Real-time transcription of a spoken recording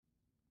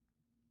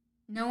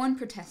No one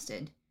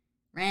protested.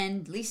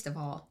 Rand least of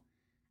all.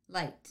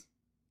 Light.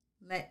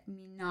 Let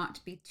me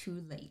not be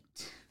too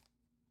late.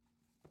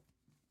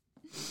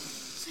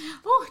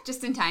 Oh,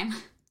 just in time.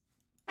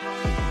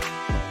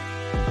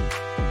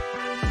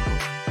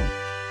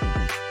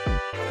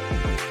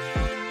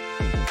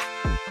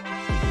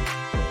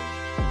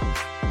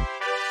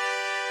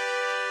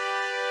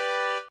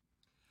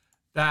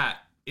 That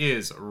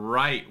is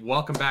right.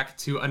 Welcome back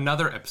to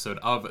another episode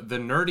of the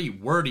Nerdy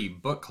Wordy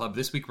Book Club.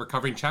 This week we're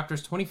covering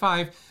chapters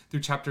 25 through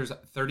chapters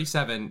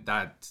 37,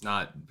 that's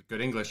not good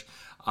English,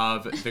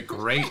 of The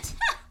Great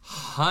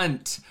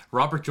Hunt.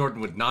 Robert Jordan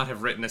would not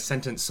have written a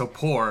sentence so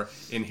poor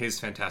in his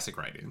fantastic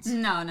writings.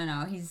 No.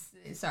 He's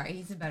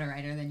a better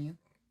writer than you.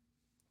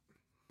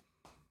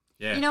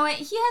 Yeah. You know what?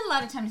 He had a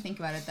lot of time to think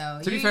about it, though.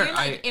 To be fair, you're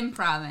like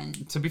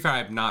improv-ing. To be fair, I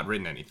have not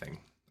written anything.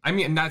 I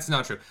mean, that's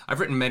not true. I've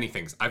written many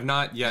things. I've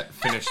not yet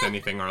finished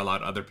anything or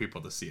allowed other people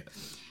to see it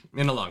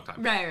in a long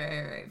time.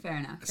 Right. Fair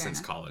enough. Since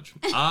college.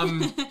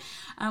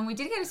 We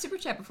did get a super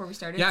chat before we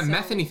started. Yeah, so...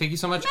 Methany, thank you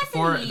so much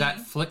for that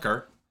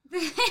flicker.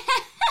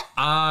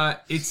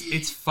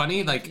 It's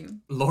funny, like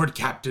Lord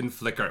Captain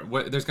Flicker.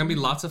 There's gonna be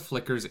lots of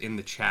flickers in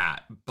the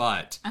chat,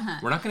 but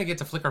we're not gonna get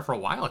to flicker for a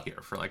while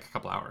here, for like a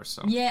couple hours.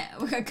 So yeah,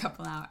 a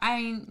couple hours. I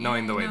mean,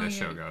 knowing the way this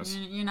show goes,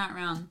 you're not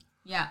wrong.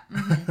 Yeah,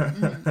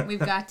 we've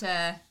got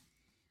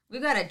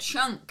a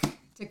chunk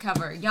to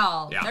cover,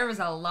 y'all. Yeah. There was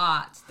a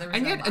lot.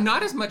 And yet,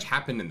 not as much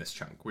happened in this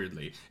chunk.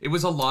 Weirdly, it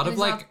was a lot of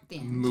like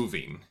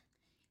moving.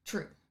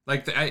 True.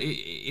 Like,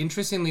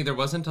 interestingly, there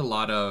wasn't a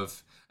lot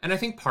of. And I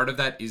think part of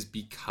that is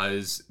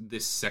because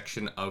this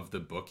section of the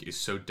book is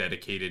so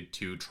dedicated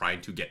to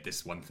trying to get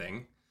this one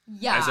thing.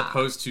 Yeah. As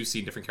opposed to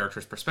seeing different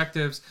characters'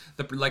 perspectives.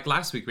 Like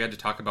last week, we had to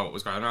talk about what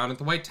was going on at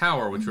the White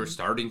Tower, which we're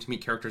starting to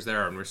meet characters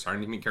there, and we're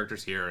starting to meet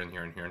characters here and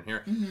here and here and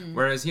here. Mm-hmm.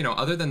 Whereas,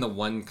 other than the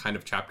one kind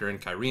of chapter in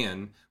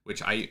Kyrian,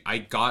 which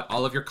I got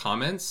all of your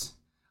comments.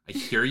 I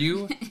hear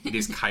you. It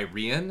is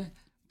Kyrian.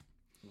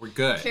 We're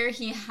good.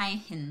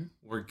 Kurhihahin.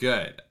 We're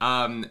good.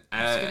 I'm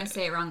just going to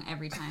say it wrong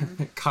every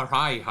time.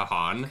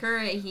 Karaihahan.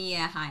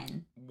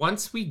 Kurhihahin.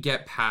 Once we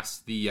get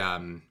past the...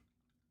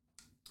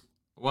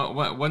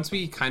 once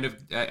we kind of...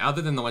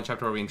 other than the one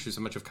chapter where we introduce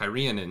a bunch of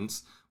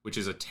Kyrianins, which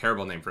is a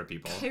terrible name for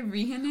people.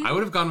 Kyrianins? I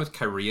would have gone with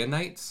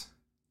Kyrianites.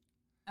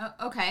 Oh,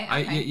 okay.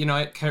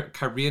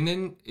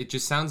 Kyrianin, it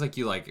just sounds like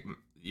you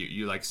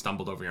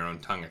stumbled over your own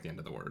tongue at the end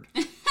of the word.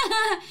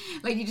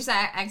 Like you just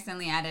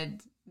accidentally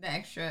added the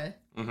extra...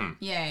 Mm-hmm.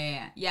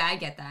 Yeah, I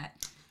get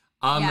that.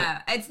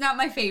 Yeah, it's not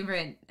my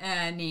favorite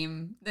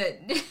name.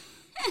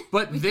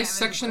 But this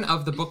section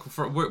of the book,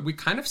 we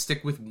kind of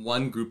stick with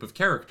one group of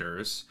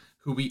characters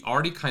who we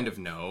already kind of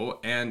know,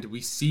 and we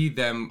see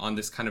them on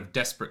this kind of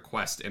desperate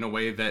quest in a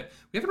way that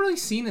we haven't really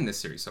seen in this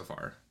series so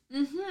far.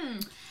 Mm-hmm.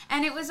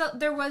 And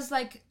there was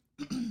like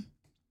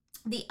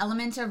the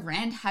element of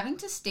Rand having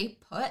to stay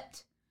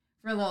put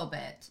for a little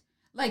bit,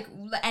 like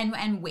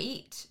and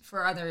wait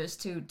for others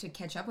to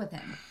catch up with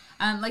him.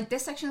 Like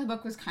this section of the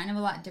book was kind of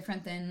a lot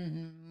different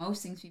than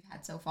most things we've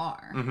had so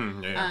far.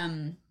 Mm-hmm, yeah.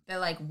 They're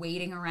like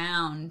waiting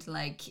around,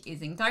 like, is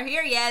Ingthar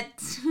here yet?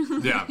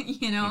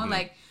 Yeah.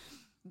 Like,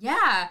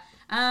 yeah.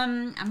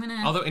 I'm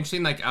gonna. Although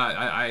interesting, like,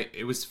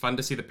 it was fun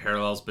to see the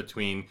parallels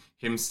between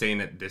him staying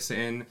at this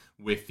inn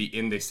with the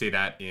inn they stayed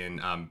at in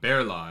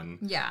Baerlon.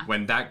 Yeah.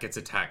 When that gets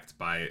attacked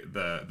by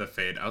the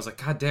Fade, I was like,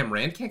 God damn,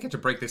 Rand can't catch a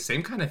break. The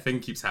same kind of thing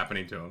keeps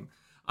happening to him.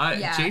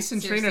 Jason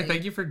seriously. Trainer,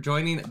 thank you for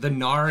joining the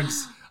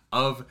Nargs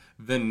of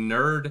the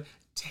Nerd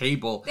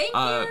Table. Thank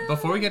you.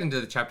 Before we get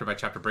into the chapter by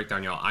chapter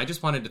breakdown, y'all, I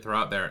just wanted to throw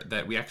out there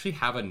that we actually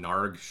have a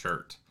Narg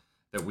shirt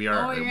that we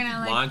are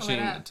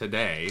launching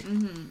today.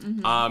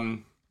 Mm-hmm.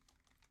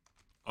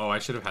 Oh, I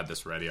should have had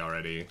this ready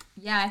already.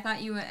 Yeah, I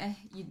thought you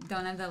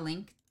don't have the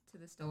link to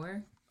the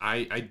store.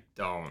 I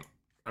don't.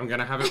 I'm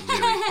gonna have it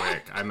really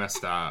quick. I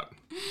messed up.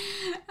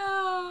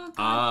 Oh,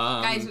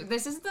 God. Guys,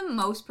 this is the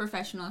most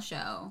professional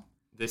show.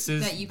 This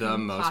is the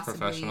most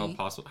professional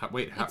possible.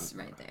 Wait, it's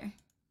right there.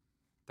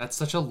 That's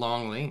such a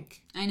long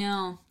link. I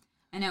know,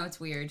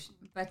 it's weird.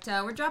 But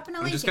we're dropping a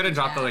link. I'm just gonna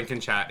drop the link in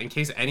chat in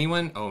case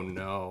anyone,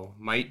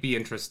 might be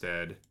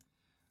interested.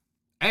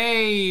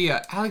 Hey,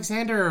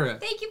 Alexander!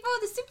 Thank you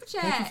for the super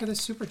chat. Thank you for the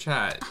super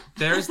chat.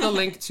 There's the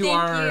link to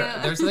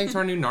There's the link to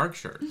our new Narg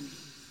shirt.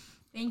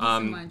 Thank you so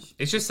much.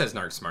 It just says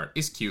Narg Smart.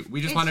 It's cute.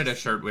 We just wanted a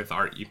shirt with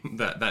our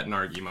that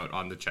Narg emote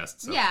on the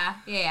chest. So. Yeah.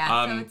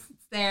 So it's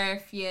there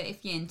if you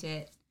into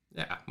it.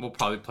 Yeah, we'll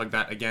probably plug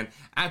that again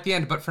at the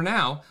end. But for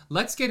now,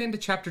 let's get into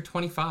chapter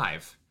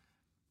 25,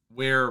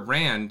 where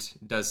Rand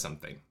does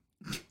something.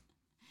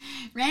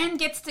 Rand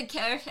gets to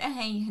kill.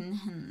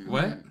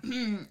 What?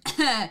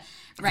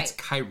 Right. It's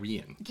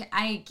Kyrian.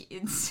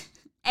 It's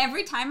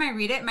every time I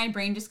read it, my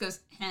brain just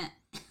goes.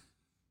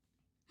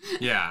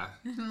 Yeah.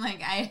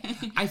 Like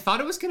I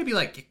thought it was gonna be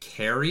like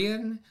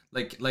carrion,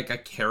 like a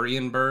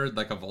carrion bird,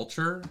 like a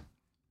vulture.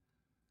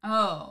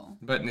 Oh.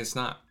 But it's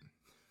not.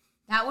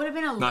 That would have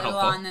been a little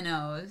on the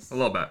nose. A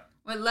little bit.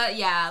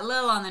 Yeah, a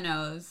little on the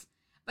nose.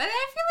 But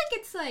I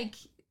feel like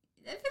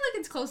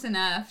it's close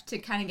enough to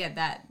kind of get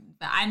that.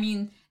 But I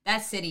mean, that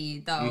city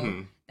though.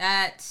 Mm-hmm.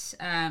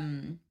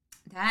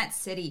 That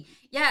city.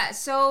 Yeah,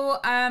 so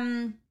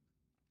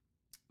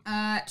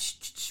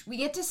we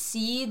get to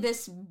see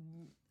this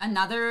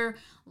another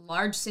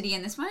large city,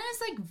 and this one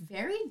is like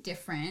very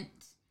different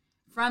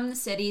from the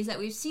cities that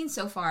we've seen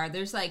so far.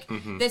 There's like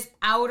this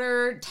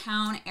outer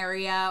town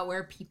area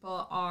where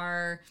people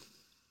are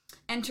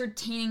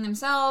entertaining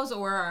themselves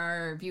or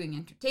are viewing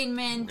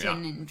entertainment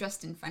and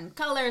dressed in fun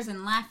colors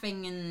and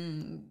laughing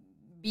and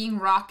being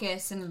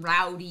raucous and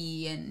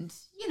rowdy and,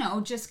 you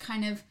know, just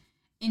kind of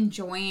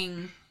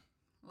enjoying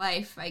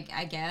life, I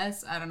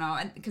guess. I don't know.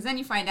 Because then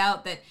you find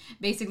out that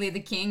basically the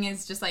king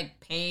is just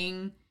like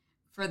paying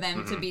for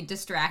them to be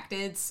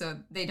distracted so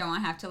they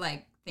don't have to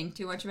like think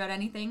too much about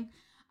anything.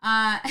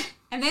 And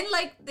then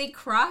like they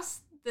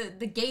cross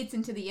the gates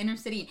into the inner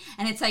city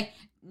and it's like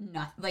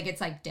not like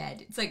it's like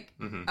dead. It's like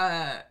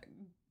I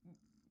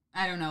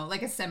don't know,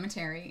 like a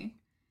cemetery.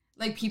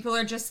 Like people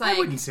are just like, I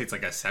wouldn't say it's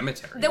like a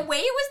cemetery. The way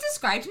it was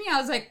described to me,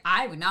 I was like,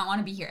 I would not want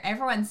to be here.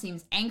 Everyone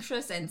seems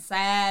anxious and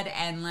sad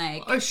and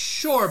like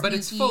sure, but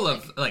it's full like,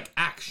 of like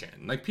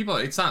action. Like people,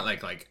 it's not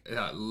like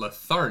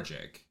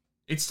lethargic.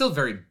 It's still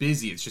very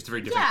busy. It's just a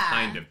very different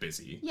kind of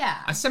busy. Yeah.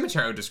 A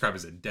cemetery I would describe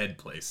as a dead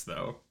place,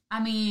 though.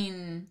 I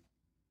mean,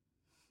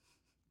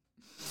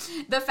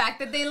 the fact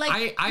that they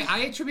like... I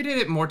attributed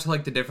it more to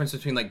like the difference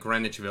between like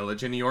Greenwich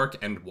Village in New York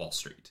and Wall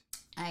Street.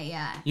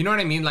 You know what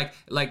I mean?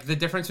 Like the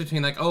difference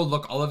between like, oh,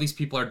 look, all of these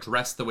people are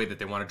dressed the way that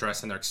they want to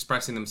dress and they're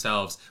expressing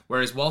themselves.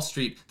 Whereas Wall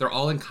Street, they're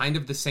all in kind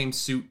of the same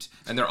suit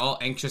and they're all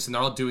anxious and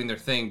they're all doing their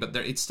thing, but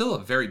it's still a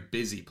very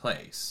busy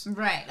place.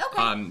 Right.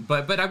 Okay.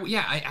 But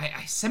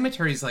I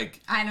cemeteries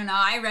like... I don't know.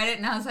 I read it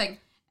and I was like,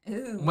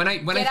 ooh. When I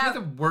hear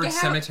the word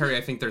cemetery,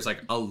 I think there's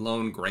like a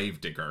lone grave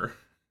digger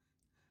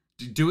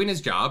doing his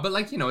job, but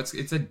like, you know, it's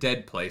a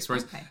dead place.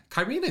 Whereas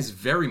Cairhien is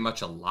very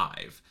much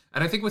alive.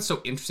 And I think what's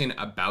so interesting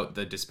about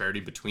the disparity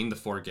between the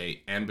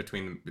Foregate and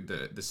between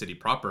the city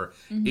proper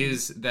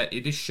is that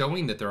it is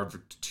showing that there are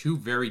two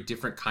very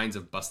different kinds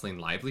of bustling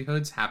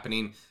livelihoods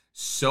happening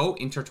so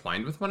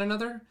intertwined with one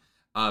another.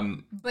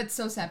 But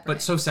so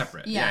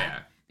separate. Yeah.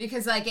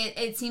 Because like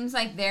it seems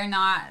like they're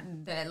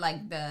not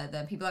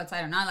the people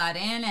outside are not allowed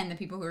in, and the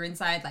people who are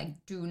inside like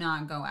do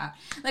not go out.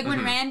 Like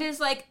when Rand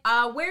is like,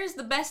 where's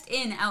the best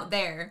inn out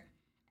there?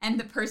 And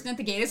the person at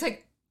the gate is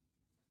like,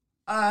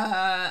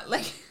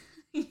 like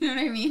you know what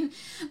I mean?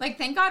 Like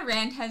thank God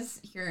Rand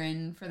has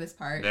Huron for this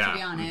part, to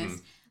be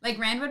honest. Like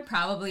Rand would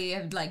probably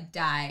have like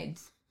died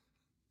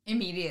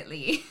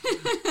immediately.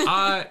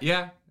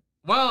 Yeah.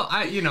 Well,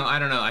 I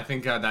don't know. I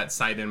think that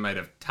side in might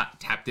have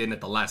tapped in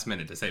at the last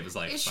minute to save his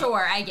life.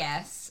 Sure, I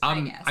guess.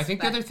 I think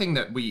the other thing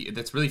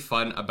that's really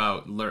fun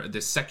about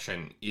this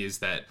section is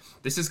that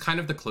this is kind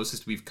of the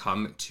closest we've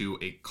come to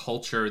a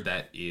culture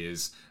that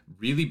is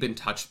really been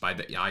touched by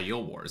the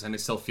Aiel Wars and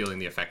is still feeling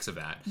the effects of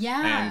that.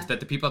 Yeah. And that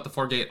the people at the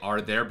Foregate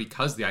are there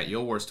because the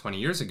Aiel Wars 20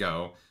 years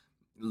ago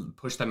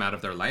pushed them out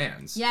of their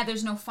lands. Yeah,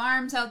 there's no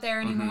farms out there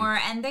anymore,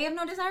 and they have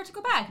no desire to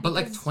go back. But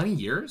like 20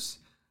 years?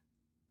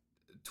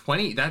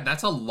 20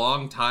 that's a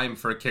long time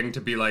for a king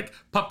to be like,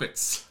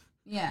 puppets,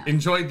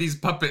 enjoy these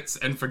puppets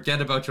and forget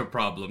about your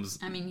problems.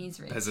 I mean, he's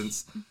rich.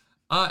 Peasants.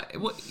 Well,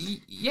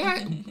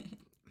 yeah.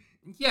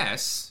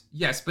 yes,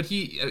 but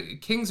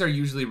kings are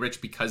usually rich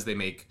because they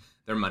make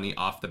their money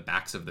off the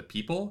backs of the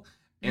people,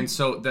 and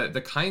so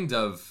the kind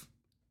of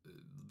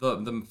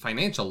the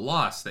financial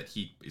loss that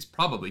he is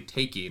probably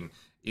taking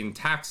in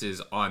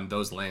taxes on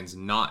those lands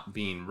not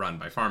being run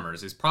by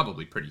farmers is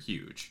probably pretty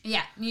huge.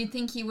 Yeah, you'd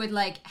think he would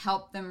like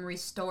help them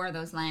restore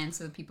those lands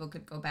so that people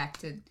could go back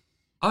to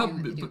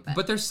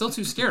but they're still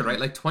too scared, right?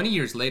 Like 20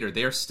 years later,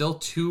 they are still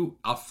too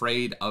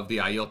afraid of the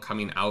Aiel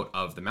coming out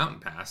of the mountain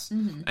pass.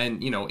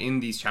 And, you know, in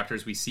these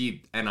chapters, we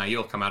see an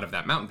Aiel come out of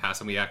that mountain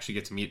pass and we actually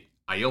get to meet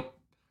Aiel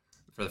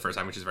for the first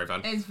time, which is very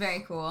fun. It's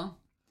very cool.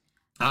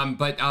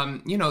 But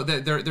you know,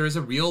 there's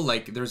a real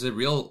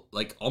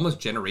almost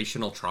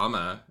generational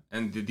trauma,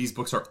 and these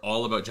books are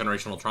all about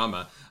generational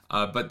trauma.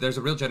 But there's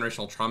a real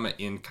generational trauma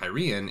in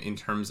Cairhien in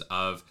terms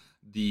of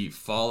the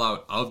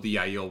fallout of the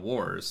Aiel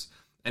Wars,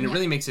 and it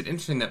really makes it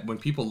interesting that when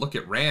people look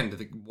at Rand,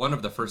 one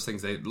of the first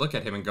things they look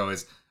at him and go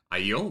is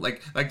Aiel.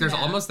 Like there's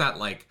almost that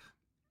like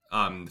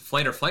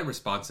flight or flight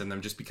response in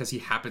them just because he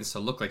happens to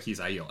look like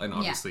he's Aiel, and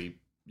obviously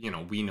you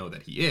know we know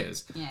that he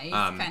is. Yeah, he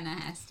kind of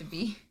has to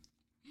be.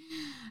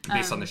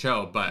 Based on the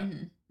show, but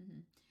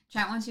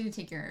Chat wants you to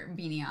take your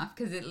beanie off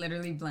because it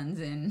literally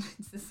blends in.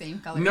 It's the same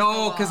color.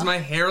 No, because my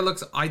hair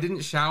looks... I didn't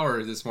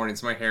shower this morning,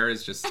 so my hair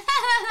is just...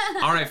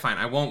 All right, fine.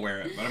 I won't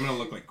wear it, but I'm going to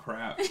look like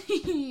crap.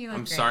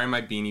 I'm sorry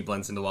my beanie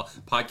blends into the wall.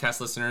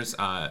 Podcast listeners,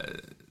 that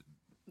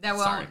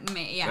won't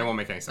make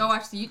any sense. Go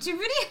watch the YouTube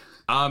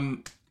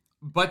video.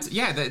 But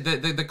yeah,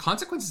 the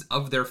consequences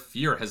of their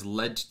fear has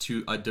led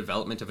to a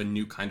development of a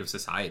new kind of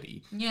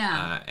society.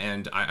 Yeah.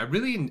 And I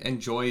really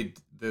enjoyed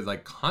the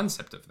like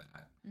concept of that.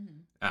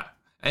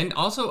 And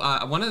also,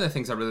 one of the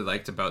things I really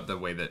liked about the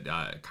way that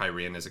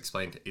Cairhien is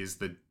explained is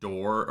the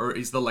door, or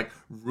is the like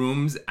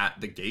rooms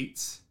at the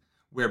gates,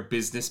 where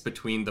business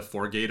between the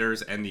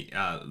Fourgaters and the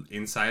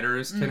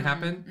insiders can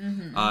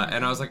happen.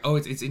 And I was like, oh,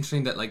 it's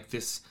interesting that like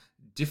this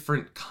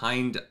different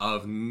kind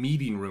of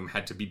meeting room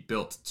had to be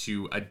built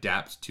to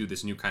adapt to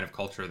this new kind of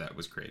culture that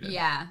was created.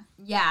 Yeah.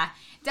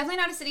 Definitely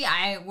not a city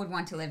I would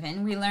want to live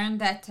in. We learned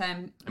that... I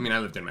mean, I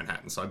lived in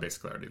Manhattan, so I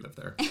basically already lived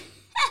there.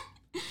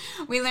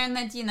 We learned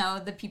that,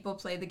 the people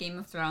play the Game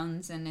of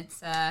Thrones, and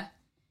it's,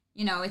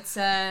 it's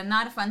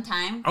not a fun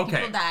time. Okay.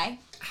 People die.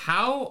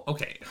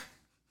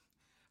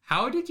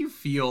 How did you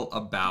feel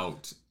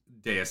about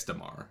Deus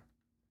Damar?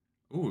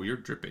 Ooh, you're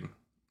dripping.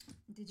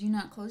 Did you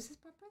not close this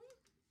properly?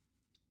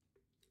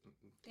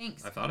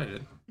 Thanks. I thought I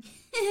did.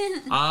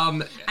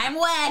 I'm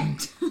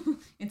wet.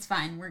 It's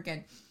fine. We're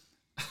good.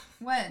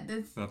 What?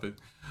 That's nothing.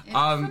 It's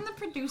from the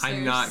producers.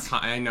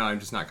 I know. I'm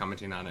just not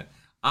commenting on it.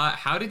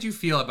 How did you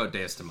feel about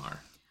Deus Damar?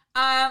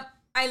 I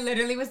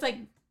literally was like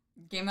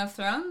Game of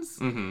Thrones,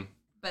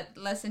 but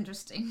less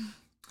interesting.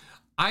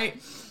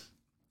 It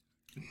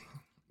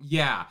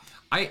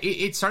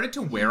started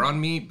to wear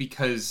on me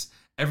because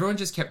everyone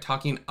just kept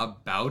talking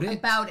about it.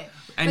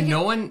 And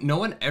like no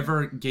one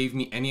ever gave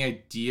me any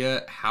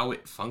idea how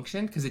it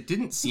functioned because it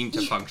didn't seem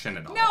to function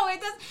at all. No,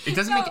 it doesn't. It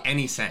doesn't make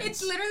any sense.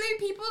 It's literally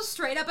people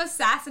straight up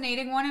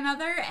assassinating one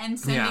another and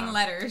sending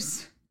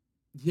letters.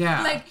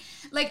 Yeah.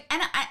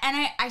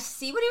 And I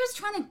see what he was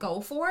trying to go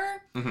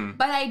for,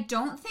 but I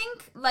don't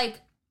think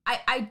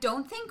I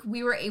don't think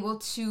we were able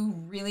to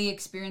really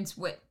experience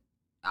what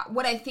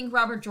I think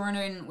Robert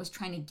Jordan was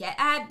trying to get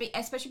at,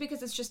 especially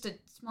because it's just a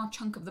small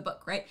chunk of the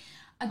book, right?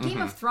 A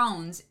Game of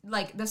Thrones,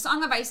 like the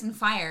Song of Ice and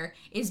Fire,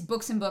 is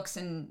books and books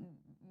and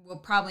will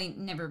probably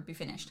never be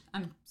finished.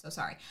 I'm so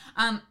sorry.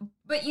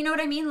 But you know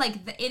what I mean? Like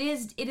it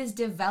is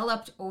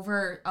developed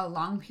over a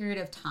long period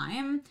of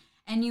time,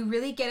 and you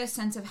really get a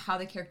sense of how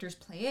the characters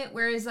play it.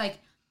 Whereas like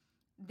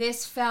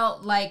this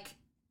felt like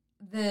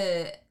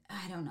the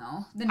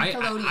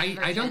Nickelodeon version.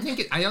 I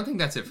don't think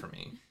that's it for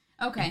me.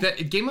 Okay.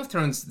 The Game of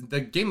Thrones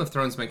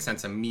makes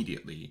sense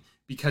immediately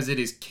because it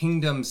is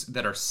kingdoms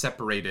that are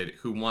separated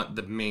who want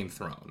the main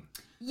throne.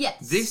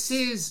 Yes. This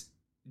is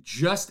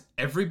just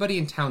everybody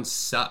in town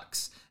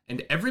sucks,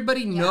 and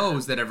everybody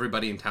knows that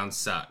everybody in town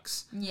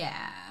sucks.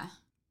 Yeah.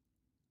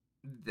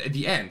 At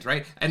the end,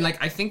 right? And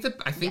like I think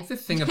the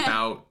thing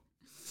about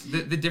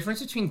the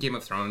difference between Game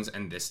of Thrones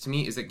and this to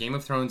me is that Game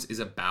of Thrones is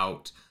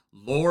about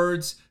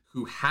lords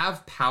who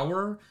have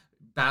power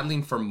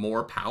battling for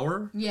more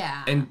power.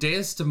 Yeah. And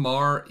Deus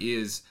Damar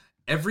is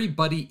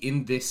everybody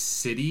in this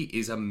city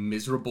is a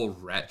miserable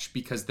wretch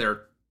because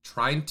they're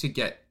trying to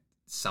get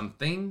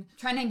something.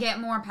 Trying to get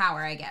more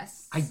power, I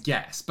guess.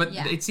 But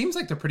it seems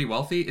like they're pretty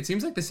wealthy. It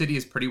seems like the city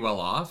is pretty well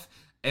off.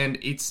 And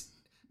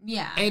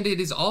and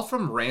it is all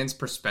from Rand's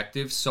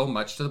perspective so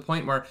much to the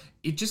point where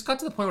it just got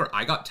to the point where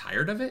I got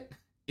tired of it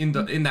in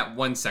that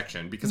one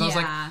section because I was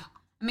like,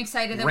 I'm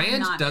excited that Rand we're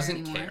not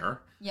doesn't there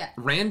care. Yeah.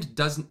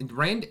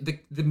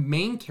 The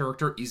main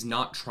character is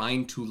not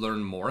trying to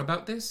learn more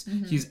about this.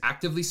 He's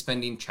actively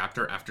spending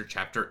chapter after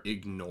chapter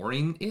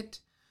ignoring it.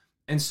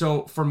 And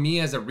so for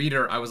me as a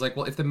reader, I was like,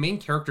 well, if the main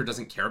character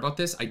doesn't care about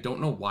this, I don't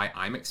know why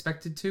I'm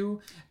expected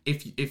to.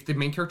 If the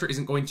main character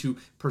isn't going to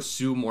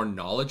pursue more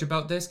knowledge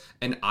about this,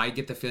 and I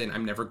get the feeling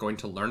I'm never going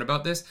to learn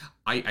about this,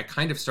 I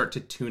kind of start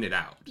to tune it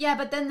out. Yeah,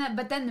 but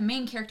then the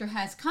main character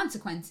has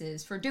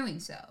consequences for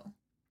doing so.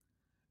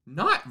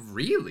 Not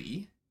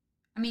really.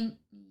 I mean,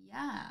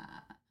 yeah.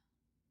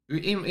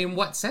 In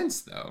what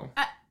sense, though?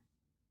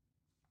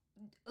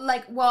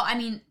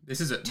 This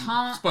is a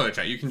Tom. Spoiler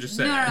chat. You can just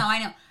say. No, I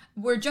know.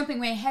 We're jumping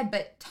way ahead,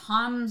 but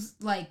Tom's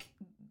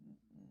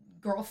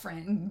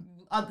girlfriend,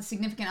 the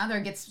significant other,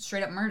 gets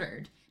straight up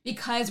murdered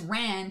because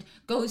Rand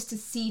goes to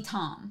see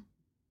Tom.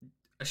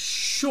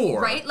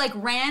 Sure. Right? Like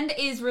Rand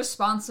is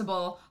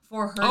responsible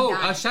for her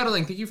dying.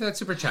 Shadowling, thank you for that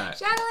super chat.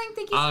 Shadowling,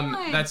 thank you so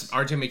much. That's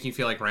RJ making you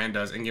feel like Rand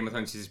does in Game of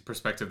Thrones, his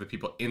perspective of the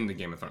people in the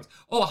Game of Thrones.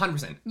 Oh,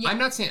 100%. Yeah. I'm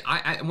not saying,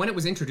 I when it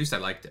was introduced, I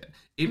liked it.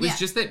 It was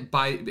just that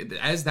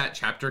as that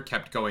chapter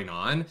kept going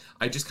on,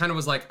 I just kind of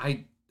was like,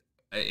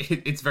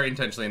 it's very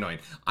intentionally annoying.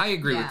 I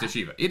agree with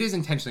Deshiva. It is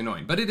intentionally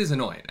annoying, but it is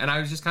annoying. And I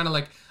was just kind of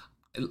like,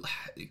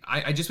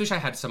 I just wish I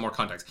had some more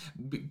context.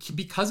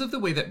 Because of the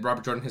way that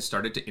Robert Jordan has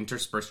started to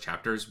intersperse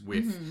chapters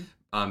with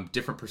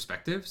different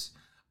perspectives,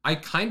 I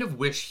kind of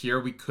wish here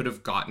we could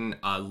have gotten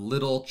a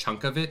little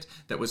chunk of it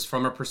that was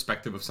from a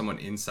perspective of someone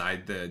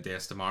inside the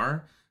Deus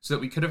Damar, so that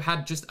we could have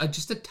had just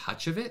a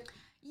touch of it.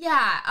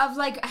 Yeah, of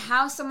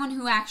how someone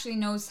who actually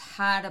knows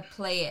how to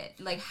play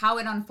it, how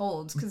it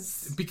unfolds,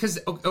 because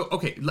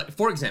okay,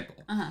 for example,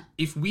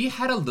 if we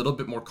had a little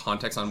bit more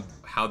context on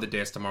how the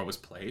Deus Damar was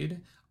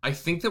played, I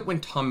think that when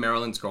Tom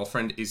Maryland's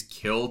girlfriend is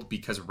killed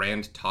because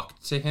Rand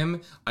talked to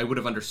him, I would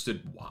have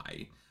understood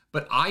why.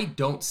 But I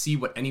don't see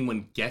what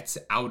anyone gets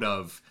out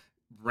of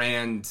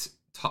Rand,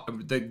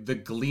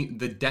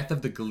 the death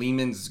of the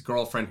Gleeman's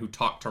girlfriend who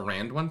talked to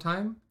Rand one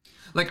time.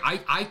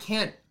 I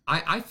can't.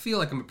 I feel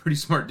like I'm a pretty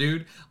smart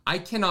dude. I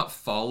cannot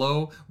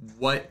follow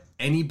what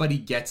anybody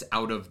gets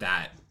out of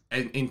that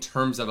in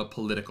terms of a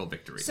political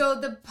victory. So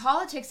the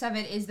politics of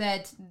it is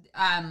that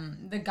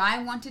the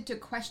guy wanted to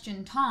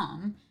question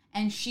Tom,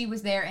 and she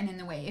was there and in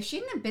the way. If she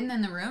hadn't have been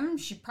in the room,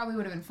 she probably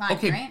would have been fine,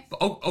 right?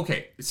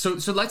 Okay. So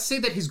let's say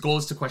that his goal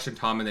is to question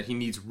Tom and that he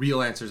needs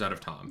real answers out of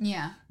Tom.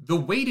 Yeah. The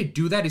way to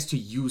do that is to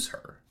use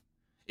her.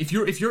 If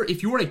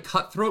you're a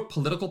cutthroat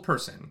political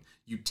person,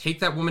 you take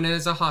that woman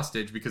as a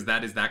hostage because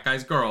that is that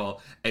guy's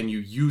girl, and you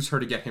use her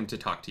to get him to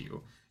talk to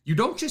you. You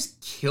don't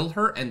just kill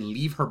her and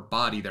leave her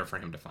body there for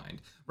him to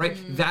find, right?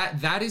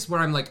 That is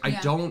where I'm like, I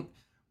don't.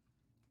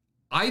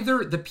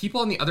 Either the people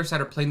on the other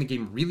side are playing the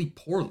game really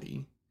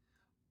poorly,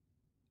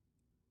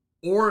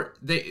 or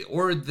they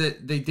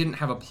didn't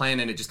have a plan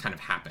and it just kind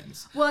of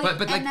happens. Well,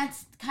 but and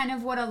that's kind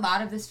of what a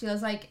lot of this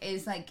feels like,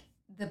 is like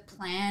the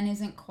plan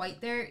isn't quite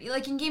there.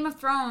 Like in Game of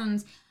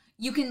Thrones,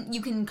 you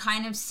can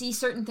kind of see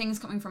certain things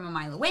coming from a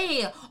mile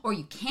away, or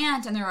you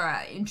can't, and there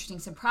are an interesting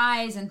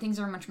surprise, and things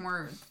are much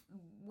more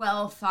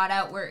well thought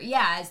out. Where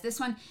as this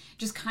one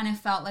just kind of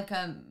felt like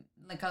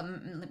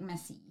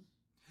messy.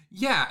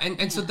 Yeah,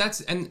 and so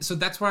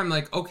that's where I'm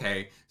like,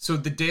 okay, so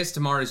the Deus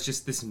Damar is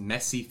just this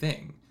messy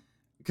thing.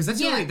 Because that's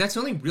the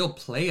only real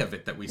play of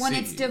it that we see. When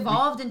it's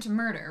devolved into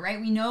murder, right?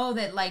 We know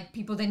that like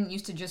people didn't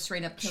used to just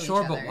straight up kill each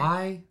other. Sure, but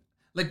why?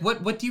 Like,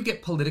 what do you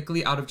get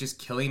politically out of just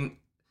killing?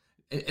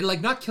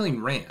 Like, not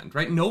killing Rand,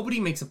 right?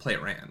 Nobody makes a play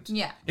at Rand.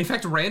 Yeah. In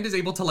fact, Rand is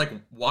able to, like,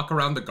 walk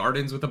around the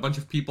gardens with a bunch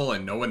of people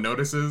and no one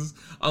notices.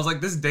 I was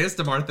like, this Deus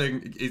Damar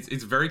thing,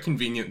 it's very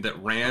convenient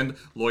that Rand,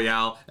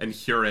 Loial, and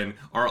Huron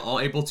are all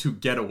able to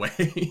get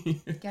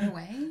away. Get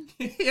away?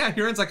 Yeah,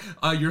 Huron's like,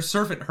 your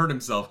servant hurt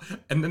himself.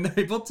 And then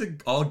they're able to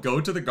all go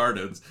to the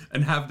gardens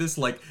and have this,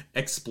 like,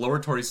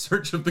 exploratory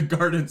search of the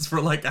gardens for,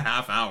 like, a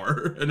half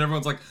hour. And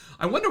everyone's like,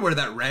 I wonder where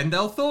that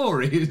Randall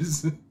Thor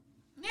is.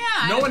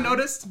 Yeah. No one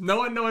noticed. No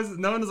one knows.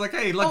 No one was like,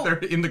 "Hey, look, they're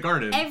in the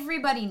garden."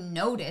 Everybody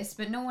noticed,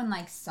 but no one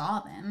like saw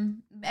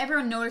them.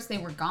 Everyone noticed they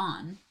were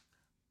gone.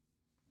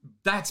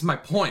 That's my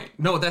point.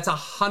 No, that's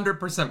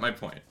 100% my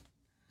point.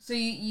 So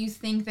you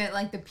think that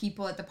like the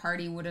people at the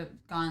party would have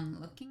gone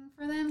looking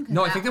for them?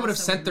 No, I think they would have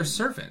sent their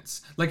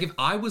servants. Like if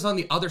I was on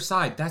the other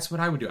side, that's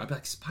what I would do. I'd be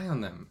like, spy on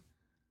them.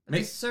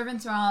 The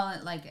servants are all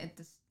like at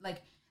this,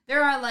 like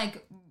there are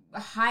like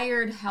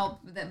hired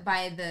help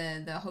by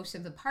the host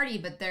of the party,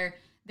 but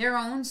their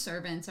own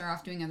servants are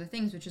off doing other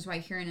things, which is why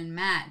Huron and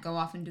Mat go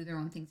off and do their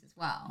own things as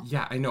well.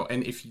 Yeah, I know.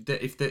 And if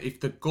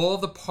the goal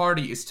of the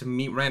party is to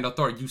meet Rand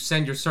al'Thor, you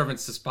send your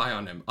servants to spy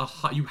on him.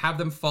 You have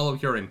them follow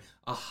Huron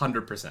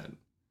 100%. Okay.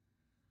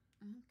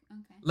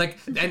 Like,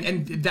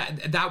 and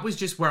that was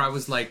just where I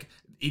was like,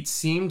 it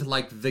seemed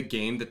like the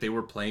game that they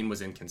were playing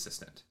was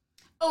inconsistent.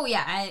 Oh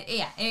yeah,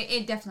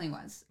 it definitely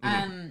was.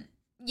 Mm-hmm.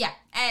 Yeah,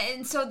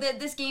 and so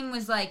this game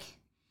was like.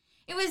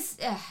 It was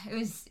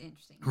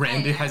interesting.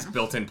 Rand has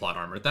built-in plot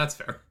armor. That's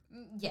fair.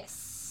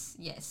 Yes.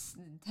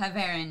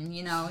 Ta'veren,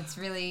 it's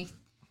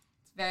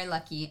very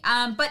lucky.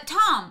 But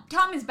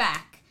Tom is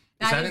back.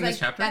 That is in this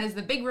chapter? That is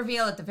the big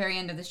reveal at the very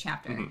end of this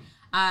chapter.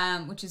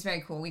 Mm-hmm. Which is very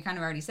cool. We kind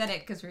of already said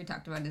it because we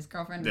talked about his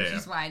girlfriend, which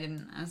is why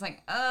I was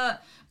like,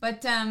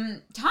 But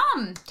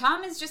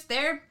Tom is just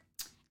there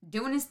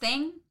doing his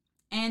thing.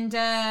 And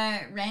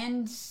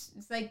Rand is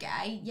like,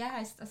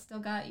 I still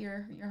got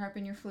your harp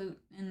and your flute,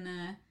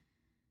 and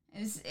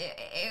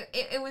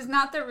it was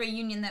not the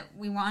reunion that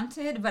we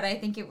wanted, but I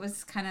think it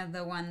was kind of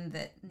the one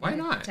that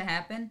needed to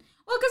happen.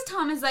 Well, because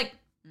Tom is like,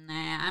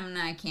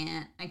 I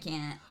can't.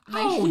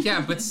 Oh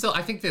yeah, but still,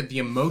 I think that the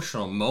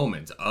emotional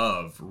moment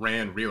of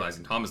Rand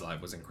realizing Tom is alive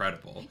was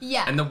incredible.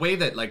 Yeah, and the way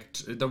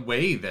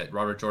that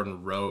Robert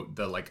Jordan wrote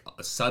the like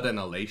sudden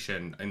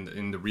elation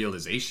in the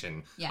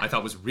realization, I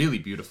thought was really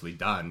beautifully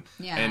done.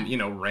 Yeah,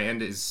 and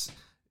Rand is,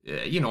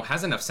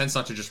 has enough sense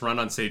not to just run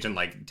on stage and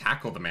like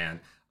tackle the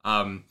man.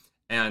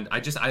 And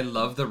I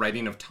love the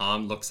writing of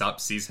Tom looks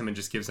up, sees him, and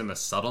just gives him a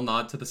subtle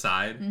nod to the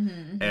side,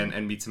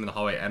 and meets him in the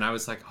hallway. And I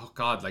was like, oh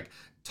God, like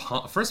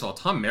Tom. First of all,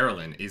 Tom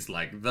Maryland is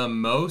like the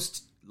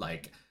most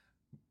like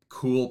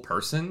cool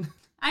person.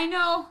 I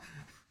know.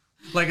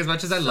 Like as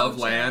much as I love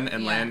Lan,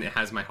 and Lan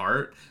has my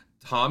heart,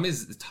 Tom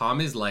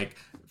is like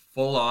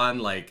full on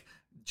like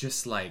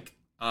just like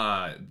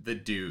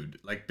the dude,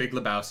 like Big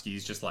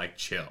Lebowski's just like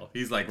chill.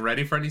 He's like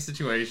ready for any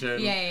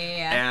situation.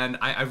 Yeah. And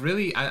I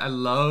really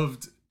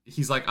loved.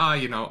 He's like,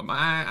 I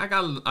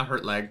got a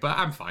hurt leg, but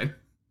I'm fine.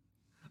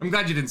 I'm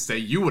glad you didn't say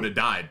you would have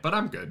died, but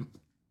I'm good.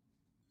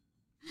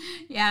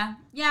 Yeah.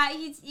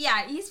 He's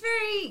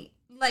very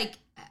like.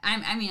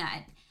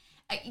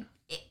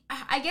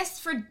 I guess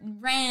for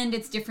Rand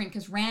it's different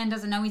because Rand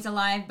doesn't know he's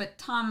alive, but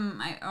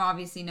Tom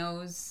obviously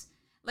knows.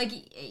 Like,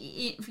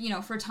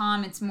 for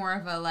Tom it's more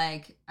of a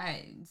like,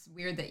 it's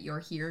weird that you're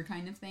here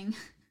kind of thing.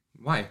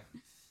 Why?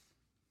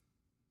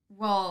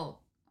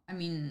 Well, I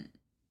mean.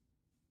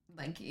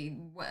 Like,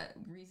 what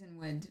reason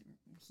would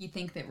he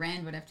think that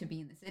Rand would have to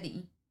be in the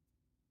city?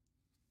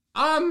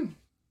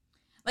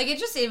 Like,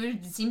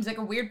 it seems like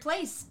a weird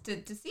place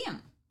to see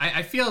him.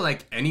 I feel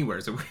like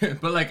anywhere's a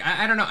weird, but like,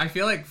 I don't know. I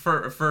feel like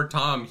for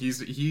Tom,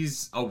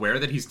 he's aware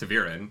that he's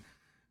Ta'veren.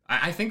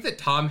 I think that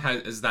Tom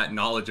has that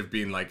knowledge of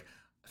being like,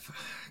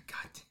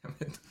 God damn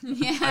it.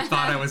 Yeah. I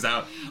thought I was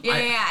out.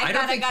 I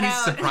don't think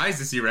he's surprised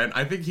to see Rand.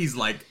 I think he's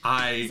like,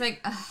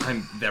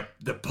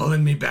 they're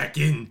pulling me back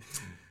in.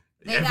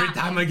 Every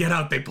time I get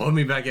out, they pull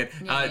me back in.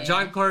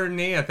 John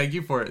Cornea, thank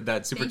you for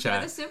that super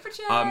chat. Thank you for the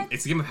super chat.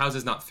 It's a game of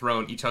houses, not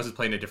throne. Each house is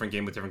playing a different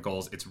game with different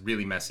goals. It's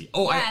really messy.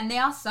 And they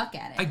all suck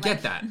at it. I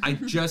get that. I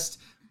just...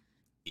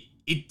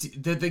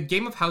 The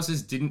Game of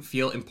Houses didn't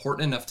feel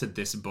important enough to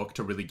this book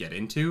to really get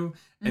into.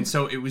 And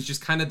so it was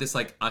just kind of this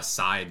like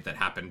aside that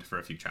happened for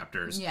a few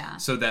chapters. Yeah.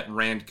 So that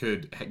Rand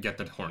could get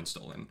the horn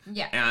stolen.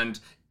 Yeah. And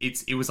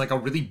it was like a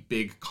really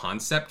big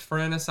concept for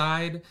an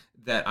aside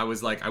that I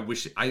was like,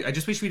 I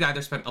just wish we'd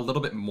either spent a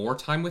little bit more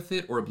time with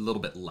it or a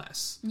little bit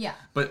less. Yeah.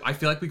 But I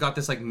feel like we got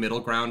this like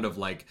middle ground of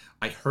like,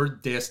 I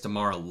heard Deus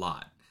Damar a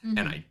lot.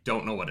 And I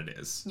don't know what it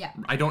is. Yeah.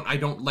 I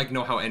don't like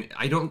know how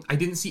I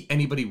didn't see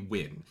anybody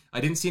win. I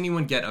didn't see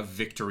anyone get a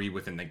victory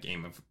within the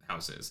Game of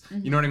Houses.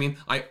 You know what I mean?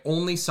 I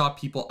only saw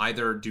people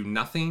either do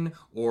nothing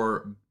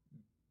or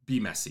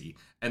be messy.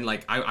 And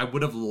like I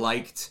would have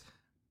liked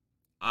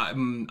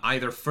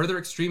either further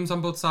extremes on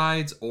both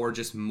sides or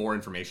just more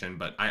information,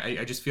 but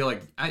I just feel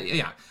like I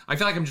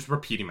feel like I'm just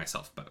repeating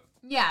myself, but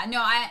yeah,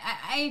 no,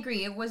 I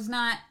agree. It was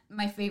not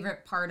my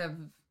favorite part of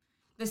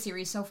the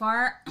series so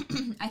far.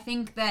 I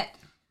think that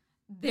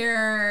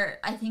there's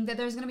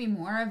going to be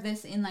more of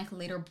this in like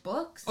later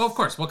books. Oh, of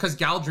course. Well, because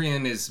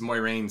Galdrian is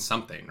Moiraine's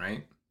something,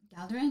 right?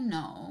 Galdrian?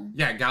 No.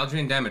 Yeah,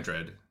 Galdrian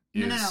Damodred.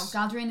 No.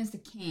 Galdrian is the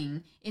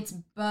king. It's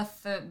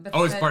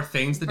Oh, is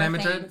Barthane's the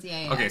Damodred?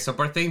 Yeah. Okay, so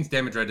Barthane's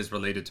Damodred is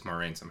related to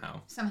Moiraine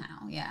somehow.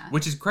 Somehow, yeah.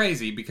 Which is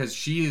crazy because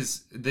she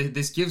is...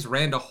 This gives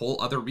Rand a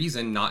whole other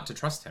reason not to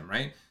trust him,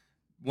 right?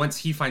 Once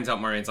he finds out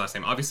Moiraine's last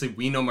name. Obviously,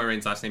 we know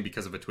Moiraine's last name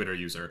because of a Twitter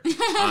user.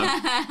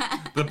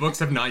 The books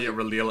have not yet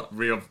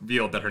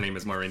revealed that her name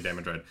is Moiraine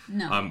Damodred.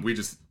 No.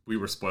 We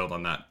were spoiled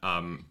on that.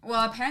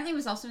 Well, apparently it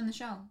was also in the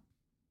show.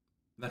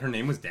 That her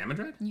name was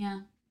Damodred?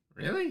 Yeah.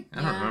 Really?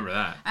 I don't remember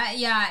that.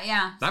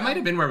 Yeah. That might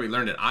have been where we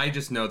learned it. I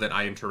just know that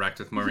I interact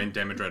with Moiraine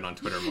Damodred on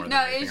Twitter more than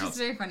anything else. No, it's just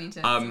very funny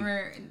to us.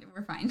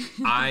 We're fine.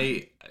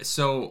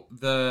 So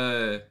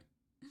the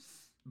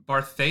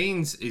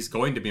Barthane's is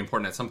going to be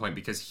important at some point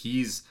because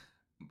he's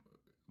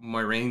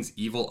Moiraine's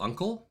evil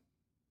uncle?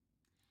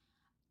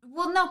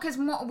 Well, no, because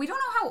we don't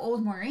know how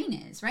old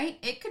Moiraine is, right?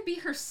 It could be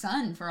her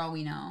son for all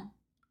we know.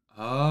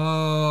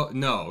 Oh,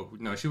 no,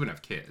 she wouldn't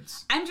have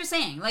kids. I'm just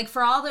saying, like,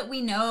 for all that we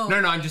know... No,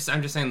 I'm just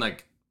saying,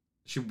 like,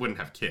 she wouldn't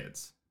have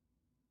kids.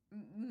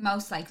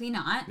 Most likely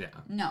not. Yeah.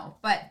 No,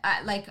 but,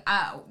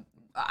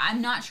 I'm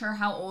not sure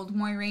how old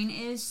Moiraine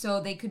is, so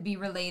they could be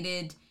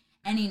related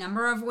any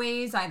number of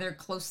ways, either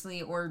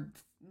closely or...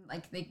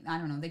 Like, they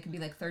could be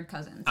like third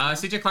cousins.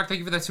 CJ Clark, thank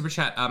you for that super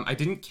chat. I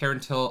didn't care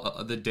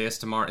until the Deus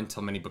Damar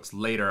until many books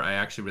later. I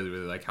actually really,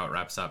 really like how it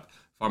wraps up.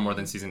 Far more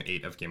than season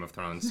 8 of Game of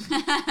Thrones.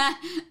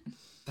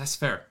 That's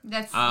fair.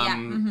 That's,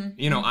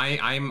 You know,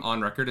 I'm on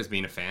record as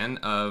being a fan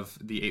of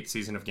the 8th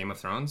season of Game of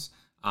Thrones.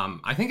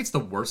 I think it's the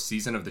worst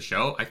season of the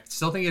show. I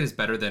still think it is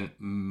better than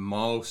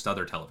most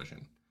other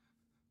television.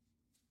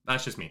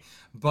 That's just me.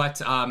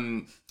 But,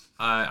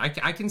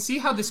 I can see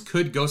how this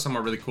could go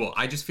somewhere really cool.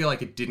 I just feel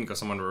like it didn't go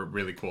somewhere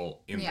really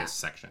cool in this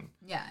section.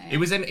 Yeah. It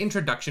was an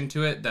introduction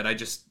to it that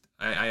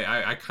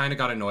I kind of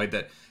got annoyed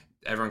that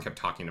everyone kept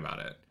talking about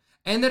it.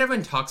 And that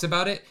everyone talks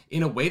about it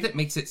in a way that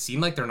makes it seem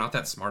like they're not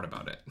that smart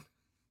about it.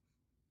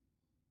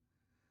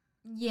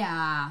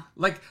 Yeah.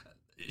 Like,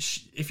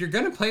 if you're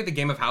going to play the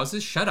Game of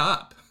Houses, shut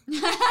up.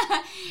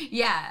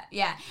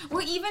 Yeah.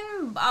 Well,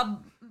 even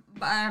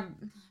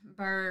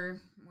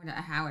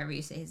however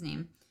you say his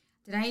name.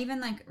 Did I even,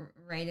 like,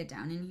 write it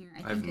down in here?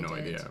 I have no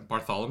idea.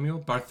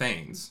 Bartholomew?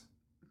 Barthane's.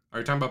 Are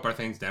you talking about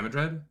Barthane's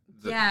Damodred?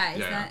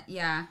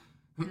 Yeah.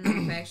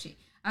 Actually,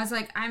 I was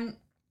like,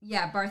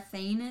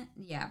 Barthane.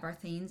 Yeah,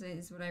 Barthane's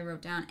is what I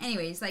wrote down.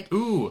 Anyways, like,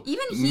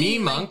 even he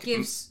like,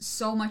 gives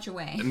so much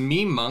away.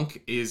 Me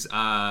Monk is,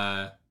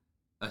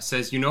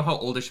 says, you know how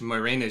oldish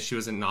Moiraine is? She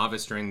was a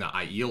novice during the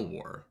Aiel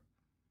War.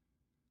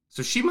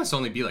 So she must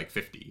only be, like,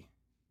 50.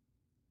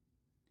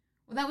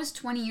 Well, that was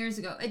 20 years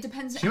ago. It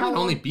depends. She might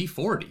only be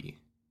 40.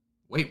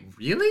 Wait,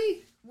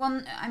 really?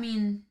 Well, I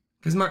mean...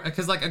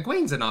 Because like,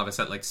 Egwene's a novice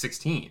at, like,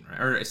 16, right?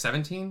 Or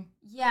 17?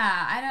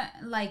 Yeah, I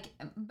don't, like...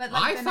 But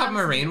like, I thought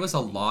Moiraine was a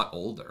lot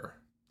older.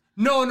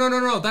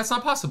 No, that's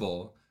not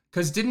possible.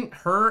 Because didn't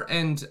her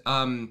and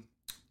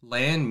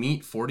Lan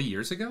meet 40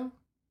 years ago?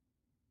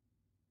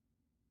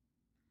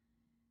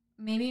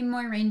 Maybe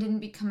Moiraine didn't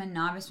become a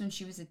novice when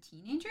she was a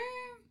teenager?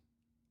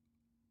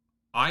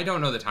 I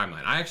don't know the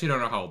timeline. I actually don't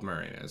know how old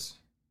Moiraine is.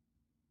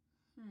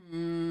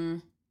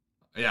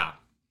 Yeah.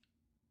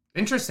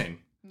 Interesting.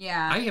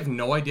 Yeah. I have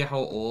no idea how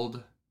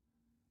old...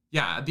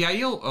 Yeah, the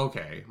Aiel...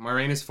 Okay.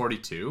 Moiraine is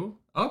 42?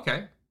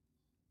 Okay.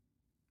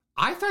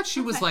 I thought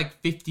she was like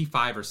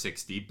 55 or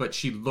 60, but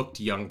she looked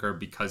younger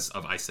because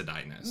of Aes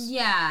Sedai's.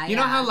 Yeah, You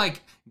know how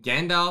like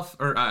Gandalf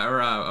or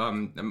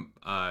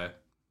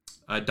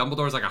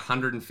Dumbledore's like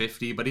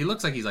 150, but he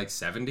looks like he's like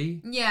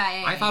 70?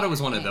 Yeah. I thought it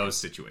was one of those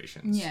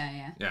situations.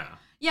 Yeah.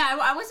 Yeah,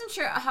 I wasn't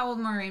sure how old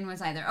Moiraine was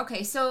either.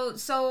 Okay, so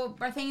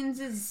Barthanes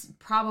is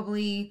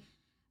probably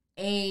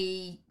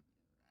a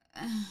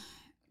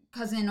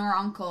cousin or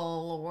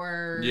uncle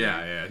or...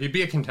 Yeah. He'd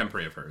be a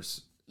contemporary of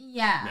hers.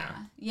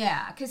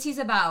 Yeah, because he's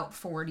about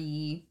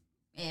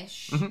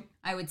 40-ish,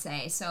 I would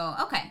say. So,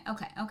 okay.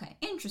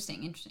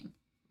 Interesting.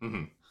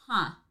 Mm-hmm.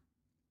 Huh.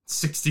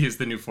 60 is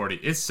the new 40.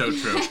 It's so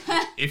true.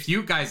 If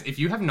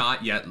you have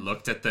not yet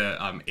looked at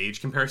the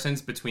age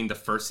comparisons between the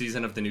first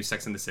season of the new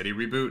Sex and the City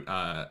reboot,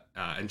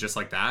 and Just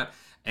Like That,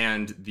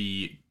 and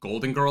the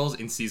Golden Girls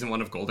in season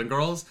 1 of Golden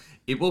Girls,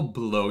 it will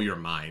blow your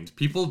mind.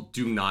 People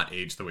do not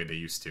age the way they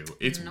used to.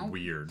 It's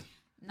weird.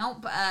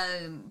 Nope.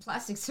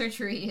 Plastic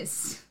surgery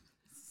is...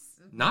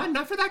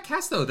 Not for that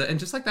cast though. And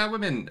Just Like That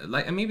women,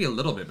 like maybe a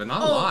little bit, but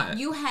not a lot.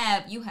 You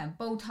have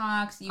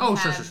Botox, you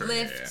have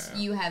lifts,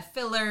 you have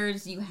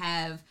fillers, you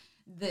have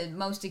the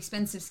most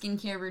expensive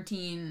skincare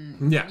routine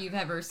you've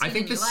ever seen. I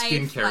think in your life.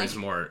 Skincare is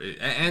more,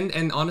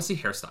 and honestly,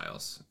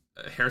 hairstyles.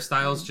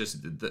 Just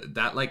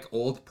that like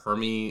old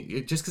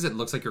permy, just because it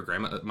looks like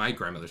my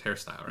grandmother's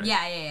hairstyle, right?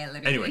 Yeah,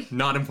 literally. Anyway,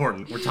 not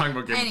important. We're talking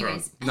about Game of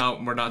Thrones.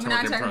 No, we're not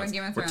talking about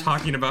Game of Thrones. We're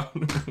talking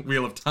about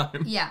Wheel of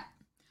Time. Yeah.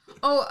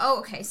 Oh,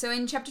 okay. So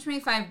in chapter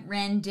 25,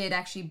 Rand did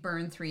actually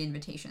burn 3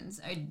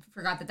 invitations. I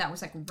forgot that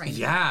was like right.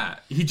 Yeah,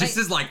 he just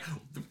is like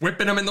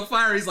whipping them in the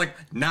fire. He's like,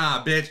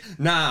 nah, bitch,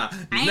 nah.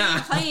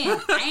 I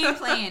ain't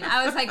playing.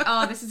 I was like,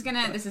 oh, this is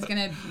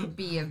gonna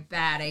be a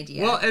bad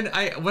idea. Well, and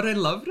what I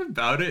loved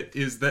about it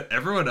is that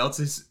everyone else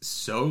is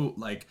so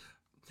like,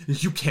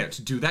 you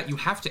can't do that. You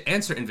have to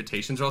answer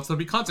invitations or else there'll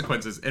be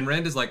consequences. And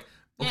Rand is like,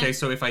 okay,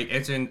 so if I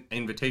answer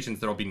invitations,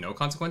 there'll be no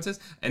consequences?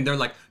 And they're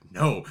like,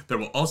 no, there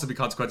will also be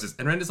consequences.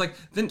 And Rand is like,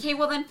 then... Okay,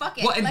 well then fuck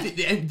it. Well,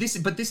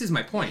 but this is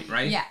my point,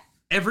 right? Yeah.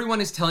 Everyone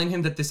is telling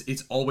him that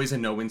it's always a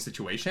no-win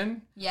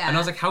situation. Yeah. And I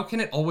was like, how can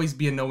it always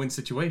be a no-win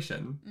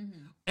situation?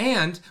 Mm-hmm.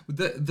 And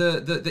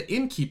the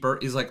innkeeper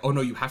is like, oh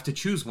no, you have to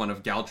choose one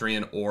of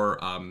Galdrian or...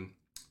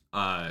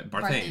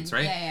 Barthanes,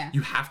 right? Yeah.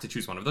 You have to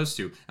choose one of those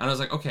two. And I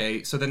was like,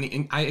 okay, so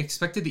then I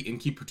expected the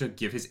innkeeper to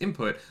give his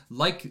input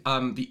like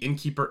the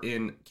innkeeper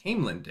in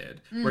Camelin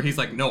did, where he's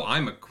like, no,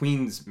 I'm a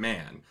queen's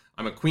man.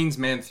 I'm a queen's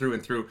man through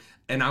and through.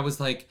 And I was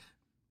like,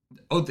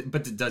 oh,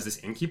 but does this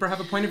innkeeper have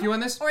a point of view on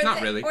this?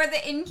 Not really. Or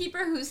the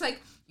innkeeper who's like,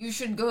 you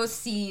should go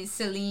see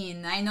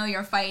Celine. I know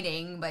you're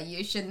fighting, but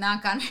you should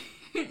knock on her.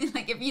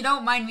 Like, if you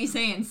don't mind me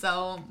saying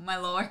so, my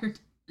lord.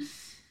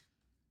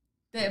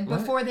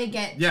 Before they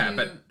get to...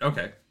 but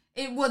okay.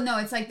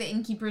 It's like the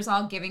innkeepers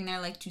all giving their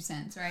like 2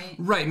 cents, right?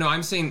 Right. No,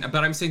 I'm saying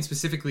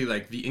specifically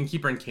like the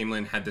innkeeper in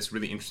Camelin had this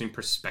really interesting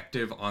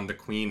perspective on the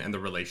queen and the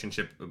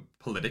relationship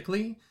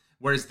politically,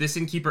 whereas this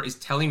innkeeper is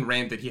telling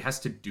Rand that he has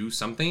to do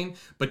something,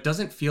 but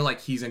doesn't feel like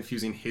he's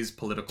infusing his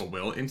political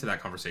will into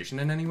that conversation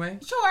in any way.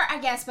 Sure, I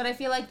guess, but I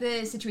feel like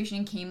the situation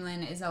in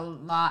Camelin is a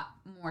lot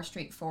more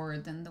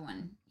straightforward than the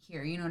one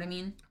here. You know what I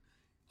mean?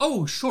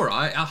 Oh, sure,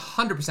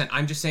 100%.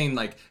 I'm just saying,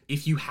 like,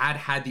 if you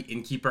had the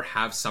innkeeper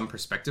have some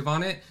perspective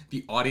on it,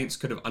 the audience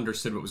could have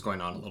understood what was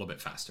going on a little bit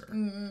faster.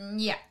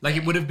 Yeah. Like,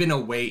 it would have been a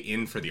way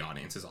in for the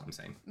audience, is all I'm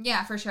saying.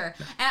 Yeah, for sure.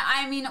 And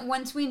I mean,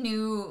 once we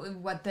knew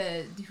what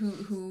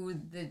who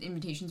the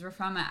invitations were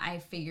from, I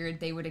figured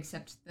they would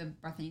accept the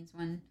Barthanes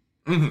one.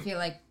 Mm-hmm. I feel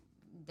like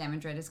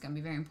Damodred is going to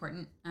be very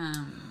important.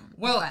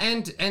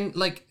 And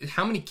like,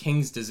 how many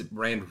kings does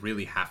Rand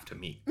really have to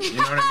meet? You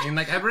know what I mean?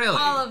 Like, I really...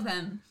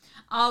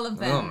 All of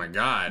them. Oh my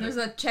god. There's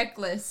a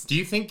checklist. Do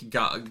you think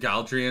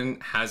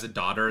Galdrian has a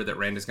daughter that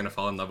Rand is going to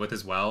fall in love with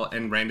as well?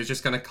 And Rand is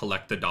just going to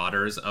collect the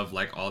daughters of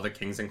like all the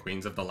kings and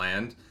queens of the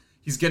land?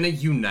 He's going to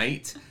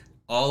unite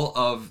all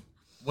of...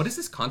 What is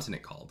this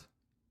continent called?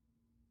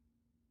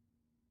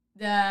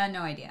 No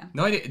idea.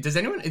 No idea. Does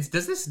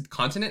this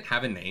continent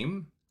have a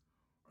name?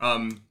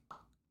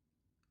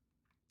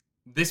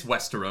 This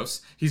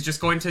Westeros. He's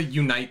just going to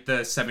unite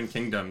the 7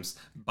 kingdoms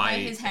by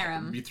his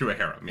harem. Through a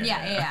harem.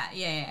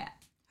 Yeah.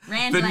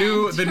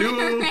 Randland. The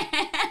new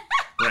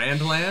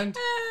Randland.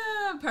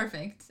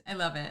 Perfect. I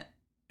love it.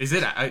 Is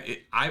it? I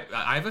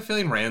have a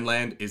feeling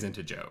Randland isn't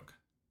a joke.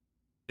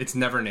 It's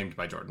never named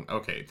by Jordan.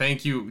 Okay,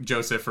 thank you,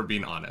 Joseph, for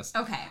being honest.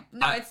 Okay,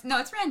 it's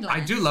Randland.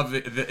 I do love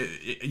at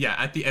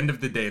the end of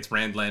the day, it's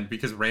Randland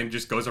because Rand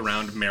just goes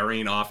around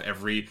marrying off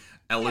every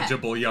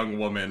eligible young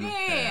woman.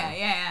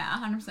 Yeah,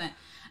 100%.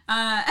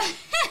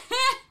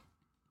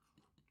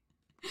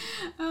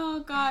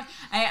 Oh god,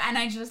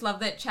 I just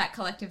love that chat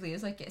collectively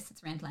is like, yes,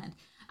 it's Randland.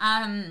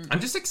 I'm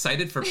just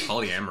excited for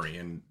polyamory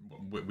in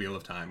Wheel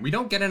of Time. We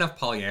don't get enough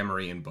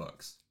polyamory in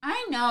books.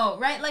 I know,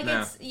 right? Like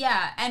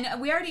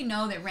and we already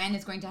know that Rand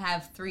is going to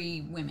have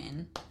 3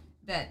 women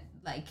that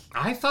like.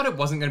 I thought it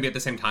wasn't going to be at the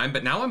same time,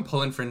 but now I'm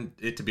pulling for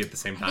it to be at the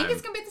same time. I think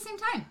it's going to be at the same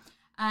time.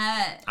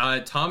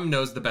 Tom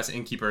knows the best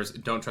innkeepers.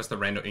 Don't trust the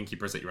rando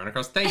innkeepers that you run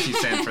across. Thank you,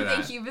 Sam, for that.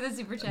 Thank you for the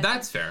super chat.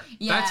 That's fair.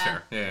 Yeah. That's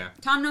fair. Yeah.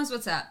 Tom knows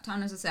what's up.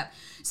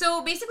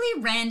 So basically,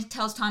 Rand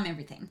tells Tom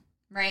everything,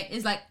 right?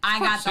 Is like, I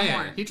got the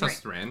horn. He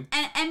trusts Rand.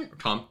 And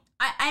Tom.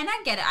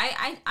 I get it.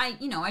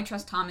 I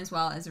trust Tom as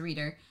well as a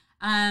reader.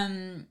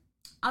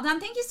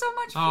 Aldon, thank you so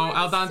much. Oh, for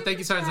Aldon, thank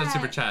you so much for that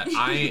super chat. chat.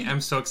 I am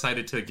so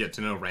excited to get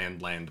to know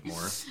Randland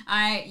more.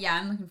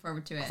 I'm looking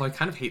forward to it. Although I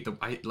kind of hate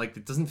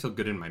it doesn't feel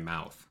good in my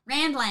mouth.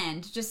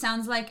 Randland just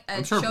sounds like a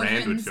I'm sure children's...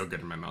 Rand would feel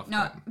good in my mouth.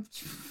 No. But...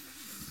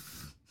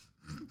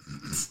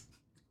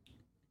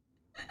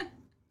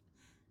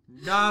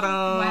 Got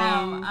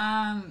him.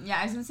 Wow. Yeah,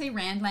 I was gonna say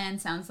Randland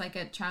sounds like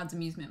a child's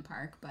amusement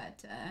park,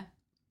 but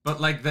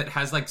like that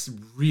has like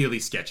really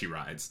sketchy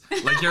rides.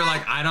 Like you're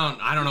like, I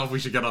don't know if we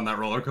should get on that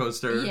roller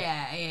coaster.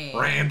 yeah.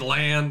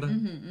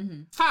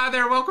 Randland. Hi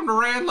there, welcome to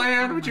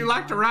Randland. Would you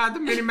like to ride the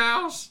Minnie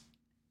Mouse?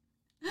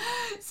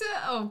 So,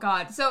 oh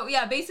god. So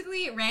yeah,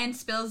 basically Rand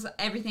spills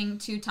everything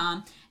to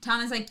Tom. Tom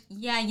is like,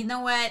 yeah, you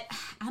know what?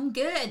 I'm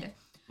good.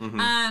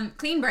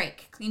 Clean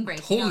break.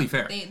 Totally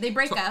fair. They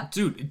break up.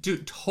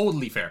 Dude,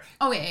 totally fair.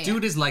 Oh, yeah.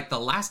 Dude is like, the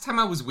last time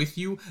I was with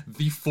you,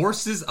 the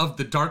forces of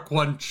the Dark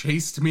One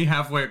chased me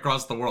halfway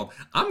across the world.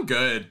 I'm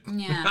good.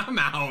 Yeah. I'm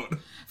out.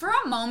 For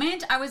a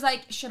moment, I was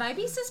like, should I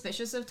be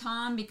suspicious of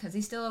Tom because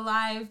he's still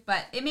alive?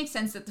 But it makes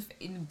sense that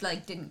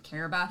didn't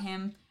care about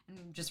him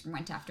and just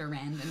went after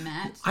Rand and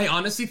Matt. I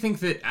honestly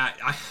think that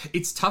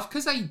it's tough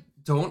because I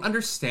don't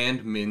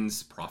understand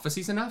Min's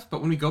prophecies enough, but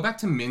when we go back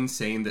to Min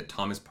saying that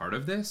Tom is part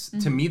of this,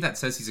 to me that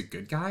says he's a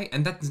good guy,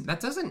 and that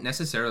doesn't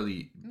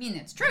necessarily mean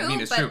it's true.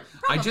 True.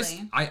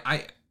 Probably.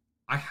 I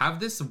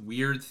have this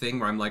weird thing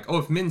where I'm like, oh,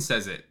 if Min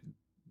says it,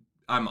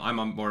 I'm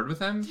on board with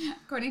him.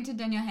 According to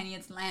Daniel Henney,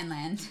 it's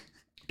Land.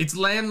 It's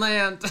Land.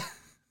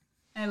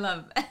 I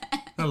love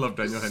that. I love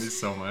Daniel Henney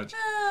so much.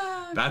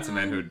 Oh, That's God. a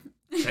man who'd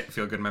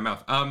feel good in my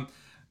mouth.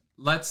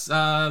 Let's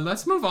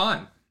move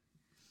on.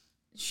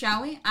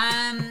 Shall we?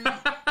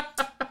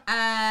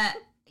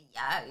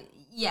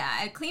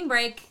 Yeah, a clean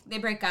break. They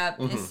break up.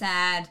 It's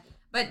sad.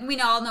 But we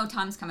all know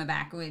Tom's coming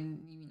back.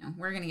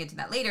 We're going to get to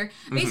that later.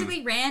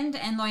 Basically, Rand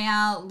and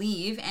Loial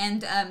leave,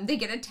 and they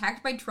get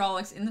attacked by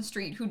Trollocs in the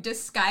street who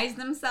disguise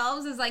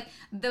themselves as, like,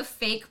 the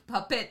fake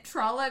puppet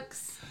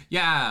Trollocs.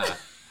 Yeah.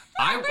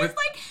 I was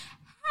like,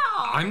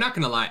 how? I'm not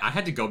going to lie. I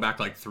had to go back,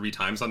 like, 3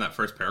 times on that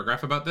first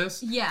paragraph about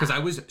this. Yeah.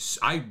 Because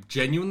I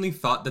genuinely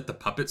thought that the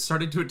puppets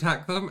started to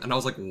attack them, and I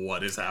was like,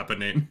 what is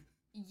happening?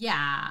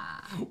 Yeah.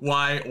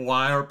 Why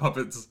are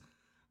puppets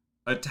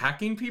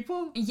attacking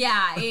people?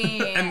 Yeah.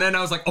 And then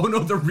I was like, oh no,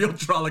 the real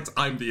Trollocs,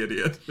 I'm the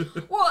idiot.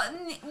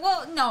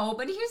 well, no,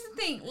 but here's the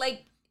thing.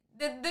 Like,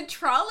 the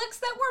Trollocs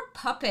that were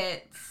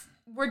puppets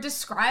were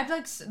described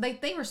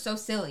like they were so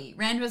silly.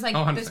 Rand was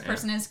like, this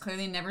person has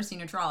clearly never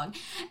seen a Trolloc.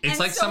 It's and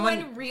like so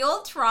when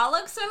real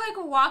Trollocs are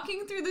like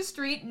walking through the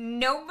street,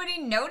 nobody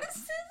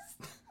notices?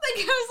 Like,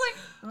 I was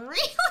like,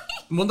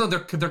 really? Well, no,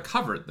 they're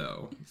covered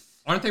though.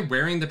 Aren't they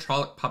wearing the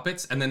Trolloc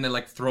puppets and then they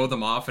like throw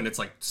them off and it's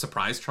like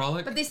surprise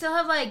Trolloc? But they still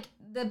have like,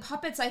 the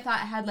puppets I thought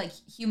had like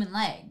human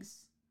legs.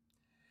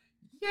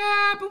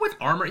 Yeah, but with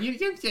armor, you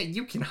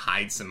can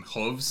hide some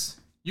hooves.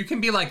 You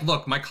can be like,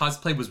 look, my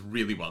cosplay was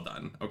really well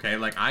done, okay?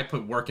 Like, I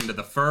put work into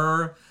the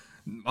fur.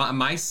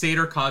 My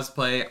satyr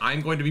cosplay,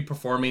 I'm going to be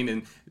performing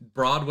in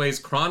Broadway's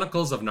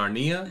Chronicles of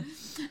Narnia.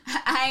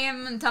 I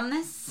am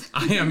Tumnus.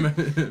 I am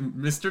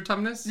Mr.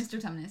 Tumnus.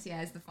 Mr. Tumnus,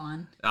 yeah, is the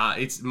fawn.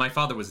 My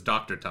father was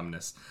Dr.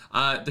 Tumnus.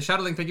 The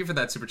Shadowling, thank you for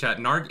that super chat.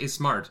 Narg is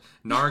smart.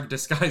 Narg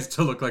disguised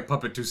to look like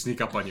puppet to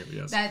sneak up on you,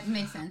 yes. That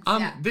makes sense,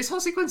 yeah. This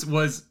whole sequence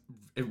was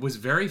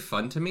very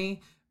fun to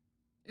me.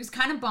 It was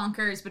kind of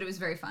bonkers, but it was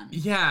very fun.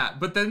 Yeah,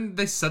 but then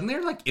they suddenly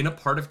are like in a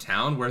part of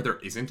town where there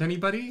isn't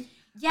anybody.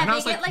 Yeah,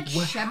 they get like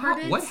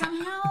shepherded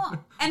somehow.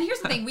 And here's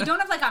the thing, we don't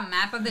have like a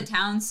map of the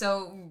town,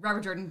 so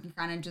Robert Jordan can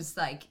kind of just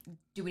like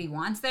do what he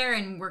wants there,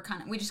 and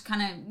we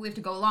have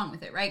to go along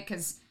with it, right?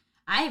 Because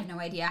I have no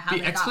idea how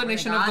the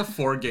explanation of the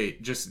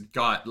Foregate just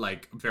got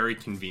like very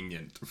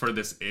convenient for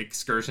this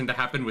excursion to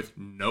happen with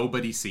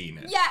nobody seeing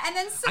it. Yeah, and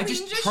then Celine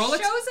just shows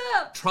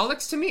up.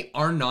 Trollocs to me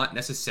are not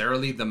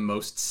necessarily the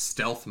most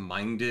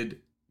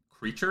stealth-minded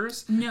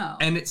creatures. No.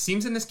 And it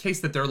seems in this case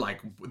that they're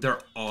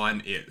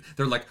on it.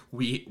 They're like,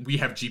 we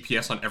have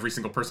GPS on every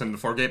single person in the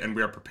Foregate and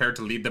we are prepared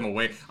to lead them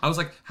away. I was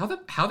like, how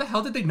the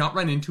hell did they not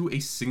run into a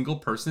single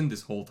person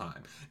this whole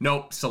time?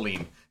 No,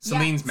 Celine.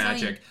 Celine's magic.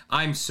 Celine.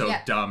 I'm so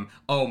dumb.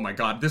 Oh my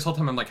god. This whole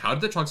time I'm like, how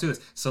did the Trollocs do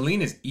this?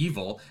 Celine is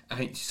evil.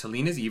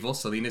 Celine is evil.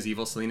 Celine is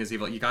evil. Celine is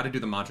evil. You got to do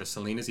the mantra.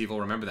 Celine is evil.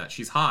 Remember that.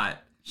 She's hot.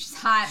 She's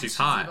hot. She's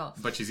hot, evil.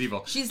 But she's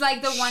evil. She's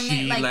like the one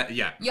that, like,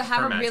 you'll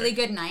have a really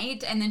good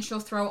night, and then she'll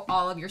throw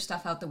all of your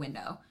stuff out the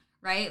window,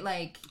 right?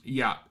 Like,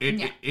 yeah.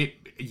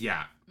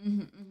 Yeah.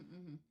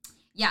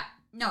 Yeah.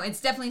 No,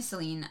 it's definitely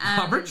Celine.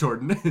 Robert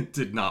Jordan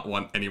did not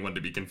want anyone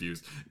to be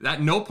confused.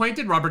 At no point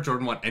did Robert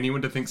Jordan want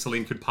anyone to think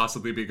Celine could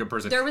possibly be a good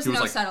person. There was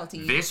no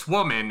subtlety. This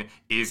woman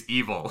is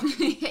evil.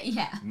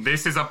 Yeah.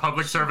 This is a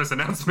public service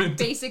announcement.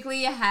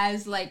 Basically, it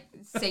has like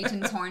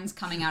Satan's horns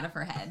coming out of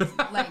her head.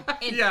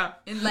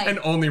 And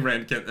only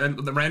Rand can, and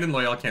the Rand and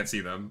Loial can't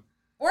see them.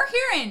 Or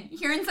Huron.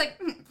 Huron's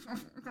like.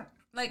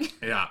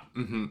 Yeah.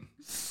 Mm-hmm.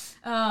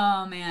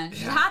 Oh, man.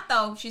 She's hot,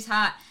 though. She's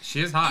hot.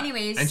 She is hot.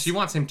 Anyways. And she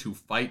wants him to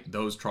fight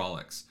those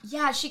Trollocs.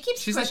 Yeah, she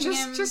keeps pushing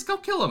him. Just go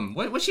kill him.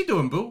 What's she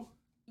doing, boo?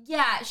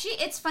 Yeah,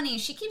 it's funny.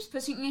 She keeps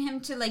pushing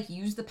him to, like,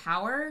 use the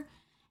power.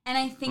 And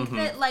I think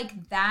that,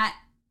 like, that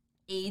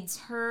aids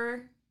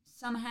her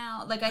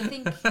somehow. Like, I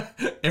think...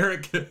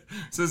 Eric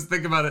says,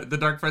 think about it. The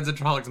Dark Friends and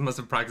Trollocs must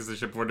have practiced the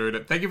ship before doing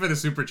it. Thank you for the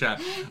super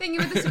chat. Thank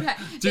you for the super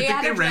chat. Do you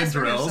think they ran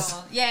drills?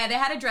 Rehearsal. Yeah, they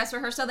had a dress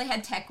rehearsal. They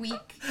had Tech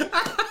Week.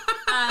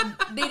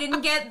 They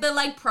didn't get the,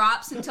 like,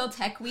 props until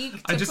Tech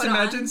Week to I just put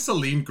imagine on.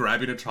 Celine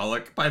grabbing a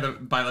Trolloc by the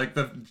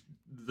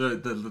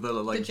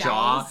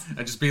jaw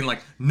and just being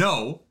like,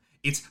 no,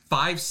 it's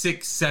 5,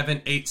 6,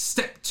 7, 8,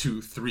 step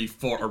 2, 3,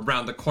 4,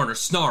 around the corner,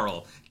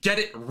 snarl. Get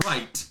it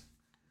right.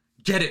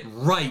 Get it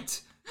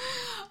right.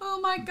 Oh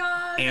my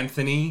god.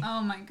 Anthony.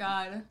 Oh my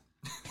god.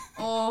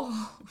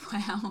 Oh,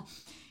 wow.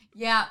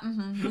 Yeah,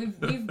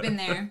 we've been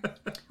there.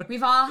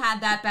 We've all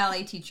had that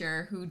ballet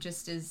teacher who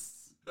just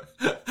is...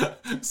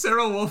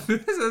 Sarah Wolf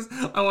says,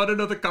 I want to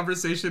know the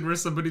conversation where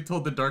somebody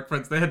told the Dark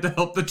Friends they had to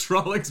help the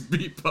Trollocs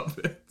beat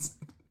puppets.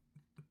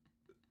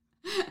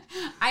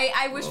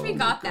 I wish we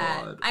got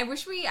that. God. I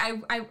wish we...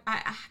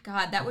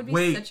 God, that would be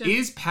Wait, such a...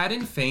 is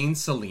Patton Fane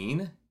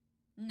Celine?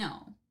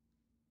 No.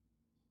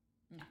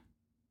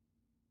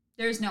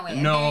 There's no way.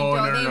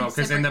 No,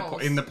 because in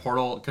goals. the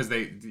portal, because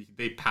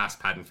they passed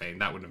Patton Fane,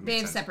 that wouldn't have made They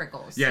have sense. separate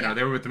goals. Yeah, no,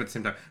 they were with them at the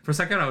same time. For a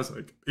second, I was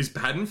like, is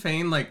Patton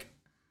Fane like?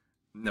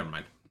 Never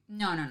mind.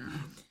 No.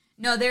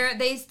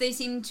 They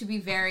seem to be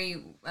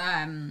very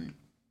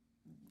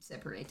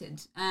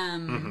separated.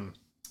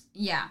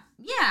 Yeah.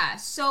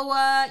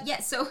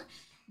 So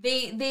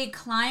they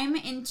climb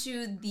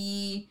into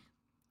the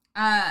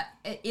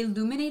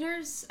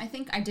Illuminators. I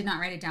think I did not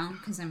write it down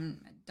because I'm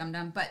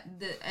dumb, but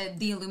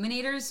the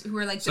Illuminators who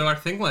are like. So our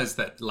thing was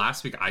that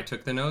last week I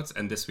took the notes,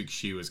 and this week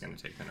she was going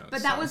to take the notes.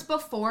 But that was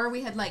before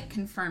we had like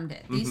confirmed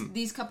it.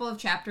 These couple of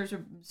chapters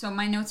were so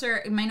my notes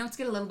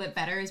get a little bit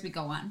better as we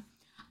go on.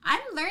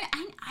 I'm learning.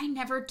 I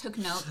never took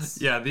notes.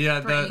 Yeah, the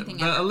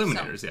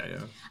Illuminators. So. Yeah.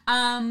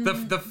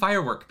 The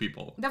firework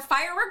people. The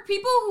firework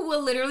people who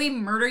will literally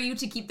murder you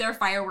to keep their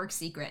firework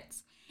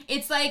secrets.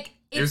 It's like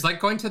It was like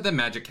going to the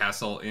Magic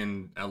Castle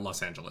in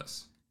Los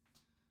Angeles.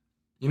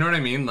 You know what I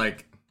mean?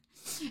 Like,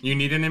 you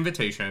need an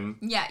invitation.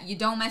 Yeah, you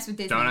don't mess with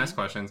Disney. Don't ask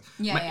questions.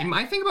 Yeah,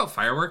 My thing about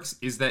fireworks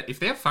is that if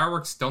they have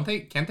fireworks,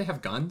 can't they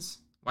have guns?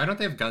 Why don't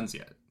they have guns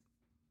yet?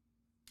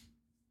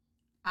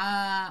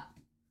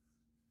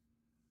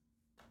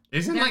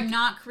 They're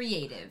not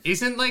creative.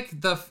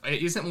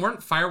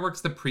 Weren't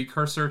fireworks the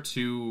precursor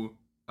to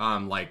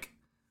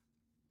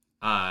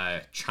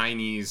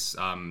Chinese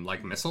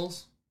like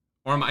missiles?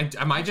 Or did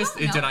I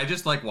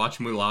just like watch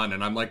Mulan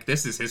and I'm like,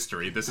 this is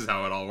history. This is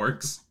how it all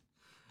works.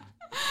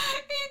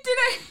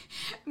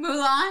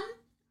 Mulan.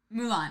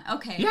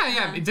 Okay.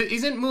 Yeah.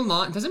 Doesn't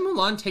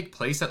Mulan take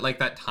place at like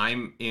that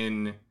time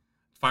in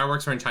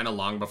fireworks were in China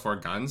long before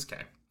guns?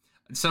 Okay.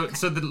 So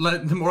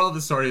the moral of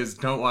the story is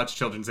don't watch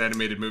children's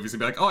animated movies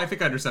and be like, oh, I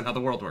think I understand how the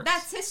world works.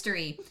 That's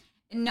history.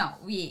 No,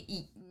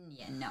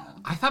 no.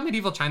 I thought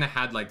medieval China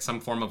had like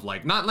some form of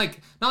like not like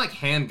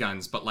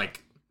handguns, but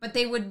like. But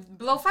they would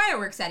blow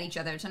fireworks at each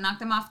other to knock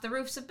them off the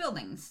roofs of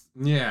buildings.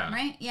 Yeah.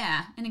 Right?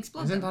 Yeah, and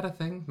explode Isn't them. that a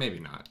thing? Maybe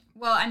not.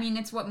 Well, I mean,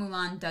 it's what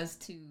Mulan does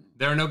to...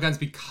 There are no guns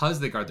because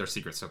they guard their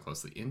secrets so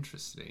closely.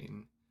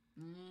 Interesting,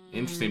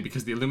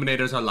 because the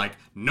Illuminators are like,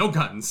 no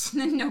guns.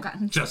 No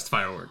guns. Just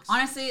fireworks.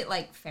 Honestly,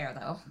 like, fair,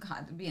 though.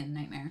 God, it'd be a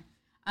nightmare.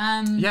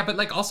 Yeah, but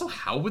like, also,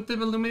 how would the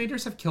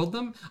Illuminators have killed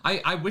them?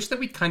 I wish that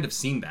we'd kind of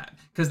seen that.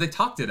 Because they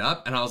talked it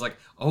up, and I was like,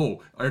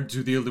 oh,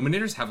 do the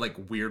Illuminators have,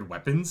 like, weird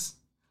weapons?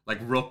 Like,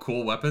 real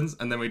cool weapons?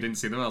 And then we didn't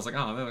see them, and I was like,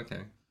 oh,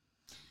 okay.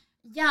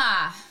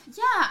 Yeah,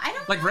 I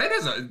don't like,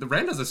 know.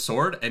 Rand has a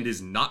sword and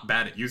is not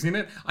bad at using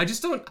it. I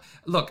just don't...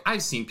 Look,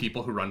 I've seen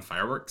people who run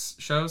fireworks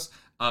shows.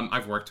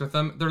 I've worked with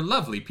them. They're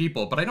lovely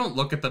people, but I don't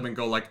look at them and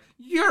go like,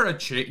 you're a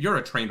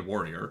trained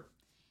warrior.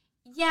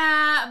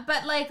 Yeah,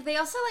 but, like, they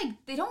also, like,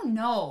 they don't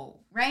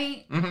know,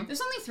 right? Mm-hmm.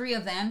 There's only 3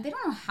 of them. They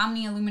don't know how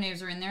many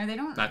Illuminators are in there. They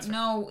don't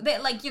know. They,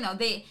 like, you know,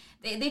 they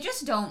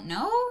just don't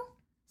know.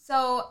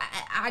 So,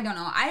 I don't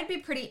know. I'd be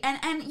pretty...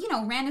 And you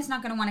know, Rand is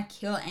not going to want to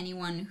kill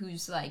anyone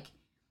who's, like...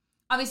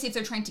 Obviously, if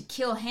they're trying to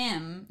kill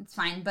him, it's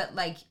fine. But,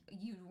 like,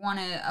 you want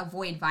to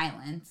avoid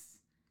violence.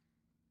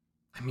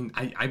 I mean,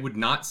 I would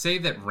not say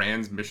that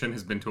Rand's mission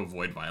has been to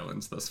avoid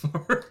violence thus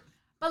far.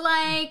 But,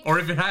 like... Or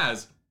if it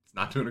has, it's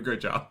not doing a great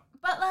job.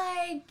 But,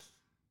 like...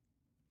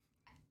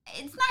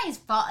 It's not his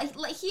fault.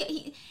 Like,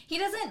 he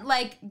doesn't,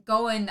 like,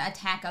 go and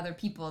attack other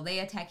people. They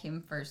attack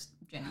him first,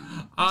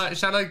 generally.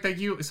 Shadow, thank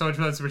you so much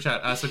for that super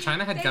chat. So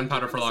China had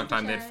gunpowder for a long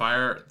time. They had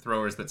fire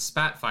throwers that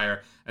spat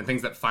fire and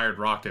things that fired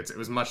rockets. It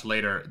was much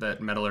later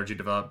that metallurgy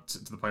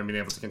developed to the point of being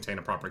able to contain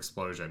a proper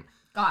explosion.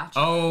 Gotcha.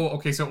 Oh,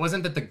 okay. So it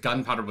wasn't that the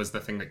gunpowder was the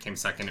thing that came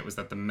second. It was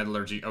that the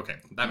metallurgy... Okay,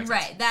 that makes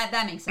sense. Right,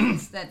 that makes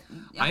sense. Okay.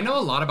 I know a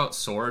lot about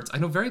swords. I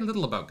know very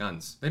little about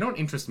guns. They don't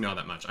interest me all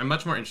that much. I'm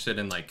much more interested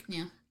in, like...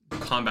 Yeah.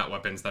 Combat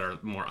weapons that are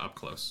more up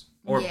close,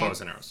 or bows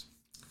and arrows.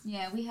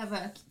 Yeah, we have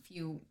a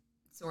few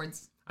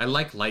swords. I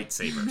like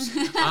lightsabers.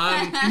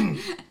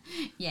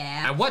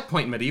 Yeah. At what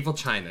point in medieval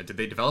China did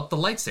they develop the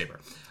lightsaber?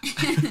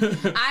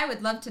 I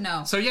would love to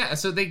know. So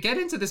they get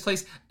into this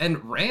place,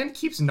 and Rand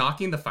keeps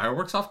knocking the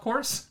fireworks off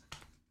course.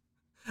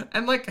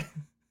 And, like,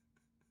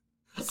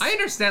 I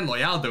understand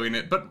Loyal doing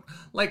it, but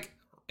like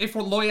if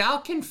Loyal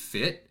can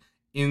fit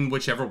in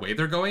whichever way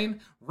they're going,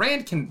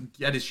 Rand can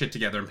get his shit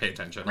together and pay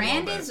attention.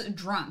 Rand is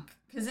drunk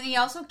because he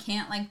also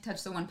can't like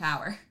touch the one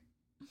power.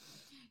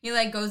 He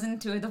like goes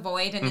into the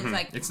void and it's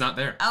like it's not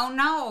there. Oh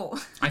no!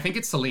 I think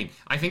it's Selene.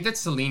 I think that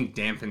Selene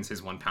dampens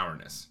his one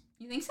powerness.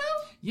 You think so?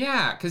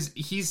 Yeah, because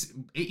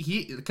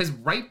because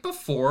right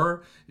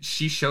before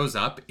she shows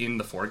up in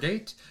the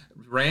Foregate,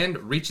 Rand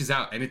reaches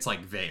out and it's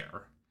like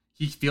there.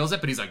 He feels it,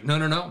 but he's like, no,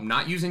 I'm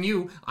not using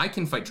you. I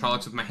can fight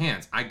Trollocs with my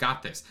hands. I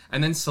got this.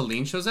 And then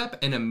Selene shows up,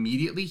 and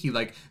immediately he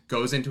like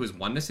goes into his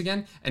oneness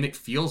again, and it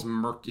feels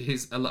murky.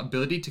 His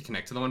ability to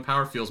connect to the one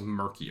power feels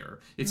murkier.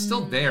 It's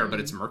still there, but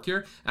it's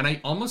murkier. And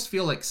I almost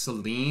feel like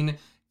Selene,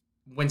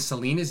 when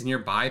Selene is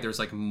nearby, there's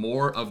like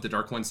more of the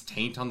Dark One's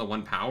taint on the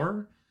one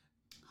power.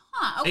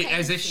 Huh, okay.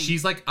 As if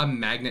she's like a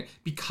magnet,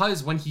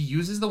 because when he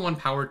uses the one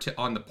power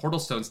on the portal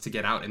stones to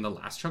get out in the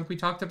last chunk we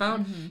talked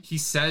about, he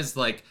says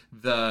like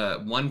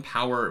the one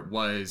power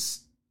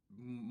was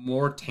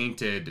more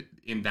tainted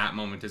in that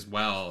moment as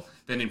well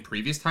than in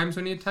previous times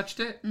when he had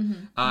touched it.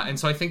 And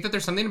so I think that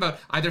there's something about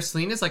either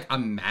Selene is like a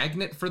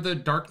magnet for the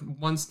Dark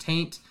One's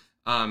taint,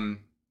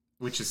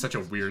 which is such a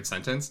weird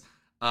sentence,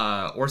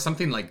 or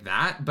something like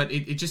that, but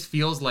it just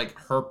feels like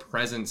her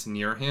presence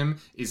near him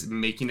is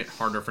making it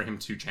harder for him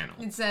to channel.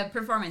 It's a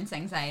performance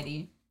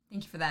anxiety.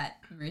 Thank you for that,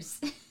 Bruce.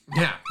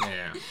 Yeah.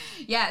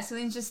 Yeah,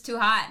 Selene's just too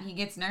hot. He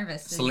gets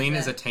nervous. Selene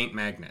is a taint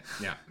magnet.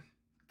 Yeah.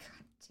 God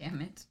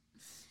damn it.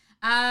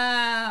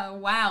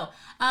 Wow.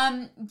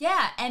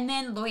 Yeah, and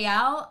then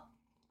Loyal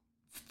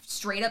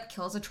straight up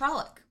kills a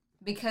Trolloc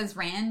because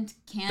Rand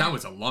can't... That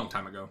was a long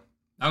time ago.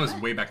 That was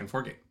way back in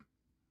Foregate.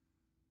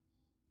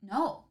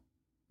 No.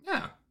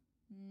 Yeah.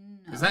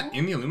 No. Is that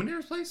in the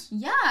Illuminator's place?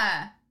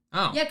 Yeah.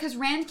 Oh. Yeah, because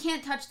Rand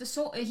can't touch the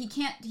soul. He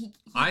can't. He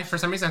for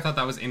some reason, I thought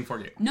that was in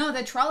Foregate. No,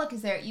 the Trolloc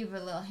is there. You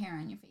have a little hair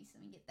on your face.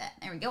 Let me get that.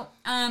 There we go.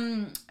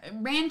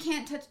 Rand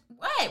can't touch.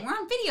 What? We're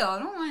on video. I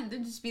don't want to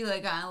just be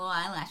like a little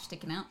eyelash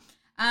sticking out.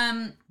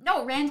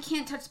 No, Rand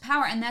can't touch the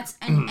power, and that's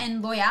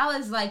and Loyal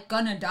is like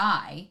gonna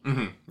die.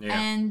 Yeah.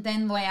 And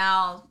then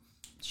Loyal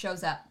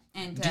shows up.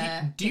 And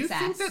do you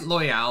think that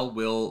Loyal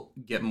will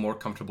get more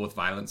comfortable with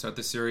violence throughout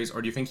the series,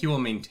 or do you think he will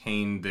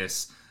maintain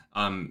this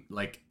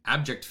like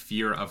abject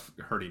fear of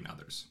hurting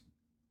others?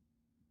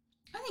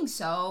 I think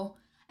so,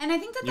 and I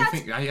think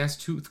that's. I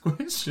asked two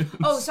questions.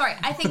 Oh, sorry.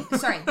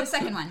 The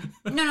second one.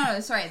 No.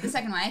 Sorry, the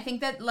second one. I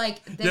think that like.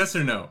 Yes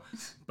or no,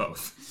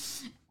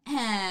 both.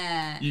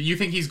 You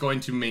think he's going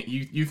to make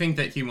you think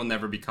that he will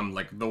never become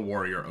like the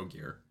warrior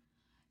Ogier?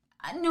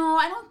 No,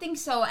 I don't think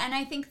so, and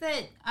I think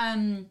that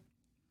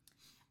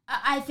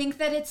I think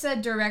that it's a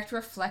direct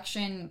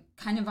reflection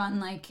kind of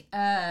on like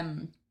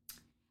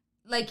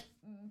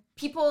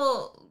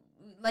people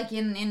like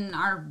in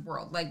our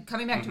world, like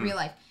coming back to real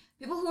life,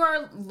 people who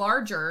are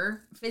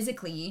larger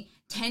physically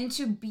tend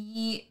to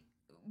be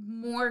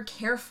more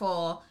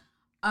careful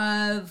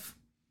of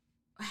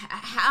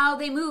how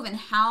they move and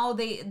how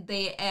they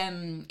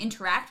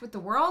interact with the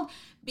world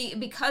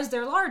because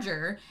they're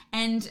larger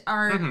and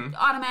are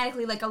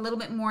automatically like a little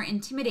bit more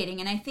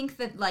intimidating. And I think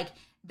that like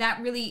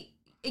that really,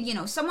 you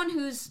know, someone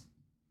who's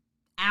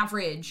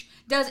average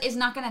is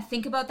not going to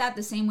think about that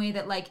the same way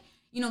that like,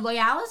 you know,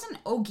 Loyal is an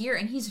Ogier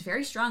and he's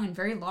very strong and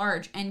very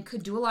large and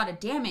could do a lot of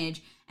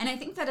damage. And I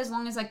think that as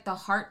long as like the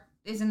heart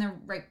is in the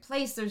right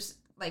place, there's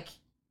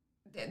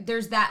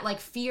that like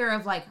fear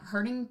of like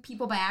hurting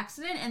people by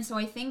accident. And so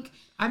I think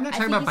I'm not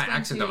talking about by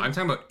accident though. I'm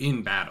talking about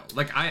in battle.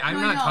 Like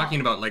I'm not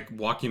talking about like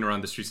walking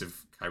around the streets of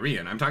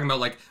Cairhien. I'm talking about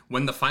like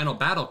when the final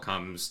battle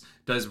comes,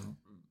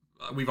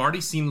 we've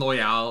already seen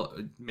Loyal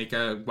make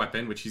a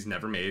weapon, which he's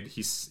never made.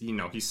 He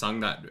sung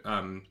that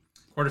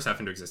quarterstaff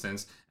into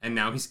existence, and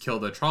now he's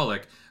killed a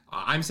Trolloc.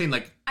 I'm saying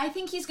like I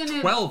think he's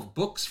gonna 12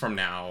 books from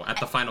now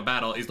at the final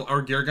battle is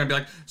Ogier gonna be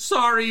like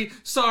sorry,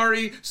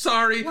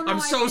 well, no,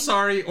 I'm so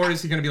sorry, or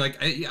is he gonna be like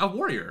a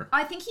warrior?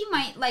 I think he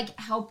might like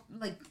help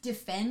like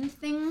defend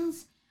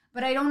things,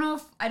 but I don't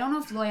know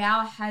if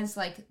Loyal has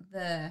like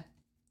the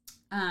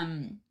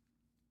like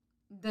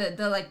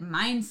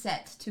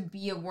mindset to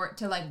be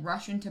to like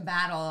rush into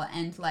battle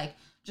and like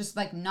just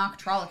like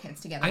knock Trolloc heads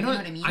together. You know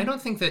what I mean? I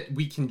don't think that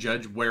we can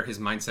judge where his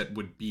mindset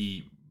would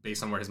be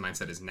based on where his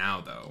mindset is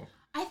now, though.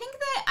 I think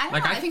that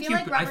I feel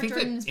like Robert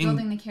Jordan is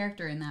building the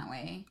character in that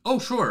way. Oh,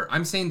 sure.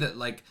 I'm saying that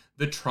like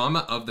the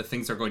trauma of the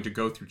things they're going to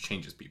go through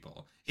changes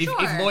people. If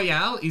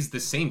Loyal is the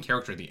same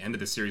character at the end of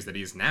the series that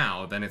he is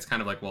now, then it's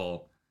kind of like,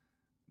 well,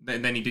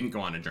 then he didn't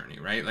go on a journey,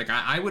 right? Like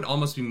I would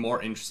almost be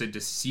more interested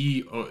to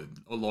see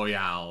a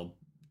Loyal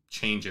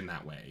change in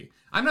that way.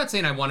 I'm not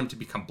saying I want him to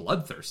become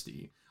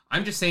bloodthirsty.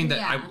 I'm just saying that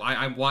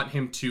I want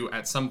him to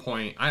at some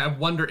point. I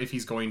wonder if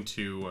he's going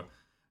to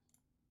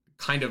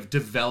kind of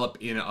develop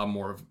in a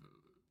more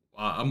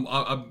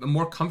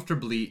more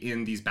comfortably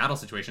in these battle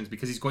situations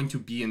because he's going to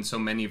be in so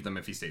many of them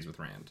if he stays with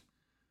Rand.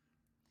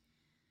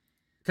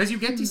 Because you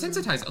get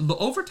desensitized.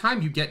 Over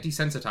time, you get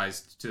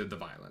desensitized to the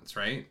violence,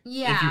 right?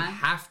 Yeah. If you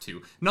have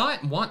to.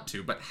 Not want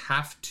to, but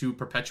have to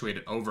perpetuate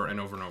it over and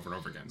over and over and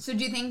over again. So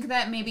do you think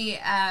that maybe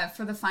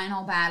for the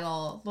final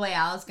battle,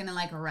 Loial is going to,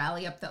 like,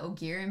 rally up the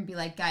Ogier and be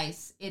like,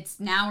 guys, it's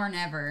now or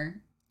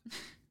never?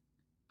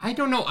 I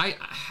don't know.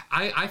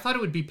 I thought it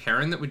would be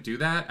Perrin that would do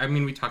that. I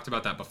mean, we talked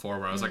about that before,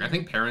 where I was like, I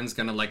think Perrin's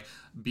going to, like,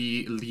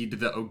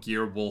 lead the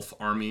Ogier Wolf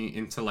army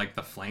into, like,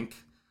 the flank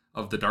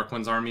of the Dark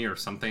One's army or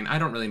something. I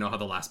don't really know how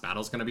the last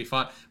battle's going to be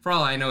fought. For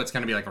all I know, it's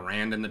going to be like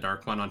Rand and the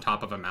Dark One on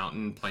top of a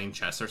mountain playing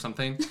chess or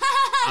something.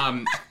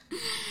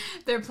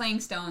 They're playing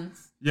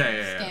stones.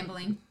 Yeah.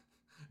 Gambling.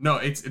 No,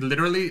 it's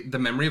literally the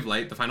Memory of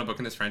Light, the final book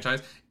in this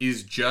franchise,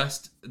 is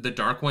just the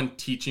Dark One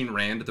teaching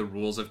Rand the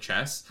rules of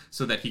chess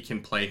so that he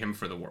can play him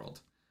for the world.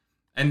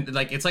 And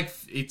like it's like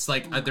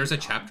there's a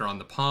chapter on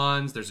the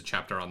pawns, there's a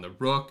chapter on the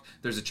rook,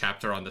 there's a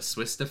chapter on the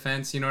Swiss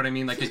defense. You know what I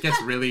mean? Like it gets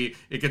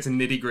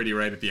nitty gritty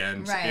right at the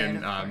end. Right.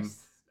 And of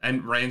course.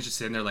 and Ryan's just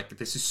sitting there like,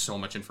 this is so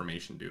much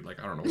information, dude.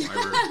 Like I don't know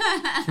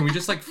why can we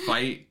just like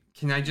fight?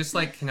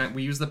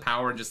 We use the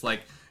power and just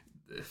like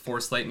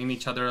force lightning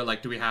each other?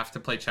 Like do we have to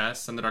play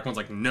chess? And the Dark One's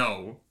like,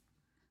 no.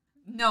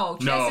 No,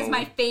 chess is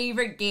my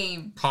favorite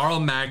game. Carl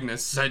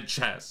Magnus said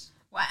chess.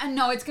 Well,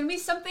 no, it's gonna be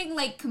something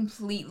like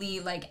completely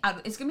like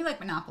it's gonna be like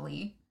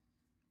Monopoly.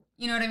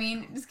 You know what I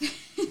mean? It's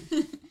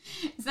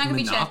not gonna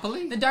be chess.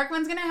 The Dark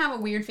One's gonna have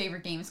a weird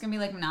favorite game. It's gonna be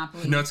like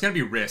Monopoly. No, it's gonna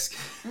be Risk.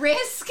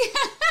 Risk.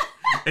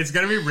 It's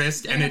gonna be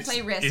Risk, and it's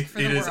play Risk for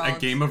the it is world. a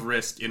game of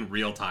Risk in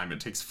real time. It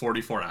takes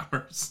 44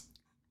 hours.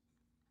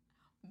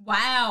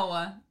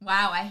 Wow,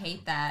 I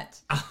hate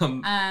that.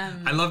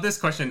 I love this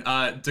question.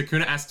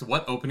 Dakuna asked,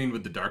 "What opening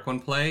would the Dark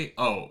One play?"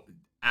 Oh.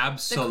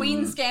 Absolutely. The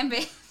Queen's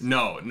Gambit.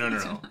 No.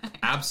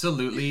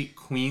 Absolutely,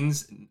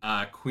 Queen's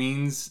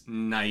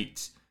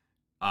Knight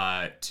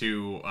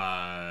to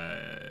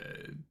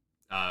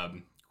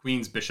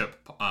Queen's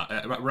Bishop,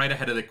 right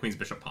ahead of the Queen's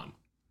Bishop pawn.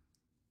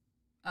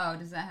 Oh,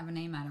 does that have a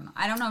name?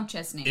 I don't know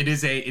chess names. It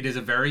is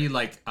a very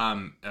like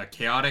a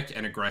chaotic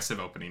and aggressive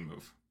opening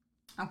move.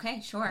 Okay,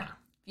 sure. If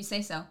you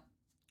say so.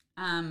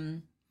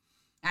 Pretty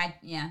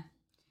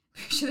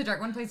sure the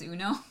Dark One plays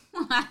Uno.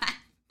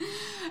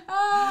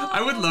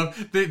 I would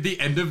love the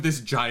end of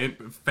this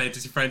giant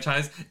fantasy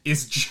franchise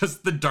is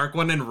just the Dark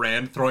One and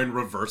Rand throwing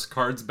reverse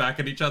cards back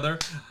at each other.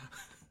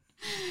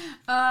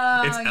 It's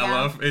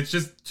Ella. It's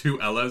just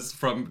two Ellas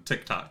from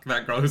TikTok.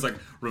 That girl who's like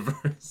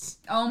reverse.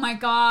 Oh my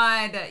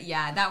god.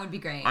 Yeah, that would be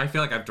great. I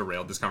feel like I've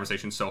derailed this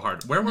conversation so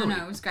hard. Where were we?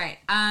 No, it was great.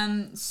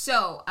 Loial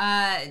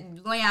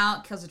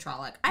kills a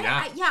Trolloc.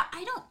 I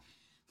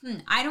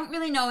don't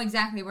really know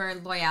exactly where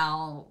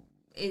Loial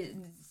is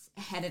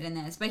headed in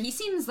this, but he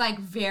seems like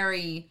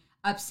very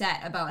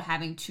upset about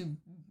having to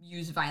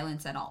use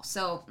violence at all.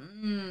 So,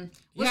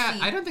 we'll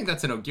see. I don't think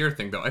that's an Ogier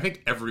thing, though. I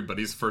think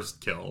everybody's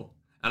first kill,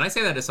 and I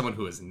say that as someone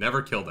who has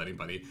never killed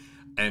anybody,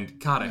 and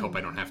God, I hope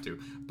I don't have to.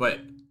 But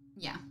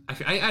yeah,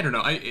 I don't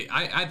know.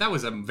 I that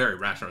was a very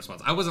rational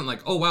response. I wasn't like,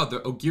 oh wow,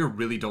 the Ogier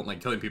really don't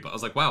like killing people. I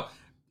was like, wow,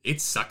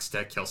 it sucks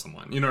to kill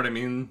someone. You know what I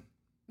mean?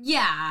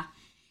 Yeah.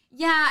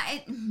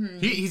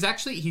 He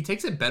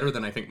takes it better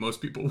than I think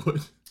most people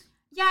would.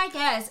 Yeah, I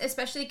guess,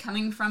 especially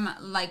coming from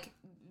like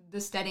the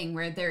setting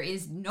where there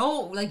is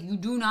no, like, you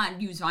do not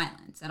use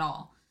violence at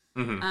all.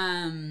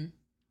 Mm-hmm.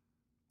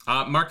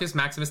 Marcus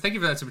Maximus, thank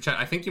you for that super chat.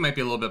 I think you might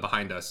be a little bit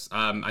behind us.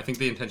 I think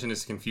the intention is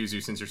to confuse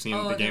you since you're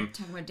seeing the game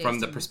from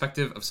the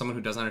perspective of someone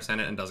who doesn't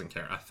understand it and doesn't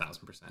care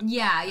 1,000%.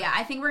 Yeah.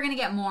 I think we're gonna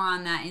get more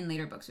on that in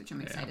later books, which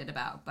I'm excited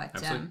about. But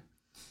but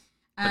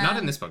not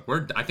in this book.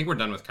 I think we're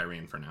done with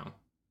Kyrene for now.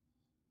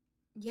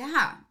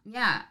 Yeah.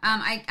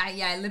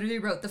 I literally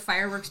wrote the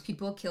fireworks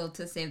people killed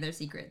to save their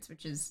secrets,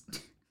 which is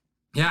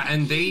yeah,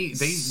 and they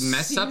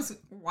messed up.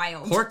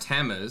 Wild. Poor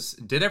Tammuz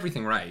did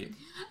everything right,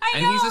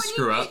 and he's a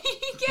screw up. He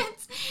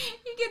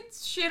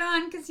gets shit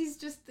on because he's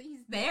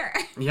there.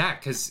 Yeah,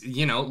 because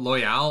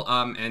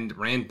Loial and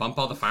Rand bump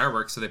all the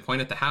fireworks, so they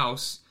point at the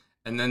house,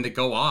 and then they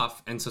go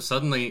off, and so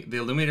suddenly the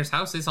Illuminator's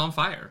house is on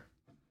fire.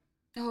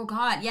 Oh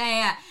God,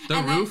 yeah.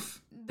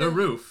 The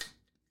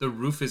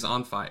roof is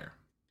on fire.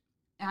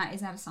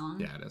 Is that a song?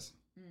 Yeah, it is.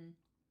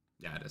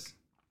 Yeah, it is.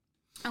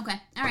 Okay,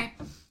 all right.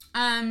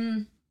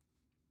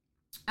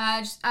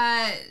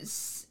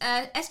 S.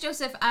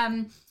 Joseph,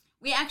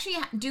 we actually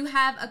do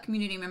have a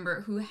community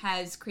member who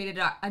has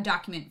created a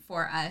document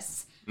for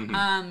us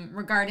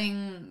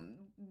regarding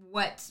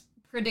what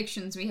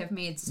predictions we have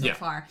made so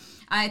far.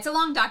 It's a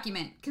long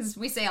document because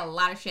we say a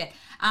lot of shit.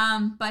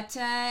 But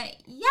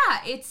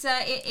it's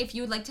if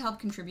you would like to help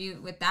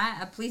contribute with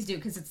that, please do,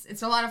 because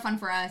it's a lot of fun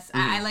for us.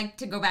 I like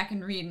to go back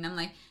and read, and I'm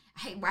like,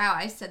 hey, wow,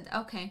 I said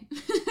okay.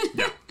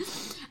 Yeah.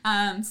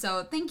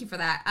 So thank you for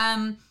that.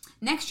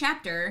 Next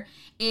chapter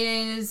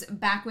is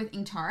back with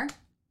Ingtar.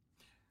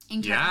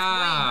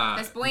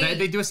 Best boy.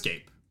 They do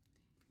escape.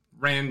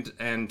 Rand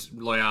and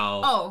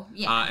Loial. Oh,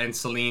 yeah. And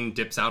Selene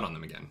dips out on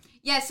them again.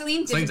 Yeah,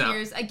 Selene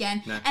disappears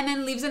again, and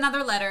then leaves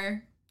another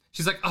letter.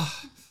 She's like,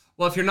 oh,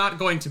 well, if you're not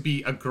going to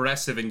be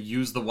aggressive and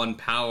use the one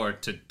power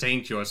to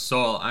taint your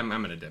soul, I'm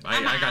gonna dip. I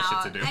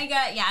got shit to do.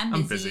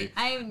 I'm busy.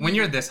 When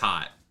you're this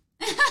hot,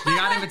 you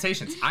got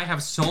invitations. I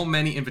have so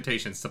many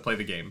invitations to play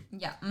the game.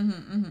 Yeah.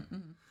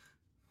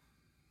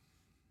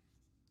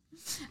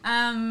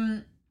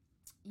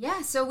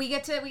 Yeah. So we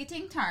get to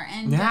Ingtar,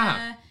 and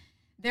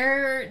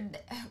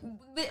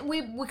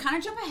we kind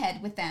of jump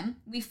ahead with them.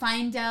 We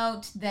find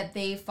out that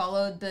they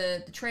followed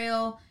the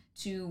trail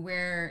to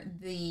where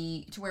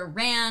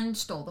Rand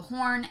stole the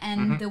horn,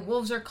 and the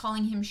wolves are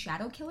calling him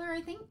Shadow Killer,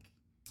 I think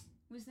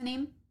was the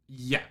name.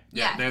 Yeah.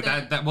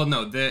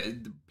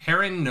 The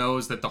Perrin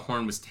knows that the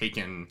horn was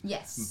taken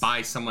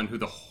by someone who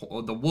the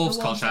wolves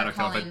call Shadow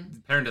Killer, but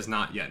Perrin does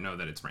not yet know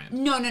that it's Rand.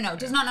 No,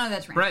 does not know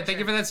that's Rand. Right, thank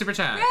you for that super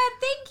chat. Rand,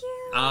 thank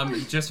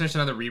you. Just finished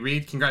another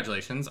reread.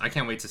 Congratulations. I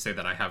can't wait to say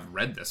that I have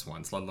read this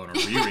once, let alone a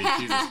reread.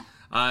 Jesus.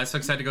 So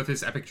excited to go through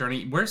this epic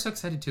journey. We're so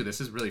excited too.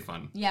 This is really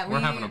fun. Yeah, we're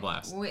having a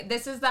blast.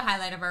 This is the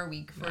highlight of our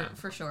week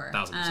for sure.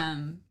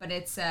 1000%. But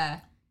it's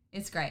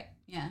great.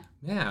 Yeah.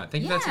 Yeah.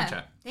 Thank you for that super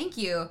chat. Thank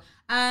you.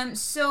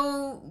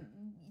 So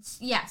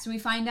we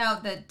find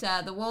out that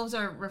the wolves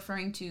are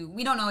referring to.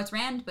 We don't know it's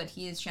Rand, but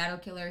he is Shadow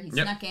Killer. He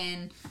snuck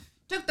in,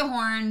 took the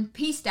horn,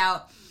 pieced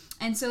out,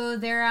 and so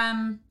they're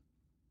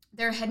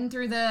heading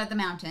through the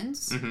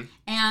mountains,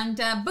 and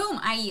boom,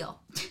 Aiel.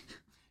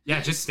 Yeah,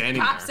 just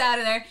standing pops there. out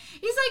of there.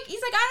 He's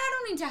like, I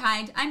don't need to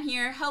hide. I'm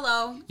here.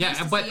 Hello. Yeah,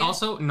 nice but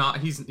also not.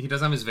 He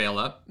doesn't have his veil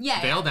up.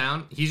 Yeah, veil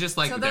down. He's just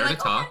like there to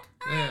talk.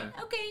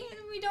 Okay,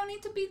 we don't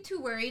need to be too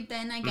worried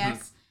then, I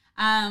guess.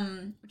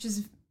 Which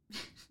is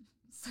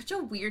such a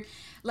weird,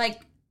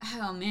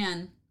 oh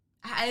man,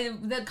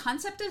 the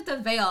concept of the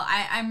veil.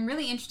 I'm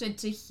really interested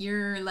to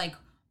hear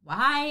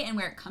why and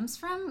where it comes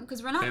from,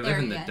 because we're not there yet. They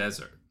live in the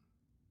desert.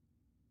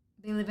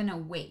 They live in a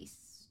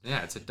waste.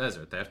 Yeah, it's a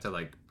desert. They have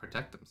to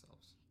protect themselves.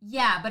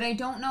 Yeah, but I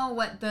don't know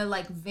what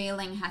the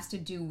veiling has to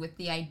do with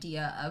the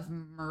idea of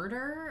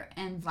murder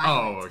and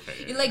violence. Oh,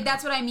 okay. Yeah,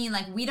 that's what I mean.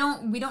 We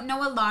don't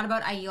know a lot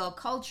about Aiel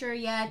culture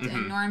yet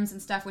and norms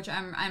and stuff, which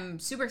I'm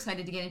super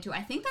excited to get into.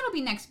 I think that'll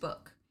be next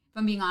book. If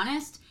I'm being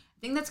honest, I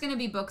think that's going to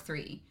be book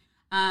 3.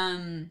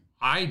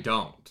 I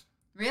don't.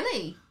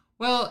 Really?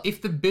 Well, if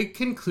the big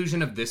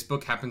conclusion of this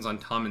book happens on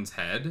Tommen's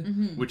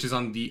head, which is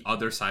on the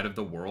other side of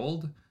the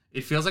world,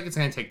 it feels like it's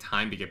going to take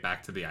time to get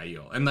back to the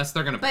Aiel. Unless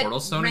they're going to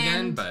Portal Stone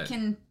again, but...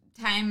 can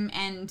time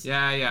and...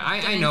 Yeah,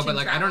 I know, but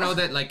I don't know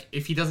that,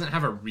 if he doesn't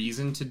have a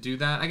reason to do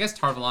that... I guess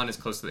Tarvalon is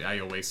close to the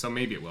Aiel waste, so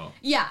maybe it will.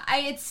 Yeah,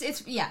 it's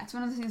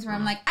one of those things where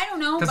I'm I don't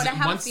know, but I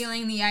have a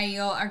feeling the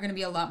Aiel are going to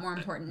be a lot more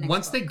important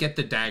once they get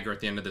the dagger at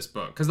the end of this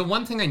book. Because the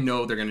one thing I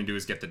know they're going to do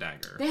is get the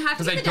dagger. They have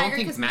to get the dagger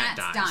because Matt's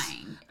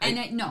dying. And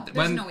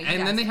there's no way he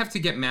And then they have to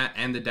get Matt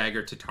and the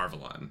dagger to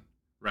Tarvalon.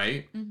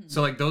 Right?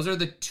 So, those are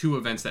the 2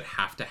 events that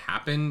have to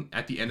happen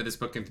at the end of this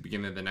book and at the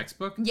beginning of the next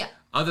book. Yeah.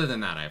 Other than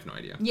that, I have no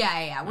idea.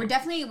 Yeah. We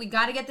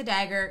got to get the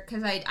dagger,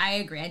 because I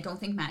agree. I don't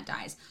think Matt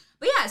dies.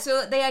 But yeah,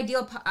 so the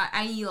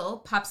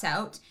Aiel pops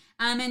out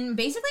and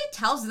basically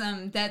tells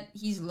them that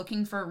he's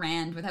looking for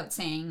Rand without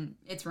saying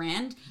it's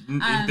Rand.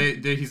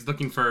 He's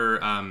looking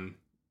for,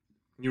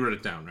 you wrote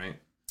it down, right?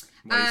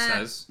 What he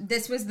says.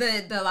 This was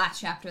the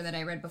last chapter that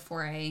I read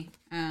before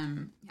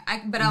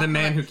the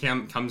man who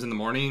comes in the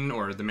morning,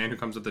 or the man who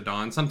comes with the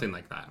dawn, something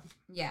like that.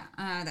 Yeah,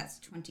 that's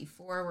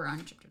 24. We're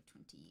on chapter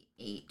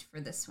 28 for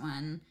this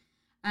one.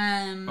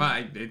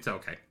 It's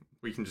okay.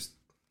 We can just...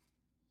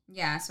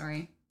 Yeah,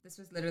 sorry. This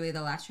was literally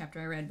the last chapter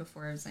I read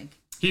before. I was like...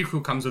 He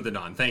who comes with the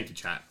dawn. Thank you,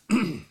 chat.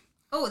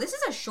 Oh, this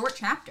is a short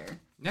chapter.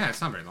 Yeah,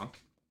 it's not very long.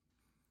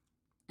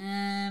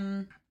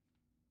 They're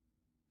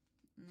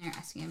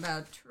asking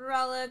about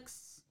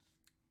Trollocs.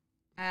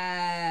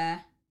 I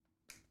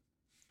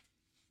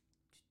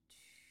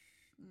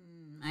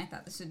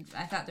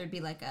thought there'd be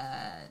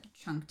a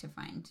chunk to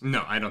find.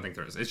 No, I don't think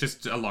there is. It's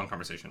just a long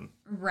conversation.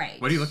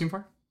 Right. What are you looking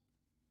for?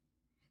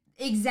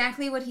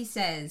 Exactly what he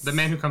says. The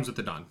man who comes with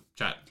the dawn.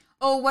 Chat.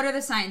 Oh, what are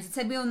the signs? It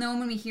said we will know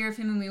when we hear of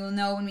him, and we will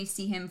know when we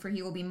see him, for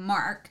he will be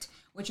marked,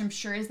 which I'm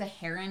sure is the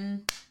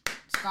heron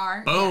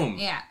scar. Boom.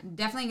 Yeah,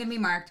 definitely going to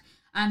be marked.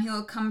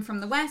 He'll come from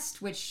the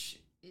west, which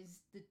is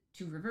the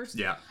 2 rivers.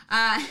 Yeah.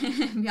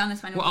 Beyond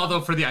this final. Well, although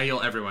for the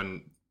Aiel,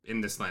 everyone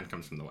in this land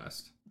comes from the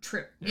west.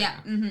 True. Yeah.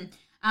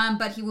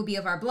 But he will be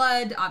of our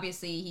blood.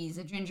 Obviously, he's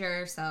a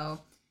ginger,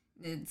 so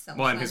it's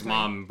and his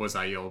mom was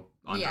Aiel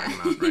on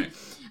Dragonmount, right?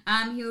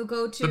 He will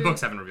go to... The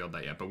books haven't revealed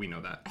that yet, but we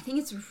know that. I think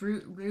it's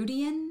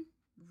Ruidian?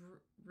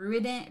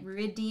 Ruidian?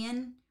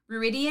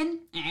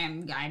 I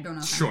don't know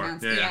how to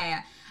pronounce it.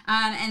 Yeah.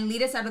 And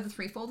lead us out of the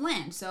threefold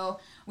land. So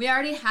we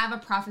already have a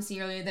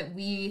prophecy earlier that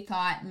we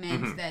thought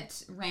meant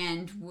that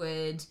Rand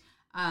would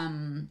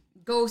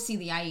go see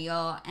the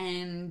Aiel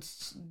and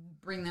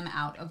bring them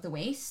out of the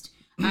waste.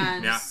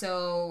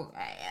 So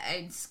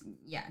it's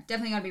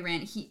definitely gotta be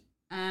Rand.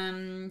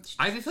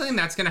 I have a feeling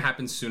that's going to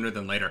happen sooner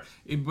than later.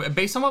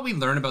 Based on what we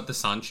learn about the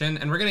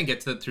Sanshin, and we're going to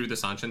get through the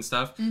Sanshin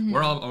stuff.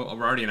 We're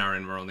already an hour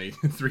in. We're only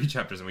 3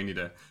 chapters, and we need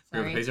to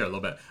move the pace here a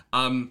little bit.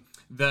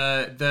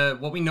 The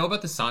what we know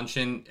about the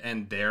Sanshin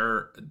and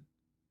their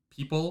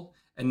people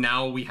and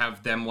now we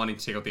have them wanting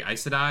to take out the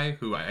Aes Sedai,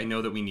 who I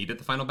know that we need at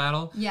the final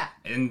battle. Yeah.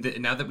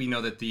 And now that we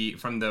know that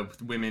from the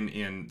women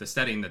in the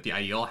setting that the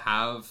Aiel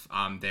have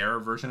their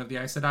version of the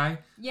Aes Sedai,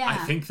 Yeah.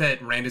 I think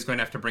that Rand is going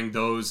to have to bring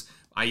those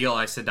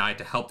Aiel Aes Sedai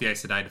to help the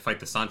Aes Sedai to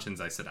fight the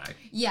Sanchen's Aes Sedai.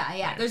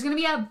 Yeah. There's gonna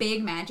be a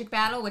big magic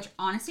battle, which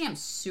honestly I'm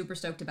super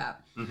stoked about.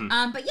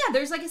 But yeah,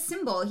 there's like a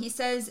symbol. He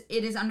says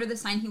it is under the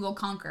sign he will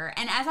conquer.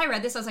 And as I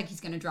read this, I was like,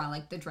 he's gonna draw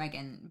like the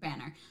dragon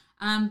banner.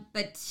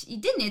 But he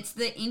didn't. It's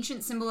the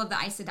ancient symbol of the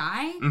Aes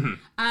Sedai.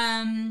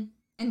 And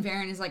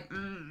Varen is like,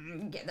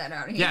 get that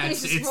out of here. Yeah,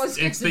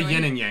 it's the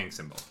yin and yang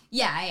symbol.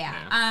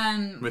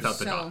 Yeah. Without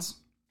the dots.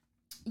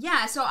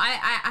 Yeah, so I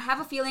have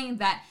a feeling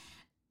that.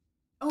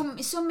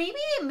 So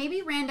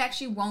maybe Rand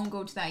actually won't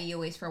go to the Aiel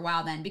Ways for a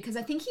while then, because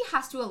I think he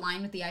has to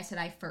align with the Aes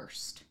Sedai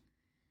first.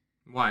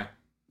 Why?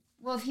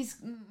 Well, if he's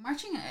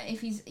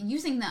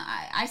using the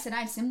Aes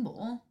Sedai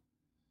symbol,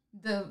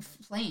 the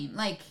flame,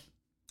 like.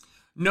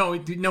 No,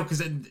 because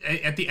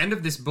at the end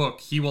of this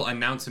book, he will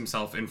announce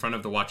himself in front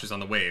of the Watchers on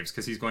the Waves,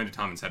 because he's going to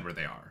Tommen's Head where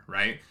they are,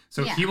 right?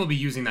 So he will be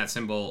using that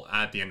symbol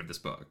at the end of this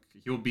book.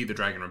 He will be the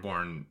Dragon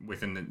Reborn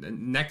within the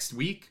next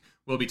week.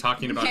 We'll be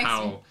talking about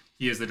how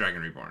he is the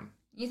Dragon Reborn.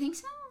 You think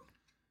so?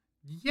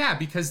 Yeah,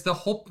 because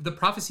the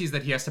prophecy is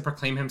that he has to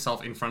proclaim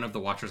himself in front of the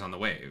Watchers on the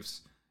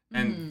Waves,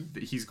 and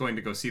he's going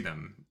to go see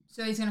them.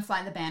 So he's going to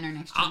fly the banner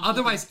next year.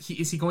 Otherwise,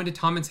 is he going to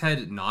Tommen's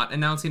Head, not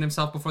announcing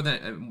himself before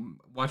the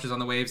Watchers on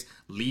the Waves,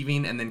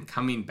 leaving and then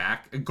coming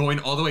back, going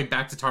all the way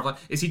back to Tarfall?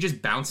 Is he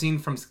just bouncing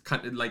from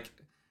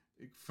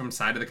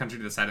side of the country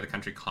to the side of the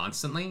country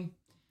constantly?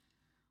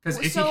 Because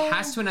if he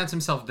has to announce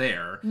himself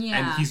there,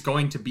 and he's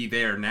going to be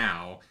there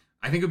now,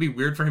 I think it would be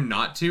weird for him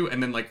not to.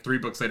 And then 3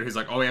 books later, he's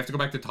like, "Oh, I have to go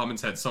back to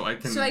Tommen's Head so I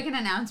can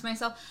announce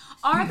myself."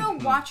 Are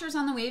the Watchers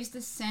on the Waves the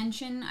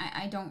Ascension?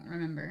 I don't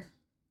remember.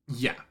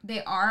 Yeah.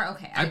 They are?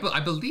 Okay. I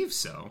believe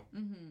so.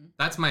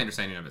 That's my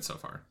understanding of it so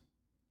far.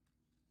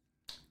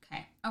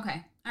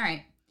 Okay. All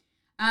right.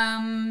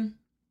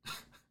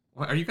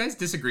 Are you guys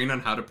disagreeing on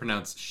how to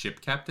pronounce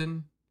ship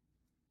captain?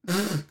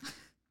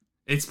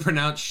 It's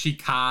pronounced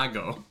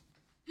Chicago.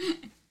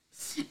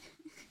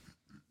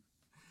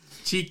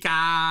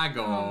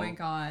 Chicago. Oh my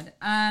god.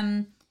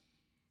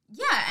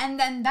 Yeah, and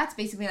then that's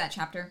basically that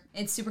chapter.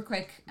 It's super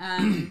quick.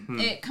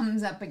 It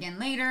comes up again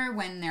later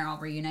when they're all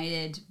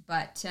reunited.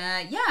 But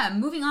yeah,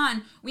 moving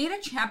on. We had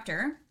a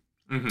chapter,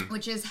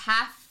 which is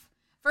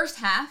first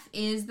half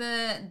is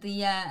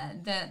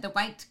the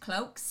white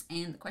cloaks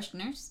and the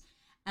questioners.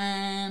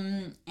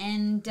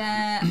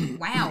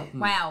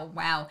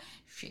 Wow.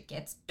 Shit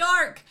gets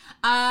dark.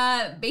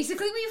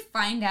 Basically we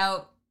find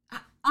out,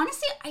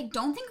 honestly, I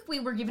don't think we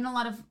were given a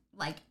lot of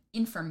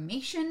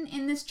information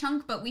in this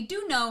chunk, but we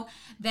do know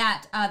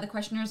that the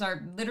questioners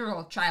are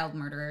literal child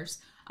murderers.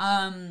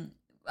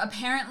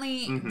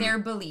 Apparently their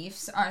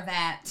beliefs are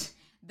that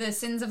the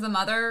sins of the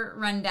mother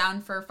run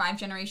down for 5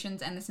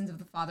 generations and the sins of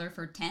the father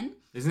for 10.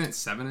 Isn't it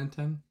 7 and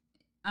 10?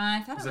 I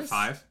thought it was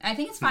 5. I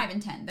think it's 5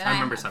 and 10. I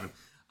remember 7.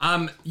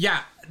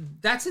 Yeah,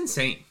 that's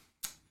insane.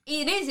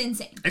 It is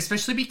insane.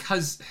 Especially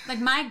because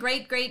my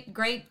great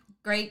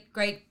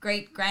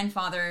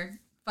grandfather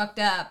fucked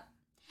up.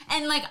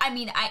 And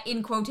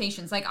in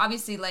quotations,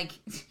 obviously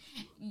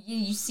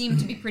you seem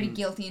to be pretty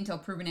guilty until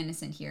proven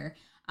innocent here.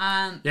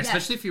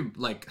 Especially if you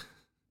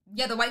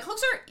yeah, the White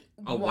Cloaks are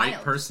a wild.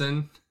 white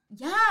person.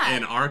 Yeah.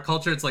 In our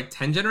culture, it's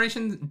 10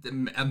 generations,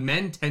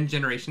 men 10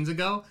 generations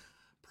ago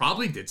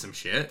probably did some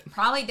shit.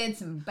 Probably did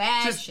some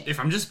bad shit.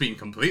 If I'm just being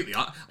completely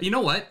honest. You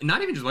know what?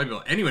 Not even just white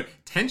people. Anyone.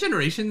 10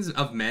 generations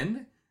of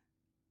men,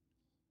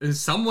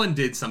 someone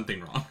did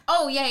something wrong.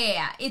 Oh,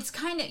 yeah. It's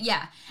kind of,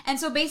 yeah. And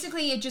so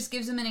basically it just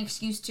gives them an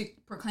excuse to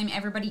proclaim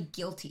everybody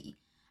guilty.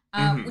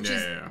 Which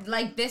is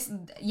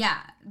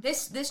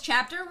this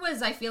chapter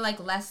was, I feel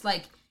less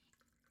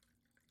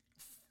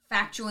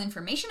factual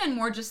information and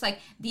more just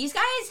these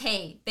guys,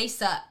 hey, they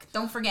suck.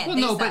 Don't forget. Well,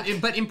 they no, suck.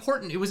 but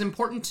important. It was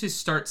important to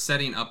start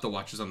setting up the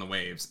Watchers on the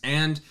Waves,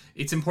 and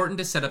it's important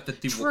to set up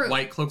that the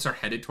White Cloaks are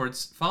headed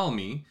towards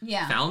Falme.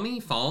 Yeah.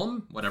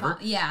 Falme, whatever.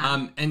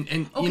 Yeah. And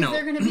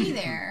they're gonna be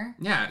there.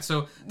 Yeah.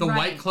 So the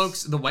White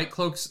Cloaks, the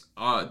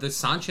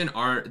Sanchin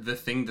are the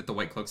thing that the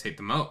White Cloaks hate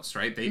the most,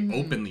 right? They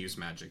openly use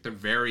magic. They're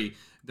very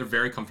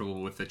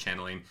comfortable with the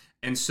channeling.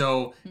 And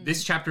so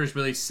this chapter is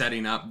really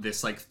setting up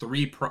this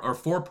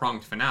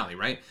 4-pronged finale,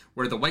 right?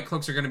 Where the White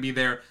Cloaks are going to be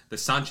there, the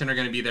Sanchin are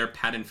going to be there,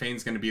 Padan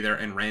Fane's going to be there,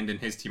 and Rand and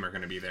his team are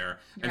going to be there.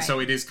 And so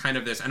it is kind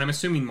of this, and I'm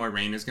assuming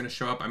Moiraine is going to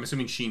show up. I'm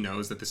assuming she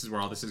knows that this is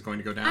where all this is going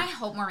to go down. I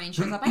hope Moiraine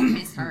shows up. I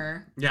miss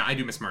her. Yeah, I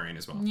do miss Moiraine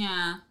as well.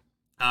 Yeah.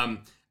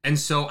 And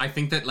so I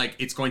think that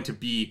it's going to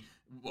be,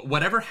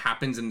 whatever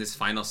happens in this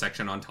final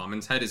section on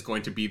Tommen's Head is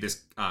going to be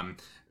this,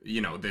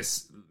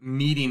 this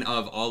meeting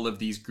of all of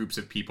these groups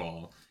of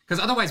people.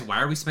 Because otherwise, why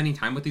are we spending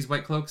time with these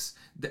White Cloaks?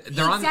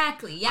 They're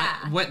exactly,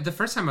 yeah. The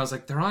first time I was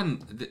they're on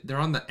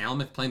the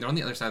Almith Plain. They're on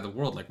the other side of the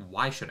world.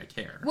 Why should I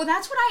care? Well,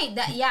 that's what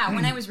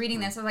when I was reading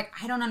this, I was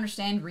I don't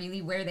understand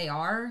really where they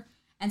are.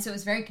 And so it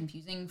was very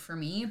confusing for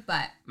me.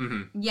 But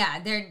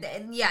they're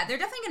definitely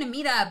going to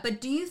meet up.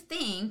 But do you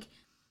think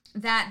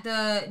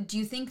do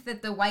you think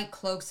that the White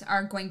Cloaks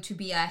are going to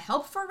be a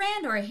help for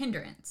Rand or a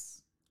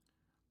hindrance?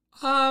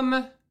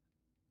 I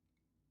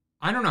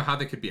don't know how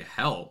they could be a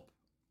help.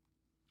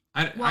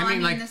 I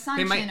mean, like, the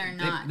Sanshin are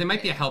not. They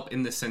might be a help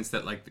in the sense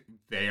that, like,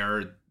 they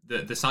are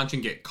the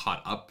Sanshin get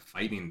caught up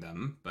fighting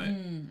them, but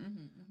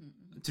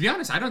to be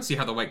honest, I don't see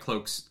how the White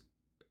Cloaks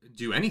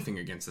do anything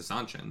against the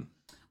Sanshin.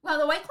 Well,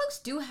 the White Cloaks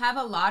do have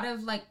a lot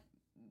of, like,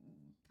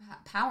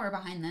 power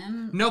behind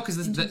them. No,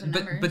 because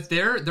but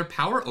their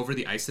power over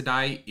the Aes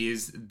Sedai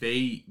is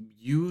they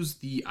use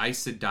the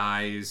Aes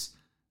Sedai's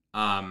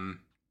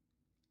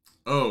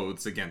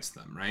oaths against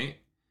them, right?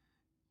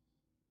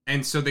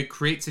 And so they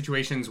create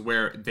situations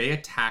where they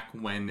attack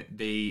when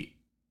they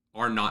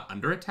are not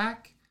under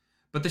attack.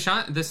 But the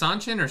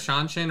Sanshin or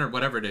Shanshin or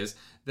whatever it is,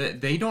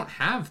 they don't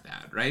have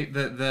that, right?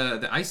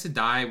 The Aes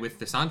Sedai with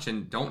the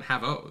Sanshin don't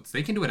have oaths.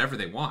 They can do whatever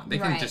they want.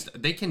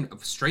 They can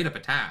straight up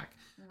attack.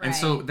 Right. And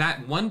so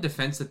that one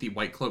defense that the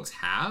White Cloaks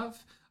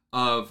have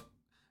of,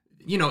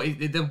 you know,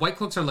 the White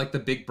Cloaks are like the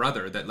big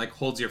brother that like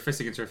holds your fist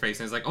against your face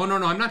and is like, oh no,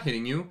 I'm not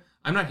hitting you.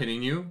 I'm not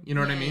hitting you. You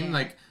know what I mean? Yeah.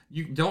 Like,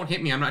 you don't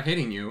hit me. I'm not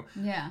hitting you.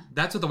 Yeah.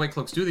 That's what the White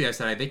Cloaks do to the Aes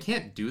Sedai. They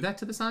can't do that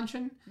to the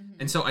Sanshin.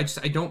 And so I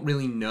don't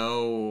really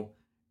know.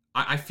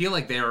 I feel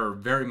like they are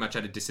very much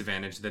at a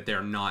disadvantage that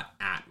they're not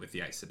at with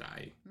the Aes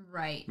Sedai.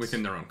 Right.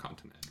 Within their own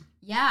continent.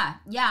 Yeah.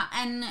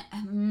 And,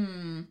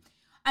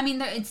 I mean,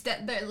 they're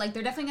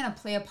definitely going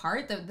to play a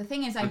part. The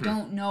thing is, I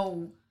don't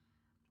know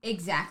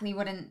exactly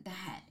what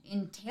that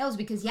entails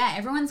because,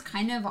 everyone's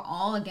kind of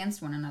all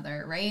against one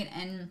another, right?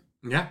 And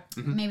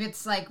maybe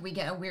it's like we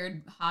get a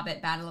weird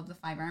Hobbit Battle of the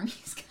Five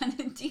Armies kind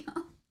of deal.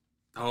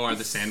 Oh, are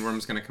the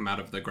sandworms going to come out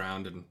of the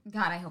ground and...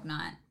 God, I hope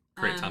not.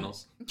 Create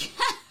tunnels.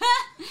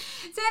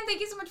 Sam, thank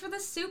you so much for the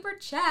super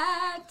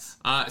chat.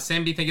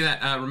 Sam B, thank you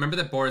that. Remember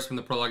that Boris from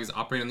the prologue is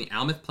operating on the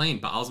Almith Plain,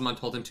 but Alzamon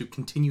told him to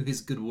continue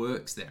his good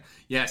works there.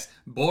 Yes,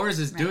 Boris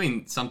is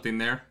doing something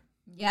there.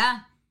 Yeah.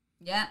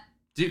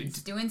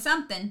 It's doing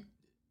something.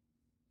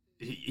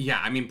 Yeah,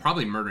 I mean,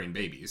 probably murdering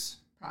babies.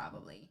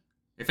 Probably.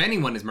 If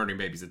anyone is murdering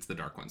babies, it's the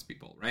Dark Ones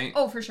people, right?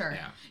 Oh, for sure.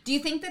 Yeah. Do you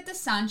think that the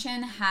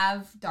Sanshin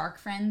have dark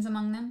friends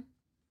among them?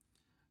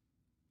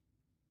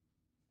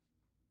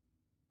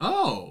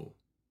 Oh.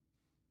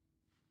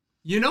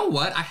 You know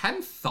what? I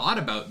hadn't thought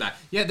about that.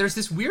 Yeah, there's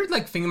this weird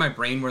like thing in my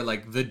brain where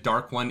like the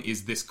Dark One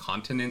is this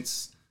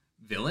continent's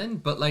villain,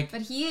 but like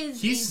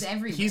he's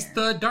everywhere. He's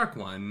the Dark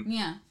One.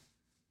 Yeah.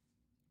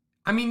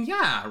 I mean,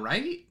 yeah,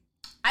 right?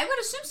 I would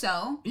assume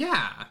so.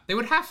 Yeah, they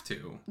would have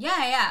to.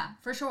 Yeah,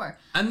 for sure.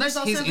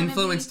 Unless his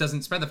influence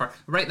doesn't spread that far.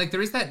 Right, like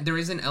there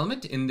is an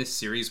element in this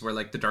series where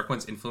like the Dark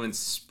One's influence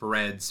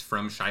spreads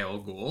from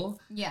Shaiol Ghul.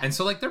 Yeah. And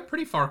so like they're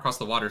pretty far across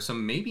the water, so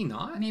maybe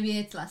not. Maybe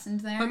it's lessened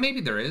there. But maybe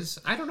there is.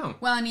 I don't know.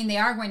 Well, I mean, they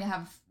are going to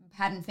have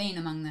Padden Fane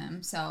among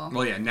them, so...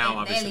 Well, yeah, now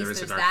obviously there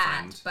is a dark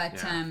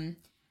friend.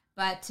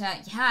 But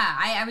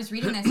I was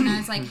reading this and I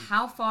was like,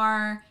 how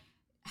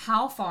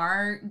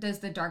far does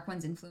the Dark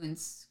One's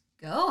influence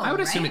go? I would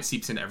assume it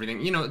seeps into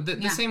everything. You know,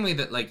 the same way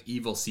that like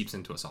evil seeps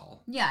into us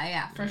all.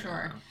 Yeah, for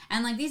sure.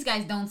 And like these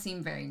guys don't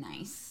seem very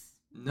nice.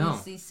 No.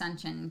 These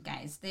Sanshin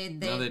guys. They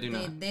do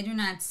not. They do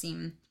not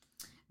seem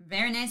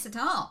very nice at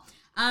all.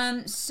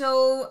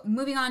 So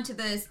moving on to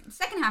the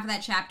second half of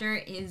that chapter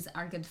is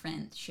our good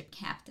friend Ship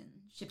Captain.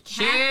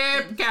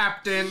 Ship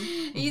Captain!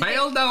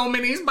 Bail Dome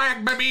and he's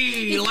back,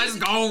 baby! Let's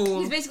go!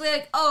 He's basically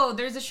like, oh,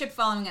 there's a ship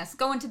following us.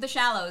 Go into the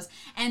shallows.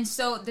 And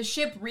so the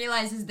ship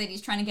realizes that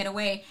he's trying to get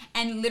away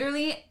and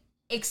literally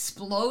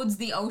explodes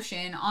the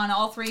ocean on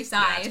all three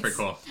sides. Yeah, it's pretty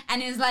cool.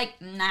 And is like,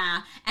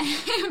 nah.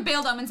 And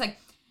Bail Dome's like,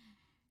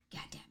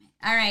 God damn it.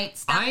 All right,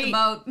 stop the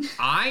boat.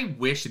 I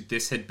wish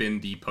this had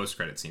been the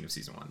post-credit scene of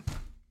season 1.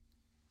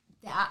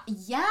 Yeah.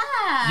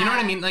 You know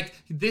what I mean? Like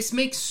this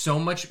makes so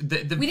much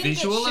the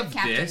visual of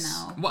this.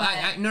 Though,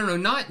 well,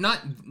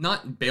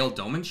 not Bail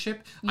Doman's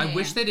ship. Yeah, I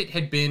wish that it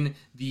had been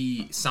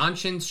the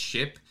Sanshin's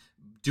ship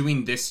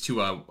doing this to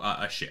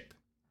a ship.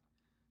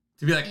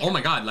 To be like, oh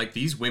my god, like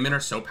these women are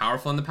so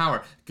powerful in the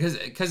power.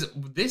 Because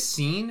this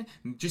scene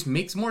just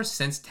makes more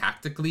sense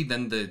tactically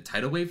than the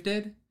tidal wave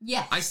did.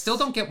 Yes. I still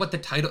don't get what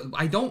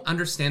I don't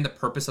understand the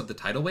purpose of the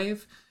tidal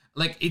wave.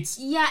 Like, it's...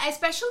 Yeah,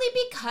 especially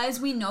because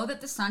we know that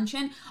the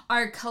Sanshin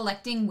are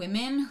collecting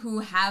women who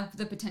have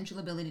the potential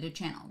ability to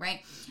channel,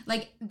 right?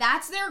 Like,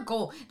 that's their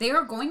goal. They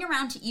are going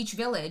around to each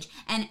village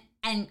and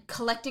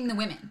collecting the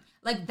women.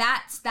 Like,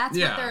 that's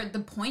what the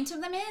point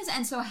of them is.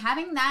 And so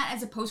having that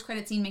as a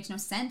post-credit scene makes no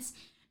sense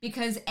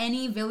because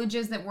any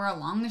villages that were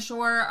along the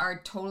shore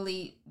are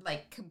totally,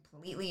 like,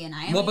 completely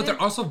annihilated. Well, but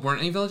there also weren't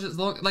any villages.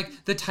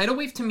 Like, the tidal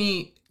wave to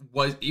me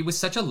was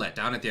such a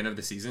letdown at the end of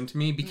the season to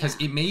me because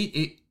it made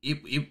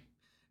it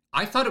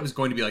I thought it was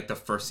going to be like the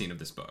first scene of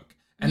this book.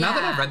 And now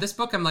that I've read this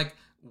book, I'm like,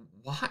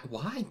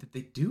 why did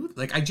they do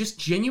like I just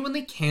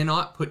genuinely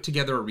cannot put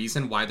together a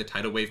reason why the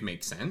tidal wave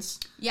makes sense.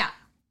 Yeah.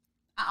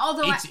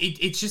 Although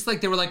it's just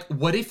like they were like,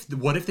 what if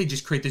they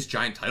just create this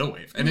giant tidal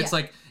wave? And it's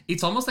like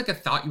it's almost like a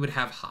thought you would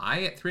have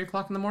high at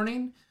 3:00 in the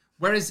morning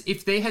Whereas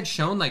if they had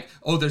shown like,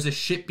 oh, there's a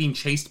ship being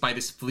chased by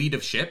this fleet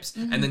of ships,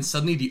 and then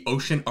suddenly the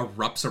ocean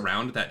erupts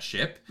around that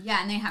ship.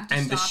 Yeah, and they have to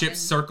and stop the ships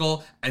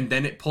circle, and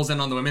then it pulls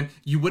in on the women.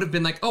 You would have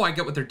been like, oh, I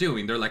get what they're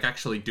doing. They're like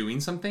actually doing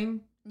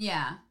something.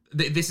 Yeah.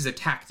 This is a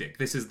tactic.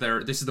 This is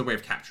the way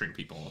of capturing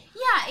people.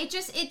 Yeah, it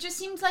just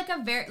seems like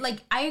a very,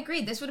 like, I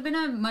agree. This would have been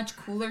a much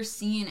cooler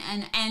scene,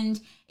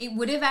 and it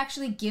would have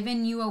actually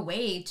given you a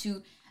way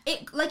to.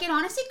 It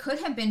honestly could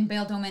have been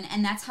Bayle Domon,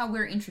 and that's how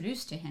we're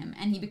introduced to him,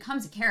 and he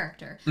becomes a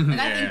character. Like,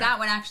 I think that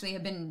would actually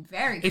have been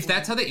very cool. If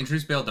that's how they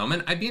introduce Bayle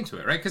Domon, I'd be into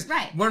it, right? Because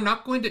we're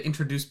not going to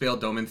introduce Bayle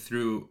Domon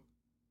through...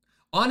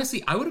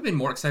 Honestly, I would have been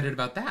more excited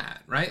about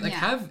that, right? Like,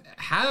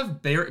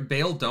 have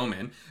Bayle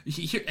Domon...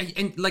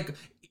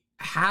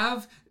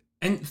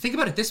 And think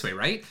about it this way,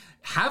 right?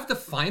 Have the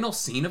final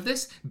scene of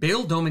this,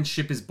 Bayle Domon's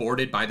ship is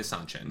boarded by the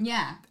Sanshin.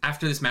 Yeah.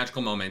 After this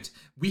magical moment,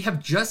 we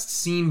have just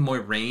seen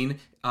Moiraine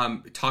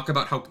talk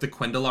about how the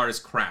Cuendillar is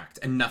cracked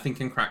and nothing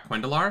can crack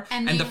Cuendillar.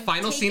 And the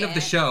final scene of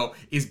the show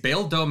is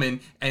Bayle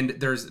Domon and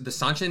there's the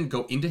Sanshin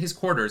go into his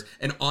quarters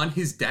and on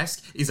his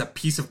desk is a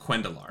piece of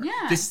Cuendillar. Yeah.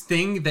 This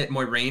thing that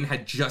Moiraine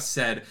had just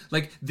said,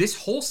 like this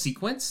whole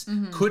sequence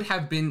could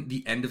have been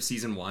the end of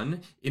season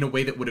 1 in a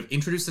way that would have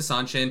introduced the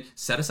Sanshin,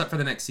 set us up for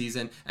the next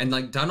season, and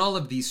like done all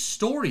of these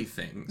story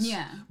things.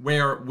 Yeah.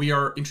 Where we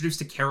are introduced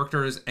to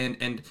characters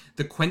and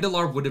the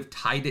Cuendillar would have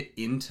tied it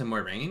into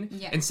Moiraine.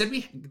 Yeah. Instead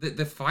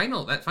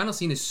that final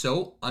scene is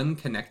so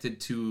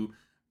unconnected to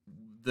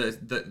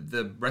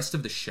the rest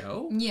of the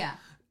show. Yeah.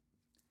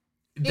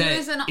 That it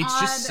was an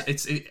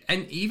odd...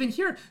 and even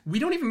here, we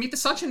don't even meet the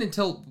Sanshin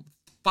until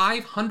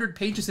 500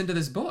 pages into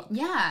this book.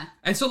 Yeah.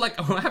 And so like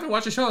when I haven't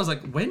watched the show, I was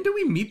like, when do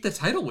we meet the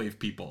tidal wave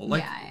people?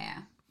 Like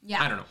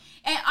Yeah. I don't know.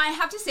 And I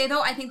have to say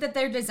though, I think that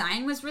their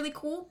design was really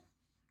cool.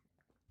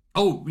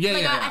 Oh, yeah,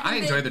 like, yeah. I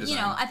enjoy the design.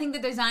 You know, I think the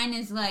design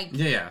is like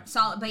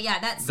solid, but yeah,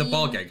 that's the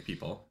ball gag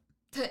people.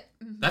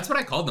 That's what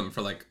I called them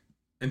for like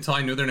until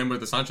I knew their name were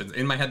the Sanshins.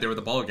 In my head, they were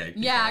the ball gag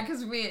people. Yeah,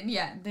 because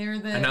they were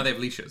the. And now they have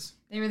leashes.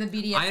 They were the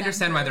BDSM. I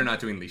understand why they're not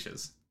doing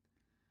leashes.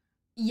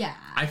 Yeah.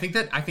 I think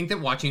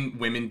that watching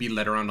women be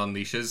led around on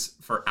leashes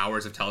for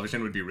hours of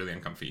television would be really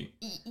uncomfy.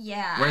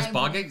 Yeah. Whereas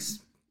ball gags,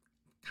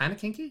 kind of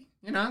kinky.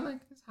 You know,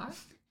 like it's hot.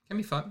 Can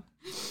be fun.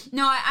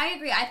 No, I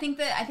agree. I think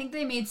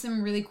they made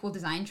some really cool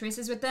design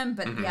choices with them,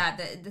 but yeah,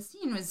 the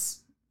scene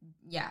was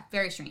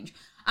very strange.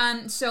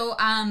 So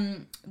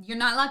you're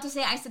not allowed to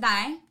say Aes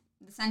Sedai.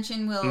 The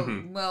Sanshin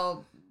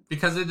will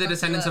because of the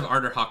descendants of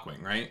Ardor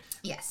Hawkwing, right?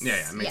 Yes.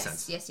 Yeah, it makes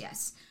sense.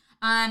 Yes.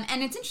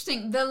 And it's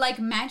interesting. The like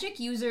magic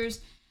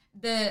users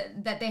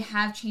that they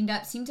have chained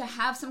up seem to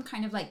have some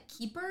kind of like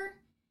keeper,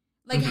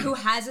 like who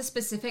has a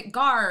specific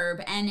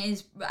garb and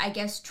is, I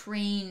guess,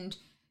 trained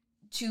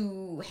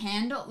to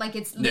handle, like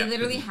they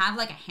literally have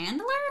like a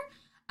handler.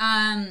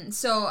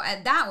 So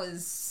that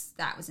was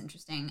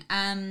interesting.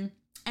 And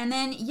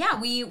then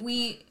we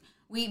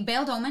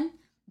Bayle Domon,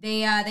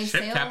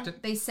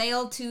 they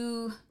sail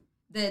to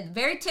the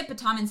very tip of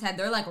Tommen's Head.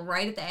 They're like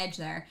right at the edge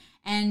there,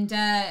 and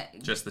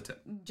just the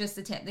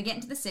tip. They get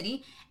into the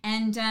city,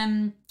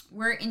 and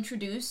we're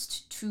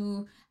introduced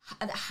to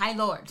the High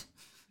Lord.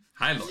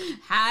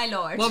 High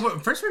Lord. Well,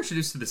 first we're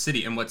introduced to the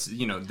city and what's,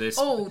 this...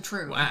 Oh,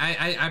 true.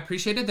 I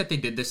appreciated that they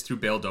did this through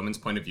Bayle Domon's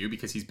point of view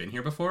because he's been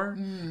here before.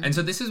 And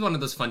so this is one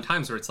of those fun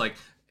times where it's like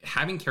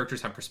having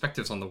characters have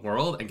perspectives on the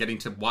world and getting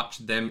to watch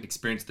them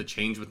experience the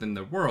change within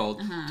the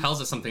world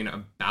tells us something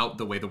about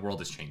the way the world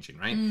is changing,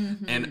 right?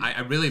 And I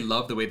really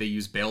love the way they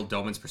use Bayle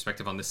Domon's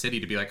perspective on the city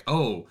to be like,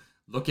 oh,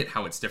 look at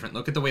how it's different.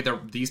 Look at the way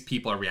these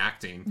people are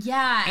reacting.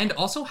 Yeah. And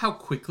also how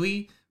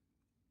quickly...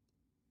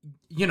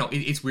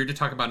 it's weird to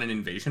talk about an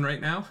invasion right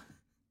now.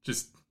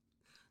 Just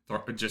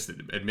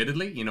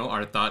admittedly,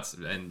 our thoughts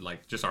and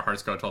like just our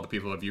hearts go out to all the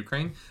people of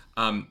Ukraine.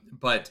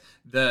 But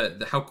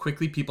the how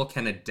quickly people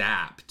can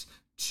adapt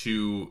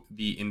to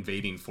the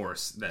invading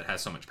force that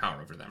has so much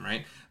power over them,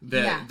 right?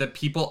 The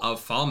people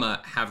of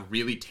Falme have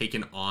really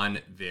taken on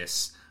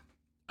this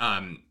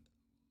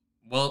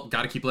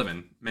gotta keep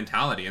living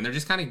mentality, and they're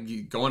just kind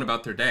of going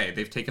about their day.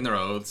 They've taken their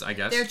oaths, I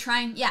guess. They're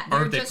trying,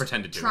 or they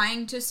pretended to.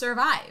 Trying to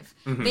survive.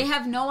 They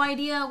have no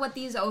idea what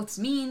these oaths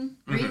mean,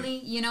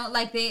 really.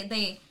 Like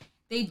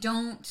they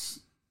don't.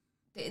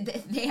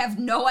 They have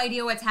no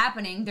idea what's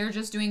happening. They're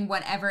just doing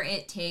whatever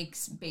it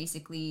takes,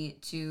 basically,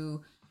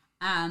 to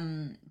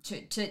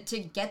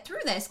get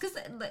through this, because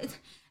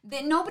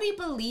nobody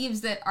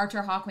believes that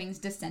Arthur Hawkwing's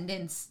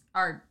descendants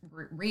are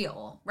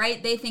real,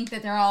 right? They think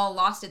that they're all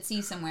lost at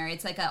sea somewhere.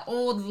 It's like an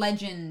old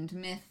legend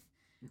myth,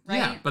 right?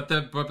 Yeah, but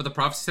the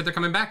prophecy said they're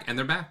coming back, and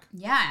they're back.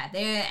 Yeah,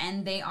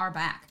 they are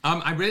back.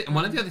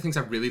 One of the other things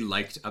I really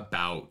liked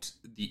about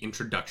the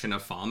introduction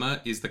of Falme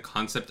is the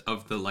concept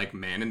of the like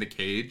man in the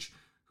cage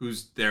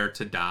who's there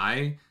to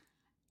die.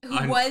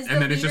 And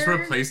then it's just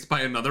replaced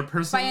by another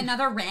person? By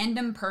another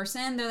random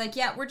person. They're like,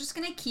 yeah, we're just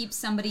going to keep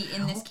somebody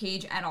in this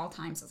cage at all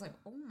times. I was like,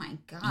 oh my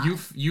God.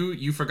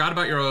 You forgot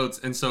about your oaths,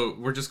 and so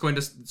we're just going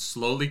to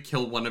slowly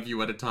kill one of you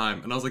at a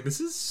time. And I was like,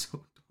 this is so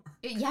dark.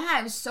 Yeah,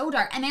 it was so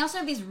dark. And they also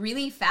have these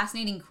really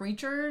fascinating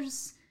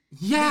creatures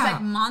Yeah. These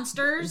like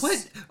monsters.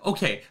 What?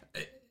 Okay.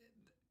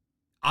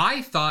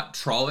 I thought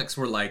Trollocs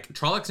were like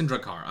Trollocs and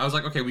Drakkar. I was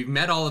like, okay, we've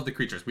met all of the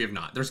creatures. We have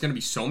not. There's going to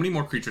be so many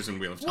more creatures in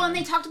Wheel of Time. Well, and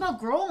they talked about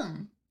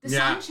Grom, the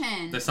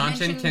Sanchin. The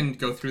Sanchin can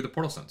go through the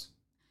portal stones.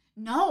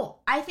 No,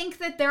 I think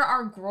that there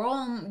are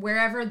Grom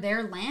wherever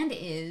their land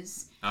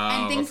is,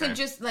 and things have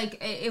just like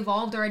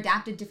evolved or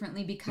adapted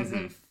differently because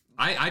of.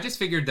 I just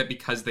figured that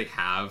because they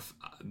have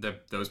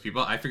those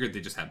people, I figured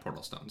they just had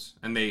portal stones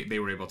and they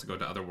were able to go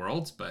to other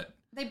worlds, but.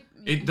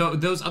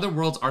 Those other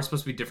worlds are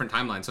supposed to be different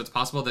timelines, so it's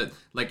possible that,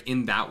 like,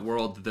 in that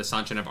world, the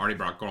Sanchin have already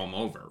brought Grom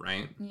over,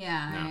 right?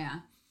 Yeah.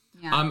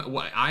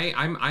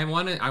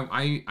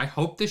 I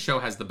hope this show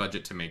has the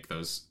budget to make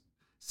those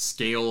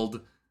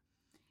scaled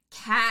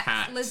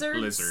cat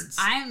lizards.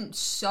 I'm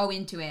so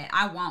into it.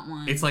 I want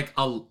one. It's like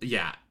a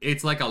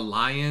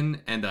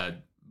lion and a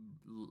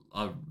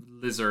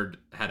lizard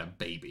had a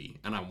baby,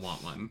 and I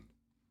want one.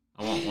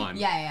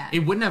 Yeah.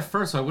 It wouldn't have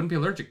fur, so I wouldn't be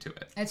allergic to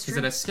it. That's true. Because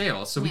it has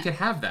scales, so we could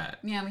have that.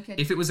 Yeah, we could.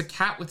 If it was a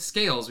cat with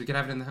scales, we could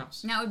have it in the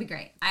house. That would be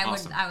great.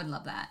 Awesome. I would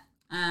love that.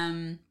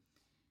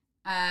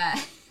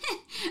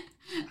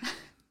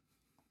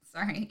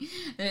 Sorry.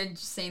 They're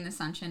just saying the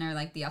Sanchin are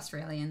like the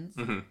Australians.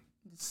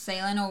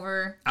 Sailing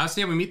over. So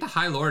yeah, we meet the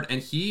High Lord,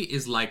 and he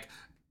is like...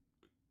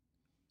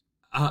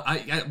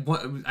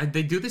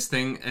 they do this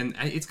thing, and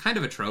it's kind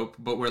of a trope,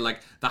 but where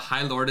like the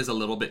High Lord is a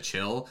little bit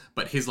chill,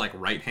 but his like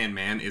right hand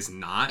man is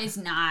not.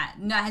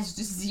 No, has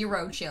just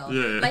zero chill.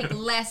 Yeah. Like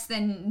less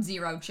than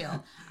zero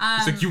chill.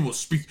 He's like, you will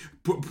speak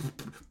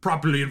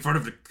properly in front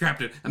of the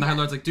captain, and the High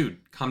Lord's like, dude,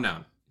 calm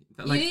down.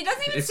 Like, he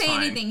doesn't even say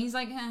anything. He's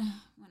like,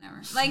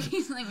 whatever. Like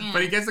he's like,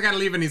 But he gets the guy to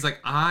leave, and he's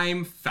like,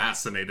 I'm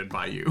fascinated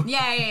by you.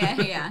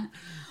 Yeah.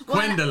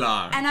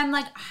 Cuendillar. And I'm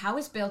like, how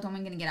is Bail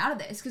Domon going to get out of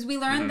this? Because we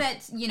learned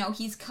that,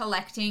 he's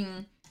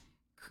collecting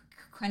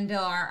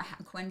Cuendillar,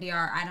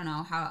 I don't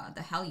know how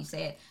the hell you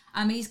say it.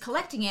 He's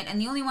collecting it, and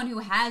the only one who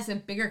has a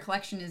bigger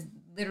collection is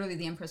literally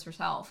the Empress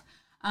herself.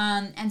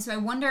 And so I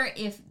wonder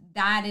if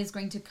that is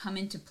going to come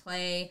into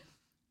play,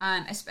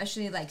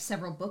 especially like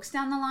several books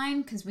down the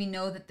line, because we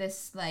know that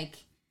this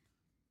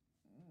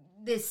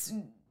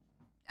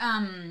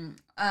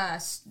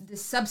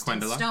substance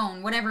Cuendillar?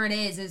 stone, whatever it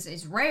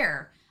is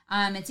rare.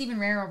 It's even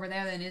rarer over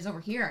there than it is over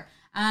here.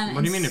 What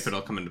do you mean if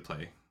it'll come into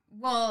play?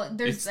 Well,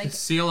 there's it's like the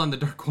seal on the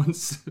Dark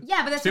Ones.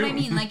 Yeah, but that's what I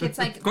mean. Like it's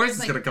like of course it's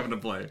like gonna come into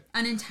play.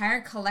 An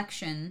entire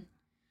collection.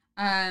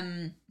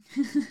 Oh,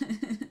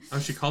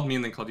 she called me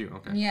and then called you.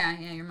 Okay. Yeah.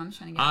 Your mom's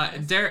trying to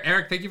get.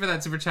 Eric, thank you for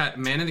that super chat.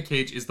 Man in the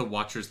Cage is the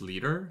Watcher's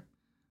leader.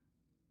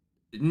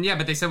 Yeah,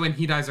 but they said when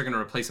he dies, they're gonna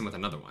replace him with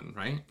another one,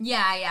 right?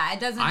 Yeah. It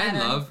doesn't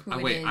matter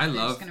who it is. I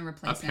love. Just gonna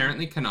replace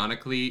apparently, him.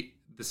 Canonically,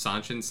 the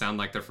Sanchins sound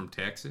like they're from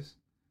Texas.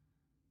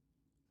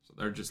 So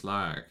they're just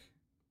like.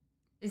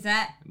 Is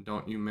that?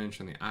 Don't you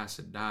mention the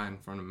acid die in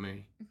front of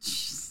me.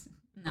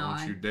 No.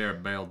 Don't you dare,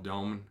 Bail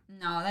Domon.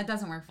 No, that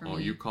doesn't work for me. Oh,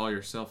 you call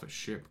yourself a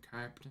ship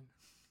captain?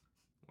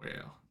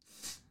 Well,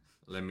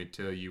 let me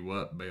tell you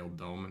what, Bail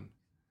Domon.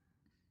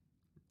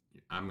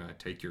 I'm going to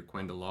take your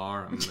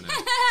Cuendillar. I'm going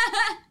to...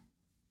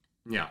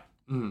 Yeah.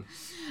 Mm.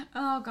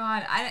 Oh,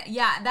 God.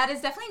 That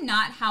is definitely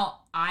not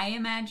how I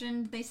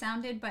imagined they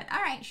sounded, but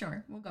all right,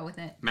 sure. We'll go with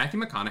it. Matthew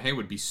McConaughey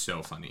would be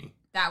so funny.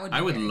 That would be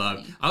I would funny.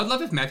 love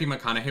if Matthew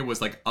McConaughey was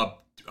like a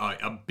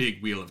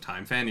big Wheel of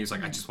Time fan. He was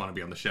like, I just want to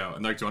be on the show.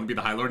 And like, do you want to be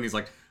the High Lord? And he's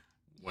like,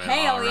 well,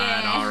 hell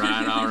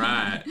all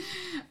right.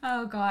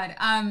 Oh, God.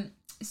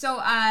 So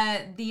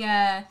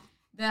the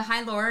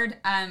High Lord,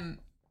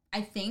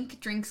 I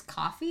think drinks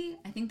coffee.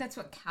 I think that's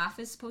what calf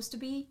is supposed to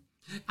be.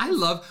 I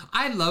love,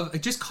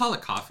 just call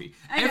it coffee.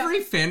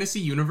 Every fantasy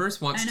universe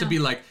wants to be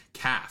like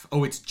calf.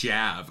 Oh, it's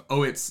Jav.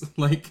 Oh, it's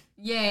like...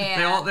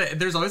 Yeah.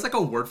 There's always like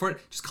a word for it.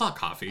 Just call it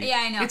coffee. Yeah,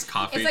 I know. It's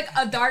coffee. It's like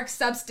a dark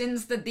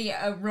substance that the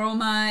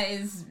aroma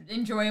is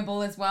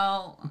enjoyable as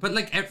well. But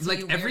like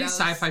every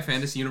sci-fi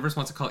fantasy universe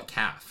wants to call it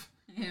calf.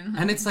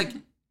 And it's like,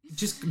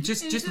 just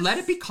let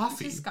it be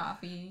coffee. Just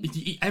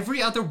coffee.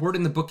 Every other word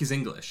in the book is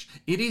English.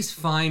 It is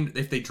fine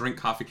if they drink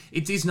coffee.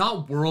 It is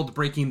not world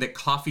breaking that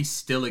coffee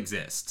still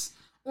exists.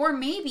 Or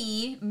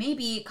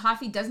maybe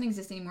coffee doesn't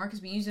exist anymore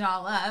because we use it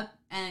all up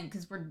and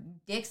because we're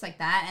dicks like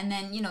that. And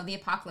then, the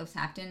apocalypse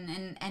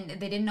happened and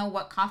they didn't know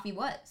what coffee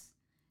was.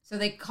 So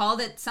they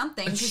called it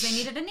something because they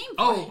needed a name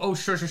for it. Oh,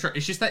 sure.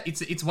 It's just that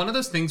it's one of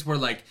those things where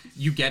like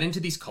you get into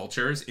these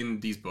cultures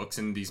in these books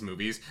and these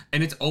movies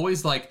and it's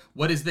always like,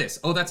 what is this?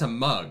 Oh, that's a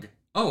mug.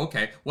 Oh,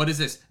 okay. What is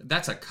this?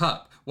 That's a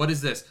cup. What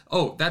is this?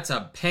 Oh, that's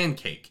a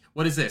pancake.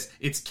 What is this?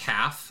 It's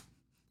calf.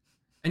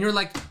 And you're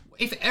like,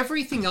 if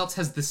everything else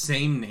has the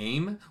same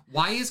name,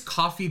 why is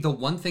coffee the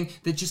one thing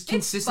that just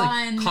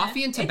consistently...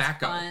 Coffee and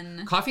tobacco.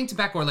 Coffee and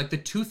tobacco are like the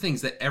two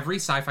things that every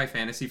sci-fi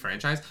fantasy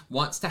franchise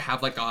wants to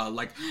have like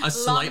a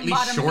slightly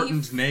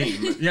shortened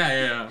name.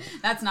 Yeah.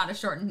 That's not a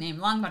shortened name.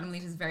 Longbottom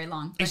Leaf is very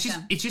long.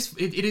 It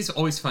is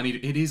always funny.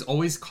 It is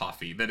always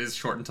coffee that is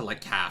shortened to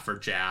like calf or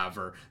jav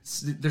or...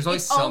 There's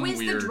always some weird... It's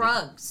always the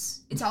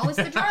drugs. It's always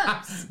the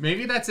drugs.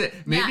 Maybe that's it.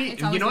 Maybe,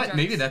 you know what? Drugs.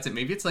 Maybe that's it.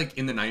 Maybe it's like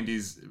in the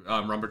 90s,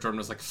 Robert Jordan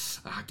was like,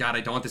 God,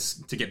 I don't want this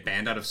to get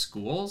banned out of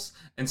schools.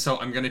 And so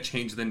I'm going to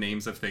change the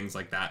names of things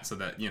like that so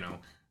that,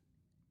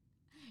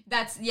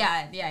 That's,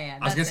 yeah.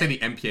 I was going to say the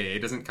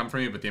MPAA doesn't come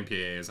from me, but the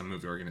MPAA is a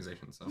movie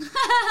organization, so.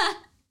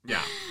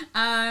 Yeah.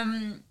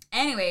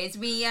 Anyways,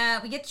 we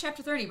get to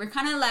chapter 30. We're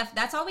kind of left.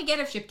 That's all we get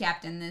of Ship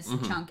Captain this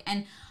chunk,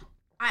 and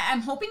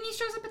I'm hoping he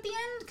shows up at the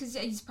end because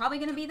he's probably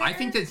going to be there. I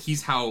think that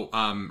he's how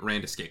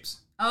Rand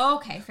escapes. Oh,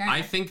 okay, fair enough.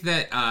 I think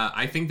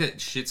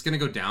that shit's going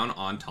to go down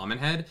on Tom and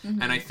Head,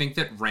 and I think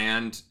that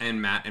Rand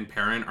and Mat and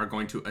Perrin are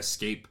going to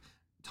escape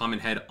Tom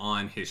and Head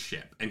on his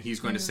ship, and he's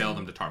going to sail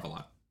them to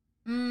Tarvalon.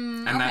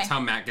 And that's how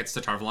Mat gets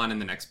to Tarvalon in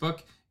the next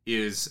book.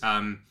 Is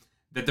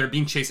that they're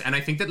being chased, and I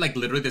think that like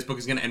literally this book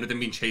is going to end with them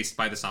being chased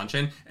by the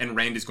Sanshin, and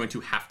Rand is going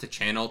to have to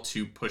channel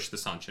to push the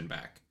Sanshin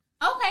back.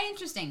 Okay,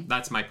 interesting.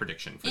 That's my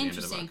prediction for the end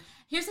of the book.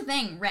 Here's the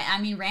thing.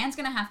 Rand's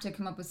going to have to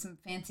come up with some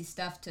fancy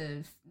stuff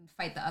to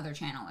fight the other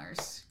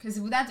channelers, because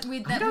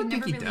I don't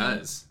think he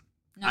does.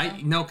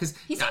 No, because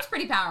he seems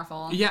pretty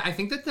powerful. Yeah, I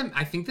think that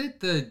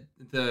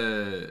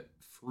the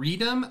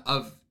freedom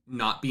of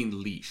not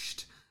being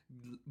leashed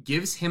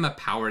gives him a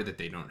power that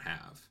they don't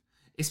have.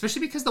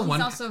 Especially because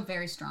he's also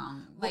very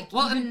strong. Like,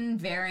 even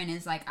Varen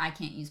is like, I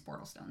can't use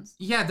portal stones.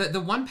 Yeah, the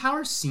one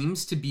power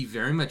seems to be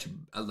very much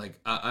like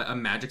a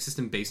magic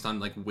system based on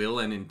like will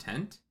and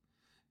intent.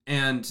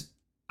 And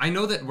I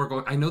know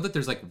that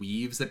there's like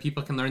weaves that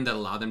people can learn that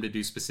allow them to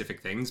do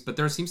specific things, but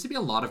there seems to be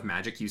a lot of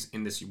magic use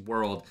in this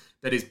world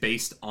that is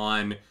based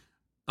on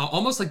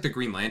almost like the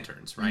Green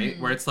Lanterns, right?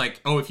 Where it's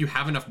like, oh, if you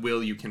have enough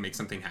will, you can make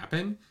something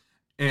happen.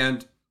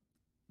 And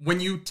when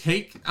you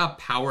take a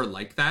power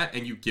like that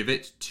and you give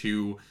it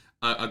to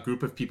a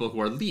group of people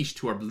who are leashed,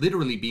 who are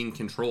literally being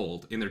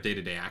controlled in their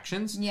day-to-day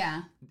actions,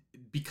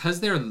 because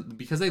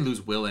they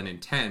lose will and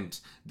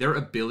intent, their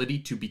ability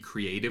to be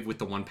creative with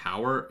the one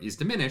power is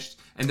diminished,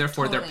 and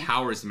therefore their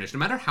power is diminished. No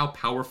matter how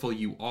powerful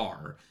you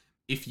are,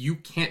 if you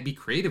can't be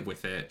creative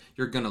with it,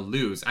 you're gonna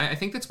lose. I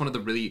think that's one of the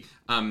really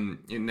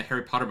in the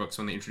Harry Potter books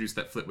when they introduced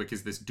that Flitwick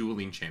is this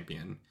dueling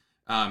champion.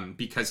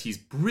 Because he's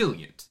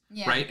brilliant,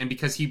 right? And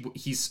because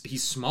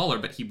he's smaller,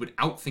 but he would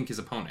outthink his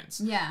opponents.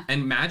 Yeah.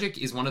 And magic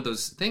is one of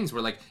those things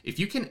where, like, if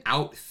you can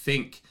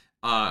outthink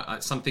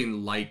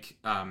something like,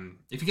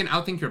 if you can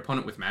outthink your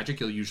opponent with magic,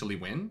 you'll usually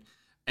win.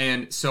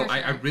 And so sure.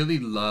 I really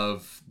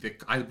love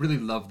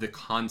the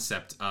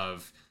concept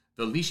of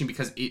the leashing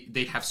because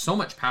they have so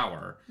much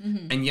power,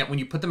 and yet when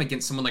you put them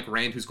against someone like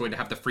Rand, who's going to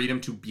have the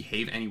freedom to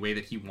behave any way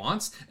that he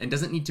wants and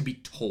doesn't need to be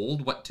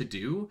told what to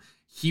do,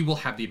 he will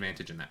have the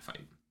advantage in that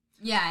fight.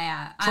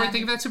 Yeah. Troy,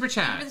 think of that super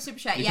chat. Think of the super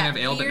chat. You can have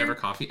ale, but never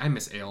coffee. I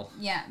miss ale.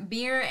 Yeah,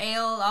 beer,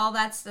 ale, all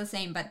that's the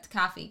same, but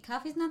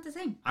coffee's not the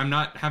same. I'm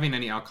not having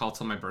any alcohol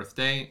till my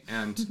birthday,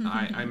 and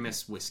I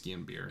miss whiskey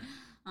and beer.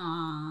 Aw,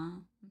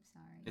 I'm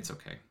sorry. It's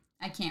okay.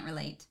 I can't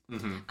relate.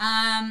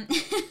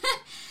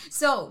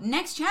 So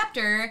next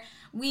chapter,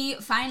 we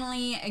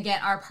finally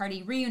get our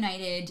party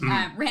reunited.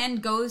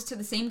 Rand goes to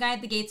the same guy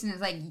at the gates and is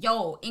like,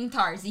 "Yo,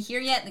 Ingtar, is he here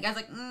yet?" And the guy's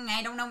like,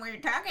 "I don't know what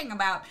you're talking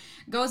about."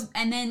 Goes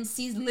and then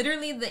sees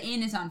literally the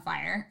inn is on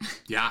fire.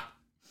 Yeah.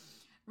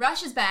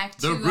 Rushes back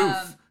to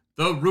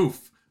the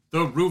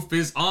roof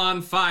is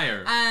on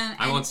fire.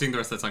 I won't sing the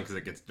rest of that song because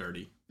it gets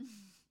dirty.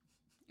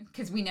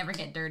 Because we never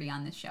get dirty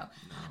on this show.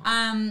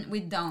 No.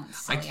 We don't.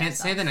 I can't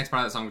say the next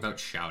part of that song without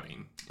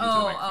shouting.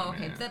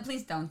 Okay. Yeah.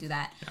 Please don't do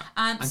that. Yeah.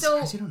 I'm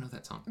surprised you don't know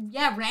that song.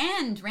 Yeah,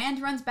 Rand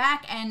runs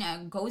back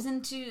and goes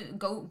in.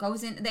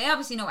 They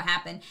obviously know what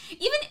happened.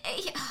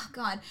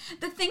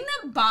 The thing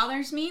that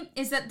bothers me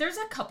is that there's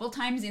a couple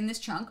times in this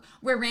chunk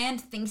where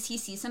Rand thinks he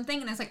sees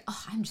something and it's like,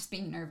 oh, I'm just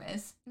being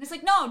nervous. And it's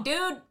like, no,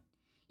 dude.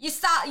 You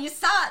saw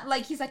it.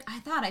 Like, he's like, I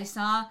thought I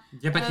saw.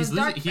 Yeah, but he's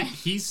losing.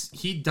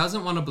 He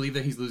doesn't want to believe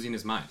that he's losing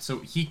his mind,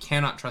 so he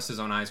cannot trust his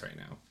own eyes right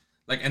now.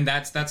 Like, and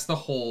that's the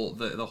whole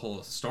the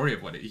whole story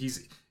of what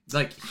he's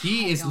like.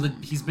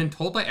 He's been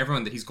told by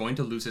everyone that he's going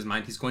to lose his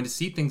mind. He's going to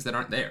see things that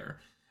aren't there,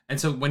 and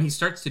so when he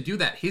starts to do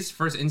that, his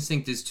first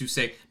instinct is to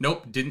say,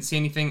 "Nope, didn't see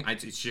anything.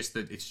 It's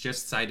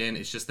just side in.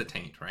 It's just the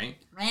taint, right?"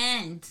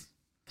 Rand,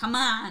 come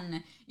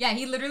on. Yeah,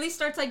 he literally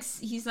starts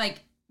he's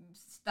like.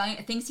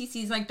 Thinks he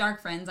sees like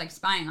dark friends like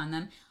spying on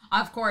them.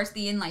 Of course,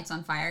 the inn light's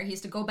on fire. He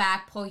has to go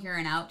back, pull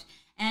Huron out,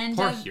 and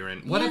poor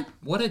Huron. What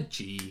a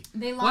G.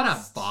 They lost. What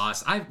a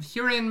boss.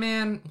 Huron,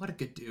 man, what a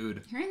good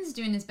dude. Huron's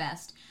doing his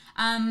best.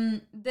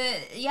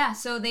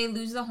 So they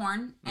lose the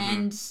horn,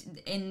 and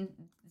in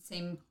the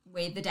same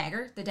way, the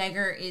dagger. The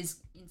dagger is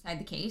inside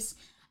the case.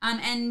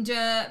 And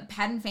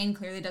Padan Fain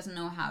clearly doesn't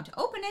know how to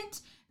open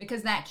it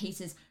because that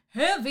case is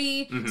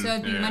heavy, so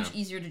it'd be much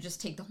easier to just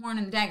take the horn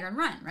and the dagger and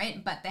run,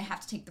 right? But they have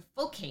to take the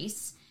full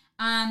case.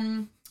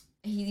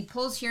 He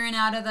pulls Huron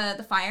out of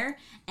the fire,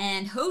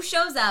 and who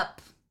shows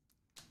up?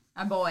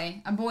 A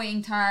boy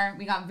Ingtar.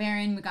 We got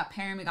Varen, we got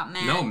Perrin, we got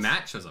Mat. No,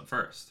 Mat shows up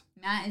first.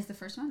 Mat is the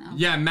first one? Oh.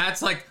 Yeah,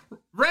 Matt's like,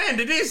 Rand,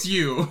 it is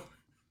you!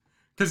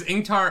 Because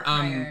Ingtar,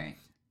 Right.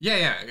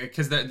 Yeah,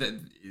 because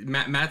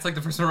Matt's like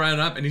the first one running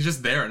up, and he's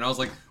just there, and I was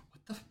like,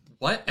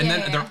 what? And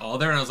then they're all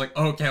there, and I was like,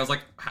 oh, okay. I was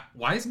like,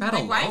 why is Mat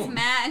alone? Why is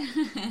Mat?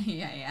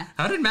 Yeah.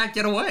 How did Mat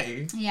get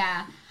away?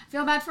 Yeah. I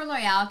feel bad for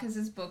Loial because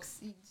his books,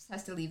 he just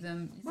has to leave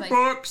them. He's My like,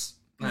 books.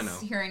 I know.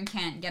 Huron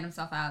can't get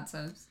himself out,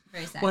 so it's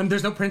very sad. Well, and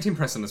there's no printing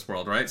press in this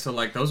world, right? So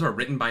like those are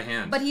written by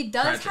hand. But he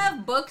does Tragedy.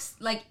 have books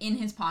like in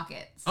his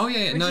pockets. Oh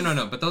yeah. which No, is-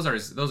 no. But those are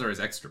his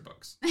extra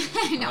books.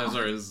 I know. Those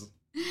are his.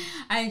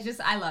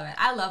 I love it.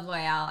 I love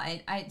Loyal.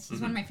 She's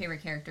one of my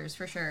favorite characters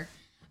for sure.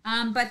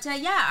 But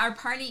our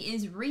party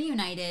is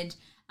reunited.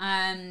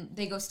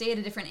 They go stay at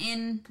a different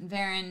inn.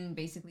 Varen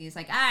basically is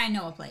like, I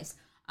know a place.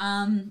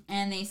 And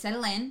they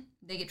settle in.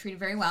 They get treated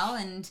very well,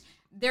 and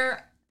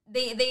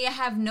they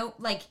have no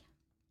like.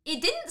 It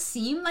didn't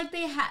seem like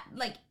they had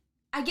like.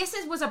 I guess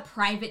it was a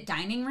private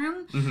dining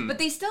room, but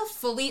they still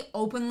fully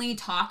openly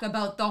talk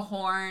about the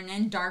Horn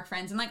and Dark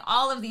Friends and like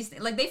all of these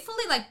things. Like they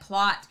fully like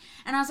plot.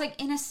 And I was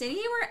like, in a city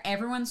where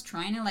everyone's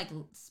trying to like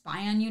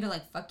spy on you to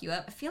like fuck you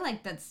up, I feel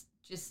like that's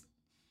just,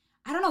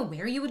 I don't know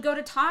where you would go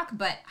to talk,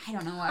 but I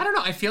don't know. I don't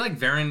know. I feel like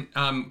Varen,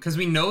 because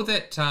we know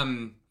that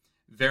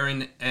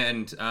Varen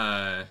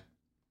and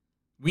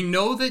we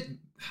know that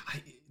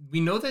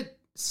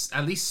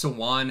at least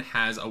Siuan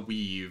has a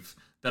weave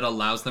that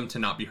allows them to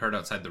not be heard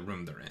outside the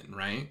room they're in,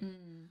 right?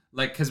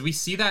 Like, because we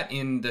see that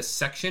in the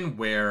section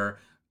where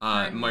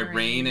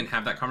Moiraine and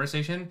have that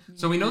conversation.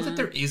 So we know that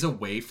there is a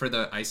way for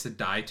the Aes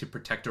Sedai to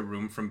protect a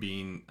room from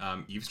being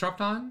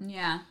eavesdropped on.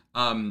 Yeah.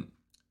 And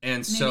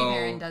Maybe so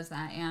Varen does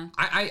that, yeah.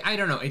 I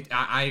don't know.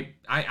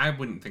 I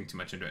wouldn't think too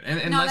much into it, and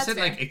No, unless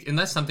that's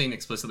unless something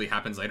explicitly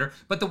happens later.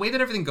 But the way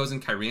that everything goes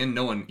in Kyrian,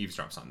 no one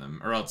eavesdrops on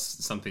them, or else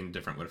something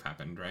different would have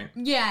happened, right?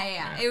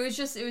 Yeah. It was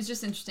just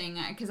interesting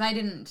because I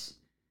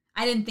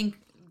didn't think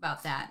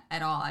about that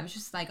at all. I was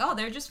just like, oh,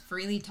 they're just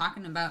freely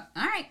talking about.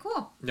 All right,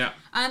 cool. Yeah.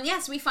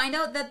 Yes, we find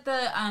out that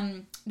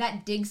the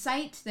that dig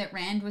site that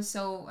Rand was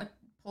so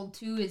pulled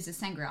to is a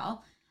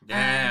Sangreal.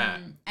 Yeah.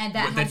 And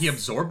that he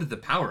absorbed the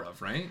power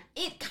of, right?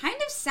 It kind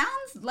of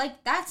sounds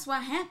like that's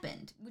what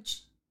happened,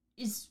 which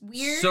is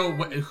weird. So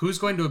who's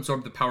going to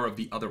absorb the power of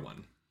the other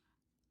one?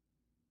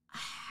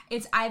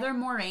 It's either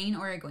Moiraine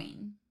or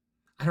Egwene.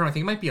 I don't know. I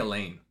think it might be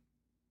Elaine.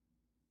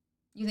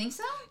 You think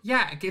so?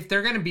 Yeah, if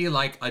they're going to be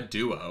like a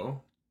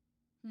duo,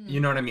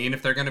 you know what I mean?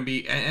 If they're going to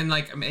be, and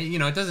like, you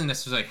know, it doesn't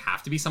necessarily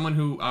have to be someone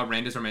who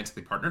Rand is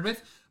romantically partnered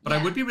with, but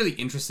I would be really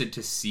interested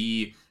to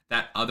see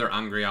that other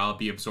Angreal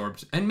be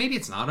absorbed. And maybe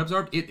it's not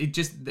absorbed. It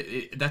just,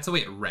 that's the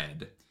way it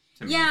read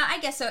to me. Yeah, I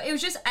guess so. It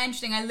was just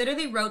interesting. I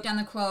literally wrote down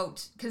the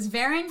quote because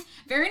Varen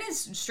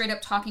is straight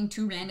up talking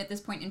to Rand at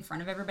this point in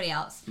front of everybody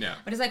else. Yeah.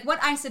 But it's like,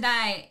 what Aes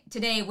Sedai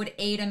today would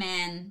aid a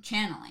man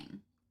channeling,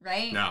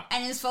 right? No.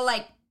 And it's full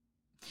like,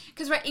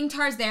 because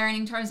Ingtar's there,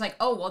 and Ingtar's like,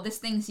 oh, well, this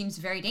thing seems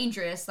very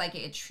dangerous. Like,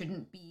 it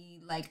shouldn't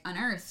be, like,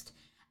 unearthed.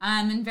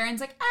 And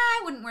Varen's like,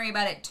 I wouldn't worry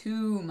about it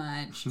too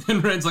much.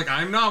 And Rand's like,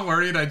 I'm not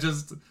worried.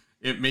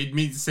 It made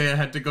me say I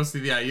had to go see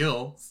the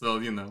Aiel. So,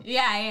 you know.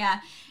 Yeah.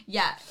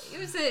 It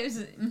was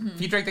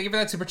Drake, thank you for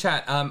that super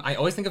chat. I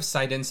always think of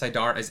Sidon,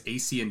 Sidar as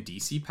AC and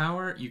DC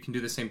power. You can do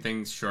the same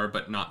things, sure,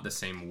 but not the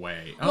same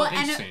way. Oh,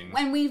 interesting. And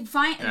when we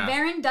find,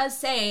 Varen does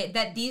say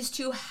that these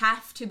two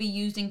have to be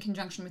used in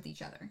conjunction with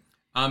each other.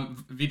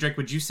 Drake,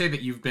 would you say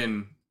that you've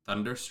been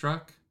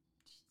thunderstruck?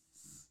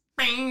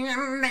 Thunderstruck!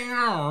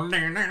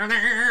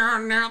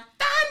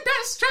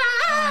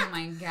 Oh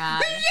my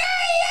god.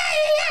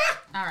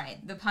 All right,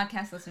 the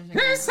podcast listeners are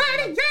gonna...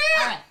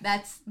 All right,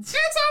 that's... It's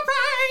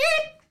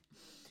alright!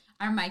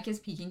 Our mic is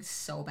peaking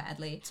so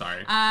badly.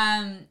 Sorry.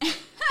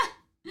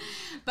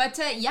 But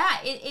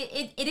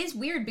it is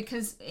weird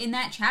because in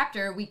that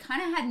chapter, we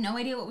kind of had no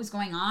idea what was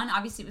going on.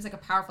 Obviously, it was like a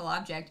powerful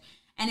object.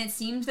 And it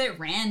seems that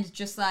Rand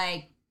just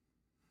like...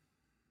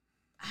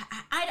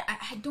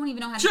 I don't even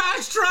know how to...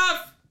 Josh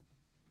Truff!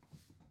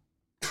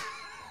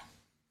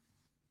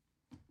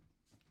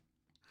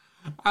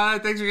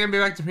 Thanks for getting me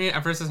back to me.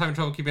 At first I was having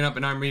trouble keeping up,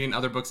 and now I'm reading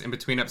other books in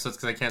between episodes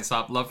because I can't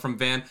stop. Love from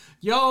Van.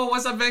 Yo,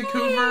 what's up,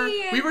 Vancouver?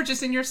 Hey. We were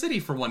just in your city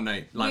for one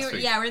night last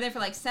week. Yeah, we were there for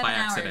like 7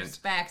 hours. Accident.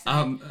 By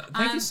accident.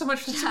 Thank you so much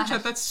for the super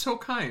chat. That's so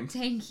kind.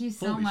 Thank you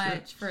so Holy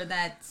much shit. for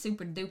that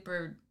super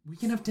duper... We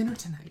can have dinner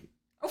tonight.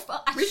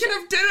 Oh, We can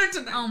have dinner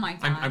tonight. Oh my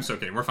god. I'm so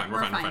kidding. We're fine.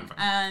 We're fine.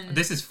 fine.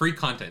 This is free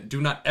content.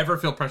 Do not ever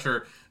feel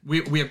pressure.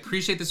 We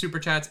appreciate the super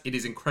chats. It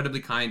is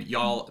incredibly kind.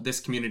 Y'all, this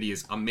community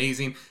is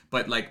amazing.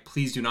 But like,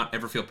 please do not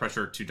ever feel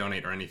pressure to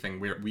donate or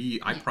anything.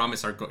 I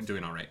promise are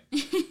doing all right.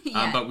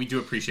 Yeah. But we do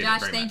appreciate Josh, it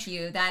very much. thank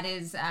you. That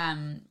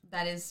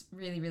is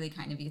really, really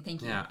kind of you.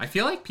 Thank you. Yeah, I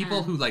feel like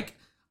people who like,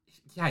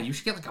 you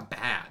should get like a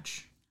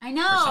badge. I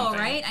know,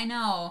 right? I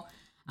know.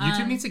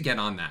 YouTube needs to get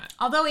on that.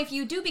 Although if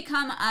you do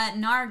become a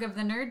Narg of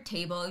the Nerd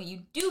Table,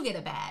 you do get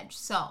a badge.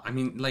 So I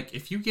mean, like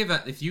if you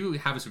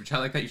have a super chat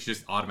like that, you should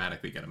just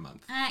automatically get a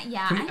month.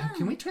 yeah.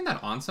 Can we turn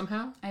that on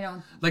somehow? I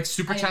don't. Like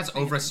super I don't chats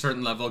think over a so.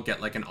 certain level get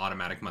like an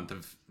automatic month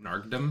of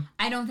Nargdom.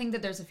 I don't think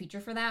that there's a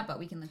feature for that, but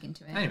we can look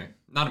into it. Anyway,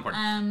 not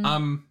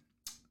important.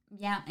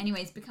 Yeah.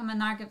 Anyways, become a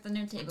Narg of the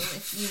Nerd Table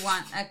if you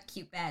want a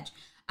cute badge.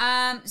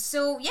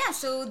 So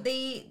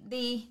they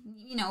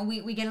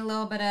we get a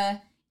little bit of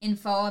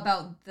info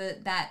about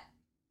that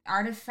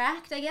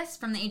artifact, I guess,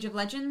 from the Age of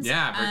Legends.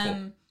 Yeah, very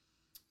cool.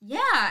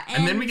 Yeah,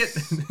 and then we get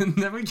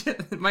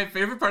my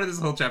favorite part of this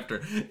whole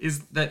chapter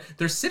is that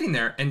they're sitting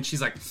there and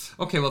she's like,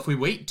 okay, well, if we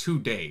wait 2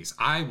 days,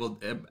 I will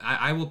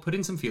put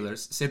in some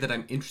feelers, say that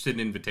I'm interested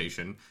in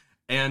invitation,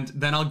 and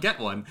then I'll get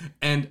one.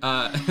 And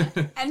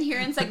and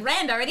Huron's like,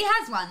 Rand already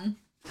has one.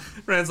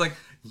 Rand's like,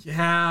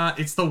 yeah,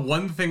 it's the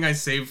one thing I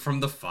saved from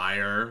the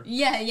fire.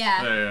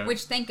 Yeah.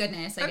 Which, thank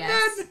goodness, I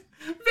guess. Then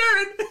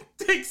Verin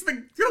takes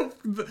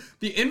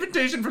the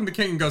invitation from the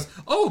king and goes,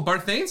 oh,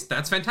 Barthanes,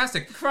 that's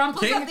fantastic.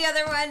 Crumples up the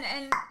other one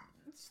and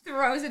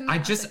throws it in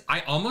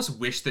I almost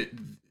wish that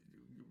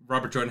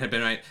Robert Jordan had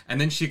been right.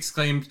 And then she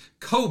exclaimed,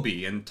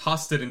 Kobe, and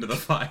tossed it into the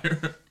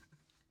fire.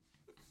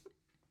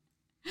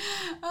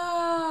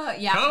 Oh,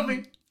 yeah.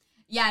 Kobe.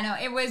 Yeah, no,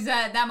 it was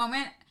that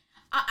moment.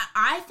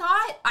 I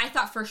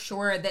thought for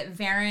sure that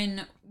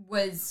Verin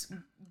was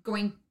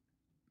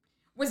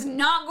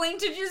not going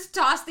to just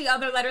toss the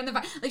other letter in the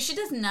fire. Like, she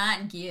does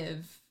not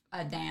give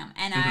a damn.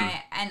 And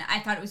I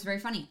thought it was very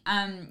funny.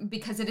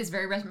 Because it is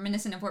very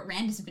reminiscent of what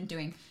Rand has been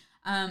doing.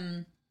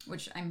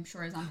 Which I'm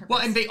sure is on purpose. Well,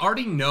 and they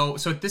already know.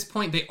 So at this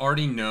point, they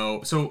already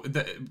know. So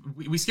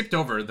we skipped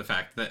over the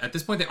fact that at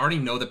this point they already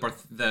know that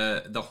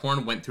the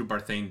horn went through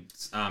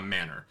Barthane's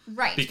manor,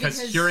 right?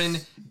 Because Huron,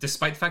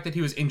 despite the fact that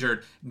he was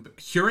injured,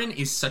 Huron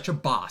is such a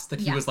boss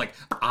that he was like,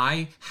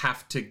 I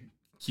have to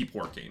keep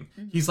working.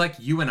 Mm-hmm. He's like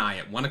you and I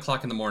at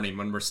 1:00 in the morning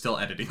when we're still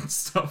editing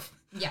stuff.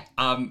 Yeah.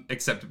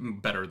 Except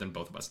better than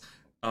both of us.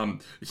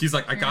 He's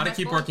like, I gotta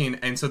keep working,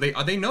 and so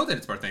they know that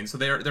it's Barthane, so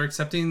they're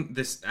accepting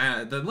this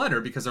the letter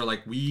because they're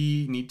like,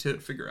 we need to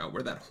figure out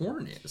where that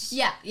horn is.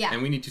 Yeah,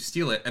 and we need to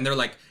steal it. And they're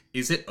like,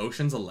 is it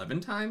Ocean's 11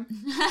 time?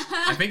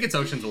 I think it's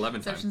Ocean's 11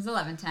 time. Ocean's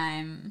 11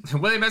 time.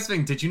 William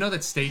Essling, did you know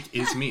that steak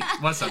is meat?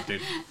 What's up, dude?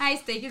 Hi,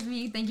 steak is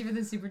meat. Thank you for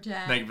the super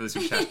chat. Thank you for the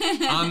super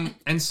chat.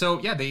 And so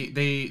yeah,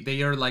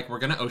 they are like, we're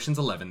gonna Ocean's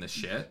 11 this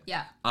shit.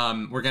 Yeah.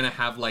 We're gonna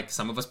have like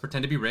some of us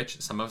pretend to be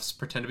rich, some of us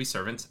pretend to be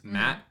servants.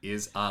 Matt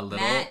is a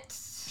little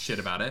shit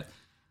about it.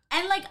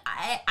 And like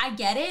I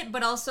get it,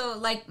 but also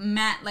like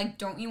Matt, like,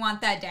 don't you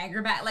want that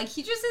dagger back? Like,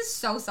 he just is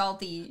so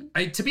salty.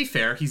 To be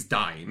fair, he's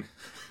dying.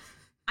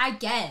 I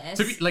guess.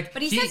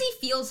 But he says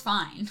he feels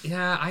fine.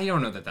 Yeah, I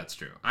don't know that that's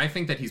true. I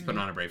think that he's putting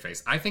on a brave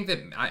face. I think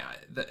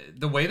that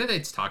the way that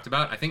it's talked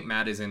about, I think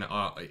Matt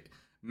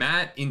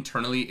Matt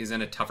internally is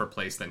in a tougher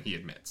place than he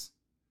admits.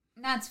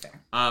 That's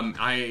fair.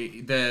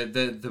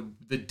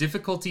 The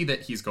difficulty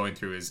that he's going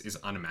through is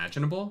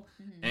unimaginable,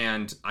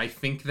 and I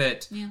think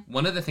that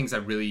one of the things I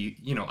really,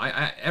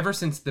 I ever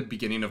since the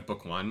beginning of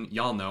book 1,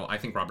 y'all know, I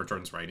think Robert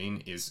Jordan's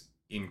writing is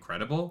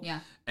incredible.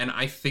 Yeah. And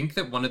I think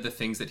that one of the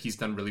things that he's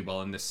done really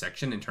well in this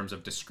section in terms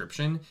of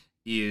description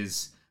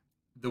is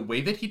the way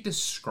that he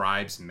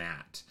describes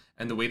Matt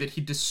and the way that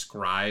he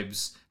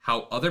describes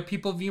how other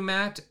people view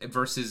Matt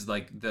versus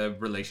like the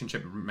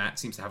relationship Matt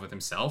seems to have with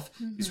himself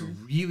is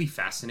really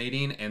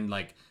fascinating. And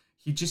like,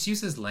 he just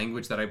uses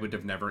language that I would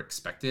have never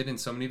expected in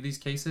so many of these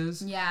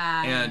cases.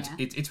 Yeah. And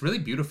it's really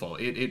beautiful.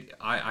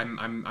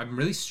 I'm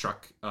really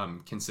struck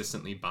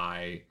consistently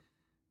by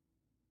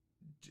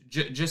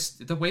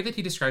just the way that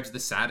he describes the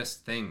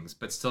saddest things,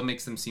 but still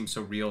makes them seem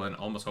so real and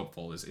almost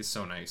hopeful is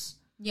so nice.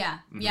 Yeah.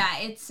 Mm-hmm.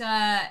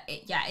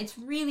 Yeah. It's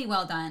really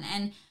well done.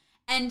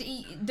 And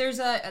there's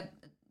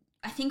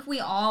I think we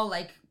all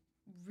like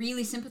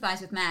really sympathize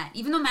with Matt,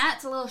 even though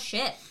Matt's a little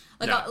shit.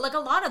 Like a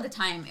lot of the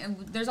time,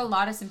 there's a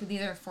lot of sympathy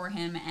there for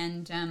him,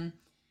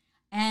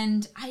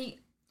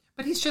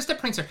 But he's just a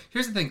prankster.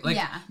 Here's the thing, like,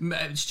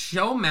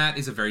 Show Matt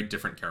is a very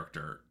different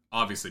character,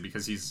 obviously,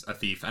 because he's a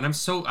thief. And I'm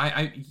so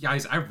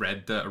guys, I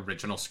read the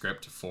original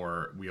script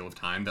for Wheel of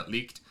Time that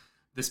leaked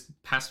this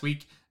past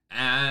week,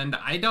 and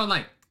I don't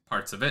like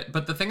parts of it.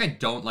 But the thing I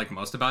don't like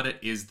most about it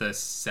is the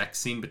sex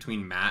scene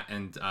between Matt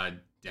and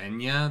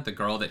Denya, the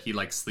girl that he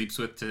like sleeps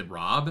with to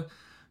rob.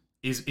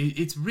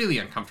 It's really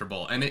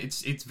uncomfortable, and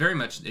it's very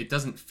much, it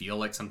doesn't feel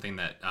like something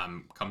that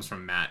comes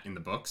from Matt in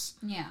the books.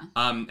 Yeah.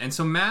 And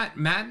so Matt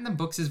in the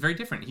books is very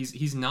different.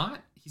 He's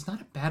not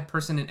a bad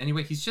person in any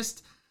way. He's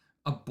just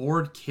a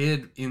bored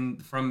kid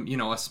from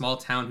a small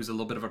town who's a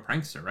little bit of a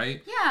prankster,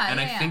 right? Yeah. And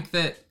I think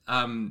that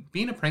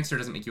being a prankster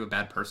doesn't make you a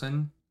bad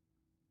person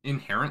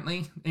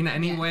inherently in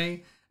any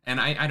way. And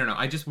I don't know.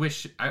 I just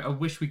wish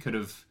we could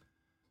have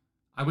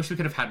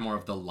had more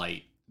of the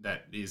light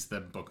that is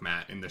the book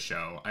Matt in the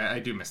show. I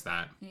do miss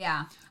that.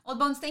 Yeah. Old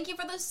Bones, thank you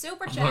for the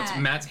super chat.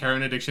 Matt's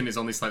heroin addiction is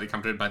only slightly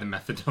comforted by the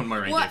methadone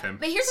Moiraine gave him.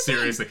 But here's the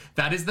Seriously,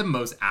 that is the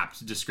most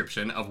apt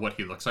description of what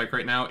he looks like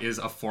right now, is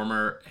a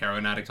former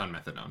heroin addict on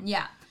methadone.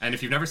 Yeah. And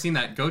if you've never seen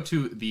that, go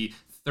to the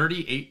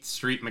 38th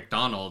Street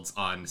McDonald's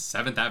on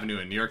 7th Avenue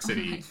in New York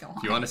City if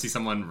you want to see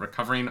someone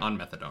recovering on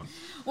methadone.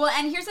 Well,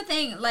 and here's the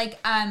thing, like,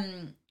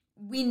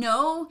 we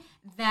know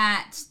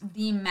that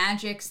the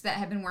magics that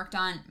have been worked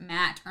on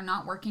Matt are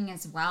not working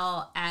as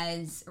well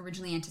as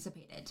originally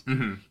anticipated.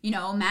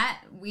 Mm-hmm. Matt,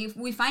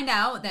 we find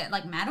out that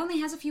like Matt only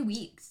has a few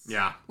weeks.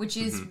 Yeah. Which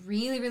is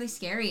really, really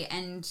scary.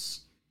 And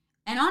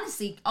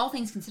honestly, all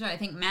things considered, I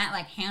think Matt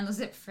like handles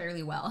it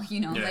fairly well.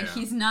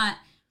 He's not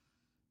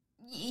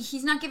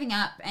giving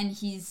up, and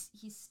he's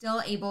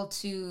still able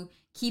to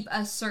keep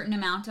a certain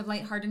amount of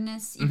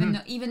lightheartedness,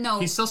 even though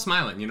he's still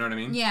smiling. You know what I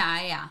mean?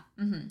 Yeah.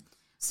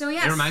 So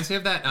yes, it reminds me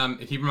of that.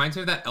 He reminds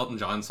me of that Elton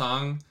John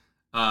song.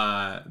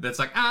 That's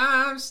like,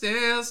 I'm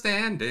still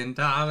standing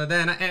taller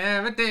than I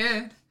ever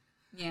did.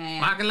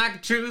 Yeah. Walking like a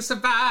true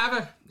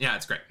survivor. Yeah,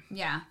 it's great.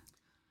 Yeah.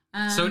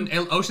 So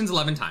in Ocean's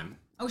 11 time.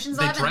 Ocean's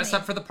they 11. dress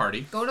up for the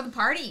party. Go to the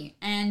party,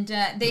 and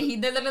they're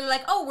literally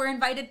like, "Oh, we're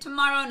invited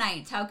tomorrow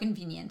night. How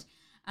convenient."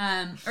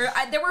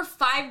 There were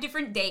 5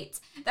 different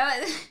dates.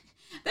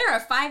 There are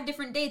 5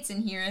 different dates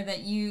in here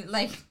that you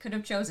like could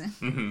have chosen.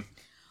 Mm-hmm.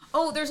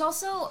 Oh, there's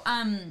also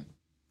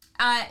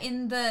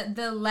in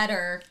the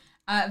letter,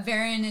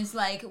 Varian is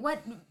like,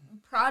 "What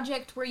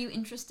project were you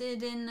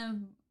interested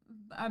in,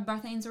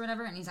 Barthanes or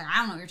whatever?" And he's like, "I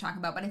don't know what you're talking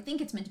about, but I think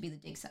it's meant to be the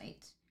dig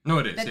site." No,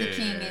 it is. That the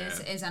king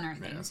is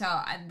unearthing. Yeah. So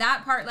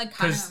that part like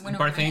kind of went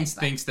over my head. Because Barthanes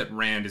thinks that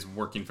Rand is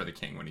working for the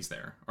king when he's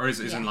there. Or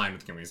is in line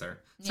with the king when he's there.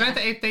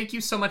 Samantha, thank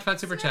you so much for that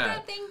super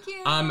chat. Thank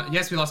you.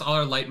 Yes, we lost all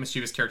our light,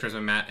 mischievous characters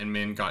when Matt and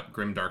Min got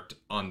grimdarked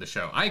on the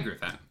show. I agree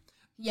with that.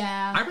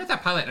 Yeah. I read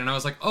that pilot and I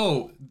was like,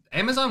 oh,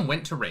 Amazon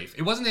went to Rafe.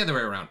 It wasn't the other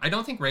way around. I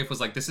don't think Rafe was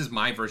like, this is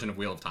my version of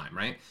Wheel of Time,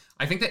 right?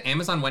 I think that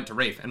Amazon went to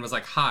Rafe and was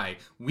like, hi,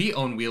 we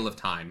own Wheel of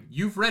Time.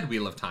 You've read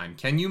Wheel of Time.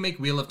 Can you make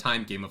Wheel of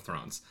Time Game of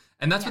Thrones?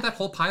 And that's what that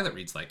whole pilot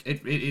reads like.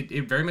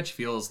 It very much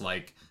feels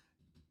like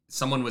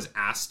someone was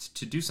asked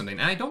to do something.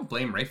 And I don't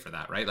blame Rafe for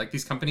that, right? Like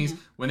these companies,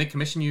 when they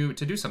commission you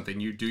to do something,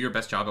 you do your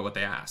best job at what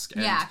they ask.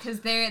 And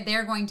because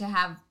they're going to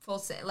have full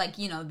say, like,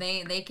 you know,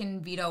 they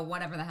can veto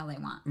whatever the hell they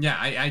want. Yeah,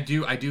 I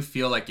do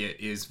feel like it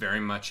is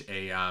very much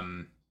a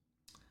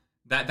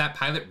that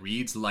pilot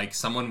reads like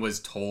someone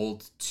was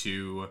told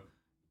to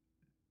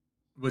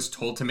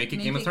make it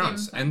Game of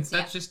Thrones. And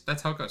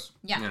that's how it goes.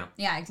 Yeah. You know?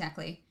 Yeah,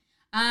 exactly.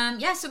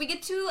 So we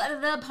get to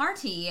the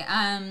party.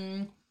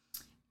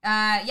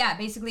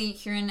 Basically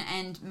Huron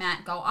and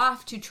Matt go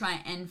off to try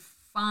and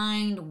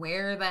find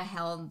where the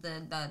hell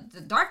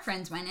the Dark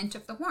Friends went and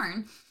took the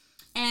horn.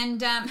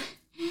 And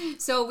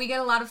so we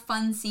get a lot of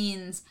fun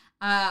scenes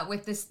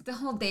with the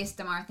whole Dace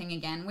Damar thing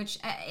again, which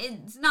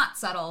it's not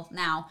subtle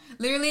now.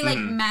 Literally, like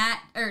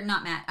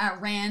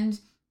Rand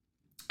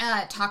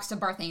talks to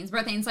Barthanes.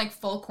 Barthanes like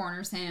full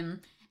corners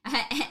him.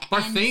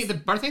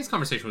 The Barthanes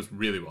conversation was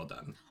really well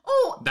done.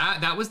 Oh,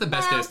 that was the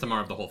best Dace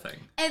Damar of the whole thing.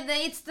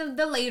 It's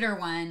the later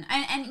one,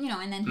 and you know,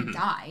 and then he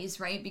dies,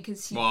 right?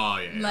 Because he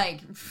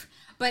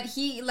but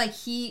he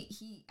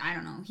I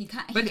don't know, he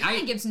kind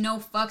of gives no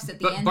fucks at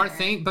the end.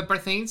 But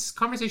Barthanes'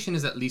 conversation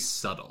is at least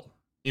subtle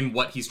in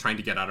what he's trying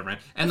to get out of Rand.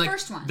 And the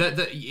first one,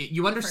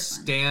 you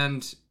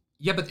understand.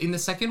 Yeah, but in the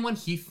second one,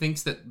 he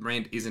thinks that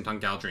Rand isn't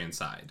on Galdrian's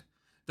side.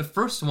 The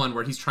first one,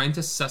 where he's trying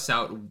to suss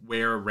out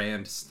where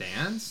Rand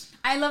stands.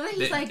 I love that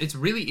he's like... It's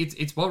really...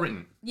 It's well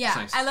written. Yeah,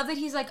 nice. I love that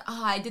he's like,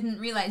 oh, I didn't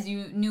realize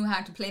you knew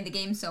how to play the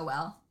game so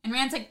well. And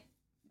Rand's like,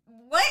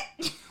 what?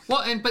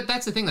 Well, but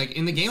that's the thing. Like,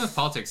 in the game of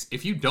politics,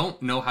 if you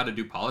don't know how to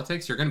do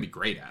politics, you're going to be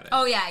great at it.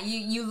 Oh, yeah.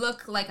 You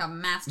look like a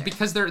master.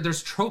 Because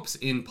there's tropes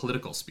in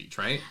political speech,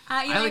 right?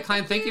 Eiley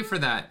Klein, thank you for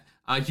that.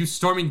 You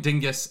storming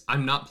dingus,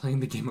 I'm not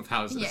playing the game of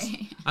houses.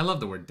 Yeah. I love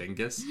the word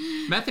dingus.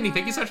 Methany,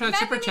 thank you so much for that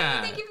super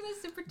chat. Thank you for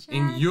the super chat.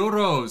 In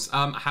euros.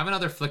 Have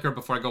another flicker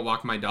before I go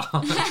walk my dog.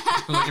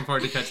 I'm looking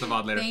forward to catch the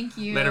VOD later. Thank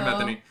you. Later,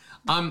 Bethany.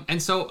 And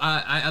so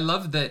I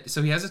love that.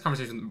 So he has this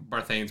conversation with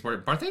Barthanes where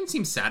Barthanes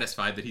seems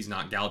satisfied that he's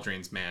not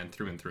Galdrian's man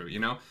through and through, you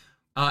know?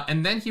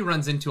 And then he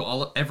runs into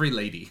every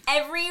lady.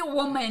 Every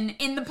woman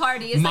in the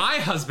party is my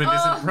husband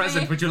isn't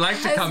present. Would you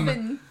like to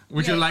come?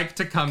 Would you like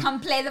to come?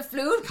 Come play the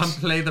flute. Come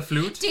play the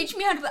flute. Teach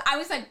me how to. I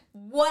was like,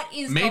 what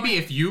is? Maybe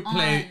if you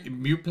play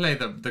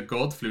the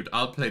gold flute,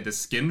 I'll play the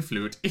skin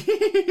flute.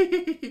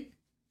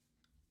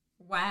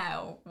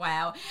 Wow.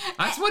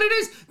 That's what it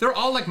is. They're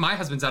all like, my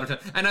husband's out of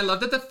town. And I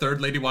love that the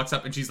third lady walks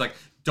up and she's like,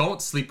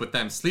 don't sleep with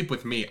them. Sleep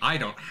with me. I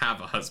don't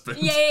have a husband.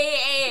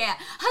 Yeah.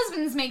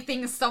 Husbands make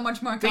things so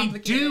much more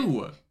complicated. They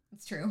do.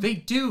 It's true. They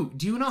do.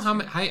 Do you know how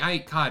many...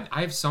 God, I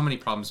have so many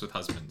problems with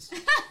husbands.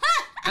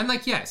 And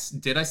like, yes,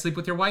 did I sleep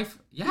with your wife?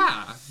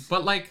 Yeah.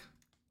 But like,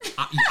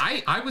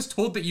 I was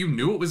told that you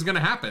knew it was going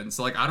to happen.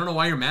 So like, I don't know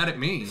why you're mad at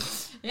me.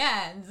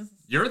 Yeah.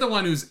 You're the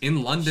one who's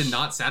in London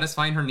not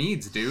satisfying her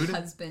needs, dude.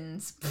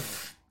 Husbands.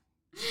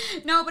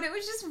 No, but it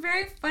was just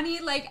very funny,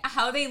 like,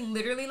 how they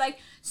literally, like,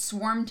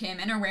 swarmed him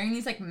and are wearing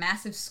these, like,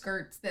 massive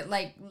skirts that,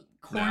 like,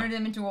 cornered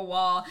him into a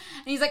wall.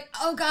 And he's like,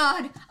 oh,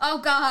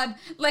 God.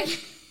 Like...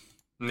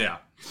 Yeah.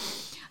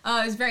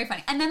 It was very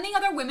funny. And then the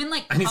other women,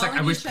 like, and he's like,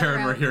 I wish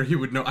Perrin were here. He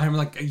would know. I'm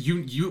like,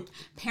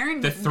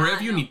 Perrin the three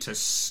of you need to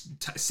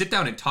sit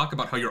down and talk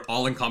about how you're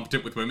all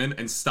incompetent with women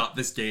and stop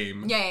this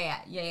game.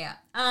 Yeah.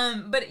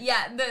 But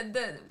yeah,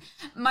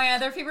 my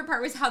other favorite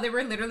part was how they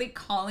were literally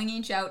calling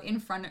each other out in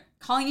front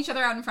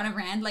of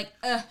Rand. Like,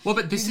 well,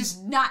 but this is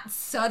not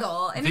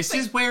subtle. And this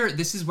is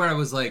where I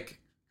was like,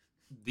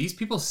 these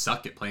people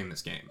suck at playing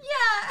this game.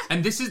 Yeah.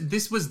 And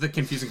this was the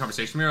confusing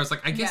conversation where I was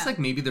like, I guess like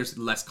maybe there's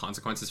less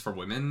consequences for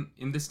women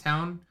in this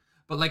town,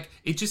 but like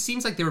it just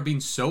seems like they were being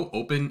so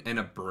open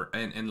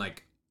and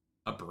like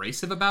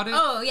abrasive about it.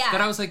 Oh, yeah.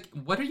 That I was like,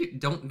 what are you,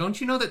 don't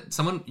you know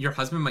that your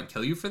husband might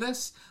kill you for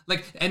this?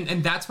 Like,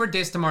 and that's where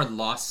Destamar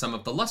lost some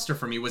of the luster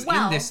for me, was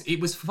in this. It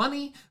was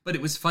funny, but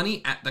it was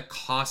funny at the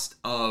cost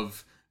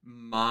of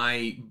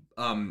my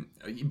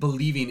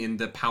believing in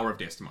the power of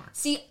Destamar.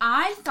 See,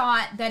 I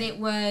thought that it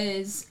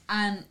was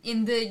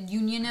in the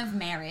union of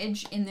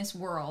marriage in this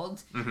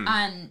world.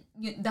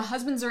 The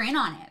husbands are in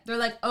on it. They're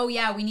like, oh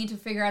yeah, we need to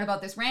figure out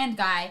about this Rand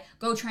guy.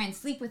 Go try and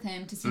sleep with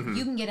him to see if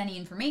you can get any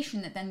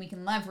information that then we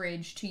can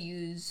leverage to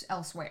use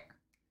elsewhere.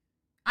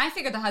 I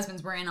figured the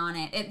husbands were in on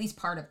it at least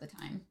part of the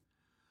time.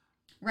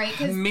 Right?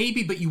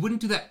 Maybe, but you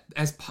wouldn't do that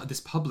as this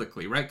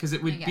publicly, right? Because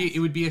it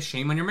would be a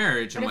shame on your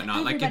marriage and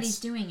whatnot. Everybody's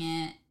doing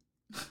it.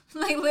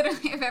 Like,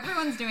 literally, if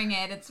everyone's doing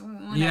it, it's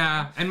whatever.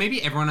 Yeah, and maybe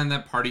everyone in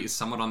that party is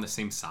somewhat on the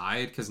same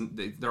side, because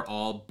they're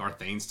all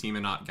Barthane's team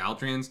and not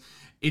Galdrian's.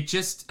 It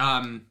just,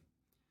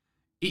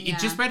 it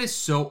just read as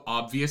so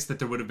obvious that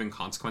there would have been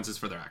consequences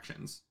for their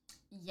actions.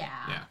 Yeah,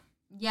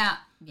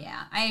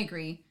 I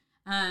agree.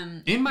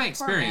 In my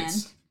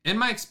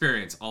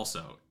experience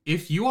also,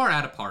 if you are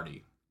at a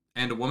party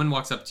and a woman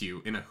walks up to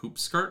you in a hoop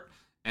skirt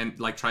and,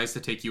 like, tries to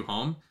take you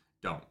home,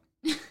 don't.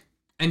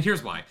 And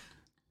here's why.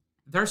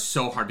 They're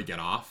so hard to get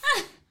off.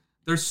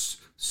 There's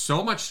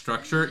so much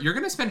structure. You're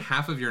going to spend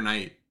half of your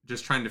night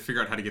just trying to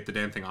figure out how to get the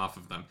damn thing off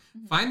of them.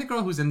 Find the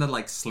girl who's in the,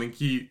 like,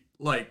 slinky,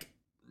 like,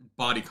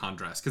 bodycon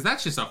dress, because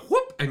that's just a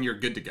whoop and you're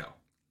good to go.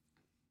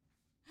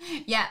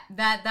 Yeah,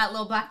 that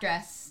little black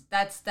dress.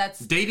 That's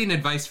dating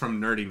advice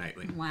from Nerdy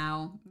Nightly.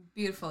 Wow,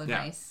 beautiful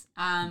advice.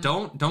 Yeah.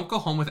 Don't go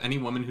home with any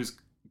woman whose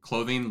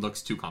clothing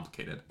looks too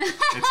complicated.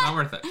 It's not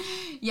worth it.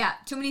 Yeah,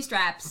 too many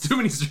straps. Too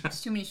many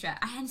straps. And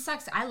it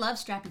sucks. I love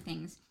strappy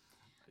things.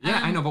 Yeah,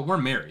 I know, but we're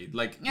married.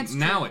 Like,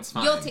 now it's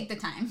fine. You'll take the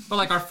time. But,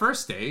 like, our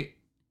first date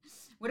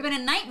would have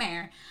been a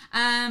nightmare.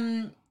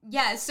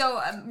 Yeah,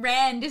 so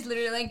Rand is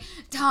literally like,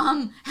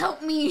 Tom,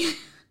 help me.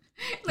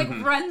 Like,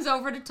 runs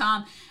over to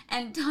Tom.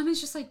 And Tom is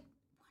just like,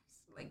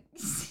 what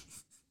is,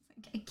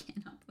 like, I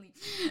cannot believe.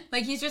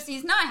 Like,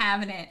 he's not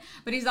having it.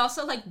 But he's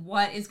also like,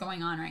 what is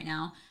going on right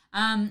now?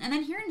 And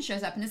then Huron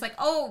shows up and is like,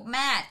 oh,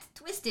 Matt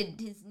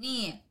twisted his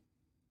knee.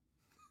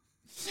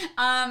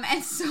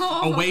 And so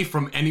away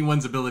from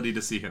anyone's ability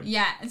to see him.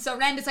 Yeah, and so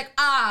Rand is like,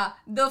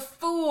 the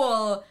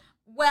fool.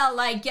 Well,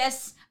 I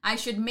guess I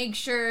should make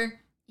sure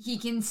he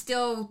can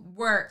still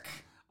work.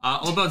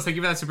 Old Bones, thank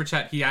you for that super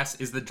chat. He asks,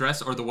 is the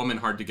dress or the woman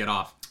hard to get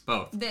off?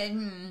 Both.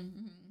 Depends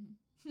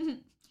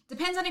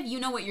on if you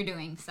know what you're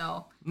doing,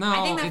 so no,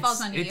 I think that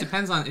falls on you. It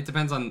depends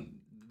on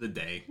the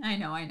day. I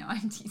know,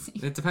 I'm teasing.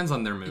 It depends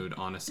on their mood,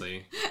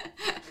 honestly.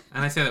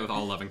 And I say that with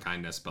all love and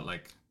kindness, but,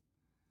 like,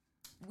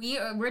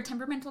 we're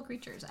temperamental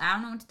creatures. I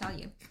don't know what to tell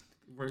you.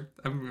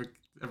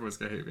 Everyone's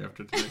gonna hate me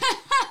after today.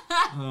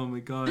 Oh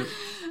my god.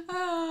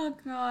 Oh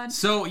god.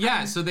 So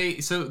yeah, so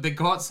they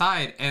go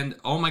outside and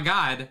oh my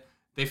god,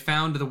 they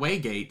found the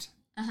Waygate.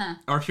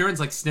 Or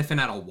Huron's like sniffing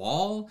at a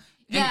wall.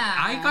 And yeah.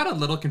 I got a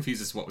little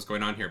confused as to what was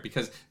going on here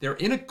because they're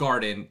in a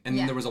garden and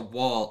then there was a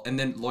wall and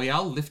then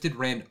Loial lifted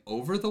Rand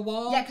over the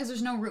wall. Yeah, because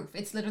there's no roof.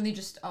 It's literally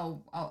just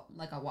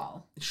like a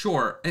wall.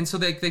 Sure. And so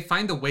they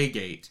find the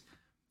Waygate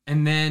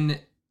and then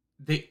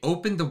they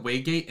open the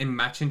Waygate and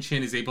Machin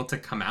Shin is able to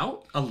come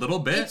out a little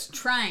bit. It's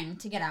trying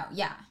to get out,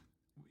 yeah.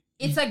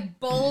 It's like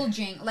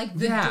bulging, like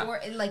the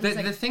door. Like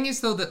the thing is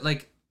though that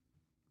like,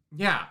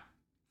 yeah,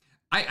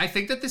 I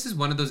think that this is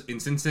one of those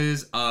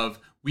instances of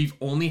we've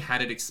only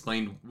had it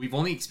explained. We've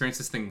only experienced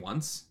this thing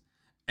once,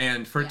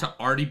 and for it to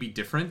already be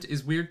different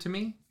is weird to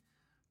me.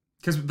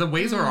 Because the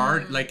ways are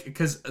already like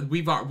because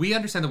we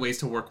understand the ways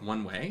to work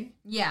one way.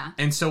 Yeah.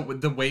 And so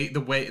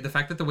the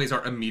fact that the ways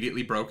are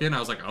immediately broken, I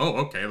was like, oh,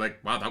 okay,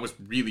 like wow, that was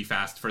really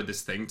fast for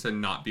this thing to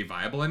not be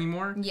viable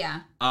anymore.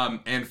 Yeah.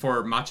 And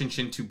for Machin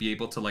Shin to be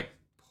able to like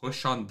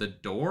push on the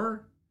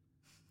door.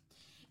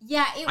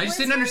 Yeah, I just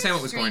didn't understand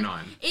what was going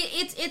on.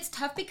 It's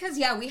tough because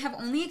we have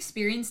only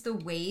experienced the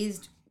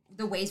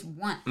ways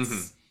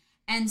once.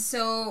 And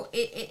so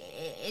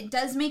it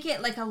does make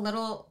it like a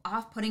little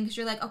off-putting because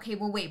you're like, okay,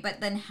 well, wait, but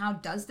then how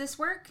does this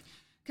work?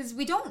 Because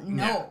we don't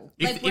know.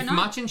 Yeah. If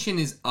Machin Shin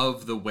is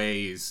of the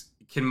ways,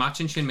 can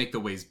Machin Shin make the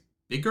ways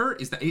bigger?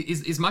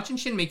 Is Machin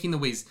Shin making the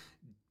ways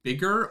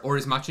bigger, or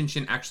is Machin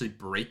Shin actually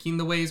breaking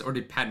the ways, or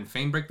did Padan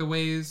Fain break the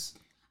ways?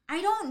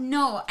 I don't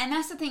know, and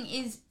that's the thing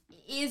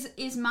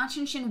is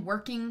Machin Shin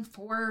working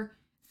for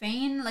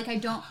Fain? Like I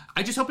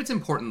just hope it's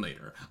important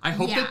later. I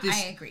hope that this.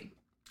 I agree.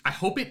 I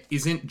hope it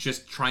isn't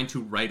just trying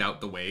to write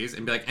out the ways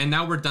and be like, and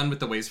now we're done with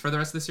the ways for the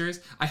rest of the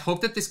series. I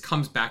hope that this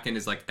comes back and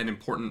is like an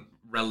important,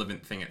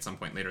 relevant thing at some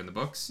point later in the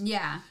books.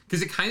 Yeah.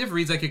 Because it kind of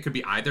reads like it could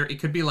be either. It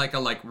could be like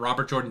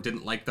Robert Jordan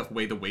didn't like the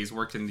way the ways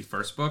worked in the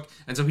first book,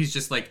 and so he's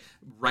just like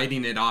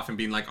writing it off and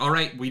being like, all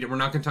right, we're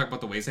not going to talk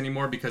about the ways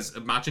anymore because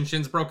Machin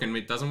Shin's broken.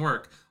 It doesn't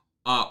work.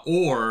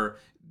 Or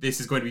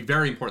this is going to be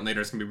very important later.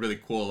 It's going to be really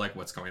cool, like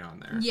what's going on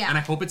there. Yeah. And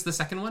I hope it's the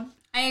second one.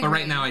 I agree. But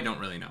right now, I don't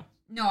really know.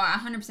 No,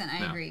 100%.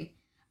 I agree.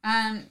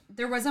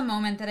 There was a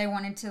moment that I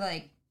wanted to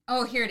like,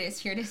 oh, here it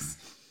is.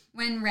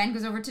 When Rand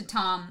goes over to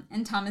Tom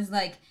and Tom is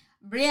like,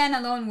 Brienne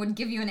alone would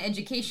give you an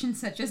education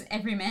such as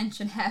every man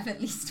should have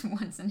at least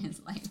once in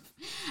his life.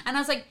 And I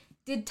was like,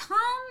 did Tom...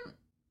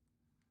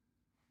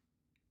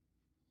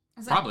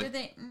 Probably. Did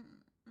they...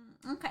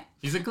 Okay.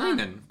 He's a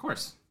Gleeman, of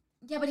course.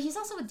 Yeah, but he's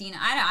also with Dina.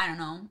 I don't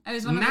know. I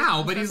was one of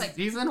Now, those but like,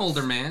 he's an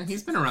older man.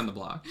 He's been around the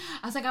block.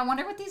 I was like, I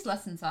wonder what these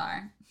lessons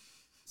are.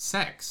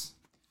 Sex.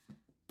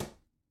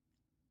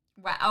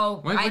 Wow. Oh,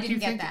 What I do didn't you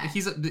get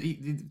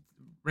think? that.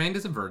 Rand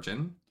is a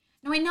virgin.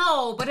 No, I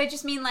know, but I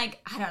just mean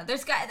like I don't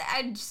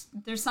know.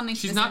 There's something.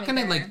 She's not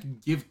gonna there.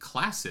 like give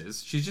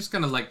classes. She's just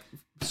gonna like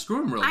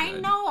screw him real I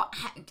good.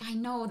 I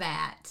know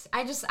that.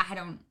 I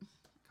don't.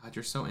 God,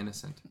 you're so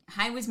innocent.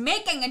 I was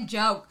making a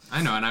joke.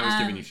 I know, and I was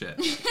giving you shit.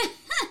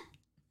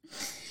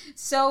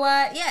 So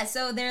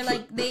so they're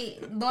like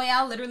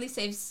Loyal literally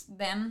saves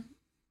them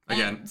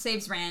Again.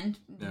 saves Rand,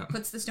 Yeah.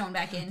 puts the stone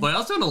back in.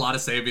 Loyal's doing a lot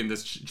of saving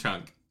this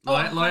chunk. Oh,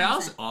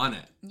 Loyal's 100%. on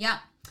it. Yeah,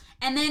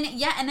 and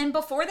then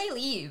before they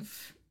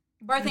leave,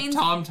 Barthane's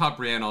Tom taught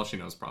Brienne all she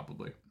knows,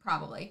 probably.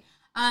 probably.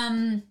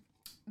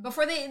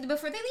 Before they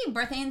leave,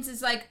 Barthane's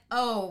is like,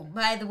 oh,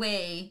 by the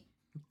way,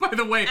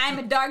 I'm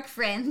a dark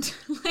friend.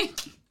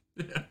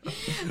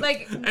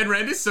 like, and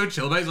Rand is so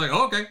chill about it. He's like,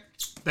 oh, okay,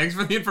 thanks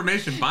for the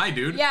information. Bye,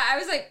 dude. yeah, I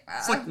was like,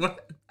 It's like,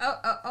 what?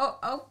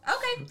 oh,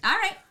 okay, all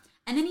right.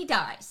 And then he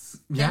dies.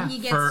 Yeah. Then he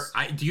gets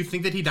Do you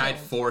think that he died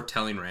killed. for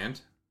telling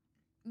Rand?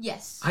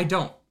 yes. I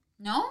don't.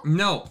 No.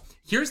 No.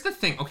 Here's the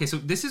thing. Okay, so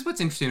this is what's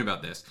interesting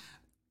about this.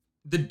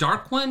 The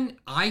Dark One,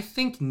 I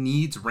think,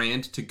 needs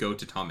Rand to go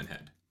to Tom and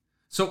Head.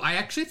 So I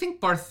actually think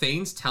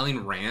Barthane's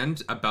telling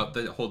Rand about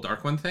the whole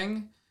Dark One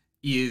thing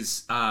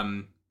is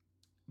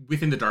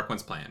within the Dark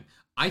One's plan.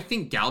 I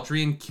think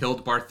Galdrian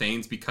killed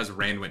Barthane's because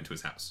Rand went to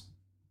his house.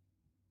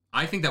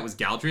 I think that was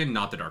Galdrian,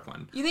 not the Dark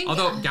One. You think?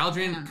 Although I don't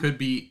Galdrian know. could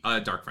be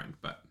a Dark Friend,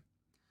 but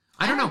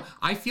I don't know.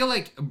 I feel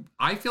like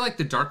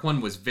the Dark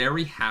One was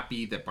very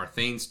happy that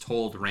Barthane's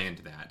told Rand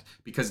that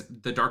because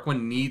the Dark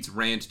One needs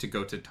Rand to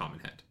go to Tom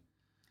and Head.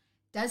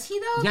 Does he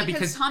though? Yeah, because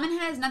because Tom and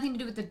Head has nothing to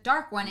do with the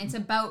Dark One. It's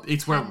about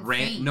It's where Cat and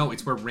Rand. Fane. No,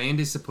 it's where Rand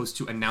is supposed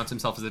to announce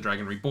himself as the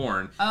Dragon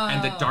Reborn,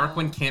 and the Dark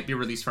One can't be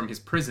released from his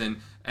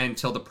prison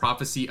until the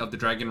prophecy of the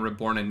Dragon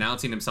Reborn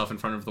announcing himself in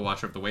front of the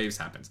Watcher of the Waves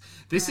happens.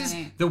 This is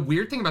Right. the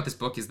weird thing about this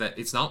book is that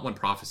it's not one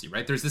prophecy,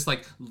 right? There's this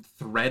like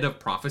thread of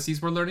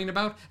prophecies we're learning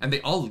about, and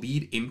they all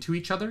lead into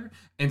each other.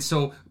 And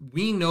so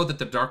we know that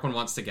the Dark One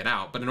wants to get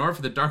out, but in order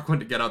for the Dark One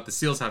to get out, the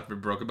seals have to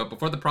be broken. But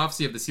before the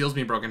prophecy of the seals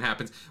being broken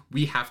happens,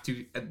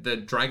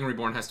 the Dragon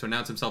Reborn has to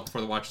announce himself before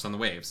the Watchers on the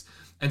Waves.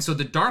 And so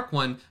the Dark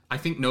One, I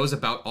think, knows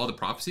about all the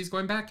prophecies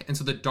going back. And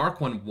so the Dark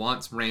One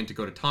wants Rand to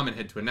go to Tom and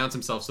Head to announce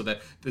himself so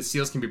that the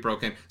seals can be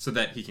broken so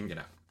that he can get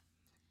out.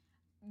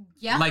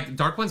 Yeah. Like,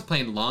 Dark One's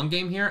playing long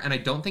game here, and I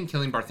don't think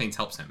killing Barthanes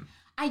helps him.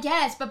 I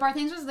guess, but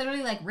Barthanes was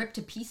literally like ripped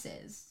to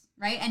pieces,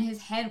 right? And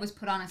his head was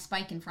put on a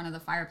spike in front of the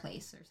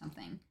fireplace or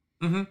something.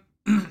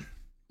 Mm-hmm.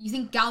 You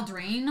think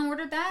Galdrain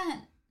ordered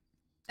that?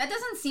 That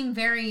doesn't seem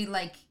very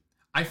like.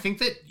 I think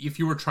that if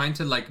you were trying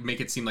to like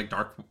make it seem like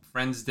Dark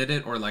Friends did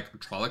it or like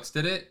Trollocs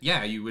did it,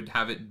 yeah, you would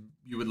have it.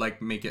 You would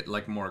like make it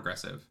like more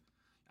aggressive.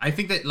 I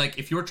think that like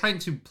if you were trying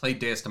to play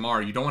Deus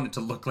Damar, you don't want it to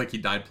look like he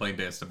died playing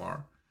Deus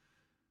Damar.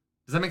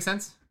 Does that make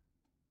sense?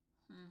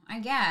 I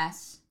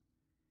guess.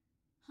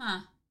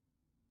 Huh.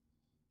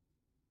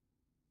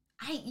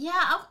 I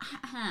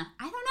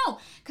don't know.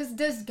 Because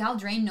does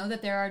Galdrain know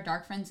that there are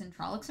Dark Friends and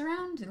Trollocs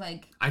around?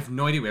 Like, I have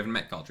no idea. We haven't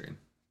met Galdrian.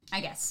 I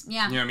guess.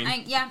 Yeah. You know what I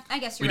mean? I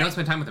guess We you're right. don't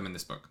spend time with him in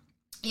this book.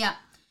 Yeah.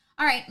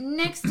 All right,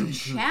 next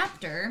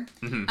chapter.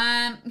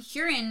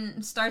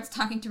 Hurin starts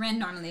talking to Rand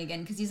normally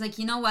again because he's like,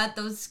 you know what?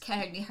 Those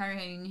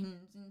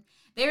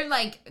they're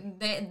like,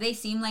 they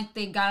seem like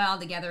they got it all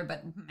together,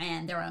 but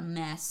man, they're a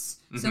mess.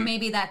 So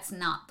maybe that's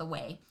not the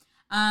way.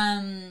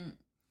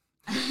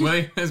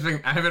 Willie has been.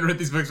 I haven't read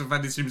these books, but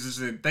find these streams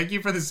interesting. Thank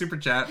you for the super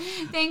chat.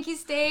 Thank you,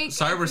 Steak.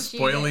 Sorry, we're Appreciate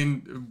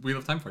spoiling Wheel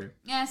of Time for you. it.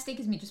 Yeah, Steak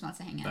is me just wants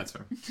to hang out. That's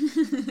fair.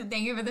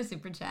 Thank you for the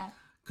super chat.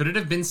 Could it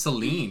have been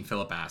Celine?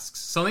 Philip asks.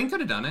 Celine could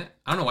have done it.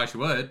 I don't know why she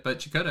would,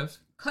 but she could have.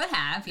 Could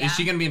have, yeah. Is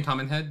she going to be in Tom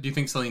and Head? Do you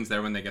think Celine's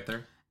there when they get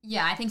there?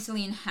 Yeah, I think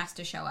Celine has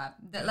to show up.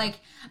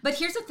 But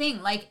here's the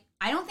thing, like,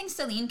 I don't think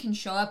Celine can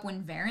show up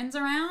when Varen's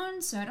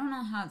around, so I don't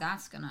know how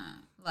that's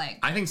gonna, like...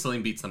 I think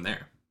Celine beats them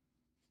there.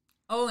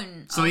 Oh,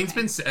 and...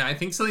 Celine's okay. I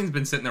think Celine's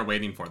been sitting there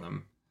waiting for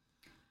them.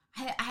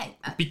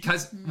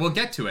 Because, we'll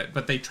get to it,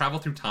 but they travel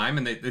through time,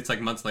 and it's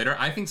like months later.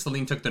 I think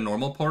Celine took the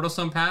normal Portal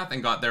Stone path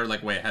and got there,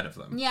 like, way ahead of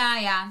them.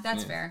 Yeah,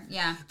 that's fair,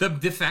 yeah.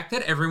 The fact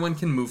that everyone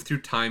can move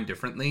through time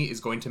differently is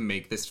going to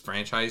make this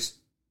franchise...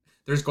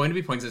 There's going to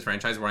be points in this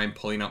franchise where I'm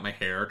pulling out my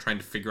hair, trying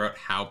to figure out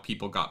how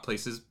people got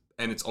places,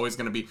 and it's always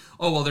going to be,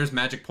 oh, well, there's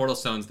magic portal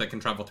stones that can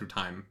travel through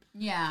time.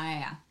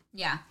 Yeah.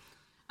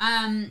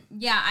 I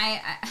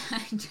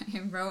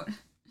wrote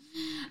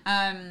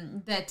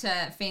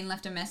that Fane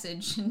left a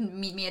message,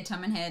 meet me at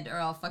Tummenhead or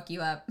I'll fuck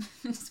you up.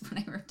 That's what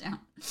I wrote down.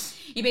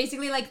 He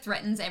basically, like,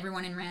 threatens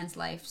everyone in Rand's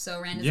life.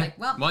 So Rand is like,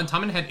 well... Well, and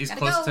Tom and Head is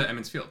gotta close go. to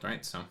Emmons Field,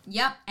 right? So.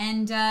 Yep,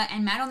 and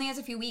Matt only has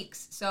a few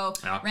weeks. So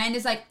Yeah. Rand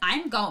is like,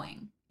 I'm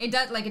going. It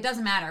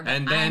doesn't matter, but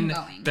And I'm then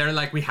going. they're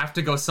like, we have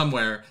to go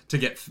somewhere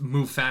to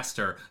move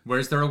faster.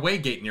 Where's there a way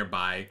gate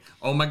nearby?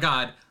 Oh my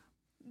god.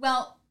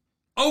 Well,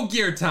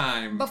 Ogier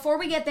time! before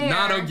we get there...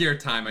 Not Ogier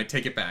time, I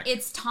take it back.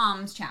 It's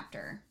Tom's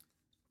chapter.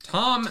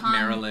 Tom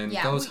Marilyn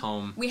goes we,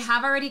 home. We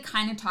have already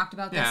kind of talked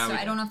about this, Yeah, so we I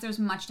did. don't know if there's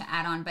much to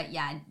add on, but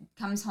yeah,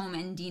 comes home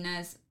and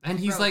Dina's... And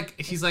he's throat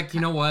like, is you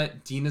know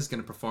what? Dina's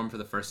gonna perform for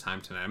the first time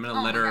tonight. I'm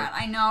gonna let her. Oh my God,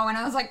 I know, and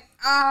I was like,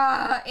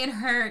 it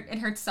hurt. It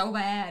hurt so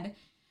bad.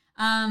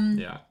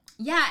 Yeah.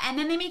 Yeah, and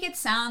then they make it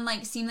seem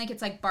like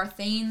it's like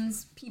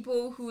Barthane's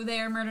people who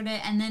there murdered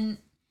it, and then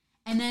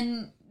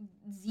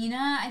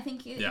Xena, I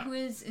think, who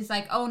is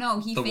like, oh no,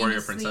 he The famously,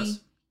 warrior princess.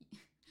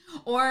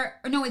 or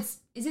no, is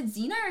it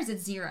Xena or is it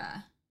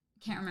Zira?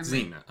 Can't remember.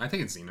 Xena. I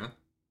think it's Xena.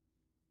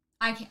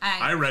 I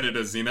I read it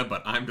as Xena,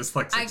 but I'm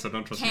dyslexic, so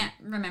don't trust me. can't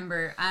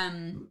remember.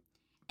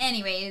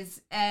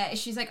 Anyways,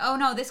 she's like, oh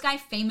no, this guy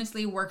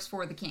famously works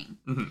for the king.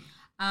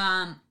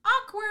 Mm-hmm.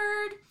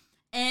 Awkward.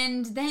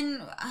 And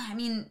then, I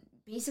mean,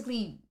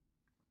 basically,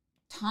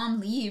 Tom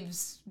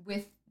leaves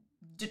with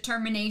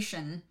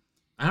determination.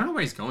 I don't know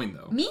where he's going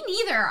though. Me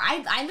neither. I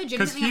legitimately...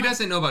 Because he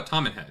doesn't know about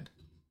Tom and Head.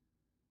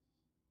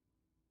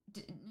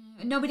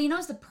 Nobody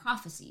knows the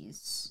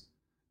prophecies.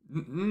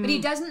 Mm-mm. But he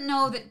doesn't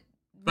know that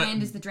But-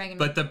 Rand is the dragon.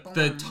 But the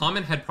born. Tom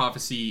and Head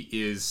prophecy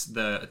is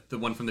the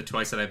one from the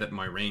Twice that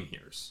Moiraine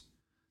hears.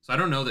 So I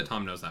don't know that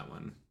Tom knows that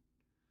one,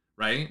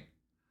 right?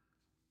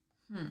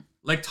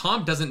 Like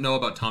Tom doesn't know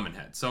about Tom and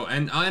Head, so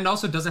and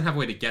also doesn't have a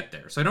way to get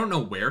there. So I don't know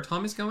where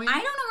Tom is going. I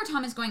don't know where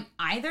Tom is going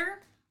either.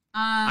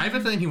 I have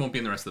a feeling he won't be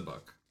in the rest of the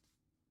book.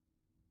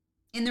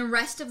 In the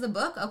rest of the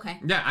book, okay.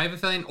 Yeah, I have a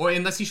feeling, or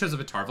unless he shows up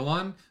at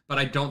Tarvalon, but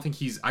I don't think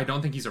he's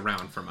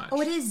around for much.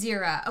 Oh, it is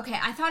Zira. Okay,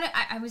 I thought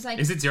I was like...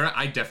 Is it Zira?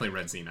 I definitely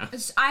read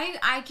Xena.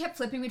 I kept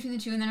flipping between the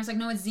two, and then I was like,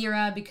 no, it's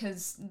Zira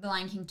because the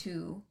Lion King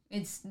 2.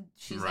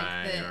 She's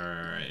like the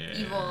right,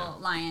 evil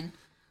lion.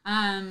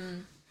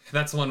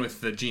 That's the one with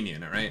the genie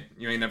in it, right?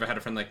 You ain't never had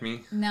a friend like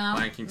me. No.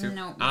 Lion King 2.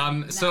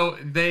 No. So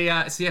they,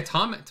 so yeah,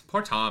 Tom,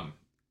 poor Tom.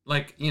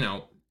 Like, you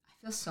know.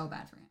 I feel so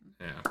bad for him.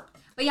 Yeah.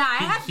 But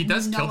yeah, He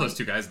does kill those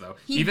two guys though.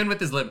 Even with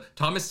his lip,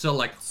 Tom is still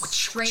like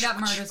straight up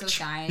murders those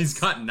guys. He's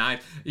got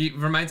knives. He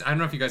reminds. I don't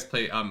know if you guys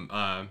play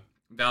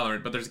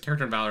Valorant, but there's a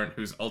character in Valorant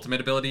whose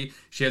ultimate ability,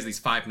 she has these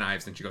 5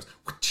 knives and she goes.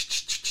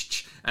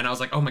 And I was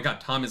like, oh my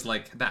god, Tom is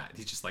like that.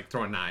 He's just like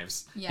throwing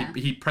knives. Yeah.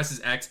 He presses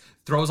X,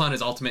 throws on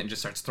his ultimate, and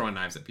just starts throwing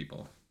knives at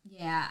people.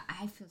 Yeah,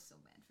 I feel so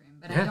bad for him,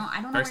 but Yeah,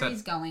 I don't know very where sad.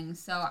 he's going.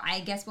 So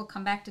I guess we'll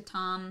come back to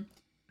Tom.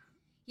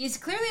 He's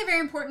clearly a very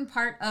important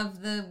part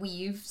of the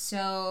weave,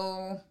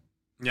 so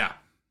Yeah.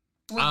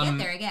 we'll get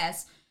there, I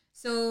guess.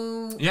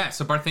 So Yeah,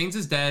 so Barthanes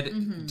is dead,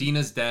 Mm-hmm.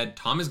 Dina's dead,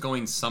 Tom is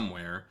going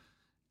somewhere,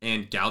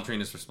 and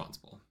Galdrian is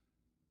responsible.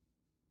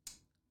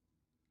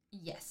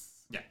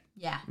 yes, Yeah.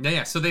 yeah.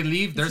 Yeah. So they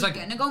leave. There's he like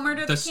gonna go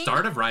murder the king?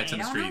 start of riots I in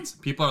the don't know. streets.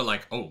 People are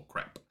like, oh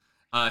crap.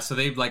 So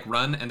they like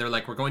run and they're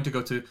like, we're going to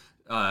go to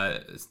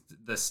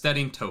the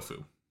Steading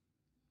Tofu,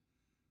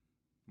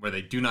 where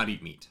they do not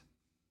eat meat.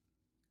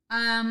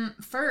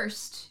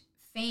 First,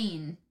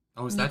 Fane.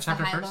 Oh, is that meets the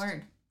chapter High first?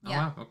 Lord. Oh Yeah.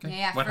 wow. Okay.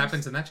 Yeah, What first.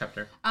 happens in that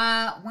chapter?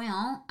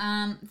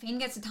 Fane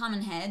gets to Tom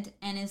and Head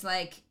and is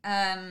like,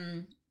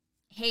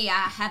 hey,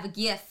 I have a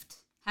gift.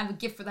 Have a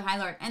gift for the High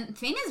Lord. And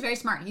Fane is very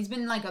smart. He's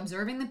been like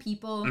observing the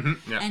people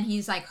Yeah. and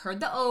he's like heard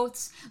the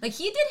oaths. Like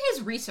he did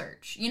his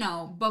research, you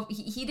know, but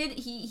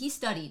he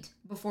studied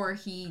before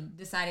he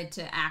decided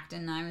to act,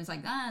 and I was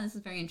like, this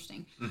is very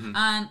interesting.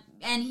 And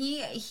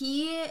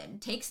he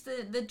takes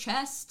the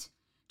chest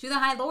to the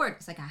High Lord.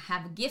 It's like, I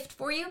have a gift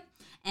for you,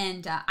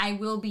 and I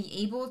will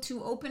be able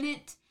to open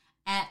it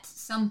at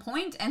some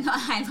point. And the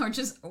High Lord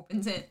just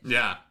opens it.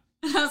 Yeah.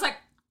 And I was like,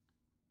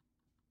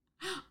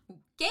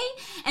 okay.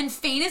 And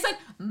Fane is like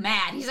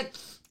mad. He's like,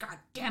 God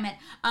damn it.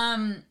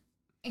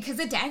 Because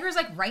the dagger is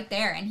like right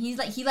there, and he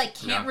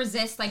can't Yeah.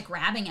 resist like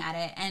grabbing at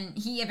it, and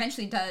he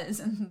eventually does.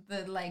 And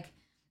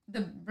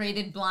the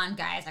braided blonde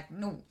guy is like,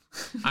 no.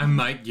 I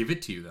might give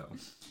it to you though.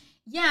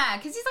 Yeah,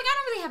 because he's like, I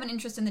don't really have an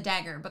interest in the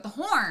dagger, but the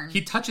horn.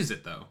 He touches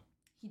it though.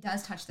 He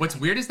does touch the What's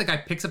dagger. weird is the guy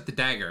picks up the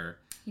dagger,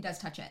 He does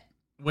touch it.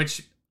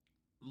 which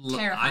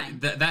Terrifying.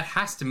 that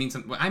has to mean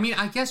something. I mean,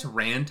 I guess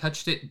Rand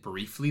touched it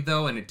briefly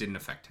though, and it didn't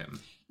affect him.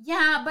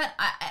 Yeah, but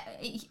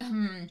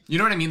You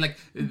know what I mean? Like,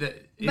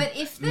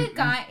 if the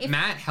guy, if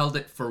Matt held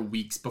it for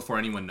weeks before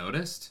anyone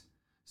noticed,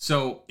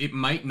 so it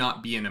might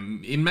not be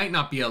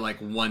a like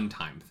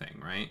one-time thing,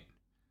 right?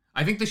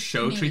 I think the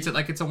show Maybe. treats it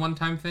like it's a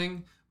one-time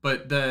thing,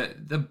 but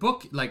the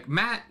book, like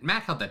Matt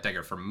held that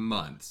dagger for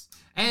months,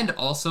 and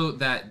also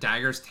that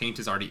dagger's taint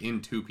is already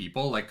in 2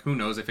 people. Like, who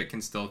knows if it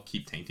can still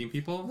keep tainting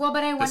people? well,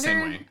 but the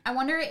same way. I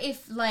wonder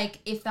if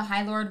the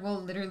High Lord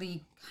will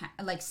literally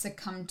like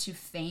succumb to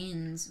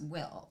Fane's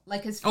will,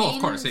 like, because Fane Oh,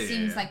 of course, yeah,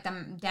 seems yeah. like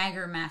the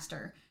dagger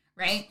master,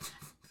 right?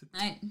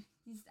 I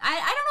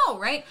don't know,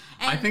 right?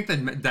 And I think the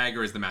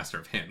dagger is the master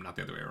of him, not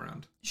the other way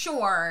around.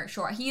 Sure.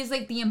 He is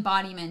like the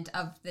embodiment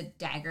of the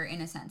dagger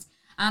in a sense.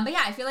 But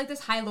yeah, I feel like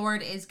this High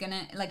Lord is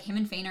gonna, like, him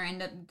and Fane are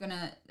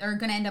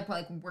gonna end up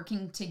like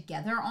working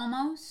together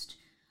almost.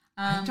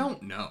 I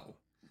don't know.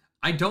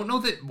 I don't know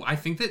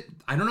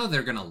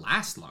they're gonna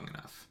last long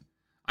enough.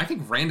 I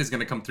think Rand is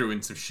gonna come through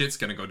and some shit's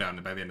gonna go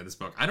down by the end of this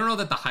book. I don't know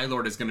that the High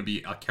Lord is gonna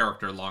be a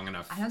character long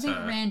enough. I don't think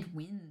Rand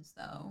wins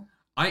though.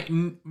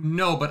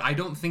 No, but I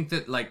don't think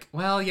that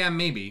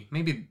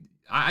maybe.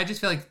 I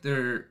just feel like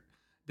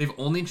they've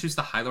only introduced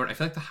the High Lord. I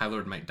feel like the High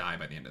Lord might die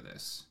by the end of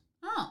this.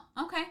 Oh,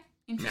 okay,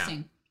 interesting.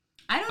 Yeah.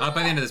 I don't know.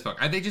 By the end of this book,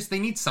 they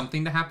need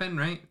something to happen,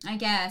 right? I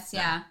guess,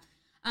 yeah.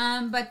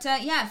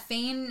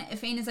 Fane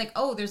is like,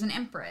 oh, there's an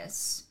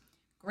Empress.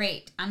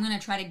 Great, I'm gonna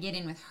try to get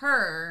in with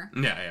her.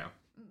 Yeah.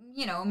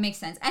 You know, makes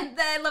sense. And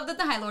I love that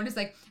the High Lord is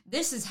like,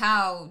 this is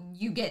how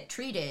you get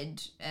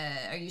treated.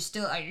 Are you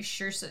sure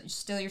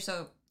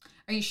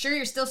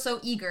you're still so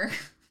eager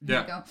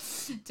to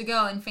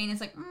go? And Fane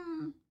is like,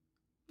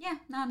 yeah,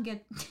 no, I'm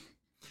good.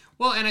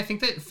 Well, and I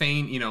think that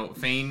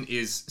Fane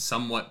is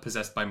somewhat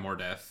possessed by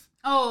Mordeth.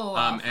 Oh,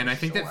 and I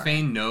think that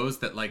Fane knows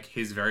that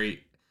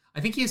I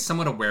think he is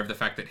somewhat aware of the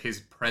fact that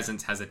his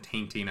presence has a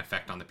tainting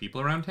effect on the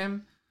people around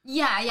him.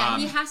 Yeah,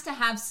 he has to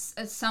have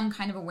some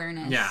kind of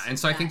awareness. Yeah, and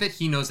so I think that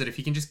he knows that if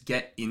he can just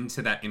get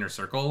into that inner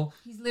circle,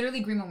 he's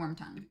literally Grima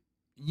Wormtongue.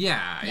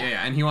 Yeah,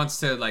 and he wants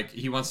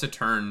to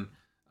turn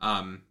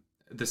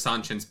the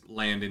Sanshin's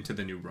land into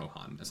the new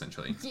Rohan,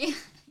 essentially.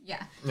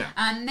 Yeah.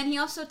 And then he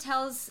also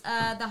tells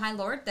the High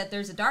Lord that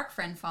there's a dark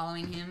friend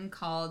following him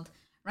called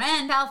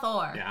Rand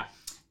al'Thor.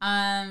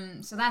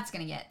 Yeah. So that's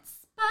gonna get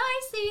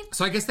spicy.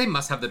 So I guess they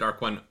must have the Dark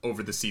One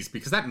over the seas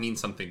because that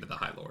means something to the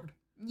High Lord.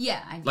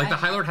 Yeah. The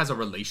High Lord has a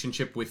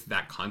relationship with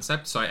that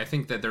concept, so I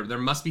think that there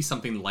must be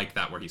something like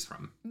that where he's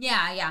from. Yeah,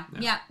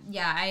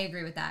 I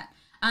agree with that.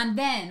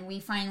 Then we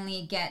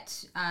finally get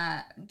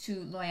to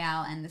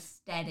Loial and the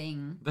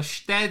Steading. The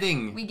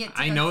Steading!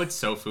 I know it's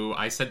Sofu.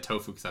 I said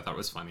tofu because I thought it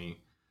was funny.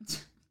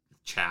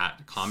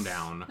 Chat, calm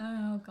down.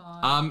 Oh,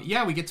 God.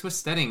 Yeah, we get to a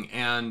Steading,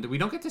 and we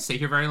don't get to stay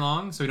here very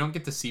long, so we don't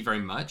get to see very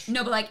much.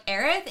 No, but,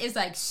 Aerith is,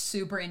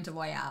 super into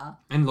Loial.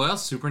 And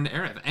Loial's super into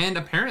Aerith. And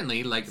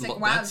apparently,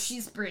 wow,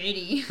 she's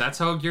pretty. That's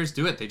how Gears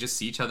do it. They just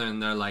see each other,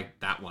 and they're like,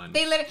 that one.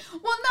 They literally...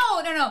 Well,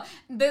 no.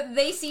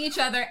 They see each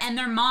other, and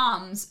their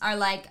moms are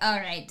like, all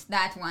right,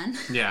 that one.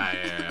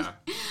 Yeah.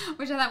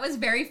 Which I thought was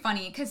very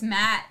funny, because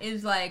Matt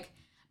is like,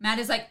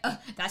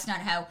 that's not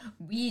how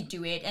we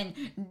do it.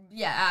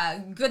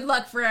 And good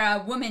luck for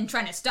a woman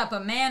trying to stop a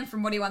man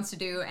from what he wants to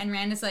do. And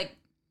Rand is like,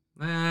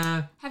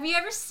 have you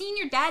ever seen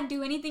your dad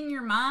do anything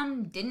your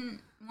mom didn't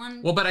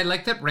want? Well, but I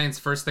like that Rand's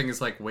first thing is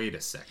like, wait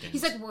a second.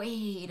 He's like,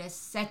 wait a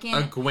second.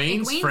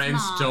 Egwene's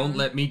friends don't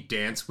let me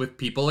dance with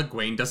people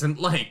Egwene doesn't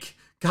like.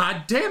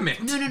 God damn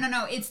it!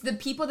 No. It's the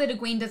people that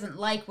Egwene doesn't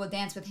like will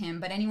dance with him,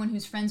 but anyone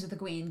who's friends with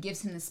Egwene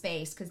gives him the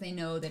space because they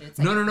know that it's...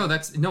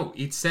 No.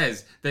 It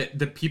says that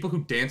the people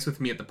who dance with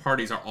me at the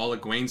parties are all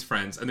Egwene's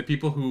friends, and the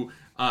people who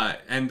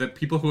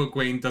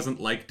Egwene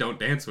doesn't like don't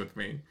dance with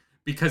me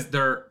because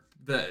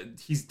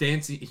he's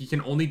dancing. He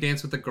can only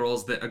dance with the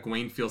girls that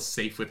Egwene feels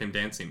safe with him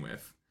dancing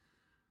with.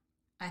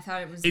 I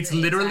thought it was. It's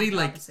literally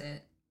like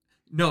opposite.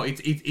 No, it's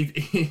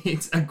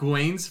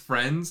Egwene's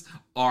friends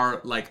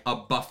are like a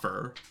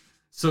buffer.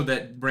 So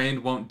that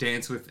Rand won't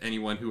dance with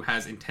anyone who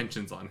has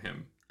intentions on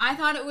him. I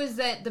thought it was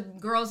that the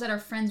girls that are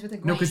friends with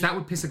Egwene... No, because that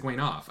would piss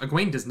Egwene off.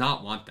 Egwene does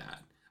not want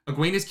that.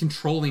 Egwene is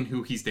controlling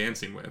who he's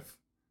dancing with.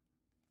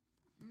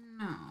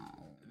 No.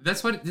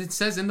 That's what it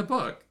says in the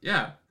book.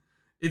 Yeah.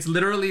 It's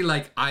literally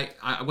like, I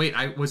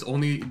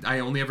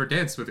only ever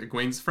danced with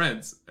Egwene's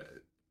friends.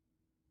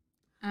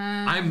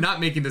 I'm not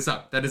making this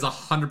up. That is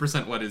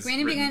 100% what is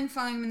Egwene began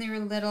following him when they were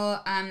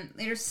little.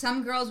 Later,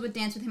 some girls would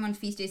dance with him on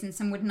feast days and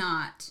some would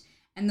not.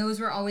 And those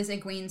were always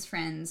Egwene's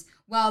friends,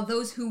 while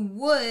those who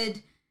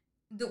would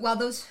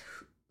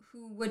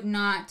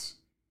not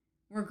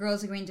were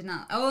girls Egwene did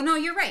not. Oh no,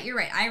 you're right.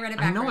 I read it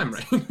backwards. I know I'm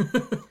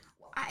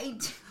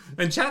right.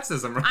 And chat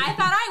says I'm right. I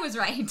thought I was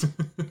right.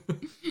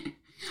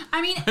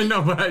 I mean,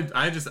 no, but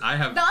I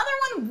have the other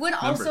one would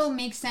numbers. Also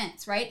make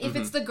sense, right? If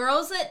it's the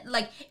girls that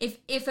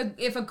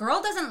if a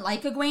girl doesn't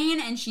like Egwene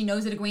and she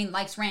knows that Egwene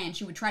likes Rand,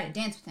 she would try to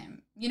dance with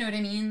him. You know what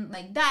I mean?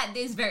 Like that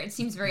is it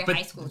seems very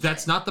high school.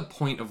 That's not the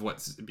point of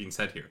what's being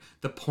said here.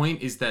 The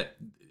point is that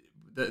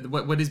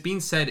what is being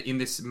said in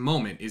this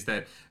moment is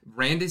that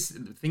Rand is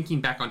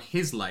thinking back on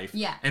his life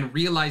and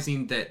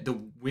realizing that the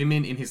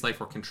women in his life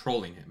were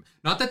controlling him.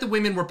 Not that the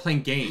women were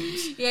playing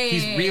games.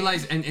 He's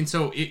realized, and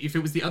so if it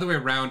was the other way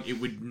around, it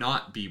would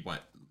not be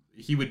what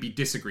he would be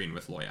disagreeing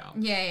with Loial.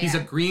 He's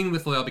agreeing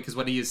with Loial because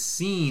what he has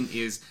seen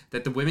is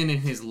that the women in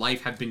his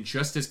life have been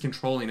just as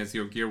controlling as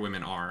the Ogier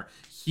women are.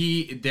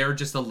 They're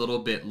just a little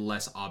bit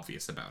less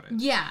obvious about it.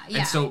 Yeah.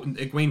 And so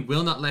Egwene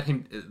will not let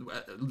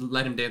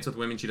him dance with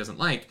women she doesn't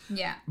like.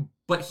 Yeah.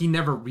 But he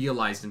never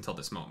realized until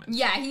this moment.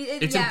 Yeah.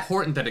 It's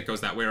important that it goes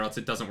that way, or else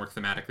it doesn't work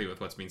thematically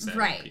with what's being said.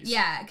 Right.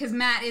 Yeah. Because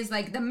Matt is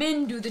like, the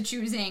men do the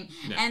choosing,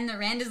 and the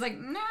Rand is like,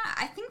 nah,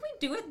 I think we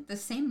do it the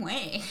same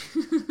way.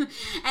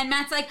 And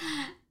Matt's like,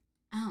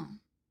 oh.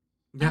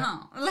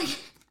 Yeah.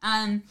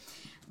 Oh.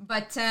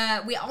 But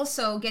we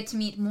also get to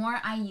meet more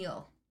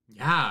Aiel.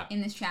 Yeah.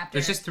 In this chapter.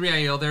 There's just 3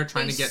 Aiel there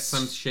trying to get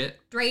some shit.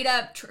 Straight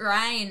up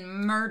try and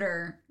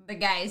murder the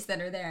guys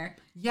that are there.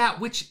 Yeah,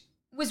 which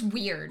was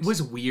weird.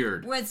 Was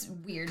weird.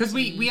 Because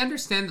we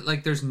understand that,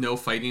 like, there's no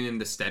fighting in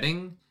the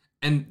steading,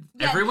 and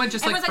everyone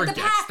just, like,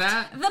 forgets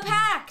that. The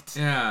pact!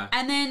 Yeah.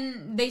 And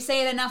then they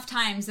say it enough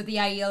times that the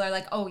Aiel are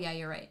like, oh, yeah,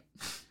 you're right.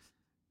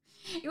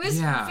 It was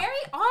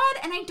very odd,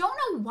 and I don't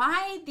know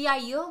why the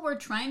Aiel were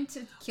trying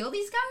to kill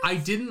these guys. I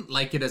didn't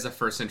like it as a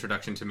first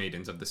introduction to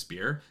Maidens of the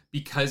Spear,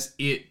 because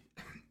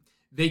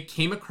they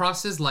came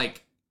across as,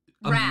 like,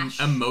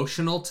 rash.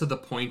 Emotional to the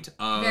point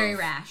of... Very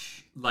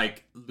rash.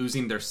 Like,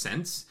 losing their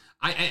sense.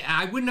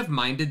 I wouldn't have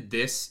minded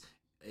this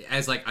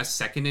as, like, a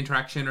second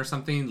interaction or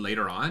something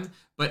later on,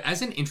 but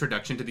as an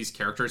introduction to these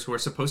characters who are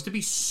supposed to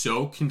be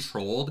so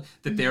controlled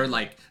that they're,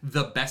 like,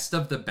 the best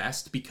of the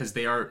best because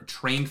they are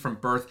trained from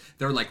birth,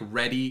 they're, like,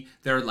 ready,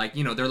 they're, like,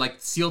 you know, they're, like,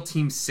 SEAL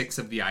Team 6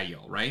 of the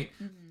Aiel, right?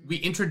 Mm-hmm. We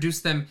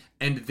introduce them,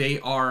 and they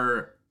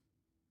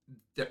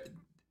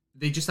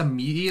just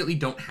immediately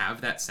don't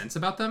have that sense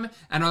about them,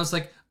 and I was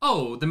like,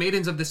 oh, the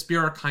Maidens of the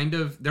Spear are kind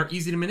of, they're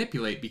easy to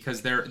manipulate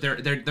because they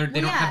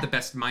don't have the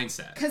best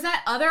mindset. Because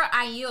that other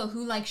Aiel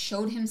who, like,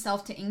 showed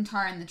himself to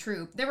Ingtar and the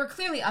troop, there were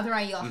clearly other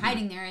Aiel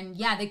hiding there, and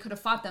yeah, they could have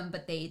fought them,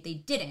 but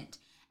they didn't.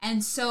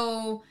 And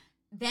so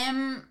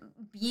them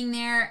being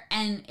there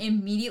and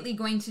immediately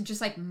going to just,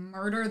 like,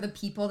 murder the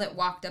people that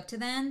walked up to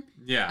them.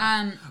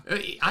 Yeah.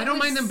 I don't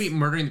mind them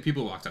murdering the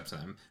people who walked up to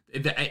them.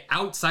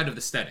 Outside of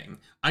the steading.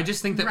 I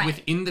just think that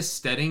within the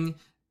steading,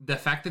 the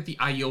fact that the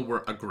Aiel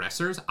were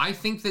aggressors, I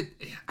think that...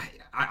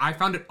 I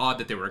found it odd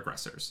that they were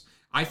aggressors.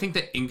 I think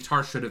that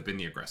Ingtar should have been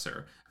the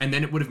aggressor, and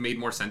then it would have made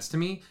more sense to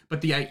me.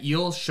 But the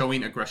Aiel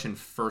showing aggression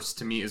first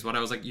to me is what I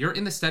was like, you're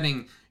in the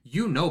steading,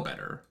 you know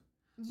better.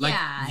 Like,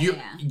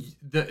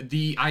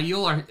 the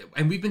Aiel are...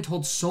 And we've been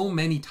told so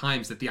many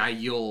times that the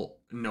Aiel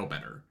know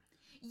better.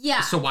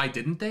 Yeah. So why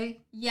didn't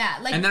they? Yeah.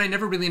 Like, and then I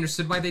never really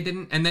understood why they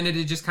didn't. And then it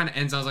just kind of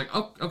ends. I was like,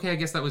 oh, okay, I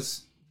guess that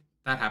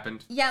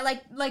happened. Yeah,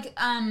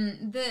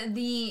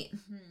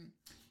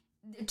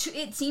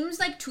 it seems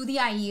like to the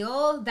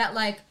Aiel that,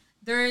 like,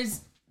 there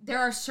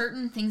are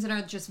certain things that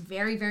are just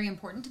very, very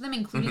important to them,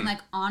 including like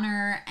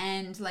honor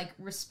and, like,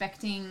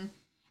 respecting,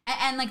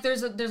 and like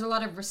there's a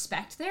lot of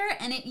respect there,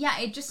 and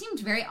it just seemed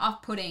very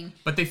off-putting.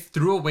 But they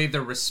threw away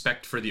their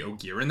respect for the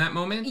Ogier in that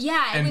moment.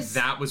 Yeah,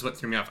 that was what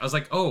threw me off. I was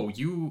like, oh,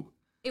 you.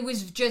 It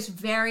was just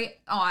very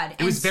odd.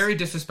 It was very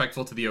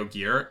disrespectful to the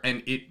Ogier,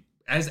 and it.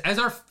 As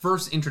our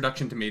first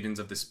introduction to Maidens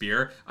of the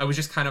Spear, I was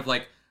just kind of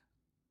like,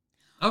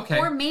 okay.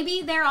 Or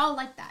maybe they're all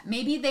like that.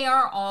 Maybe they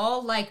are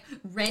all, like,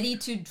 ready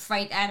to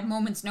fight at a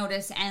moment's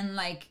notice and,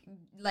 like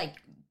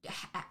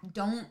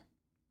don't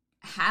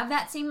have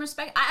that same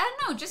respect. I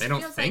don't know. Just they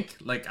don't think?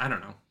 Like, I don't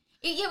know.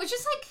 It was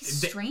just, like,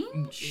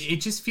 strange. It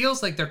just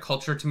feels like their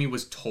culture to me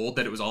was told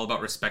that it was all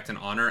about respect and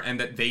honor, and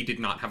that they did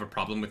not have a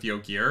problem with the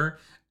Ogier.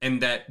 And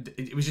that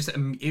it was just,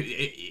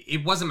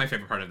 it wasn't my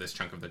favorite part of this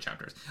chunk of the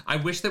chapters. I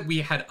wish that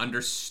we had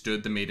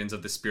understood the Maidens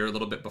of the Spear a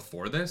little bit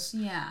before this.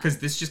 Yeah. Because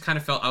this just kind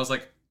of felt, I was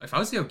like, if I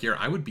was the Ogier,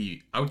 I would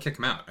kick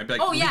him out. I'd be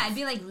like, oh, leave. Yeah, I'd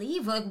be like,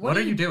 leave. Like, what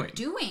are you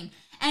doing?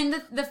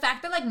 And the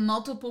fact that, like,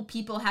 multiple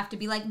people have to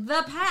be like,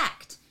 the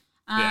pact,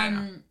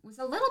 was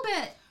a little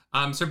bit...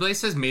 Sir Blaze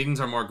says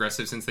maidens are more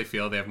aggressive since they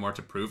feel they have more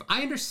to prove.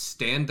 I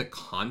understand the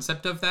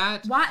concept of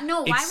that. Why?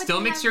 No, why would it still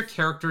makes your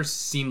characters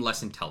seem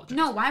less intelligent.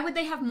 No, why would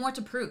they have more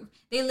to prove?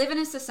 They live in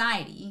a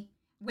society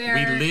where...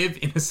 We live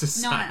in a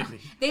society. No.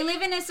 They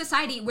live in a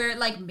society where,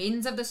 like,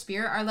 Maidens of the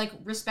Spear are, like,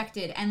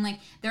 respected. And, like,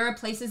 there are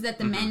places that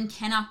the men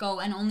cannot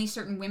go and only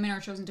certain women are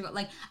chosen to go.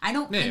 Like, I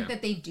don't think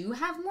that they do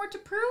have more to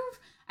prove.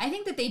 I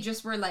think that they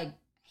just were, like,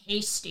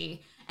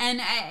 hasty. And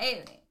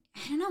I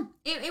don't know.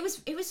 It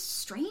was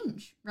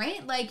strange,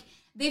 right? Like,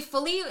 they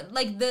fully,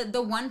 like,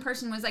 the one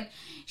person was like,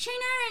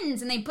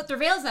 Shaynarans, and they put their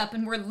veils up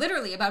and were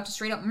literally about to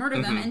straight up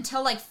murder them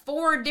until, like,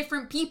 4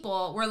 different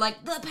people were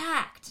like, the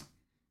pact.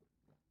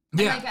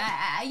 Yeah. And, like,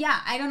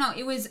 I don't know.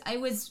 It was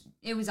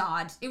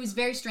odd. It was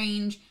very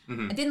strange.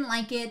 I didn't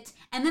like it.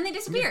 And then they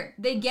disappear.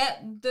 They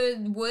get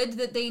the wood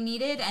that they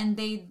needed, and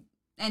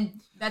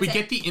that's we it.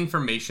 get the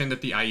information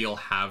that the Aiel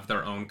have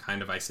their own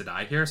kind of Aes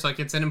Sedai here. So, like,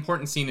 it's an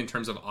important scene in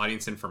terms of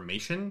audience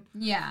information.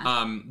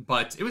 Yeah.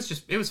 But it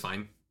was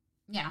fine.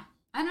 Yeah.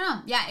 I don't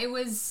know. Yeah, it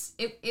was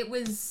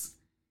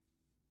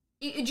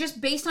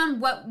just based on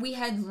what we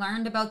had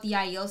learned about the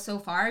Aiel so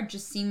far,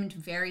 just seemed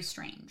very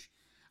strange.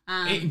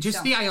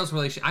 The Aiel's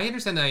relation. I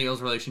understand the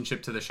Aiel's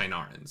relationship to the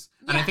Shaynarans,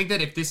 and I think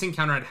that if this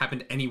encounter had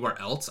happened anywhere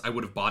else, I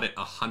would have bought it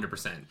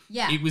 100%.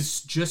 Yeah, it was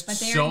just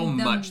so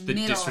much the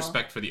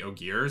disrespect for the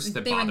Ogiers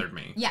that bothered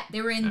me. Yeah,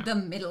 they were in the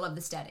middle of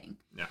the steading.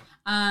 Yeah.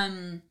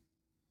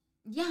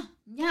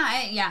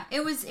 Yeah.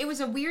 It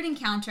was a weird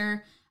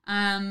encounter.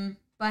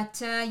 But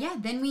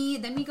then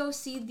we go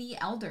see the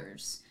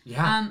elders.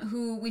 Yeah.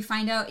 Who we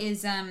find out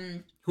is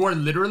who are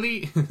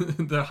literally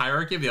the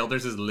hierarchy of the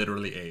elders is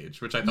literally age,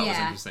 which I thought was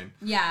interesting.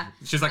 Yeah.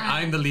 She's like,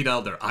 I'm the lead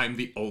elder. I'm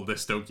the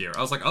oldest Ogier. I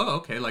was like, oh,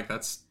 okay, like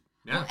that's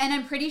Well, and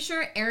I'm pretty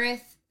sure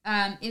Aerith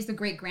is the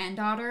great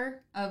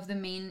granddaughter of the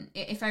main.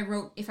 If I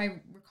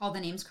recall the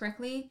names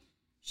correctly,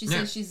 she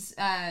says she's.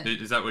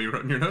 Is that what you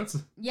wrote in your notes?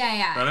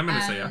 Yeah. But I'm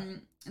gonna say yeah.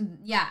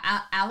 Yeah,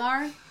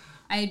 Alar.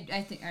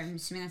 I think I'm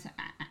assuming that's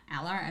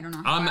Alar. I don't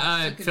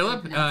know.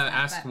 Philip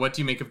asked, "What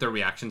do you make of their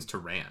reactions to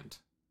Rand?"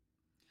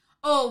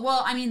 Oh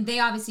well, I mean, they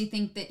obviously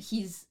think that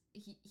he's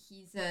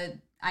a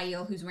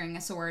Aiel who's wearing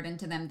a sword, and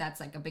to them that's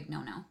like a big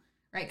no-no,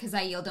 right? Because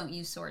Aiel don't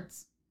use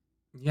swords.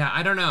 Yeah,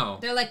 I don't know.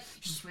 They're like,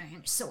 she's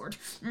wearing a sword.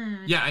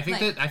 Yeah, I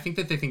think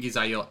that they think he's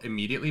Aiel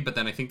immediately, but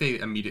then I think they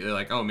immediately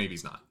like, oh, maybe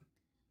he's not.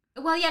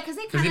 Well, yeah, because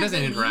he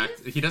doesn't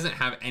interact. He doesn't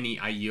have any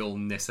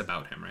Aiel-ness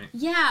about him, right?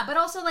 Yeah, but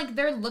also like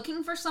they're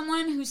looking for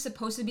someone who's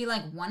supposed to be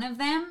like one of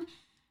them.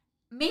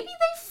 Maybe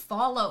they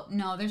follow.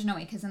 No, there's no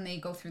way, because then they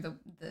go through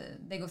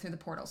the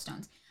portal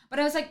stones. But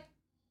I was like,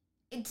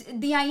 it's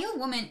the Aiel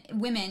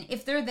women.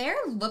 If they're there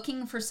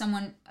looking for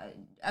someone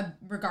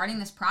regarding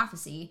this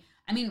prophecy,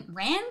 I mean,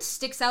 Rand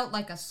sticks out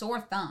like a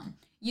sore thumb.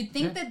 You'd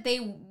think that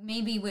they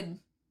maybe would.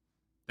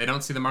 They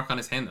don't see the mark on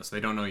his hand though, so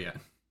they don't know yet.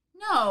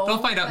 No, they'll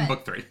find out in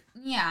book 3.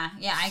 Yeah,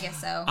 I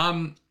guess so.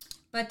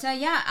 But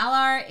yeah,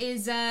 Alar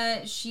is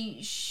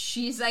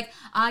she's like,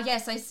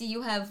 yes, I see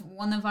you have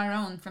one of our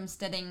own from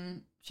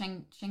studying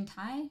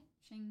Shangtai.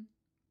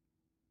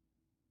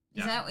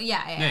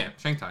 Yeah,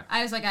 Shangtai.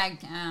 I was like,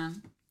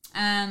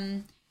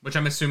 which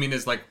I'm assuming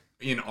is like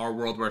in our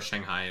world where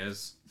Shanghai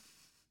is,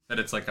 that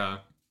it's like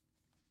a.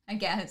 I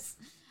guess.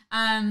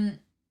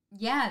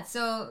 Yeah.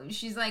 So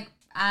she's like,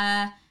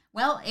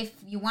 well, if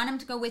you want him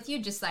to go with you,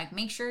 just like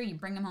make sure you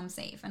bring him home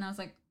safe. And I was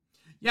like,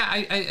 yeah,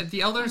 I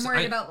the elders. I'm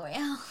worried about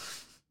Loial.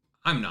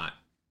 I'm not.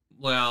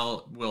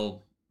 Loial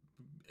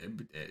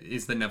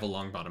is the Neville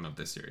Longbottom of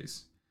this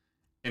series.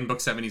 In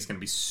book 7, he's going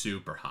to be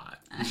super hot.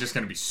 He's just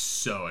going to be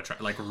so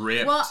attractive, like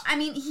ripped. Well, I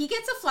mean, he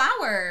gets a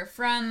flower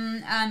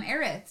from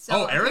Aerith.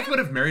 So Aerith would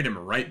have married him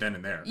right then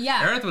and there.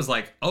 Yeah. Aerith was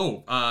like,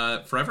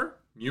 forever?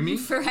 You mean?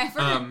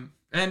 Forever.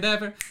 And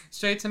ever,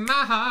 straight to my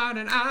heart,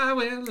 and I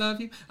will love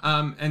you.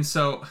 And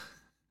so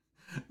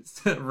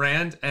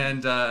Rand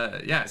and,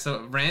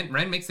 so Rand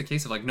makes the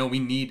case of like, no, we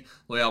need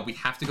Loial. We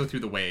have to go through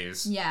the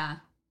ways. Yeah.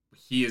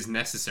 He is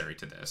necessary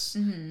to this.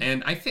 Mm-hmm.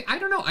 And I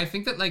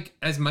think that like,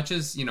 as much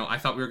as, I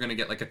thought we were going to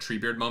get like a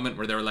Treebeard moment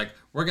where they were like,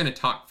 we're going to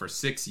talk for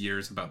 6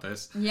 years about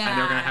this. Yeah. And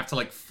they're going to have to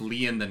like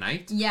flee in the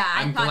night. Yeah.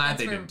 I'm glad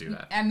they didn't do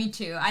that. Me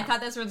too. I thought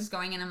that's where this is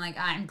going, and I'm like,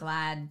 I'm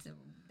glad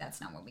that's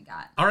not what we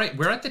got. All right.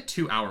 We're at the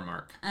 2-hour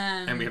mark.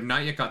 And we have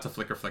not yet got to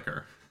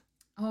Flicker.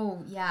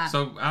 Oh, yeah.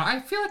 So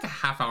I feel like a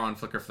half hour on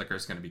Flicker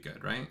is going to be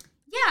good, right?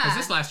 Yeah. Because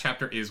this last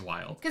chapter is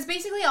wild. Because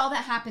basically all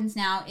that happens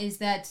now is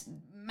that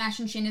Mash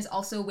and Shin is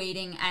also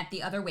waiting at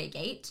the other way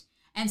gate,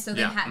 and so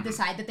they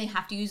decide that they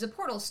have to use a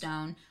portal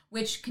stone,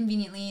 which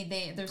conveniently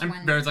there's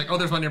one. Barrett's like, oh,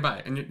 there's one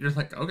nearby, and you're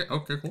like, okay,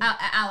 cool.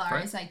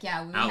 Alar is like,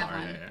 yeah, we have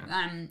one.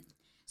 Yeah.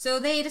 So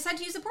they decide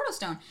to use the portal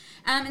stone,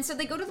 and so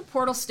they go to the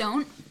portal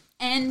stone,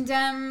 and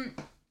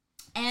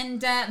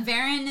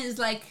Varen is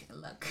like,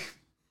 look,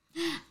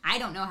 I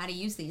don't know how to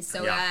use these,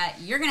 so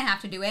you're gonna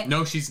have to do it.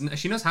 No,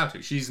 she knows how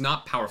to. She's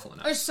not powerful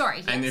enough. Oh, sorry.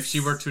 Yes. And if she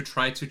were to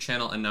try to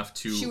channel enough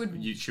she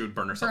would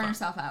burn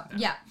herself out.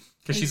 Yeah.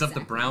 Because she's of the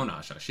brown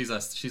Asha. She's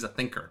a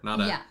thinker, not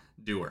a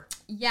doer.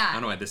 Yeah. I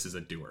don't know why this is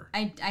a doer.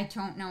 I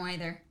don't know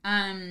either.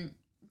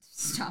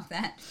 Stop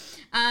that.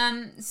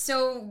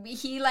 So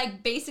he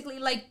like basically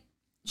like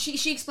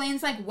she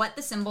explains like what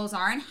the symbols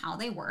are and how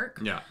they work.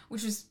 Yeah.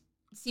 Which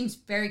seems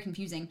very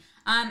confusing.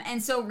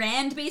 And so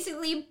Rand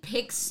basically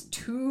picks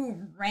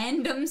 2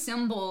 random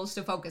symbols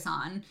to focus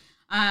on.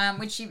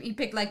 Which he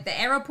picked like the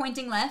arrow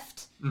pointing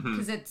left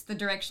because it's the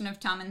direction of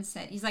Tommen's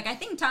head. He's like, I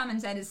think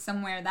Tommen's head is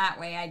somewhere that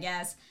way, I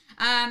guess.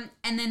 And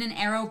then an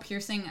arrow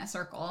piercing a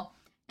circle.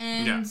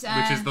 And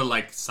which is the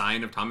like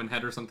sign of Tommen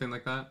head or something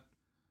like that.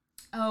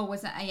 Oh,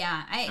 was that?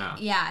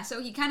 Yeah.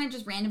 So he kind of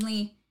just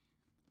randomly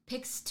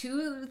picks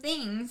 2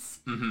 things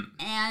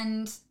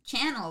and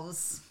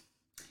channels.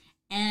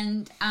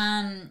 And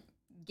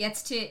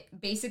gets to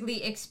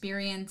basically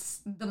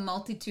experience the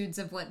multitudes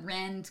of what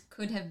Rand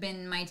could have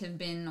been, might have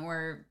been,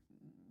 or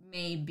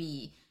may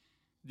be.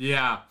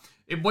 Yeah.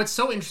 What's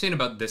so interesting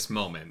about this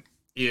moment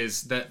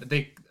is that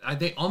they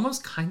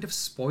almost kind of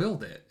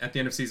spoiled it at the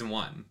end of season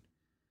 1.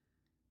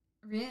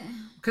 Really?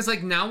 Because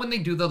like now when they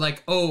do the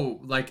like,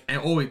 oh, that's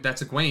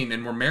Egwene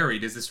and we're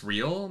married, is this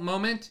real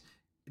moment?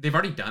 They've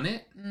already done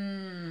it.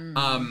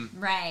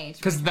 Right.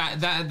 Because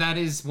that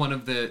is one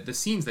of the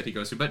scenes that he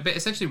goes through. But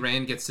essentially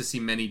Rand gets to see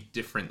many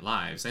different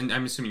lives. And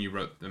I'm assuming you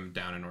wrote them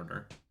down in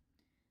order.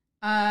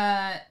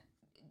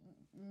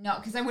 No,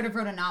 because I would have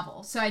wrote a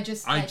novel. So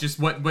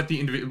what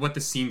the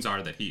scenes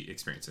are that he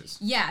experiences.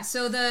 Yeah,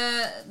 so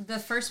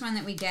the first one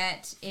that we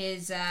get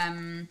is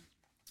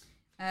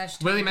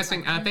Willie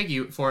Messing, thank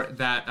you for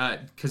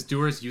that, because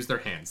doers use their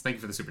hands. Thank you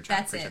for the super chat.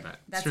 That's Appreciate it. that.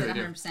 That's it,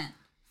 100%.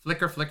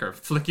 Flicker,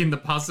 flicking the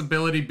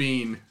possibility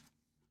bean.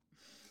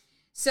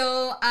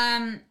 So,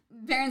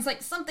 Varen's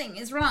like, something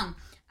is wrong.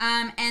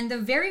 And the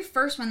very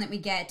first one that we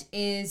get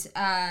is,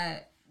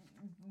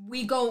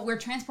 we're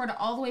transported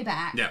all the way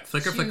back. Yeah,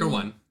 Flicker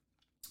 1.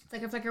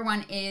 Flicker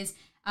 1 is,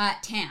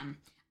 Tam.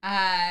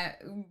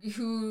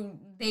 who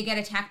they get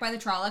attacked by the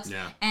Trollocs,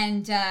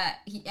 and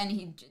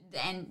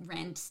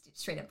Rand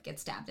straight up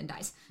gets stabbed and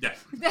dies. Yeah.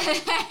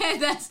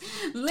 That's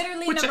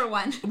literally number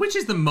one. Which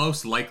is the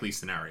most likely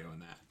scenario in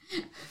that.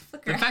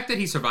 Flicker. The fact that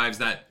he survives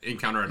that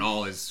encounter at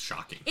all is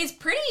shocking. It's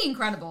pretty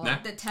incredible,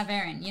 the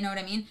Ta'veren, you know what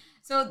I mean?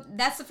 So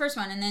that's the first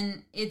one, and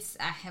then it's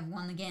I have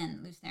won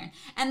again, Lews Therin.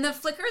 And the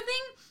flicker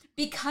thing,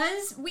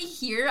 because we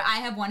hear I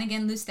have won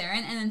again, Lews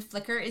Therin, and then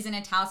flicker is in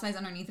italicized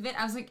underneath of it,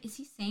 I was like, is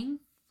he saying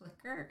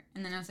flicker?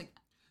 And then I was like,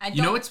 I don't...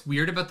 You know what's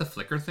weird about the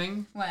flicker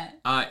thing? What?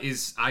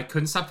 Is I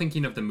couldn't stop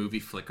thinking of the movie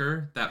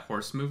Flicker, that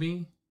horse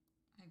movie.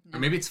 Or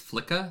maybe it's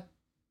Flicka.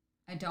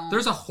 I don't.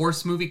 There's a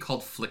horse movie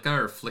called Flicka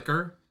or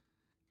Flicker.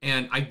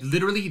 And I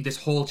literally, this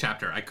whole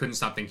chapter, I couldn't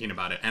stop thinking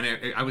about it. And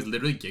I was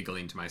literally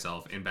giggling to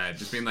myself in bed,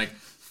 just being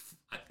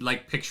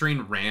like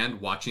picturing Rand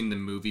watching the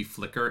movie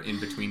Flicker in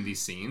between these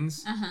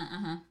scenes.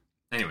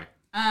 Anyway.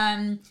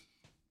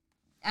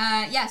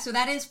 Yeah, so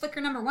that is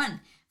Flicker number one.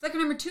 Flicker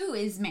number two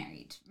is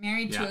Married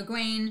to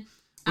Egwene.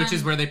 Which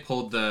is where they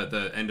pulled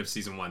the end of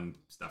season one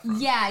stuff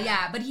from.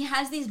 Yeah. But he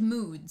has these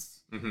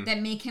moods that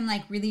make him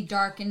like really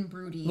dark and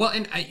broody. Well,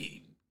 and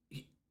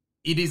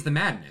it is the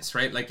madness,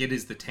 right? Like it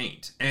is the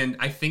taint. And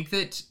I think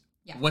that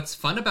what's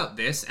fun about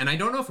this, and I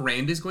don't know if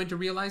Rand is going to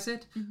realize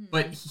it,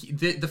 but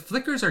the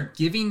flickers are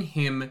giving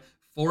him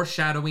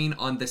foreshadowing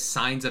on the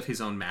signs of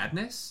his own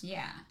madness.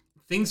 Yeah.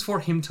 Things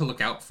for him to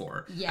look out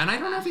for. Yeah. And I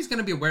don't know if he's going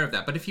to be aware of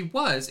that, but if he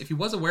was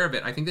aware of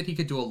it, I think that he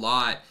could do a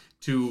lot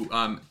to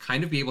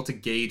kind of be able to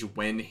gauge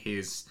when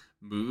his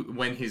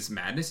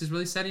madness is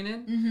really setting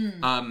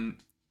in.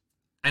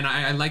 And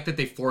I like that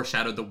they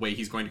foreshadowed the way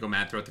he's going to go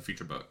mad throughout the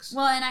future books.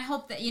 Well, and I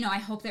hope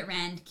that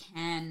Rand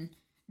can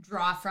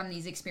draw from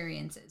these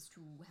experiences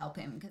to help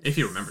him. If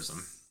he remembers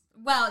them.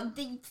 Well,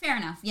 fair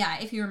enough. Yeah,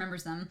 if he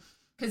remembers them.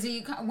 Because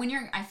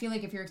I feel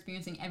like if you're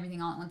experiencing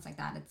everything all at once like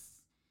that, it's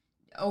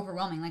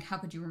overwhelming. Like, how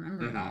could you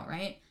remember it all,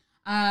 right?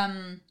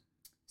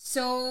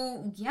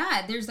 So,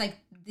 yeah, there's, like,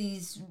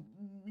 these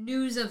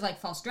news of, like,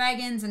 false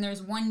dragons, and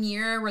there's 1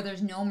 year where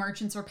there's no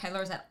merchants or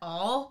peddlers at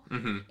all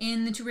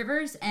in the Two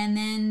Rivers, and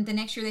then the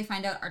next year they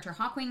find out Arthur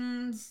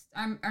Hawkwing's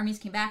armies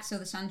came back, so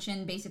the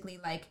Sunshin basically,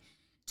 like,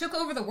 took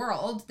over the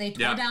world. They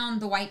tore down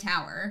the White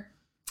Tower,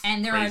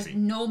 and there are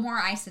no more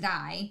Aes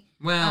Sedai.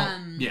 Well,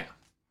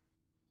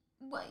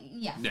 Well,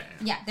 yeah,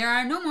 there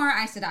are no more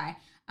Aes Sedai.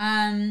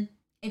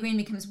 Egwene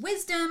becomes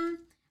Wisdom,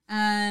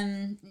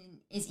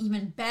 is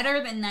even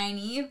better than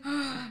Nynaeve.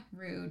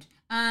 Rude.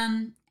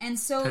 And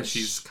so... Because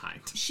she's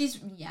kind. She's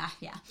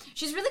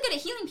really good at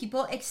healing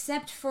people,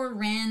 except for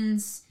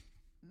Rand's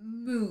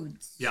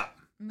moods. Yeah.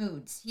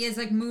 Moods. He has,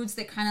 like, moods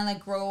that kind of,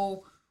 like,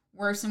 grow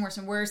worse and worse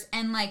and worse.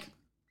 And, like,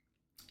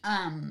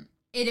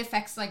 it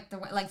affects, like,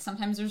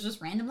 sometimes there's just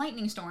random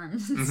lightning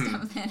storms and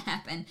stuff that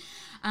happen.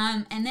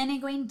 And then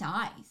Egwene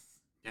dies.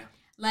 Yeah.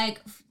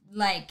 Like...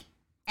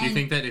 Do you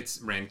think that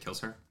Rand kills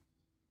her?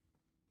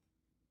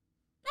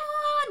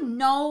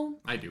 No.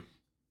 I do.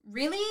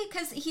 Really?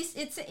 Because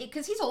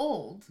he's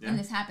old when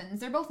this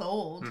happens. They're both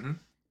old.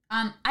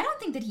 I don't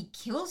think that he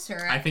kills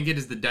her. I think it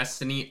is the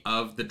destiny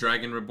of the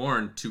Dragon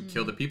Reborn to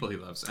kill the people he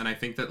loves, and I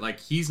think that like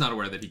he's not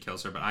aware that he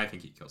kills her, but I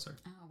think he kills her.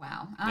 Oh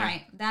wow! All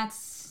right,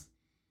 that's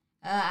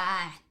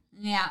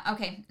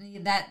okay.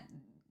 That's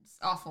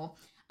awful.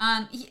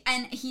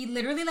 He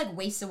literally like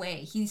wastes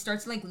away. He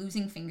starts like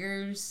losing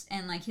fingers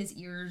and like his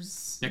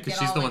ears. Yeah, because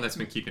she's the one that's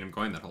been keeping him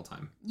going that whole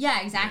time.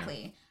 Yeah,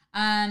 exactly.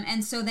 Yeah.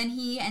 And so then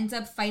he ends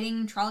up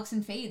fighting Trollocs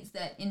and Fades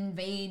that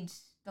invade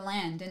the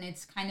land, and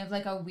it's kind of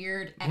like a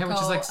weird echo. Yeah,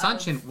 which is like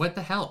Sunshin. What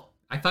the hell?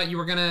 I thought you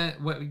were gonna.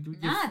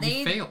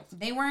 You failed.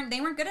 They weren't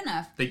good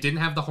enough. They didn't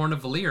have the Horn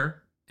of Valir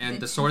and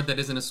the sword that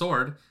isn't a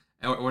sword,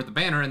 or the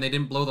banner, and they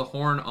didn't blow the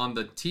horn on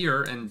the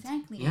tier. And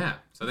exactly. Yeah,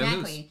 so they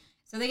lose.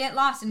 So they get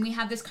lost, and we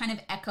have this kind of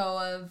echo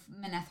of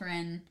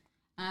Manetheren,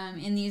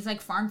 in these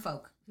like farm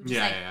folk who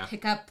just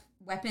pick up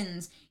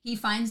weapons. He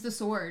finds the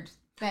sword.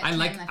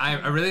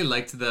 I really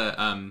liked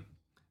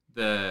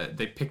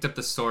they picked up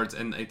the swords,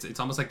 and it's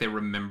almost like they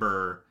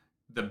remember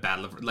the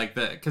battle of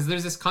because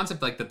there's this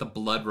concept like that the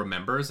blood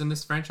remembers in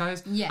this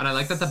franchise. Yes. And I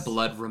like that the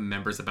blood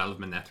remembers the Battle of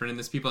Manetheren in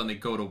this people, and they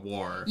go to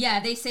war.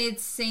 Yeah, they say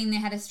it's saying they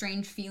had a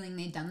strange feeling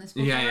they'd done this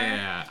before.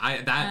 Yeah.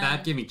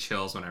 That gave me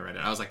chills when I read it.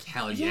 I was like,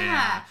 hell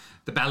yeah.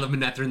 The Battle of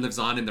Manetheren lives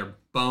on in their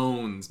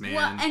bones, man.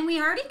 Well, and we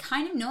already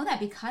kind of know that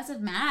because of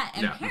Mat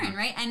and Perrin,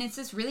 right? And it's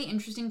this really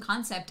interesting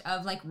concept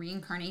of like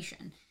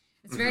reincarnation.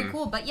 It's very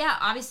cool. But yeah,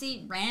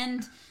 obviously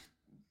Rand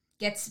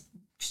gets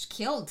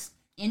killed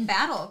in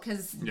battle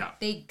because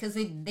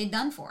they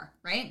done for,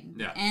 right?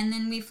 Yeah. And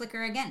then we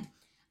flicker again.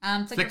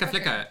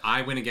 Flicka.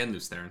 I win again,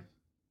 Lews Therin.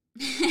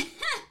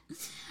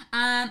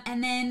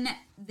 And then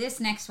this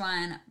next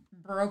one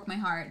broke my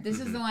heart. This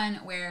is the one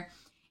where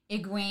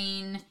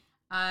Egwene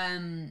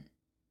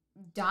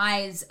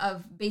dies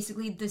of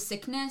basically the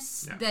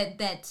sickness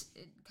that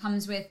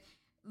comes with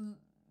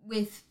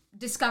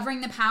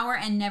discovering the power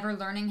and never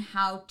learning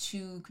how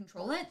to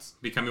control it.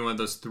 Becoming one of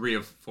those 3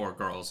 of 4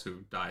 girls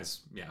who dies.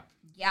 Yeah.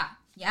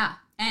 Yeah.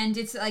 And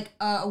it's like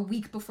a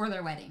week before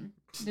their wedding.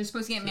 They're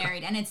supposed to get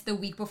married, and it's the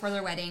week before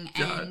their wedding,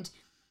 God. and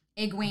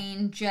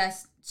Egwene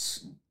just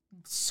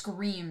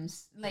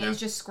screams, like is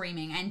just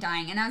screaming and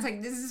dying, and I was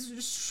like, this is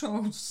just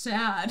so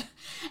sad.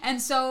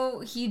 And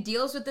so he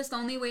deals with this the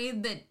only way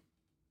that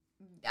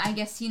I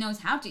guess he knows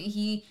how to.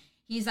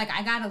 He's like,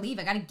 I gotta leave,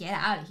 I gotta get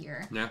out of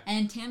here. Yeah.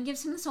 And Tam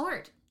gives him the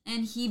sword,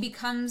 and he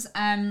becomes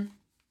a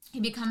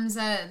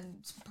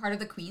part of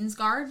the Queen's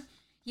Guard.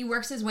 He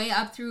works his way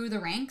up through the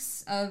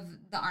ranks of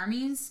the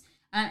armies,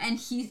 and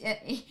he's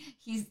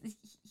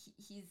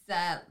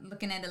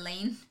looking at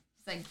Elaine.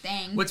 He's like,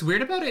 dang. What's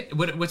weird about it?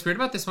 What's weird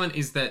about this one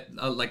is that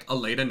like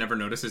Elena never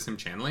notices him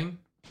channeling,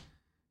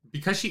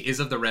 because she is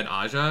of the Red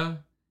Aja.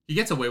 He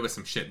gets away with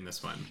some shit in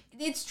this one.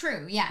 It's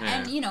true, yeah.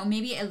 And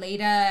maybe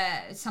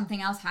Elena, something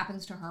else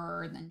happens to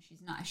her, then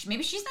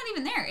maybe she's not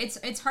even there.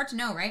 It's hard to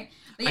know, right?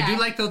 But yeah, I do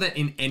like though that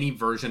in any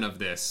version of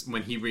this,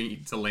 when he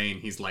reads Elaine,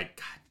 he's like,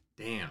 God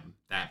damn,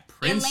 that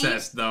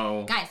princess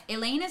though. Guys,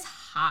 Elaine is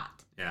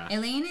hot. Yeah.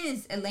 Elaine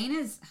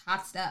is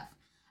hot stuff.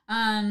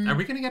 Are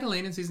we gonna get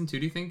Elaine in season 2?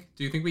 Do you think?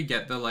 Do you think we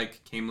get the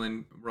like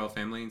Caemlyn royal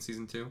family in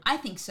season 2? I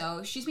think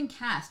so. She's been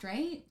cast,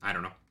 right? I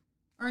don't know.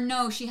 Or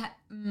no, she had.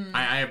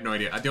 I have no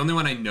idea. The only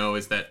one I know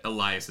is that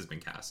Elias has been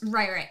cast.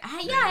 Right.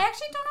 I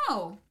actually don't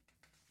know.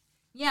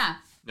 Yeah.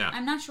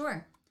 I'm not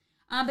sure.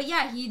 But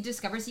yeah, he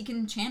discovers he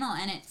can channel,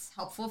 and it's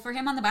helpful for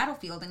him on the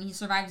battlefield, and he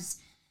survives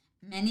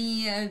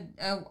many a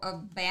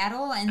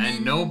battle, and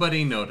then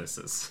nobody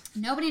notices.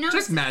 Nobody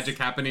notices. Just magic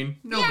happening.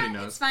 Nobody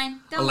knows. It's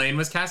fine. Elaine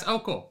was cast. Oh,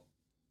 cool.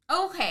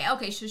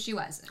 Okay, so she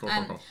was. Cool.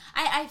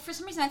 I for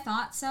some reason I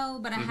thought so,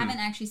 but I haven't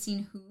actually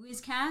seen who is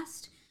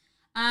cast.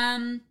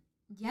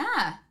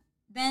 Yeah.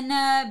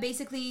 Then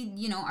basically,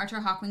 Archer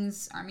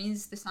Hawkwing's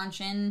armies, the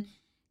Sanshin,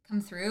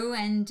 come through,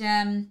 and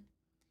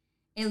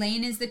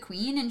Elaine is the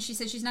queen, and she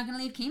says she's not going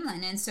to leave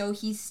Caemlyn, and so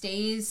he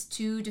stays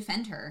to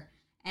defend her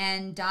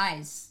and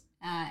dies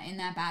in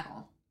that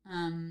battle.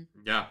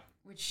 Yeah.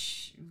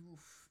 Which,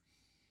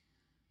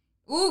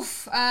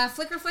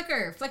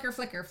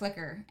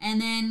 flicker,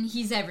 and then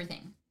he's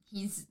everything.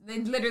 He's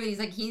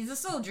a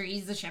soldier,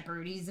 he's a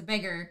shepherd, he's a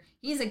beggar,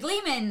 he's a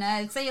gleeman,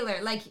 a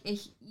sailor. Like,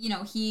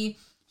 he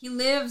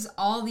lives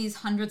all these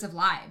hundreds of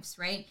lives,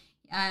 right?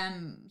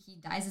 He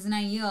dies as an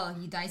Aiel,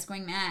 he dies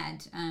going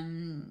mad,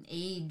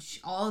 age,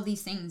 all of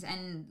these things,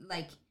 and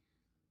like,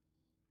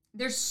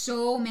 there's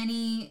so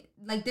many.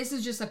 Like, this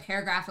is just a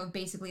paragraph of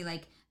basically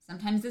like,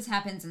 sometimes this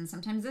happens and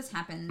sometimes this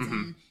happens,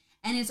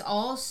 and it's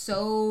all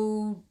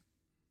so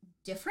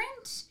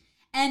different,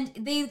 and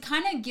they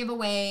kind of give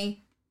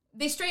away.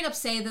 They straight up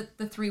say that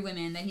the 3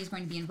 women that he's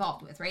going to be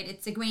involved with, right?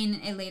 It's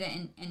Egwene, Elena,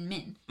 and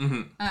Min.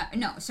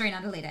 No, sorry,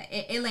 not Elena.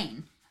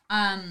 Elaine.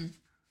 And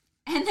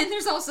then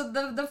there's also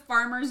the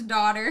farmer's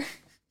daughter.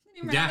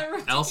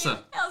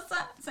 Elsa.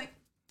 Elsa. It's like,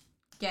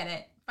 get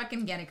it.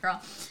 Fucking get it,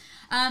 girl.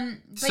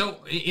 So,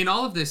 in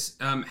all of this,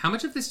 how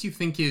much of this do you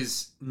think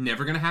is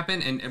never going to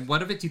happen? And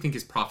what of it do you think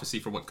is prophecy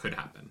for what could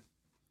happen?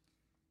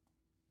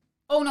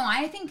 Oh, no,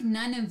 I think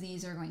none of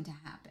these are going to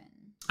happen.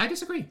 I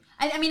disagree.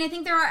 I mean, I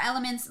think there are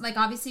elements, like,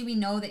 obviously we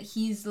know that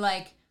he's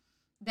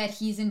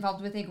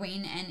involved with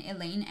Egwene and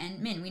Elaine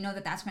and Min. We know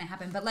that that's going to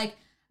happen. But, like,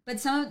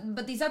 but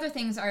these other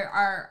things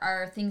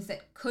are things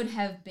that could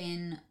have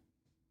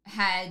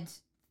had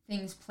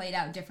things played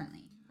out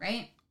differently,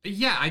 right?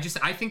 Yeah, I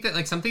think that,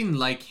 like, something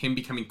like him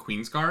becoming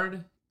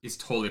Queensguard is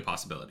totally a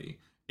possibility.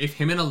 If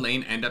him and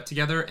Elaine end up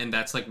together, and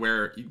that's, like,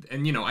 where...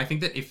 And, I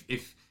think that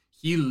if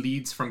he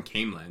leads from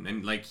Caemlyn,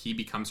 and, like, he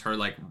becomes her,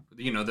 like,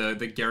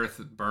 the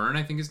Gareth Byrne,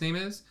 I think his name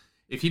is.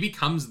 If he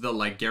becomes the,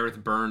 like,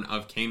 Gareth Byrne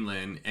of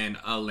Caemlyn, and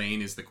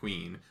Elaine is the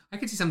queen, I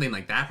could see something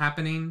like that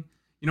happening.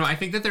 I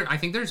think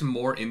there's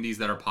more in these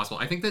that are possible.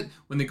 I think that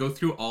when they go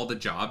through all the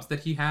jobs that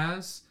he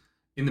has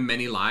in the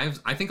many lives,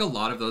 I think a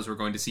lot of those we're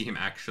going to see him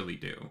actually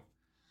do.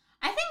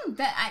 I think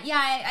that,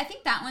 I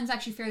think that one's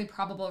actually fairly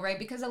probable, right?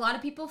 Because a lot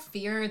of people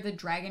fear the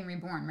Dragon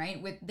Reborn,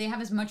 right? They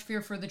have as much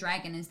fear for the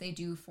dragon as they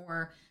do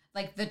for,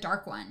 like, the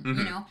Dark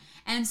One,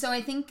 And so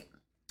I think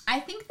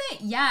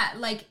that,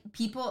 like,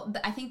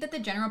 I think that the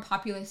general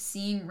populace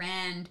seeing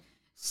Rand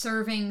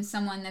serving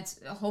someone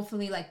that's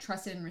hopefully, like,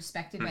 trusted and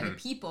respected by the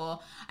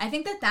people, I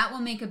think that will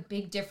make a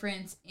big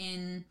difference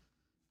in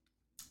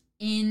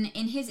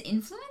his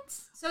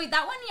influence. So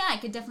that one, I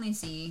could definitely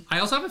see. I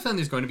also have a feeling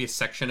there's going to be a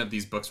section of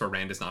these books where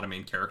Rand is not a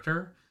main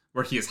character,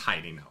 where he is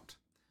hiding out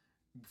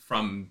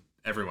from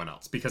everyone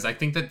else. Because I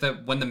think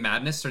that when the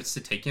madness starts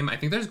to take him, I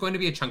think there's going to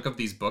be a chunk of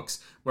these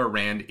books where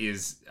Rand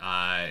is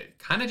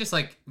kind of just,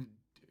 like,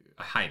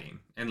 hiding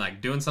and,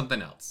 like, doing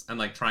something else and,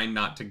 like, trying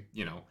not to,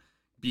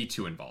 be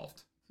too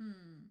involved.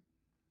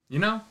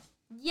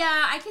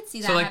 Yeah, I could see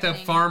that. So, like,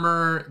 happening. the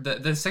farmer,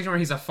 the section where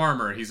he's a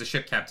farmer, he's a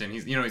ship captain,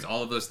 he's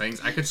all of those things.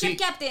 I could see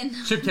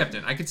ship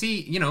captain. I could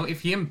see,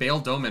 if he and Bail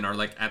Doman are,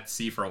 like, at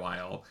sea for a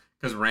while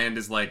because Rand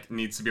is, like,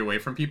 needs to be away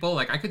from people.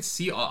 Like, I could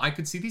see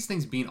these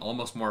things being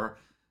almost more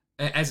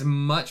as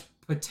much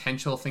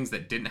potential things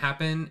that didn't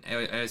happen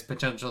as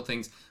potential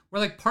things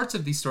where, like, parts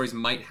of these stories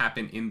might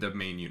happen in the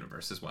main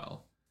universe as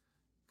well.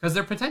 Because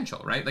they're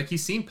potential, right? Like,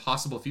 he's seen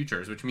possible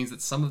futures, which means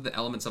that some of the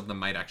elements of them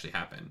might actually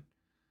happen.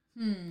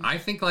 I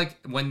think like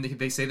when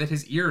they say that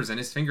his ears and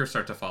his fingers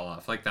start to fall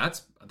off, like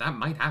that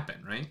might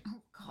happen, right?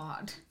 Oh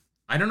God.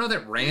 I don't know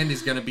that Rand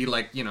is gonna be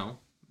like,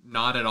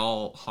 not at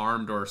all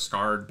harmed or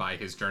scarred by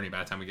his journey by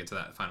the time we get to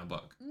that final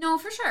book. No,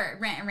 for sure.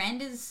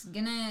 Rand is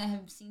gonna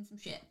have seen some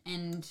shit,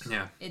 and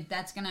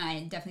that's gonna,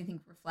 I definitely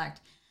think, reflect.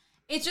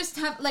 It's just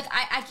tough. Like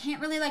I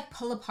can't really like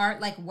pull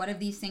apart like what of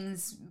these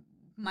things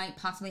might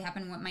possibly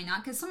happen, what might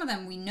not, because some of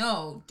them we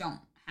know don't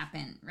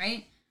happen,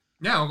 right?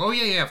 No, oh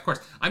yeah, of course.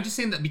 I'm just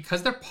saying that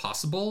because they're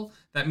possible,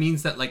 that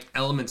means that like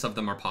elements of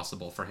them are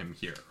possible for him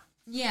here.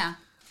 Yeah.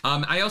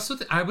 I also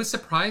I was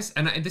surprised,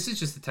 and this is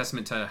just a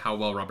testament to how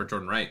well Robert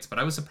Jordan writes, but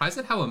I was surprised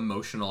at how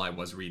emotional I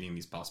was reading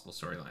these possible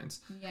storylines.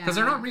 Because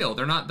they're not real.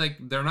 They're not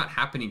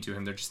happening to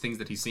him. They're just things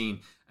that he's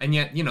seen. And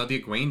yet, the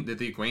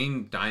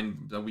Egwene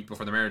dying the week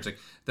before the marriage, like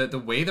the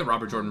way that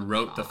Robert Jordan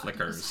wrote the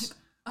flickers,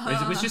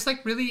 it was just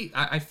like really.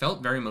 I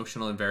felt very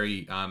emotional and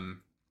very.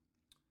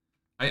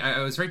 I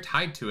was very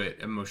tied to it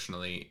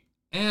emotionally,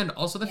 and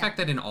also the fact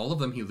that in all of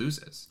them he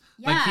loses.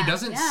 Like, he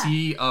doesn't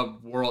see a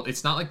world.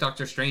 It's not like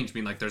Doctor Strange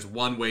being like, there's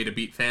one way to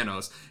beat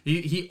Thanos.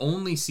 He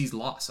only sees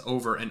loss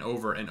over and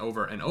over and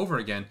over and over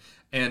again.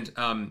 And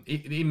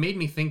it made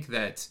me think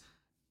that,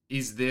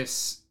 is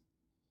this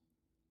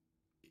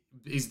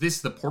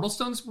the Portal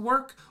Stone's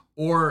work?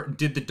 Or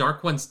did the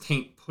Dark One's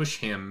taint push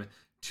him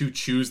to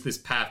choose this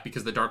path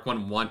because the Dark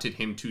One wanted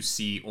him to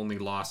see only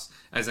loss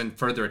as a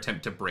further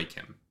attempt to break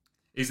him?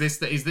 Did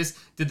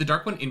the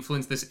Dark One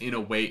influence this in a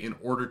way in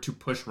order to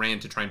push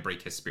Rand to try and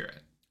break his spirit?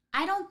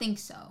 I don't think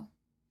so.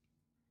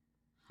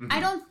 Mm-hmm. I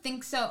don't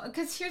think so.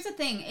 Because here's the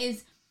thing,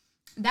 is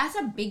that's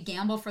a big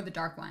gamble for the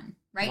Dark One,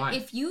 right? Why?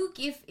 If you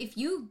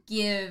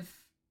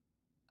give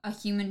a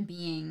human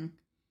being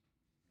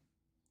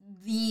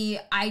the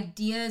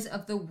ideas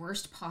of the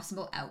worst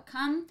possible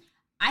outcome,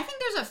 I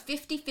think there's a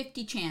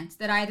 50-50 chance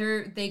that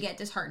either they get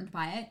disheartened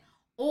by it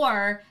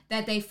or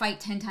that they fight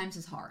 10 times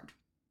as hard.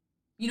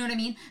 You know what I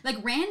mean?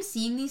 Like, Rand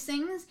seeing these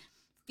things,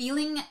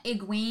 feeling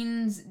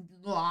Egwene's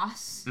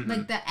loss,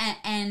 like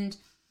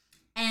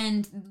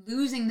and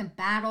losing the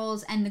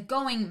battles and the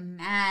going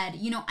mad,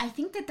 I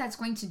think that's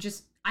going to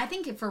just, I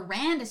think for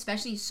Rand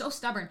especially, he's so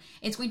stubborn,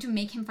 it's going to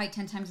make him fight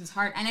 10 times as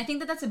hard. And I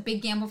think that's a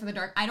big gamble for the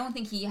Dark. I don't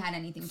think he had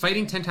anything to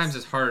fighting do 10 with times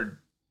this. as hard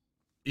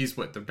is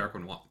what the Dark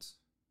One wants,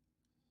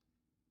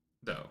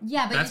 though.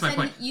 Yeah, but that's my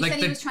point. You said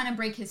he was trying to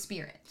break his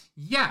spirit.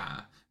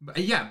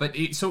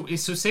 So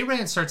say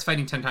Rand starts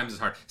fighting 10 times as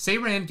hard. Say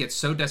Rand gets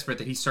so desperate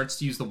that he starts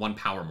to use the one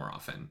power more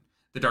often.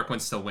 The Dark One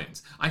still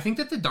wins. I think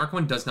that the Dark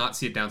One does not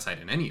see a downside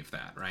in any of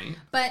that, right?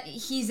 But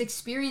he's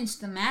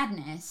experienced the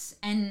madness,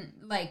 and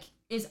I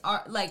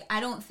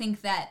don't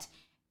think that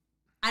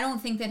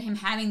him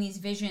having these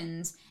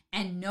visions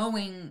and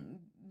knowing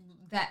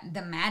that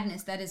the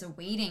madness that is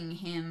awaiting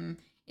him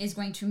is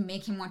going to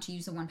make him want to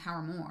use the one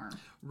power more.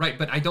 Right,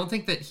 but I don't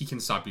think that he can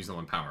stop using the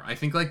one power. I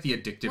think like the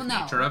addictive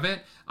nature of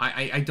it,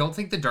 I don't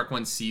think the Dark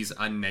One sees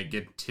a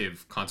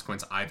negative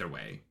consequence either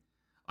way.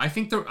 I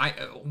think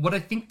what I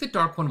think the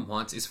Dark One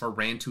wants is for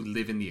Rand to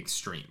live in the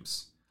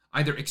extremes.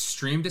 Either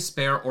extreme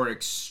despair or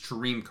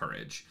extreme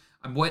courage.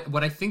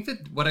 What I think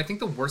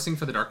the worst thing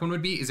for the Dark One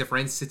would be is if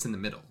Rand sits in the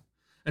middle.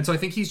 And so I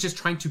think he's just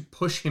trying to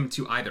push him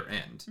to either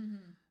end. Mm-hmm.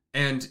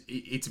 And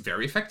it's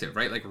very effective,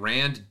 right? Like,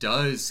 Rand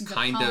does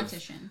kind of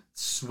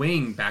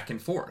swing back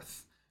and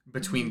forth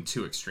between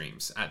two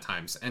extremes at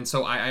times. And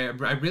so I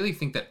really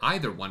think that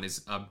either one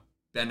is a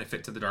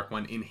benefit to the Dark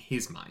One in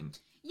his mind.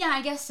 Yeah,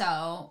 I guess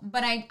so.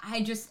 But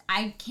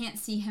I can't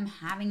see him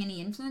having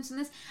any influence in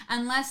this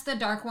unless the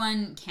Dark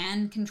One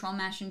can control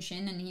Machin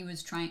Shin, and he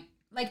was trying,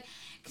 like,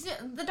 because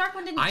the Dark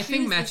One didn't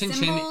choose the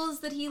symbols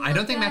that he looked at. I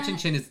don't think Machin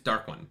Shin is the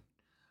Dark One.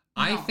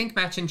 No. I think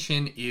Machin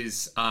Shin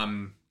is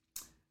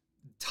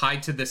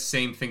tied to the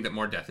same thing that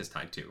Mordeth is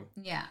tied to.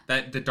 Yeah.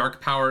 That the dark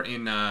power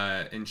in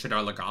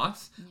Shadar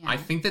Logoth. Yeah. I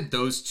think that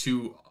those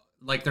two,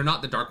 like, they're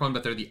not the Dark One,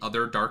 but they're the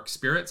other dark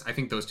spirits. I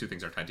think those two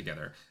things are tied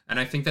together. And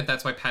I think that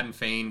that's why Padan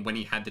Fain, when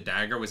he had the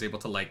dagger, was able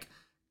to, like,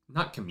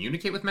 not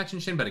communicate with Machin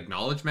Shin, but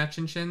acknowledge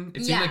Machin Shin.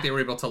 It seemed like they were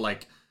able to,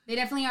 like... They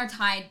definitely are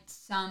tied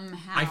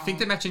somehow. I think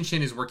that Machin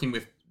Shin is working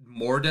with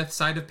Mordeth's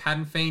side of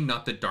Padan Fain,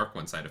 not the Dark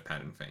One side of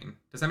Padan Fain.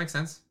 Does that make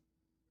sense?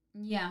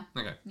 Yeah.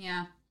 Okay.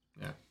 Yeah.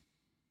 Yeah.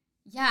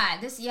 Yeah,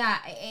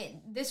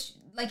 this,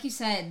 like you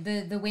said,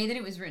 the way that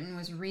it was written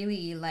was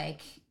really,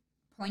 like,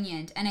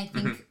 poignant. And I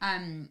think,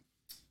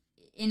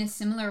 in a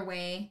similar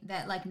way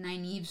that, like,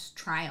 Nynaeve's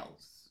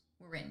trials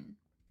were written.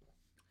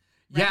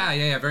 Right?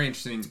 Yeah, very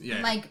interesting.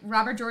 Yeah. Like,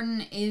 Robert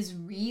Jordan is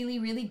really,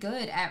 really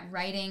good at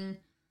writing.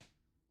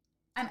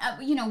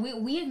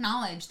 We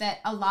acknowledge that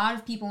a lot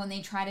of people, when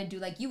they try to do,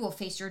 like, you will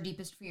face your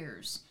deepest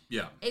fears.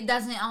 Yeah. It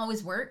doesn't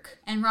always work.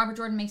 And Robert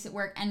Jordan makes it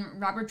work.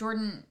 And Robert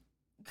Jordan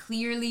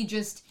clearly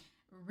just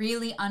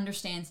really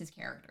understands his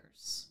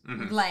characters,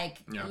 like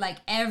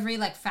every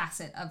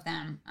facet of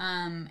them,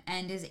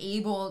 and is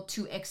able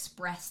to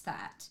express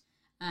that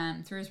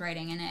through his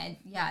writing. And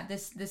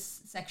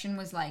this section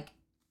was like,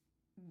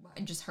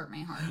 it just hurt my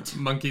heart.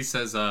 Monkey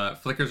says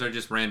flickers are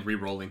just Rand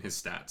re-rolling his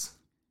stats.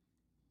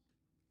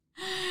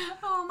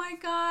 Oh my my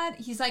god.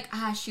 He's like,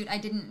 shoot, I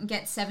didn't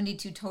get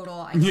 72 total.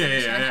 I Yeah.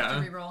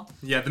 have to reroll.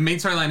 Yeah, the main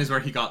storyline is where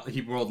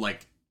he rolled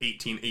like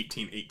 18.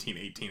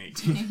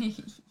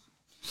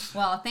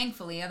 Well,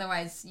 thankfully,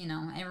 otherwise,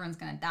 everyone's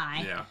gonna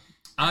die.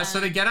 Yeah. So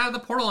they get out of the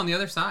portal on the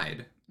other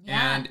side.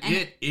 Yeah, and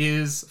it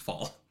is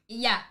fall.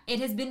 Yeah, it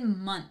has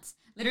been months.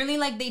 Literally,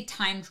 like, they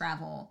time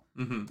travel,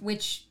 Mm-hmm.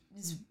 which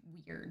is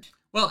weird.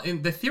 Well,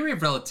 in the theory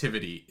of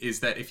relativity is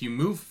that if you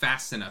move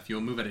fast enough,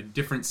 you'll move at a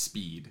different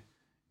speed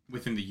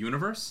within the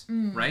universe,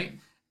 right?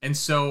 And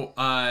so,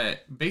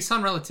 based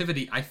on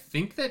relativity, I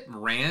think that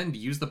Rand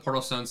used the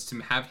portal stones to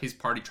have his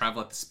party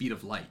travel at the speed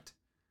of light.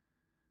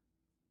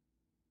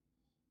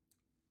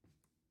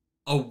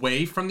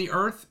 Away from the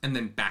Earth and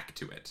then back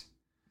to it.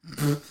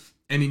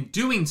 And in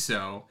doing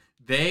so,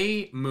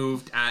 they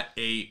moved at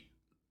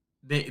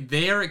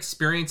their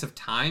experience of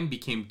time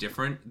became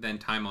different than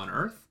time on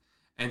Earth.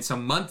 And so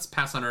months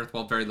pass on Earth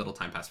while very little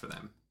time passed for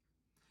them.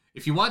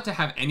 If you want to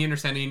have any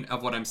understanding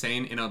of what I'm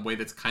saying in a way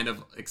that's kind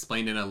of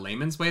explained in a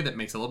layman's way that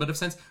makes a little bit of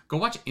sense, go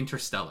watch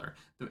Interstellar.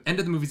 The end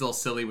of the movie's a little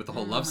silly with the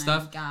whole love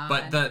stuff, God.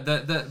 but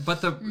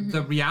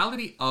the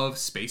reality of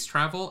space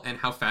travel and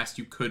how fast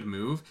you could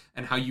move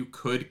and how you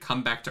could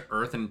come back to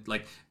Earth and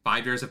like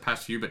 5 years have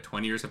passed for you, but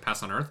 20 years have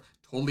passed on Earth,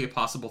 totally a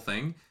possible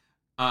thing.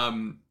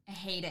 I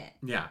hate it.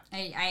 Yeah.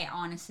 I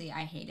honestly,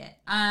 I hate it.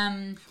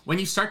 When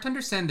you start to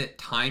understand that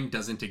time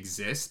doesn't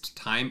exist,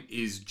 time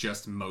is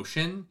just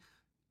motion.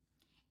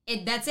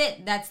 That's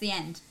it. That's the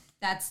end.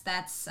 That's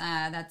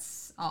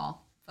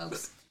all,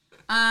 folks.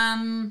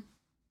 Yeah,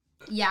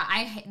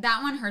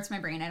 that one hurts my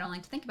brain. I don't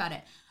like to think about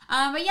it.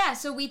 But yeah,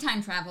 so we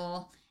time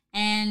travel,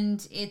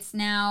 and it's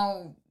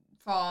now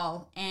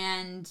fall,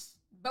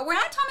 but we're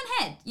at Tom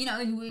and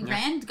Head.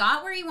 Rand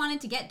got where he wanted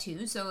to get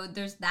to, so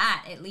there's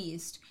that at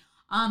least.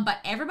 But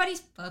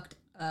everybody's fucked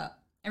up.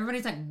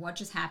 Everybody's like, what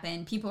just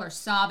happened? People are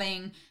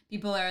sobbing.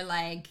 People are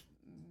like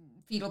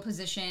fetal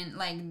position.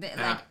 Like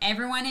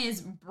everyone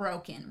is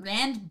broken.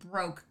 Rand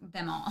broke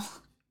them all.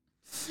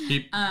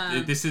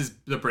 This is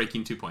the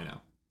Breaking 2.0.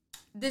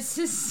 This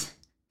is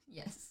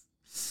yes.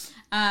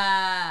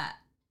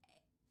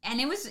 And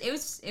it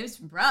was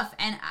rough.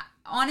 And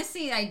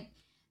honestly,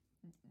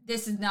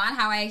 this is not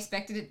how I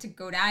expected it to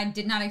go down. I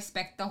did not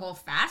expect the whole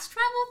fast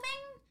travel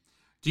thing.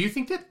 Do you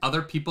think that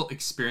other people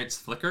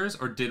experienced flickers,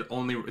 or did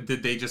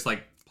they just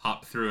like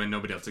pop through and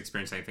nobody else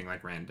experienced anything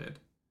like Rand did?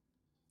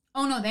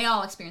 Oh no, they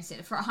all experienced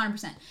it for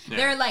 100%. Yeah.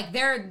 They're like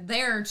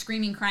they're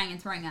screaming, crying,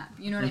 and throwing up.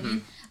 You know what I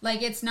mean?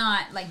 Like it's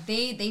not like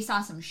they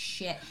saw some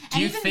shit.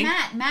 And even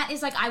Matt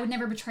is like, I would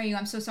never betray you.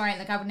 I'm so sorry.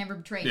 Like I would never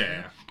betray you.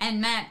 Yeah. And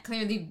Matt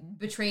clearly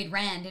betrayed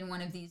Rand in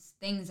one of these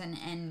things, and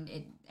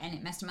it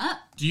messed him up.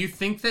 Do you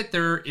think that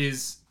there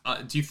is?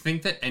 Do you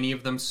think that any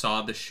of them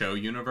saw the show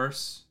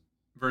universe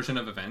version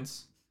of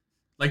events?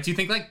 Like, do you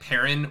think like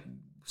Perrin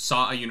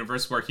saw a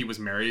universe where he was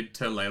married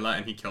to Layla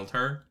and he killed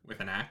her with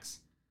an axe?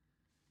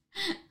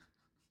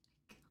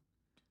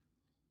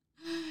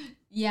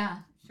 Yeah,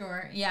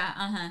 sure.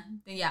 Yeah,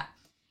 yeah.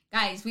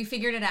 Guys, we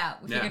figured it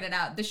out. We figured it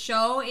out. The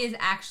show is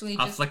actually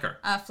just a flicker.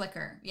 A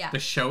flicker, yeah. The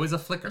show is a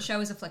flicker. The show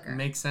is a flicker.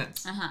 Makes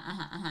sense.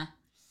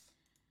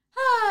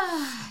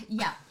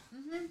 Yeah.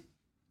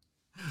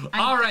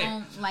 All right. I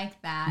don't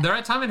like that. They're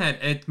at Tom and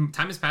Head.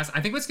 Time has passed. I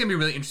think what's going to be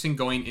really interesting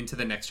going into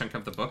the next chunk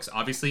of the books,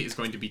 obviously, is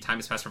going to be time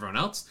has passed for everyone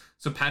else.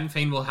 So Padan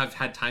Fain will have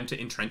had time to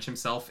entrench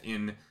himself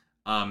in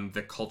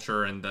the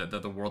culture and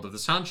the world of the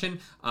Seanchan.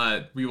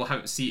 We will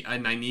see a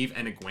Nynaeve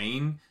and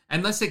Egwene,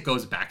 unless it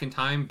goes back in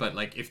time. But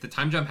like if the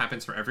time jump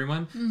happens for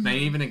everyone,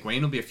 Nynaeve and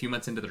Egwene will be a few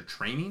months into their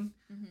training.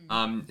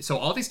 So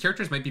all these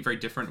characters might be very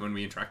different when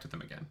we interact with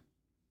them again.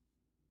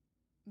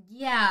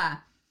 Yeah.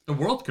 The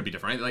world could be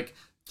different, right? Like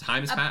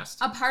time has passed.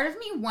 A part of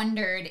me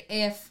wondered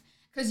if,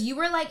 because you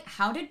were like,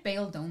 how did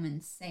Bail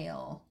Doman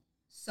sail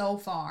so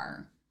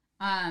far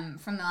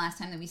from the last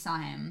time that we saw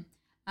him?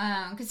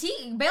 Because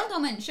Bail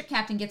Doman, ship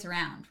captain, gets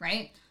around,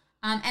 right?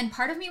 And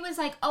part of me was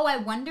like, oh, I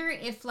wonder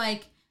if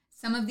like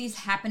some of these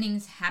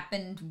happenings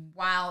happened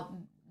while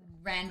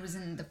Rand was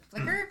in the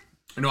flicker.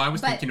 No, I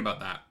was thinking about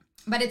that.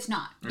 But it's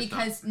not.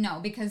 Because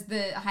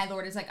the High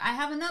Lord is like, I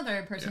have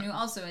another person who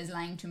also is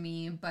lying to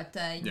me, but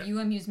you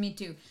amuse me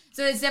too.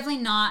 So it's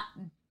definitely not.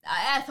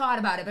 I thought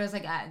about it, but I was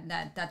like,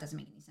 that doesn't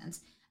make any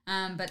sense.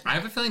 But I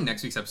have a feeling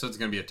next week's episode is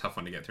going to be a tough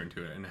one to get through in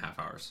 2.5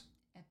 hours.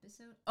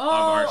 Of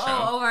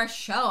our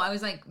show. I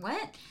was like,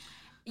 what?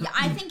 Yeah,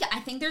 I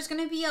think there's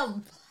going to be a lot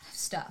of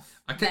stuff.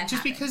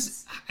 Just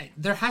because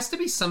there has to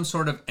be some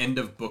sort of end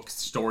of book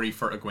story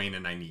for Egwene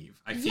and Nynaeve,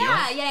 I feel.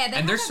 Yeah.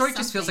 And their story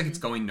just feels like it's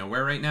going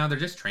nowhere right now. They're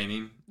just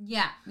training.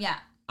 Yeah.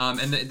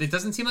 And it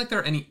doesn't seem like there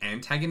are any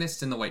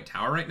antagonists in the White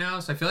Tower right now,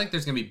 so I feel like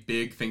there's going to be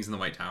big things in the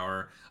White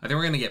Tower. I think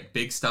we're going to get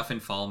big stuff in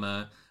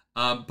Falma.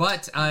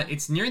 But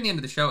it's nearing the end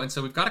of the show, and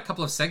so we've got a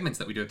couple of segments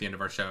that we do at the end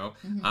of our show.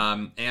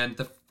 And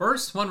the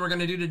first one we're going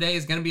to do today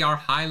is going to be our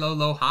high, low,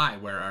 low, high,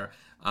 where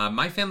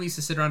my family used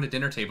to sit around a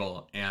dinner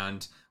table,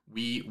 and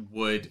we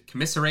would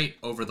commiserate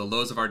over the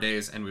lows of our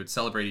days, and we would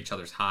celebrate each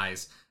other's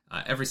highs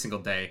every single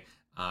day.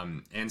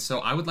 And so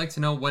I would like to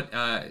know what,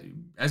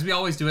 as we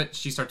always do it,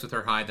 she starts with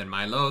her high, then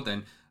my low,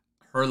 then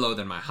her low,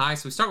 then my high.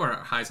 So we start with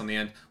our highs on the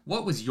end.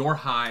 What was your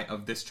high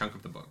of this chunk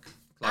of the book,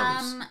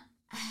 Clarus?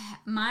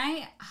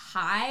 My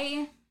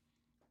high,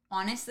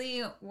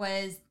 honestly,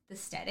 was the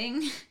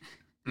steading.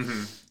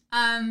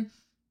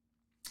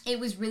 It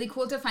was really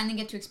cool to finally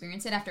get to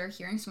experience it after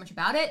hearing so much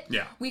about it.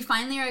 Yeah. We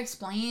finally are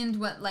explained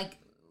what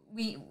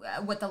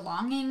what the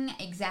longing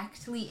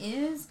exactly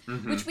is,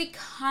 which we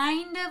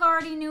kind of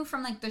already knew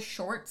from like the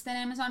shorts that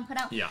Amazon put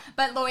out. Yeah.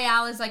 But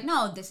Loial is like,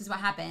 no, this is what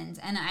happens,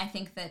 and I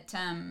think that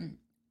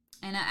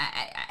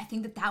I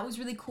think that was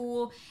really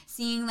cool.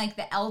 Seeing like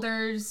the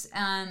elders,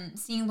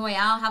 seeing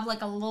Loial have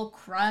like a little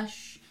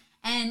crush,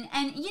 and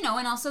you know,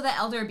 and also the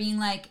elder being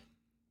like,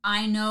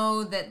 I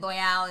know that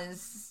Loial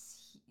is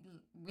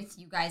with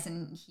you guys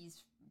and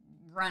he's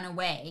run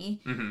away,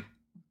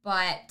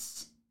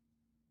 but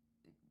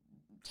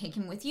take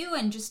him with you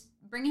and just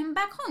bring him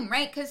back home,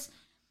 right? Because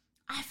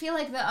I feel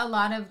like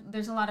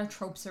there's a lot of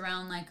tropes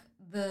around like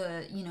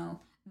the, you know,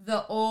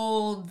 the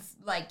old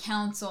like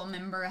council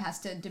member has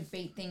to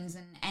debate things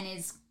and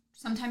is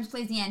sometimes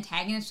plays the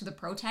antagonist to the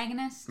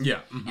protagonist. Yeah.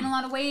 In a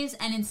lot of ways,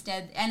 and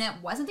it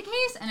wasn't the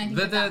case, and I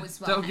think that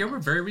was well. The Ogier were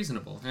very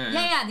reasonable.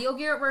 Yeah, the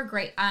Ogier were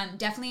great.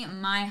 Definitely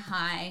my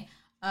high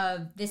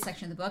of this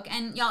section of the book.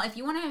 And y'all, if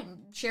you want to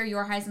share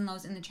your highs and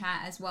lows in the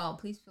chat as well,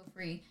 please feel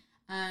free.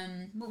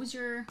 What was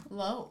your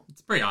low?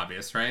 It's pretty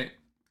obvious, right?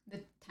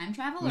 The time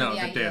travel or no,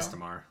 the the Deus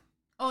Damar.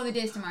 Oh, the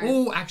Deus Damar.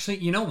 Oh, actually,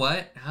 you know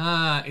what?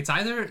 It's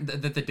either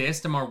that the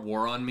Deus Damar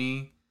wore on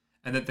me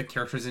and that the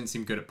characters didn't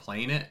seem good at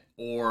playing it,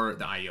 or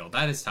the Aiel.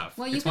 That is tough.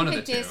 Well, you it's can one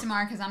pick of the Deus two.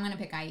 Damar because I'm going to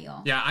pick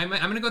Aiel. Yeah, I'm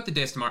going to go with the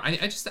Deus Damar.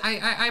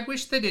 I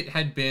wish that it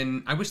had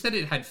been... I wish that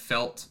it had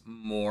felt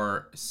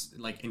more,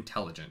 like,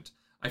 intelligent.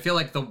 I feel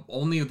like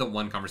only the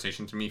one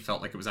conversation to me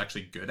felt like it was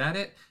actually good at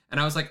it. And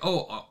I was like,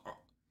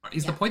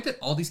 is the point that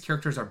all these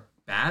characters are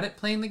bad at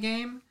playing the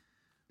game?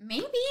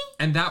 Maybe.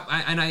 And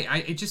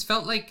it just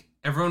felt like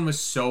everyone was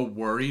so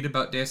worried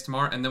about Deus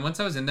Damar. And then once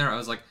I was in there, I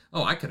was like,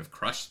 oh, I could have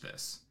crushed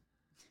this.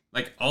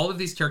 Like, all of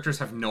these characters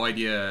have no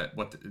idea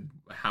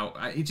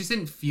it just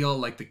didn't feel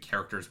like the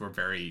characters were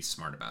very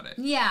smart about it.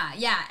 Yeah,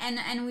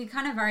 and we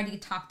kind of already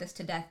talked this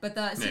to death, but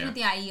the scene with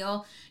the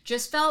Aiel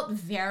just felt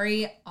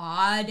very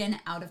odd and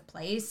out of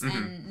place,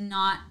 and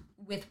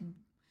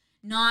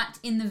not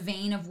in the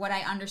vein of what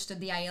I understood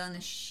the Aiel and the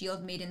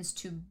Shield Maidens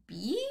to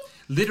be.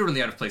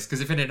 Literally out of place,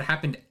 because if it had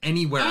happened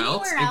anywhere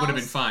else, it would have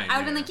been fine. I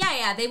would have been like,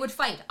 yeah, they would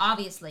fight,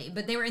 obviously.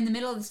 But they were in the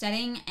middle of the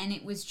setting, and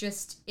it was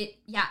just, it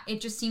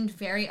just seemed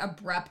very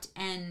abrupt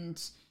and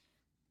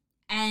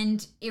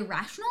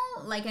irrational,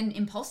 like, and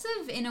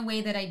impulsive in a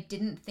way that I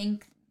didn't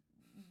think,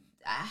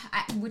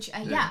 I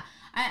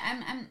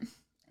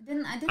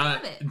didn't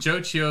love it.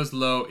 Joe Chio's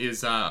low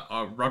is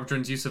Robert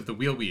Jordan's use of the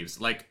wheel weaves.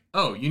 Like,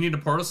 oh, you need a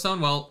portal stone?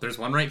 Well, there's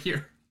one right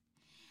here.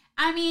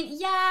 I mean,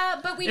 yeah,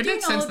 but we do know that it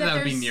makes sense that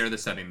would be near the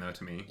setting, though,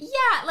 to me.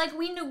 Yeah, like,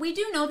 we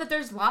do know that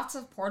there's lots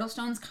of portal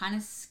stones kind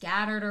of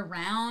scattered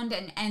around,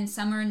 and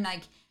some are,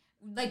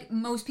 like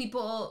most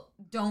people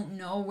don't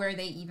know where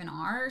they even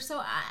are. So,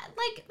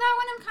 like, that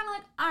one I'm kind of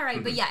like, all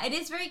right. But, yeah, it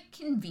is very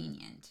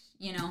convenient,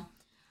 you know?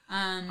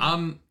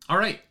 All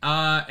right.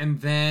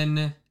 And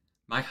then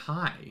my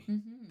high.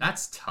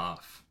 That's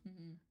tough.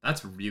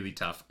 That's really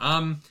tough.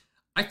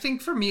 I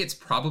think for me, it's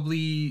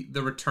probably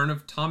the return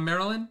of Tom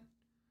Marilyn.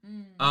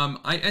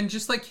 And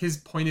just like his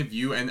point of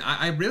view, and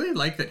I really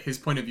like that his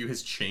point of view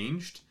has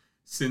changed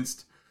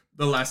since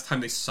the last time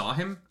they saw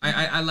him.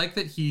 I like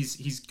that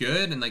he's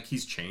good and like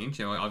he's changed.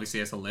 You know, obviously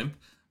he has a limp,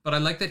 but I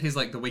like that his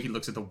like the way he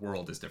looks at the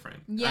world is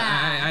different.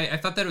 Yeah, I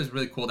thought that it was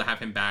really cool to have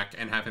him back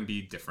and have him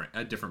be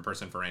a different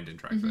person for Rand to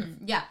interact with.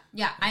 Yeah,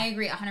 I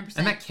agree 100%.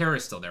 And that care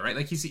is still there, right?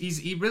 Like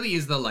he really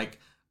is the like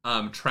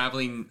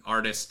traveling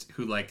artist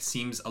who like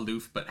seems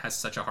aloof but has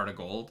such a heart of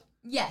gold.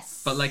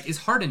 Yes. But like is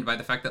hardened by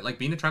the fact that like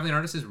being a traveling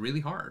artist is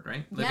really hard,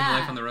 right? Living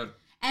life on the road.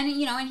 And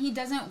you know, and he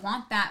doesn't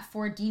want that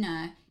for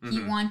Dina.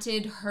 He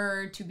wanted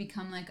her to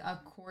become like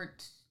a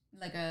court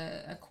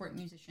court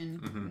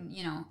musician,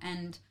 you know,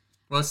 and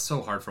well, it's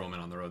so hard for a woman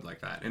on the road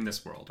like that in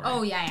this world, right?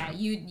 Oh yeah.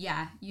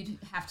 You'd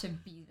have to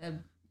be a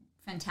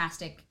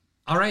fantastic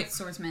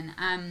swordsman.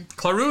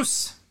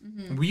 Clarus.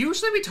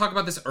 We talk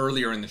about this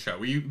earlier in the show.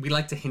 We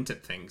like to hint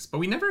at things, but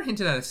we never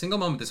hinted at a single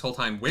moment this whole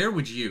time. Where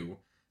would you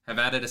have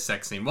added a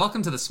sex scene?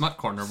 Welcome to the Smut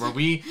Corner, where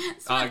we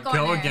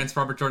go against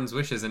Robert Jordan's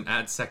wishes and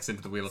add sex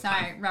into the Wheel of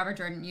Time. Sorry, Robert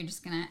Jordan, you're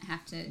just gonna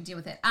have to deal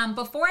with it.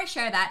 Before I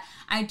share that,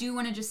 I do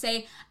want to just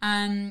say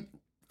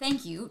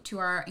thank you to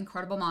our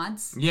incredible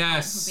mods.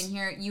 Yes. Who've been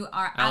here. You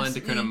are Alan,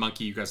 Dakuna,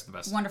 Monkey, you guys are the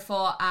best.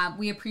 Wonderful.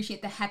 We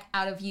appreciate the heck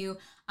out of you.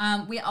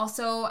 We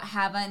also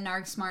have a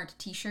Narg Smart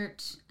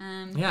t-shirt.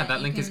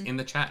 That link is in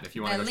the chat if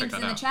you want to go check that out.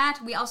 The link's in the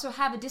chat. We also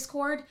have a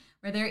Discord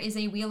where there is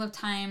a Wheel of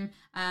Time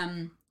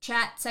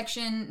chat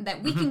section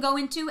that we can go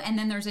into, and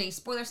then there's a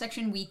spoiler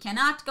section we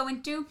cannot go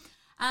into.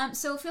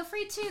 So feel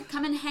free to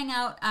come and hang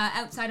out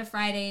outside of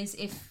Fridays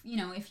if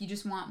you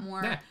just want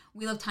more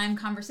Wheel of Time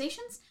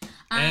conversations.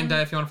 And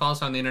if you want to follow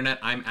us on the internet,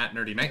 I'm at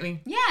Nerdy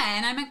Nightly. Yeah,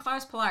 and I'm at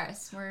Claris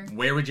Polaris.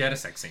 Where would you add a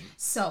sex scene?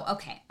 So,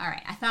 okay, all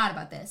right. I thought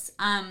about this.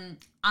 I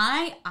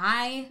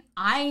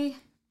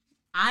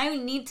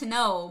need to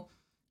know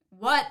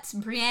what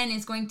Brienne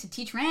is going to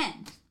teach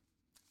Rand.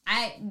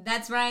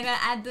 That's where I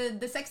gotta add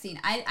the sex scene.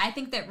 I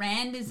think that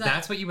Rand is.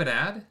 That's what you would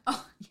add?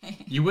 Oh, yeah.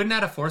 You wouldn't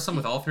add a foursome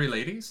with all three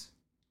ladies?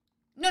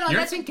 No,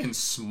 You're thinking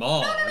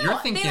small. No. You're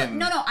thinking.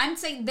 No. I'm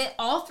saying that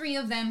all three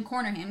of them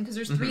corner him because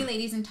there's three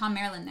ladies and Tom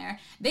Maryland there.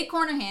 They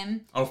corner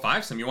him. Oh,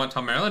 fivesome. You want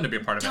Tom Maryland to be a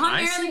part of it.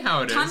 I see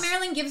how it is. Tom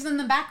Maryland gives them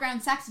the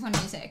background saxophone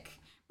music.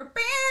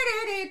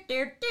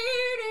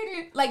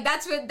 Like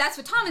that's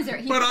what Tom is there.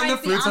 He but on the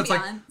flute, so it's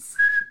like.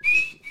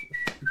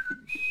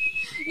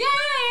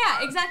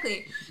 Yeah,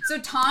 exactly. So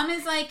Tom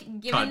is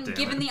like given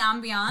the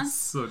ambiance.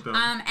 So dumb.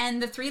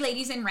 And the three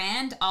ladies and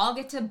Rand all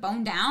get to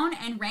bone down,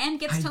 and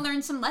Rand gets to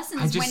learn some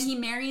lessons when he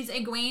marries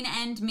Egwene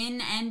and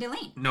Min and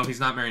Elaine. No,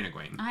 he's not marrying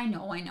Egwene. I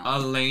know.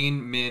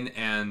 Elaine, Min,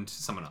 and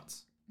someone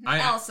else.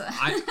 Elsa.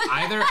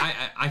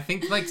 I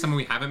think like someone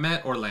we haven't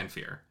met or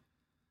Lanfear.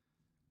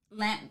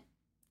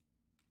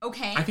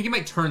 Okay. I think he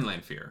might turn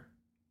Lanfear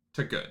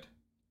to good.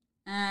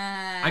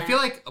 I feel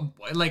like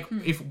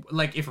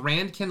if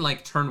Rand can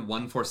like turn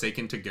one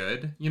Forsaken to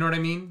good, you know what I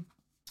mean?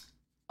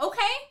 Okay.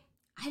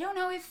 I don't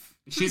know if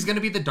she's gonna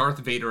be the Darth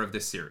Vader of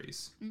this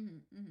series.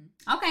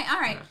 Okay, all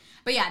right. Yeah.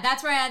 But yeah,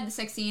 that's where I had the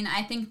sex scene.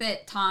 I think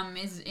that Tom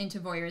is into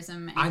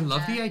voyeurism. And, I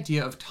love the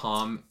idea of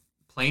Tom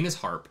playing his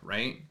harp,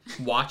 right?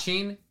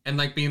 Watching and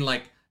like being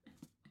like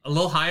a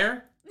little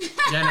higher.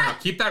 Yeah, no,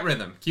 keep that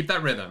rhythm.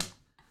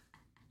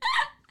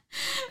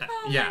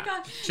 Oh yeah, my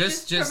God.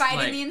 just providing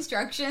like, the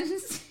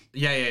instructions.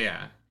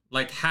 Yeah.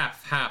 Like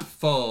half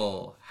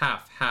full.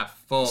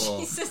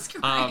 Jesus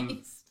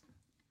Christ.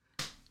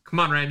 Come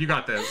on, Rand, you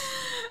got this.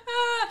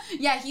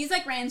 Yeah, he's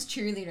like Rand's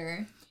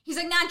cheerleader. He's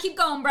like, nah, keep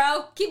going,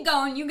 bro. Keep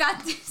going. You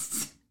got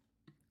this.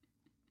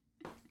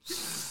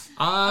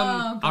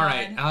 All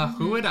right.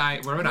 Where would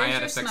I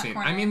add a sex scene?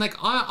 Corner? I mean, like,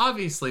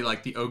 obviously,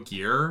 like the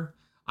Ogier.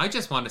 I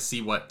just want to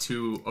see what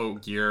two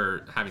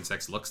Ogier having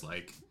sex looks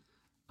like.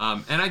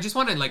 And I just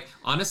wanted, like,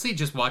 honestly,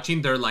 just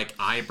watching their, like,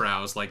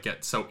 eyebrows, like,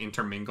 get so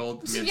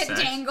intermingled mid-sex. Get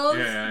tangled.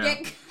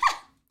 Yeah.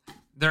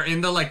 They're in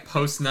the, like,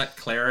 post-nut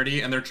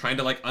clarity, and they're trying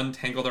to, like,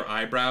 untangle their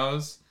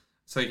eyebrows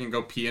so they can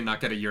go pee and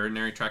not get a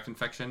urinary tract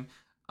infection.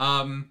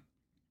 Oh,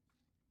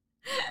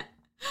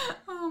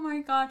 my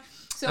God.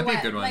 So that'd be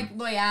a good one. Like,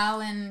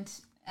 Loyal and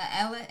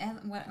Ella,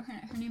 what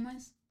her name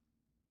was?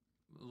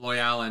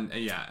 Loyal and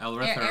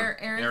Elrith or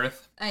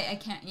Aerith. I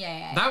can't.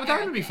 Yeah.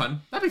 That would be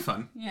fun. That'd be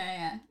fun.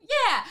 Yeah.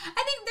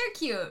 I think they're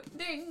cute.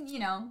 They're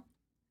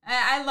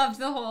I loved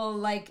the whole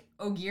like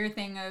Ogier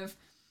thing of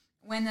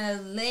when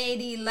a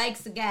lady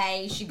likes a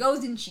guy, she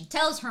goes and she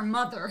tells her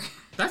mother.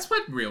 That's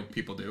what real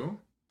people do.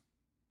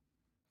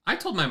 I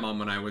told my mom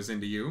when I was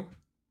into you,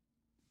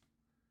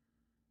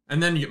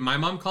 and then my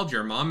mom called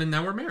your mom, and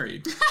now we're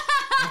married.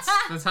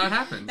 That's how it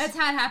happens. That's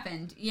how it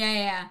happened.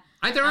 Yeah.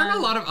 There aren't a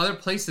lot of other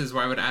places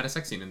where I would add a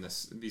sex scene in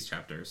these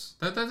chapters.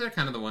 Those are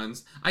kind of the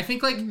ones. I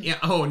think like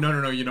oh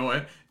no, you know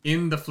what?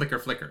 In the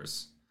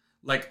Flickers.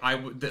 Like I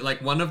would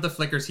like one of the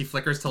flickers, he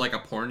flickers to like a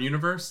porn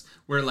universe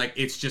where like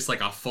it's just like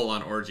a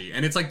full-on orgy,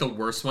 and it's like the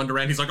worst one to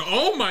Rand. He's like,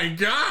 oh my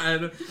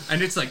God,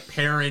 and it's like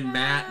Perrin,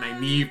 Matt,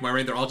 Nynaeve,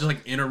 Moiraine, they're all just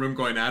like in a room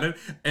going at it,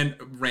 and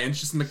Rand's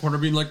just in the corner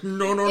being like,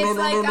 no,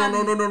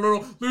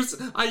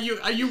 Luce,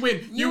 you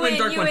win, you win,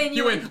 Dark One,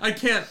 you win. I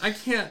can't.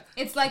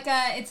 It's like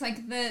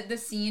the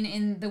scene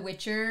in The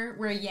Witcher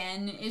where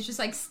Yen is just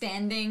like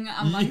standing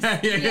amongst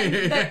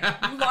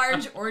the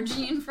large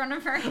orgy in front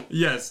of her.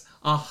 Yes,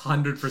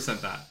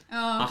 100% that.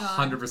 Oh,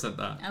 God. 100%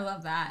 that. I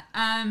love that.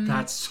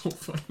 That's so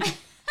funny.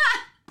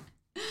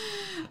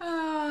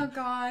 Oh,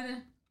 God.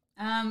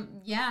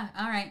 Yeah,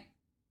 all right.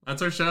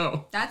 That's our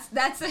show. That's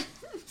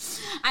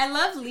I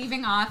love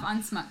leaving off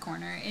on Smut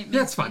Corner. It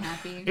makes me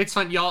happy. It's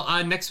fun,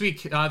 y'all. Next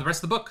week, the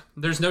rest of the book.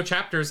 There's no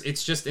chapters.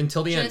 It's just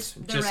until the end.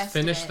 Just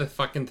finish the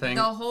fucking thing.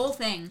 The whole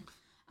thing.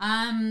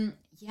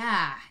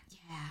 Yeah.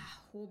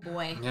 Oh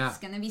boy. Yeah. It's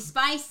gonna be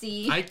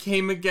spicy. I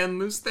came again,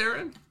 Lews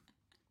Therin.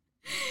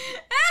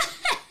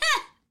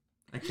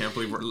 I can't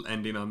believe we're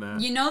ending on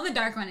that. You know the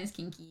Dark One is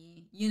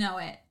kinky. You know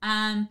it.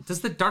 Does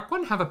the Dark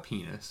One have a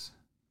penis?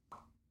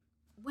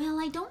 Well,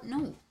 I don't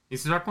know.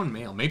 Is the Dark One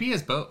male? Maybe he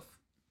has both.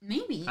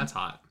 Maybe. That's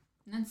hot.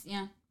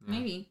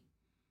 Maybe.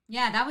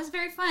 Yeah, that was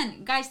very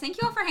fun. Guys, thank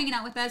you all for hanging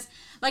out with us.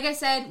 Like I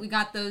said, we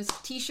got those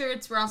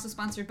t-shirts. We're also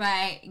sponsored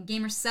by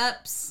Gamer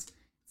Sups.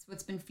 It's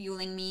what's been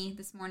fueling me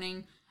this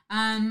morning.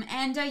 Yeah,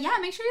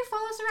 make sure you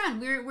follow us around.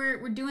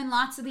 We're doing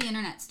lots of the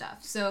internet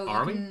stuff. So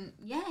are we?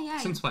 Yeah.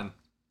 Since when?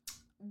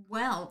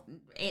 Well,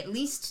 at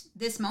least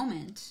this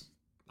moment.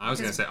 I was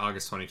going to say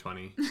August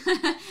 2020.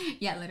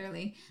 Yeah,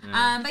 literally.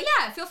 Yeah. But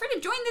yeah, feel free to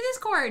join the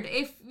Discord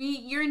if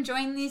you're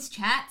enjoying these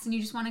chats and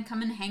you just want to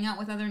come and hang out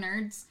with other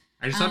nerds.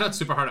 I just thought out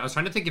super hard. I was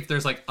trying to think if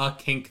there's like a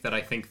kink that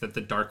I think that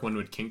the Dark One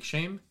would kink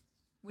shame.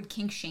 Would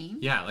kink shame?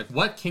 Yeah, like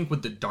what kink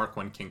would the Dark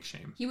One kink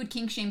shame? He would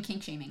kink shame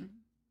kink shaming.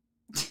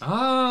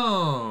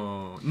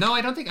 Oh. No,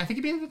 I think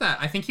he'd be into that.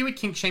 I think he would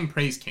kink shame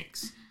praise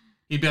kinks.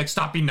 He'd be like,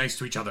 stop being nice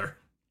to each other.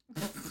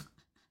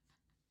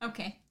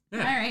 Okay. Yeah.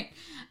 All right.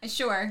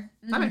 Sure.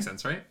 That makes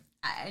sense, right?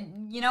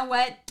 You know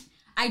what?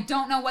 I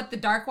don't know what the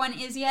dark one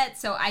is yet,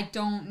 so I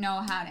don't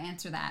know how to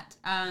answer that.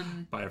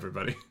 Bye,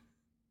 everybody.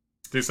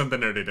 Do something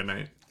nerdy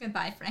tonight.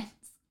 Goodbye, friend.